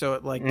too. So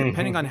like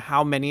depending on Mm-hmm.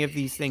 how many of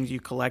these things you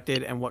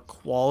collected and what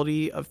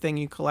quality of thing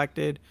you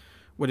collected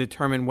would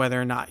determine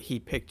whether or not he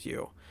picked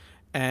you.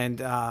 And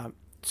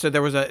so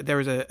there was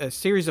a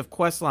series of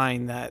quest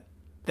line that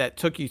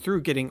took you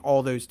through getting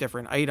all those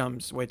different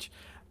items, which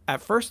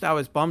at first I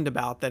was bummed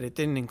about that it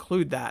didn't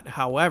include that.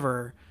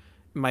 However,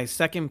 my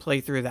second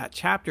playthrough of that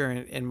chapter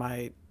in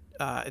my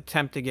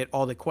attempt to get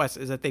all the quests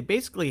is that they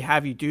basically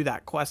have you do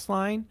that quest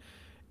line,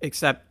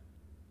 except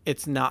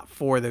it's not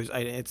for those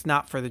items. It's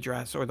not for the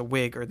dress or the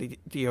wig or the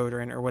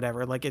deodorant or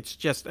whatever. Like it's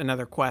just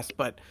another quest.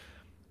 But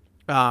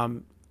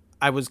um,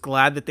 I was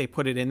glad that they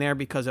put it in there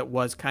because it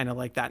was kind of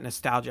like that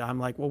nostalgia. I'm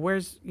like, well,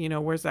 where's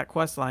that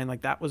quest line?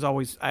 Like that was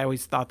always, I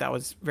always thought that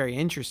was very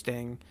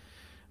interesting.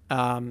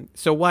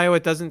 So while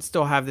it doesn't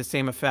still have the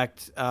same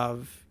effect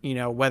of,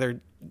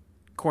 whether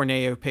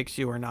Corneo picks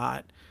you or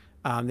not,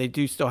 they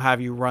do still have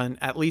you run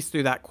at least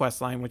through that quest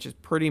line, which is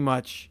pretty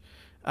much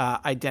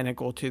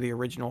identical to the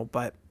original.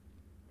 But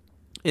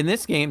in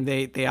this game,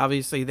 they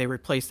obviously they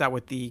replaced that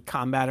with the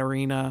combat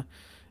arena,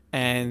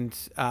 and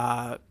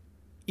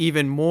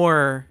even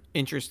more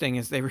interesting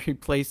is they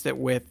replaced it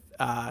with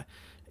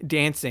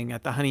dancing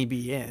at the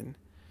Honeybee Inn.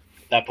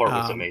 That part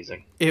was Um,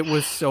 amazing. it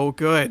was so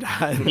good.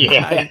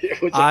 Yeah, it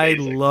was I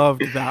amazing.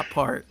 loved that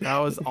part. That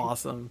was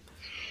awesome.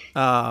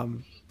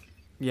 Um,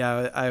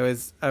 yeah, I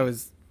was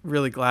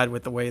really glad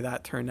with the way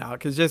that turned out,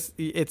 because just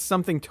it's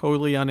something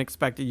totally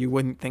unexpected you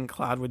wouldn't think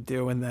Cloud would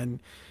do, and then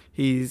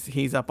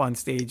he's up on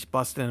stage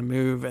busting a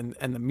move, and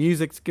the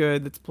music's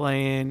good that's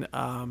playing.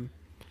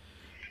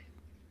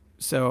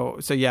 So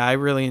yeah, I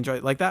really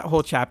enjoyed, like, that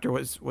whole chapter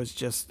was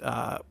just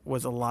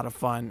was a lot of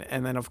fun.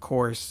 And then of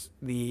course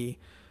the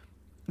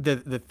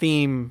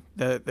theme,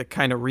 the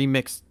kind of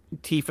remixed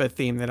Tifa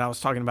theme that I was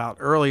talking about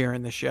earlier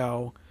in the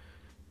show,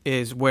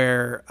 is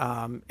where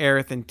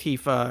Aerith and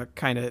Tifa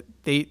kind of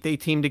they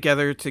team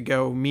together to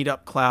go meet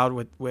up Cloud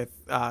with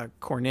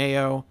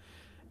Corneo,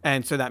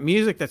 and so that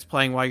music that's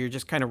playing while you're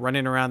just kind of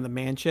running around the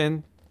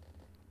mansion,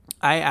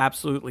 I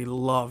absolutely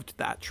loved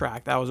that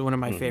track. That was one of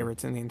my Hmm.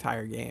 favorites in the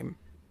entire game.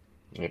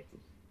 Yep.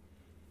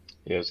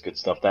 Yeah, it was good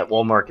stuff. That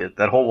wall market,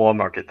 that whole wall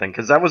market thing,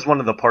 because that was one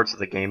of the parts of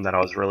the game that I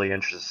was really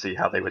interested to see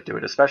how they would do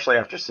it, especially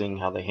after seeing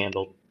how they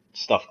handled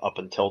stuff up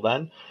until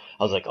then.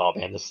 I was like, oh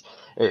man, this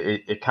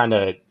it kind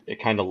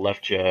of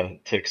left you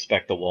to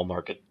expect the wall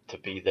market to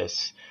be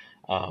this,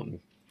 um,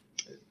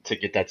 to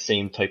get that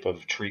same type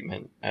of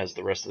treatment as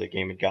the rest of the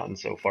game had gotten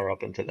so far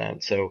up into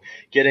then. So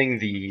getting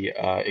the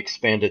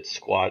expanded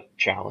squat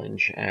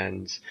challenge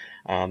and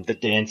the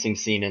dancing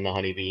scene in the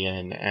Honeybee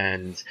Inn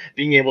and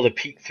being able to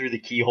peek through the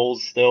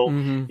keyholes still,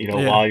 Yeah.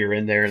 while you're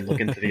in there and look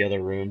into the other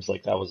rooms,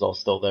 like that was all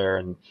still there.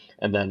 And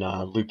then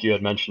Luke, you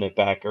had mentioned it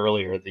back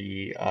earlier,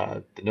 the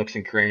nooks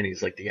and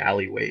crannies, like the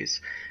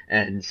alleyways,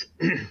 and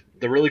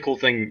the really cool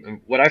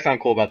thing, what I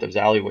found cool about those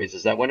alleyways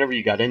is that whenever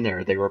you got in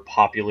there, they were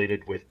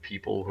populated with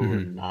people who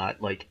were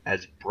not like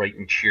as bright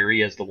and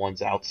cheery as the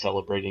ones out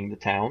celebrating the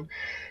town.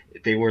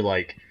 They were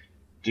like,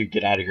 dude,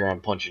 get out of here,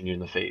 I'm punching you in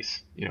the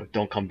face.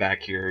 Don't come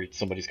back here,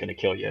 somebody's going to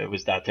kill you. It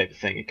was that type of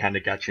thing. It kind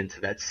of got you into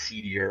that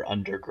seedier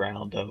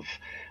underground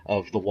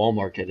of the wall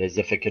market. As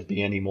if it could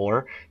be any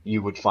more,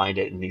 you would find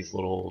it in these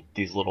little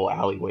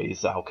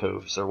alleyways,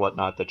 alcoves or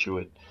whatnot that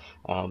you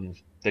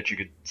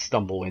could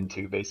stumble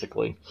into,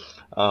 basically.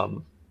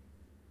 And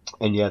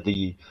yeah,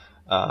 the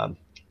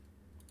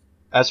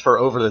as for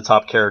over the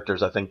top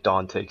characters, I think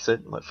Don takes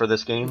it for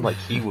this game. Like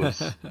he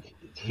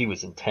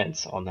was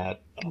intense on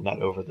that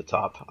over the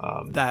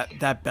top.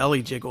 That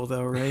belly jiggle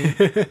though, right?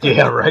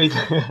 Yeah, right.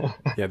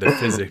 Yeah, the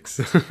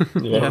physics.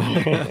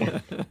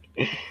 Yeah.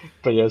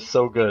 But yeah,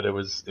 so good. It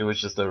was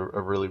just a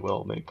really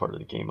well made part of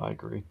the game. I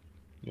agree.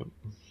 Yep.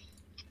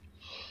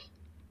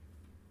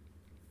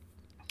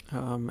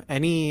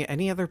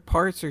 Any other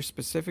parts or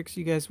specifics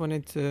you guys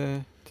wanted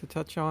to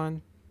touch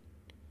on?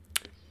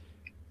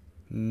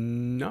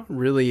 Not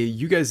really.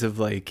 You guys have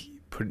like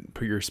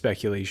put your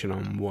speculation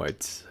on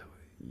what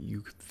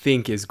you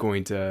think is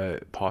going to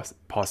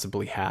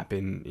possibly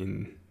happen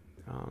in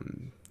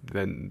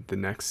the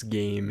next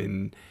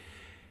game,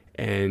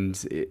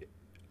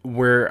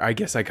 where I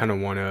guess I kind of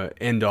want to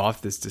end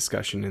off this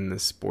discussion in the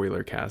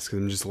spoiler cast, because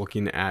I'm just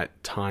looking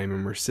at time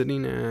and we're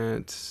sitting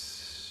at,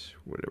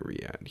 what are we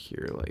at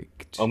here?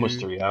 Like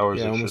almost 3 hours.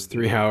 Yeah, almost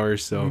 3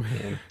 hours. So,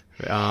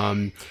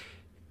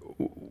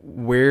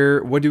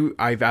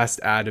 I've asked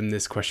Adam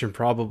this question.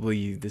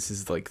 Probably this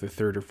is like the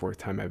third or fourth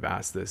time I've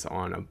asked this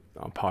on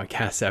a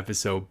podcast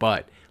episode,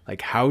 but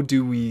like, how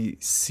do we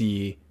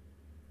see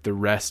the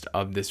rest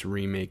of this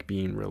remake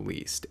being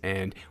released,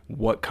 and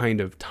what kind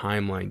of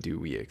timeline do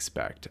we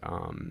expect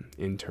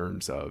in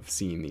terms of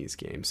seeing these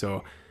games?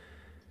 So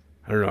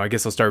I don't know, I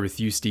guess I'll start with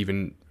you,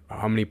 Steven.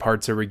 How many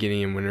parts are we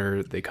getting, and when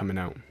are they coming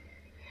out?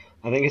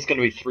 I think it's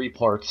going to be 3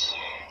 parts.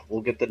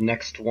 We'll get the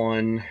next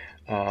one,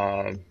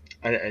 and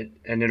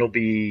it'll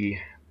be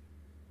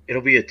a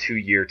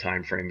 2-year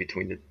time frame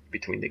between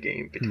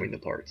the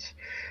parts.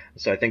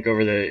 So I think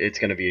it's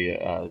going to be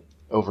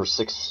over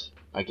 6.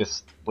 I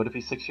guess, would it be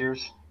 6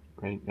 years?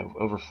 Right? No,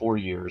 over 4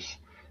 years.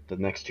 The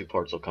next 2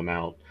 parts will come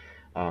out,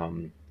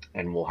 and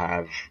we'll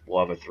have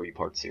a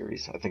 3-part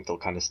series. I think they'll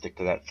kind of stick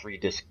to that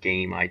 3-disc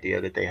game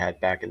idea that they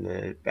had back in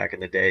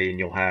the day, and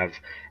you'll have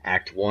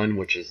Act 1,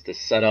 which is the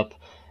setup,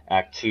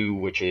 Act 2,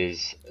 which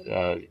is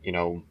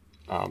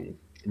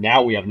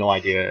now we have no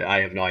idea. I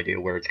have no idea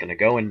where it's going to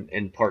go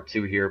in part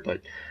 2 here,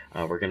 but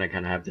we're going to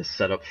kind of have this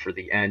setup for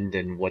the end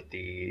and what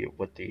the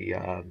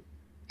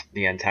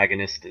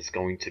antagonist is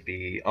going to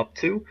be up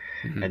to,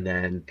 and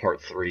then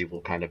part 3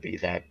 will kind of be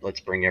that.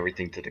 Let's bring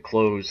everything to the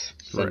close,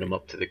 send them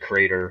up to the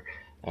crater,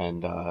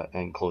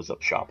 and close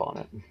up shop on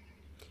it.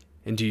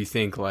 And do you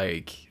think,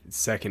 like,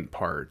 second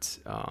part,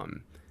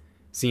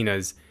 seeing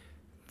as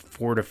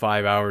 4 to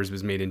 5 hours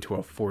was made into a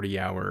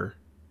 40-hour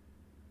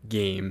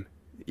game,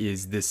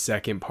 is this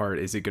second part,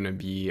 is it going to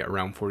be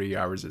around 40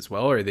 hours as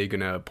well, or are they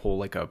going to pull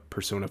like a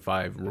Persona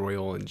 5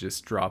 Royal and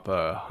just drop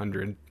a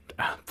 100+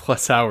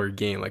 hour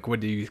game? Like, what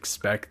do you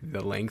expect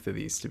the length of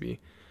these to be?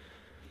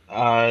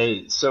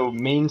 So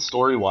main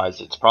story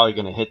wise, it's probably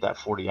going to hit that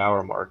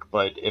 40-hour mark.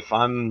 But if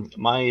I'm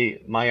my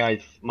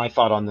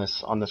thought on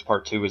this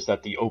part 2 is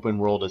that the open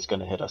world is going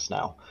to hit us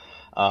now.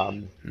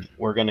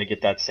 We're going to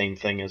get that same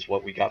thing as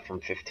what we got from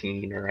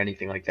 15 or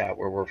anything like that,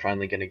 where we're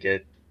finally going to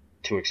get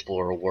to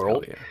explore a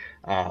world,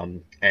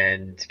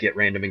 and get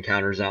random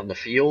encounters out in the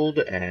field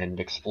and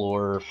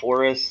explore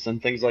forests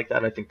and things like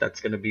that. I think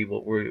that's going to be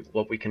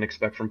what we can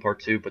expect from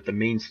part 2. But the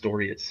main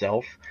story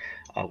itself,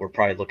 we're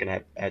probably looking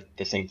at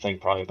the same thing,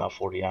 probably about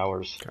 40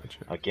 hours. Gotcha.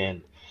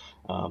 Again.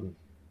 But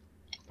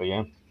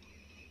yeah.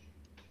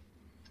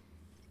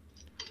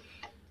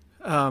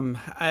 I'm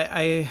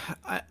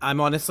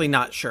honestly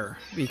not sure,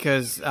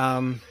 because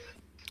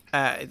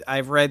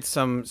I've read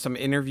some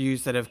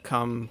interviews that have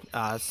come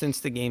since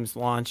the game's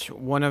launch.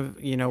 One of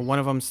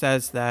them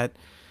says that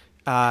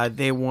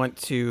they want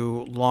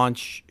to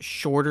launch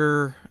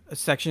shorter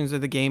sections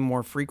of the game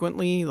more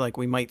frequently. Like,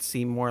 we might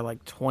see more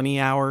like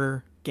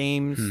 20-hour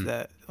games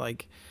that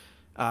like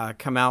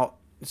come out.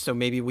 So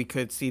maybe we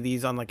could see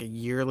these on like a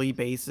yearly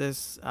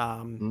basis.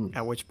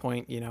 At which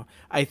point,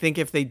 I think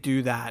if they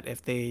do that,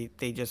 if they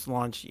just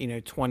launch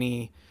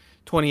 20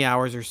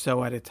 hours or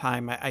so at a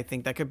time, I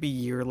think that could be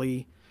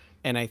yearly.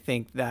 And I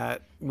think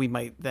that we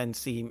might then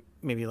see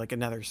maybe like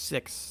another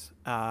 6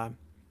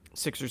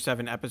 6 or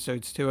 7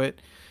 episodes to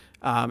it.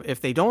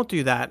 If they don't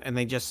do that and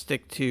they just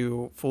stick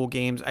to full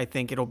games, I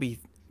think it'll be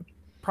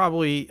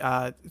probably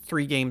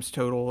 3 games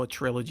total, a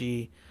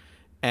trilogy,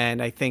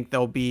 and I think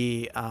there'll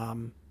be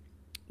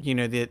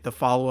the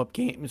follow-up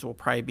games will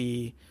probably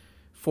be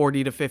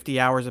 40 to 50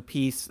 hours a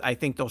piece. I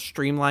think they'll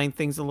streamline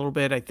things a little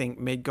bit. I think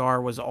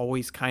Midgar was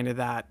always kind of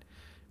that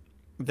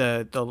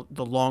the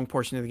long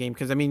portion of the game,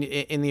 because I mean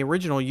in the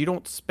original you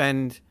don't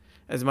spend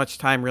as much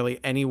time really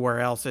anywhere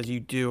else as you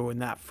do in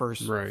that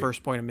first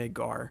point of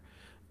Midgar.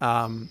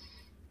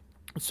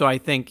 So I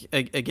think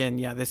again,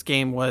 yeah, this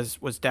game was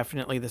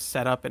definitely the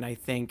setup, and I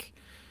think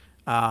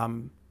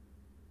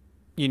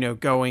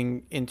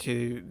going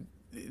into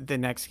the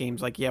next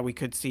games, like, yeah, we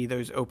could see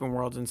those open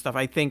worlds and stuff.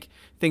 I think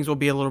things will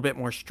be a little bit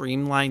more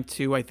streamlined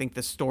too. I think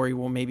the story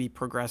will maybe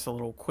progress a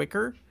little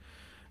quicker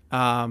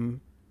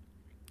than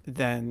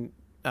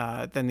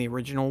the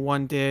original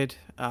one did,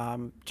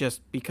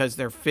 just because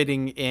they're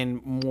fitting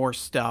in more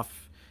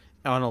stuff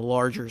on a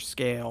larger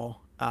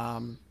scale.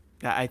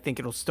 I think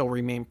it'll still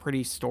remain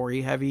pretty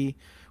story heavy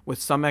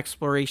with some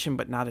exploration,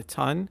 but not a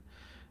ton.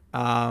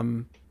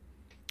 So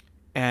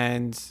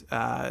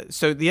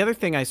the other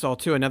thing I saw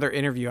too, another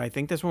interview, I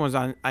think this one was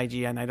on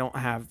IGN. I don't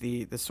have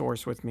the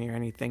source with me or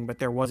anything, but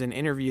there was an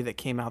interview that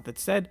came out that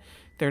said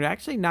they're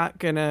actually not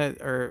gonna,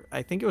 or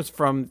I think it was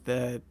from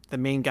the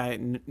main guy,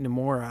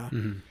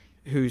 Nomura,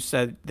 who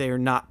said they're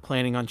not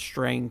planning on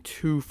straying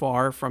too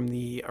far from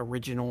the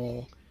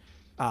original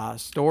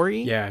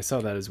story. Yeah, I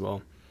saw that as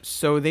well.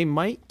 So they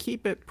might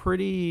keep it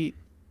pretty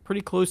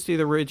close to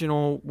the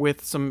original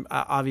with some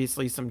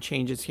obviously some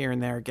changes here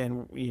and there.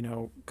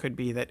 Again, could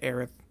be that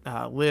Aerith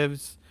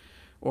lives,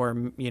 or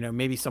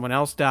maybe someone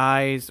else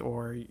dies,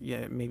 or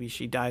maybe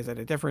she dies at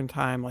a different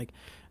time. Like,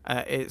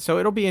 so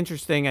it'll be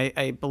interesting.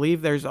 I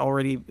believe there's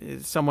already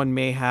someone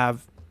may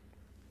have,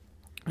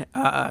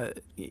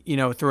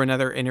 through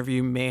another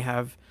interview, may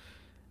have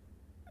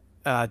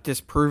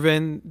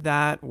disproven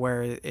that,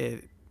 where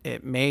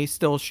it may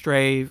still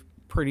stray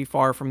pretty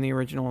far from the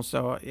original.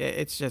 So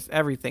it's just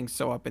everything's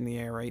so up in the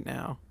air right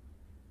now.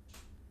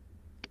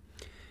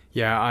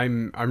 Yeah,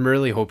 I'm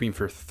really hoping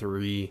for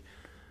 3,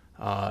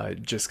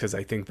 just because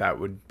I think that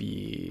would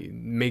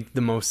make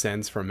the most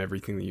sense from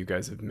everything that you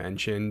guys have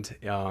mentioned.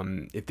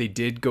 If they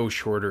did go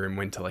shorter and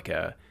went to like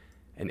an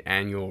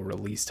annual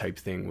release type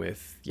thing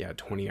with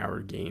 20-hour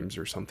games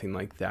or something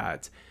like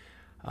that,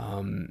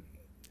 I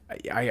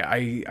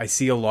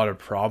see a lot of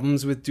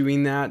problems with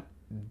doing that.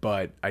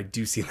 But I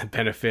do see the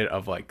benefit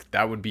of, like,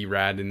 that would be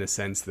rad in the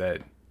sense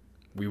that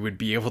we would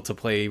be able to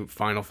play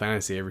Final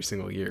Fantasy every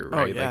single year, right?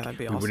 Oh, yeah, like, that'd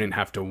be we awesome. wouldn't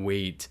have to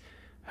wait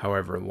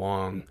however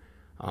long.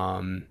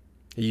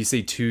 You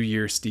say 2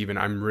 years, Steven.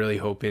 I'm really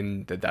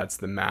hoping that that's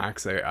the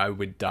max. I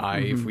would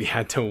die if we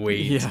had to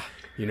wait,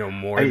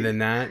 more than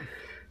that.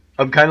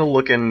 I'm kind of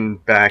looking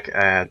back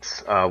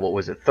at, what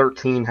was it?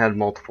 13 had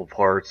multiple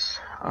parts.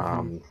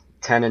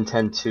 10 and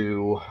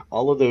 10-2,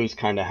 all of those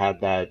kind of had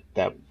that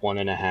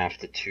 1.5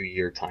 to 2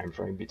 year time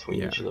frame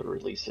between each of the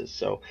releases.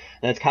 So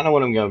that's kind of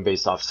what I'm going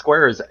based off.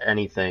 Square is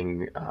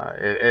anything.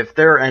 If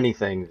they're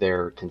anything,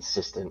 they're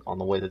consistent on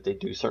the way that they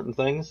do certain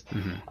things.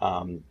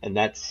 And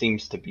that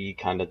seems to be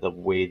kind of the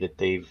way that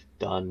they've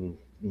done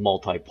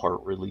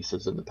multi-part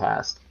releases in the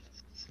past.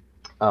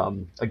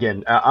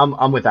 Again,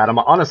 I'm with Adam.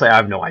 Honestly, I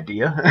have no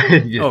idea.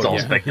 It's all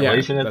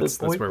speculation at this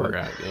point. That's where we're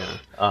at.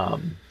 Yeah.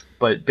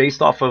 But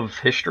based off of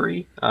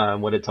history,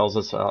 what it tells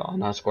us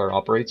on how Square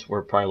operates,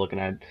 we're probably looking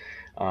at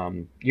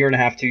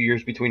 1.5 to 2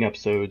 years between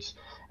episodes,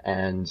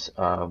 and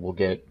we'll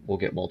get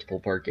multiple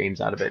part games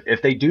out of it.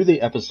 If they do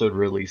the episode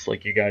release,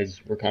 like you guys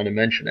were kind of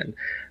mentioning,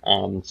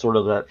 sort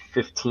of that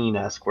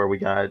 15-esque where we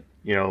got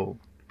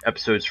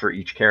episodes for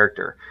each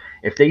character.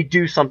 If they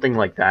do something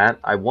like that,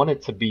 I want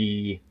it to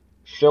be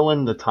fill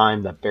in the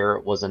time that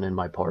Barrett wasn't in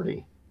my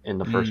party in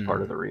the first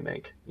part of the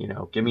remake.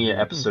 Give me an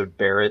episode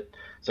Barrett,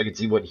 so I can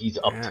see what he's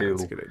up to.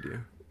 That's a good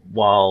idea.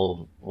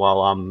 While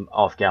I'm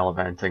off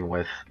gallivanting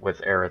with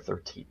Aerith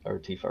or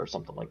Tifa or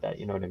something like that.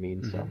 You know what I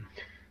mean? So,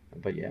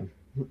 but yeah.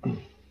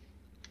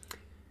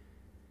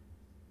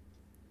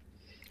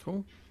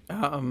 Cool.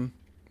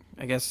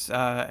 I guess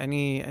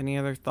any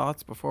other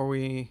thoughts before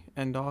we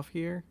end off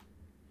here?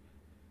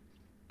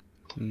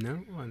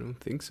 No, I don't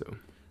think so.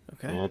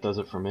 Okay. Yeah, it does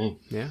it for me.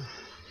 Yeah.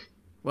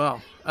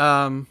 Well,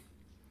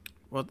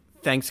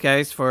 thanks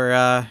guys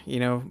for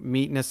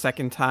meeting a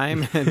second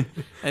time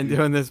and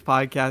doing this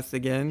podcast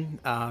again.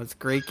 It's a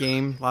great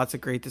game, lots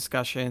of great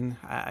discussion,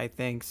 I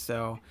think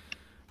so.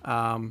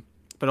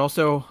 But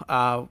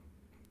also,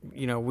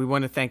 we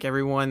want to thank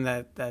everyone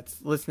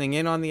that's listening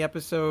in on the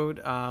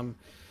episode.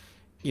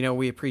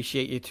 We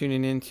appreciate you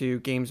tuning into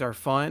Games Are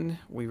Fun.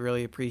 We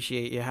really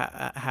appreciate you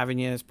having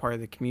you as part of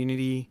the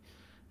community.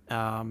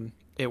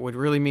 It would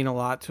really mean a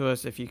lot to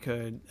us if you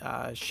could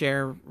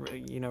share,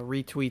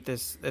 retweet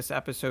this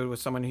episode with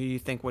someone who you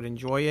think would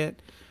enjoy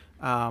it.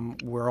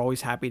 We're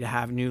always happy to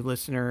have new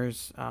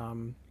listeners.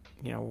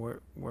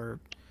 We're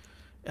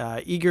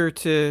eager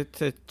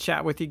to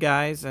chat with you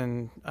guys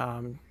and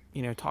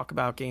talk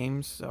about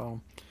games.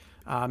 So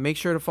Make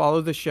sure to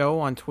follow the show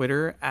on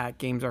Twitter at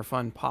Games Are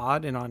Fun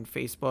Pod and on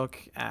Facebook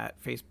at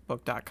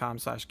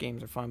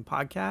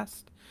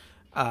facebook.com/GamesAreFunPodcast.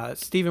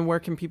 Steven, where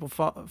can people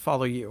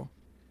follow you?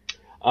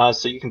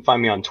 So you can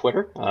find me on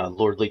Twitter,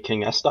 Lordly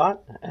King S.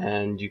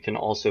 and you can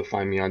also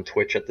find me on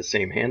Twitch at the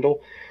same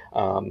handle.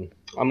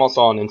 I'm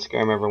also on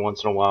Instagram every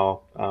once in a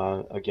while.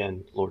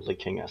 Again, Lordly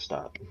King S.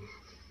 How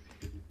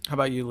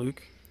about you,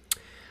 Luke?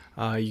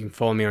 You can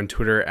follow me on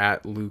Twitter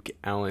at Luke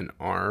Allen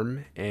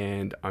Arm,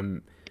 and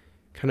I'm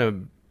kind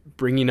of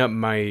bringing up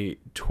my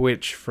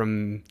Twitch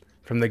from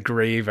the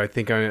grave. I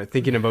think I'm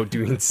thinking about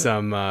doing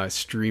some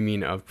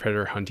streaming of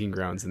Predator Hunting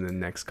Grounds in the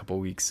next couple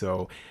weeks.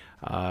 So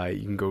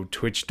you can go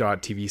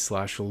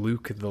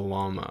twitch.tv/Luke the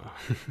Llama.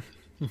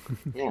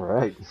 All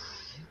right.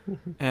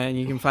 And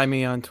you can find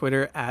me on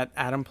Twitter at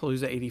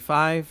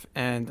AdamPalooza85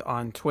 and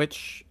on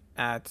Twitch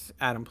at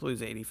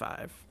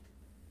AdamPalooza85.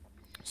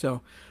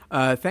 So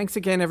thanks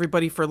again,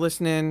 everybody, for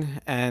listening.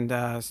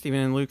 And Steven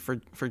and Luke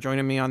for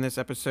joining me on this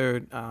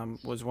episode.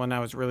 Was one I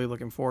was really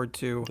looking forward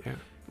to. Yeah.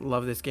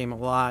 Love this game a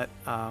lot.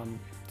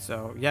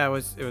 So yeah, it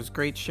was a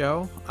great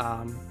show.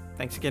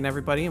 Thanks again,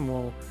 everybody, and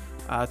we'll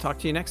talk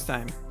to you next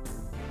time.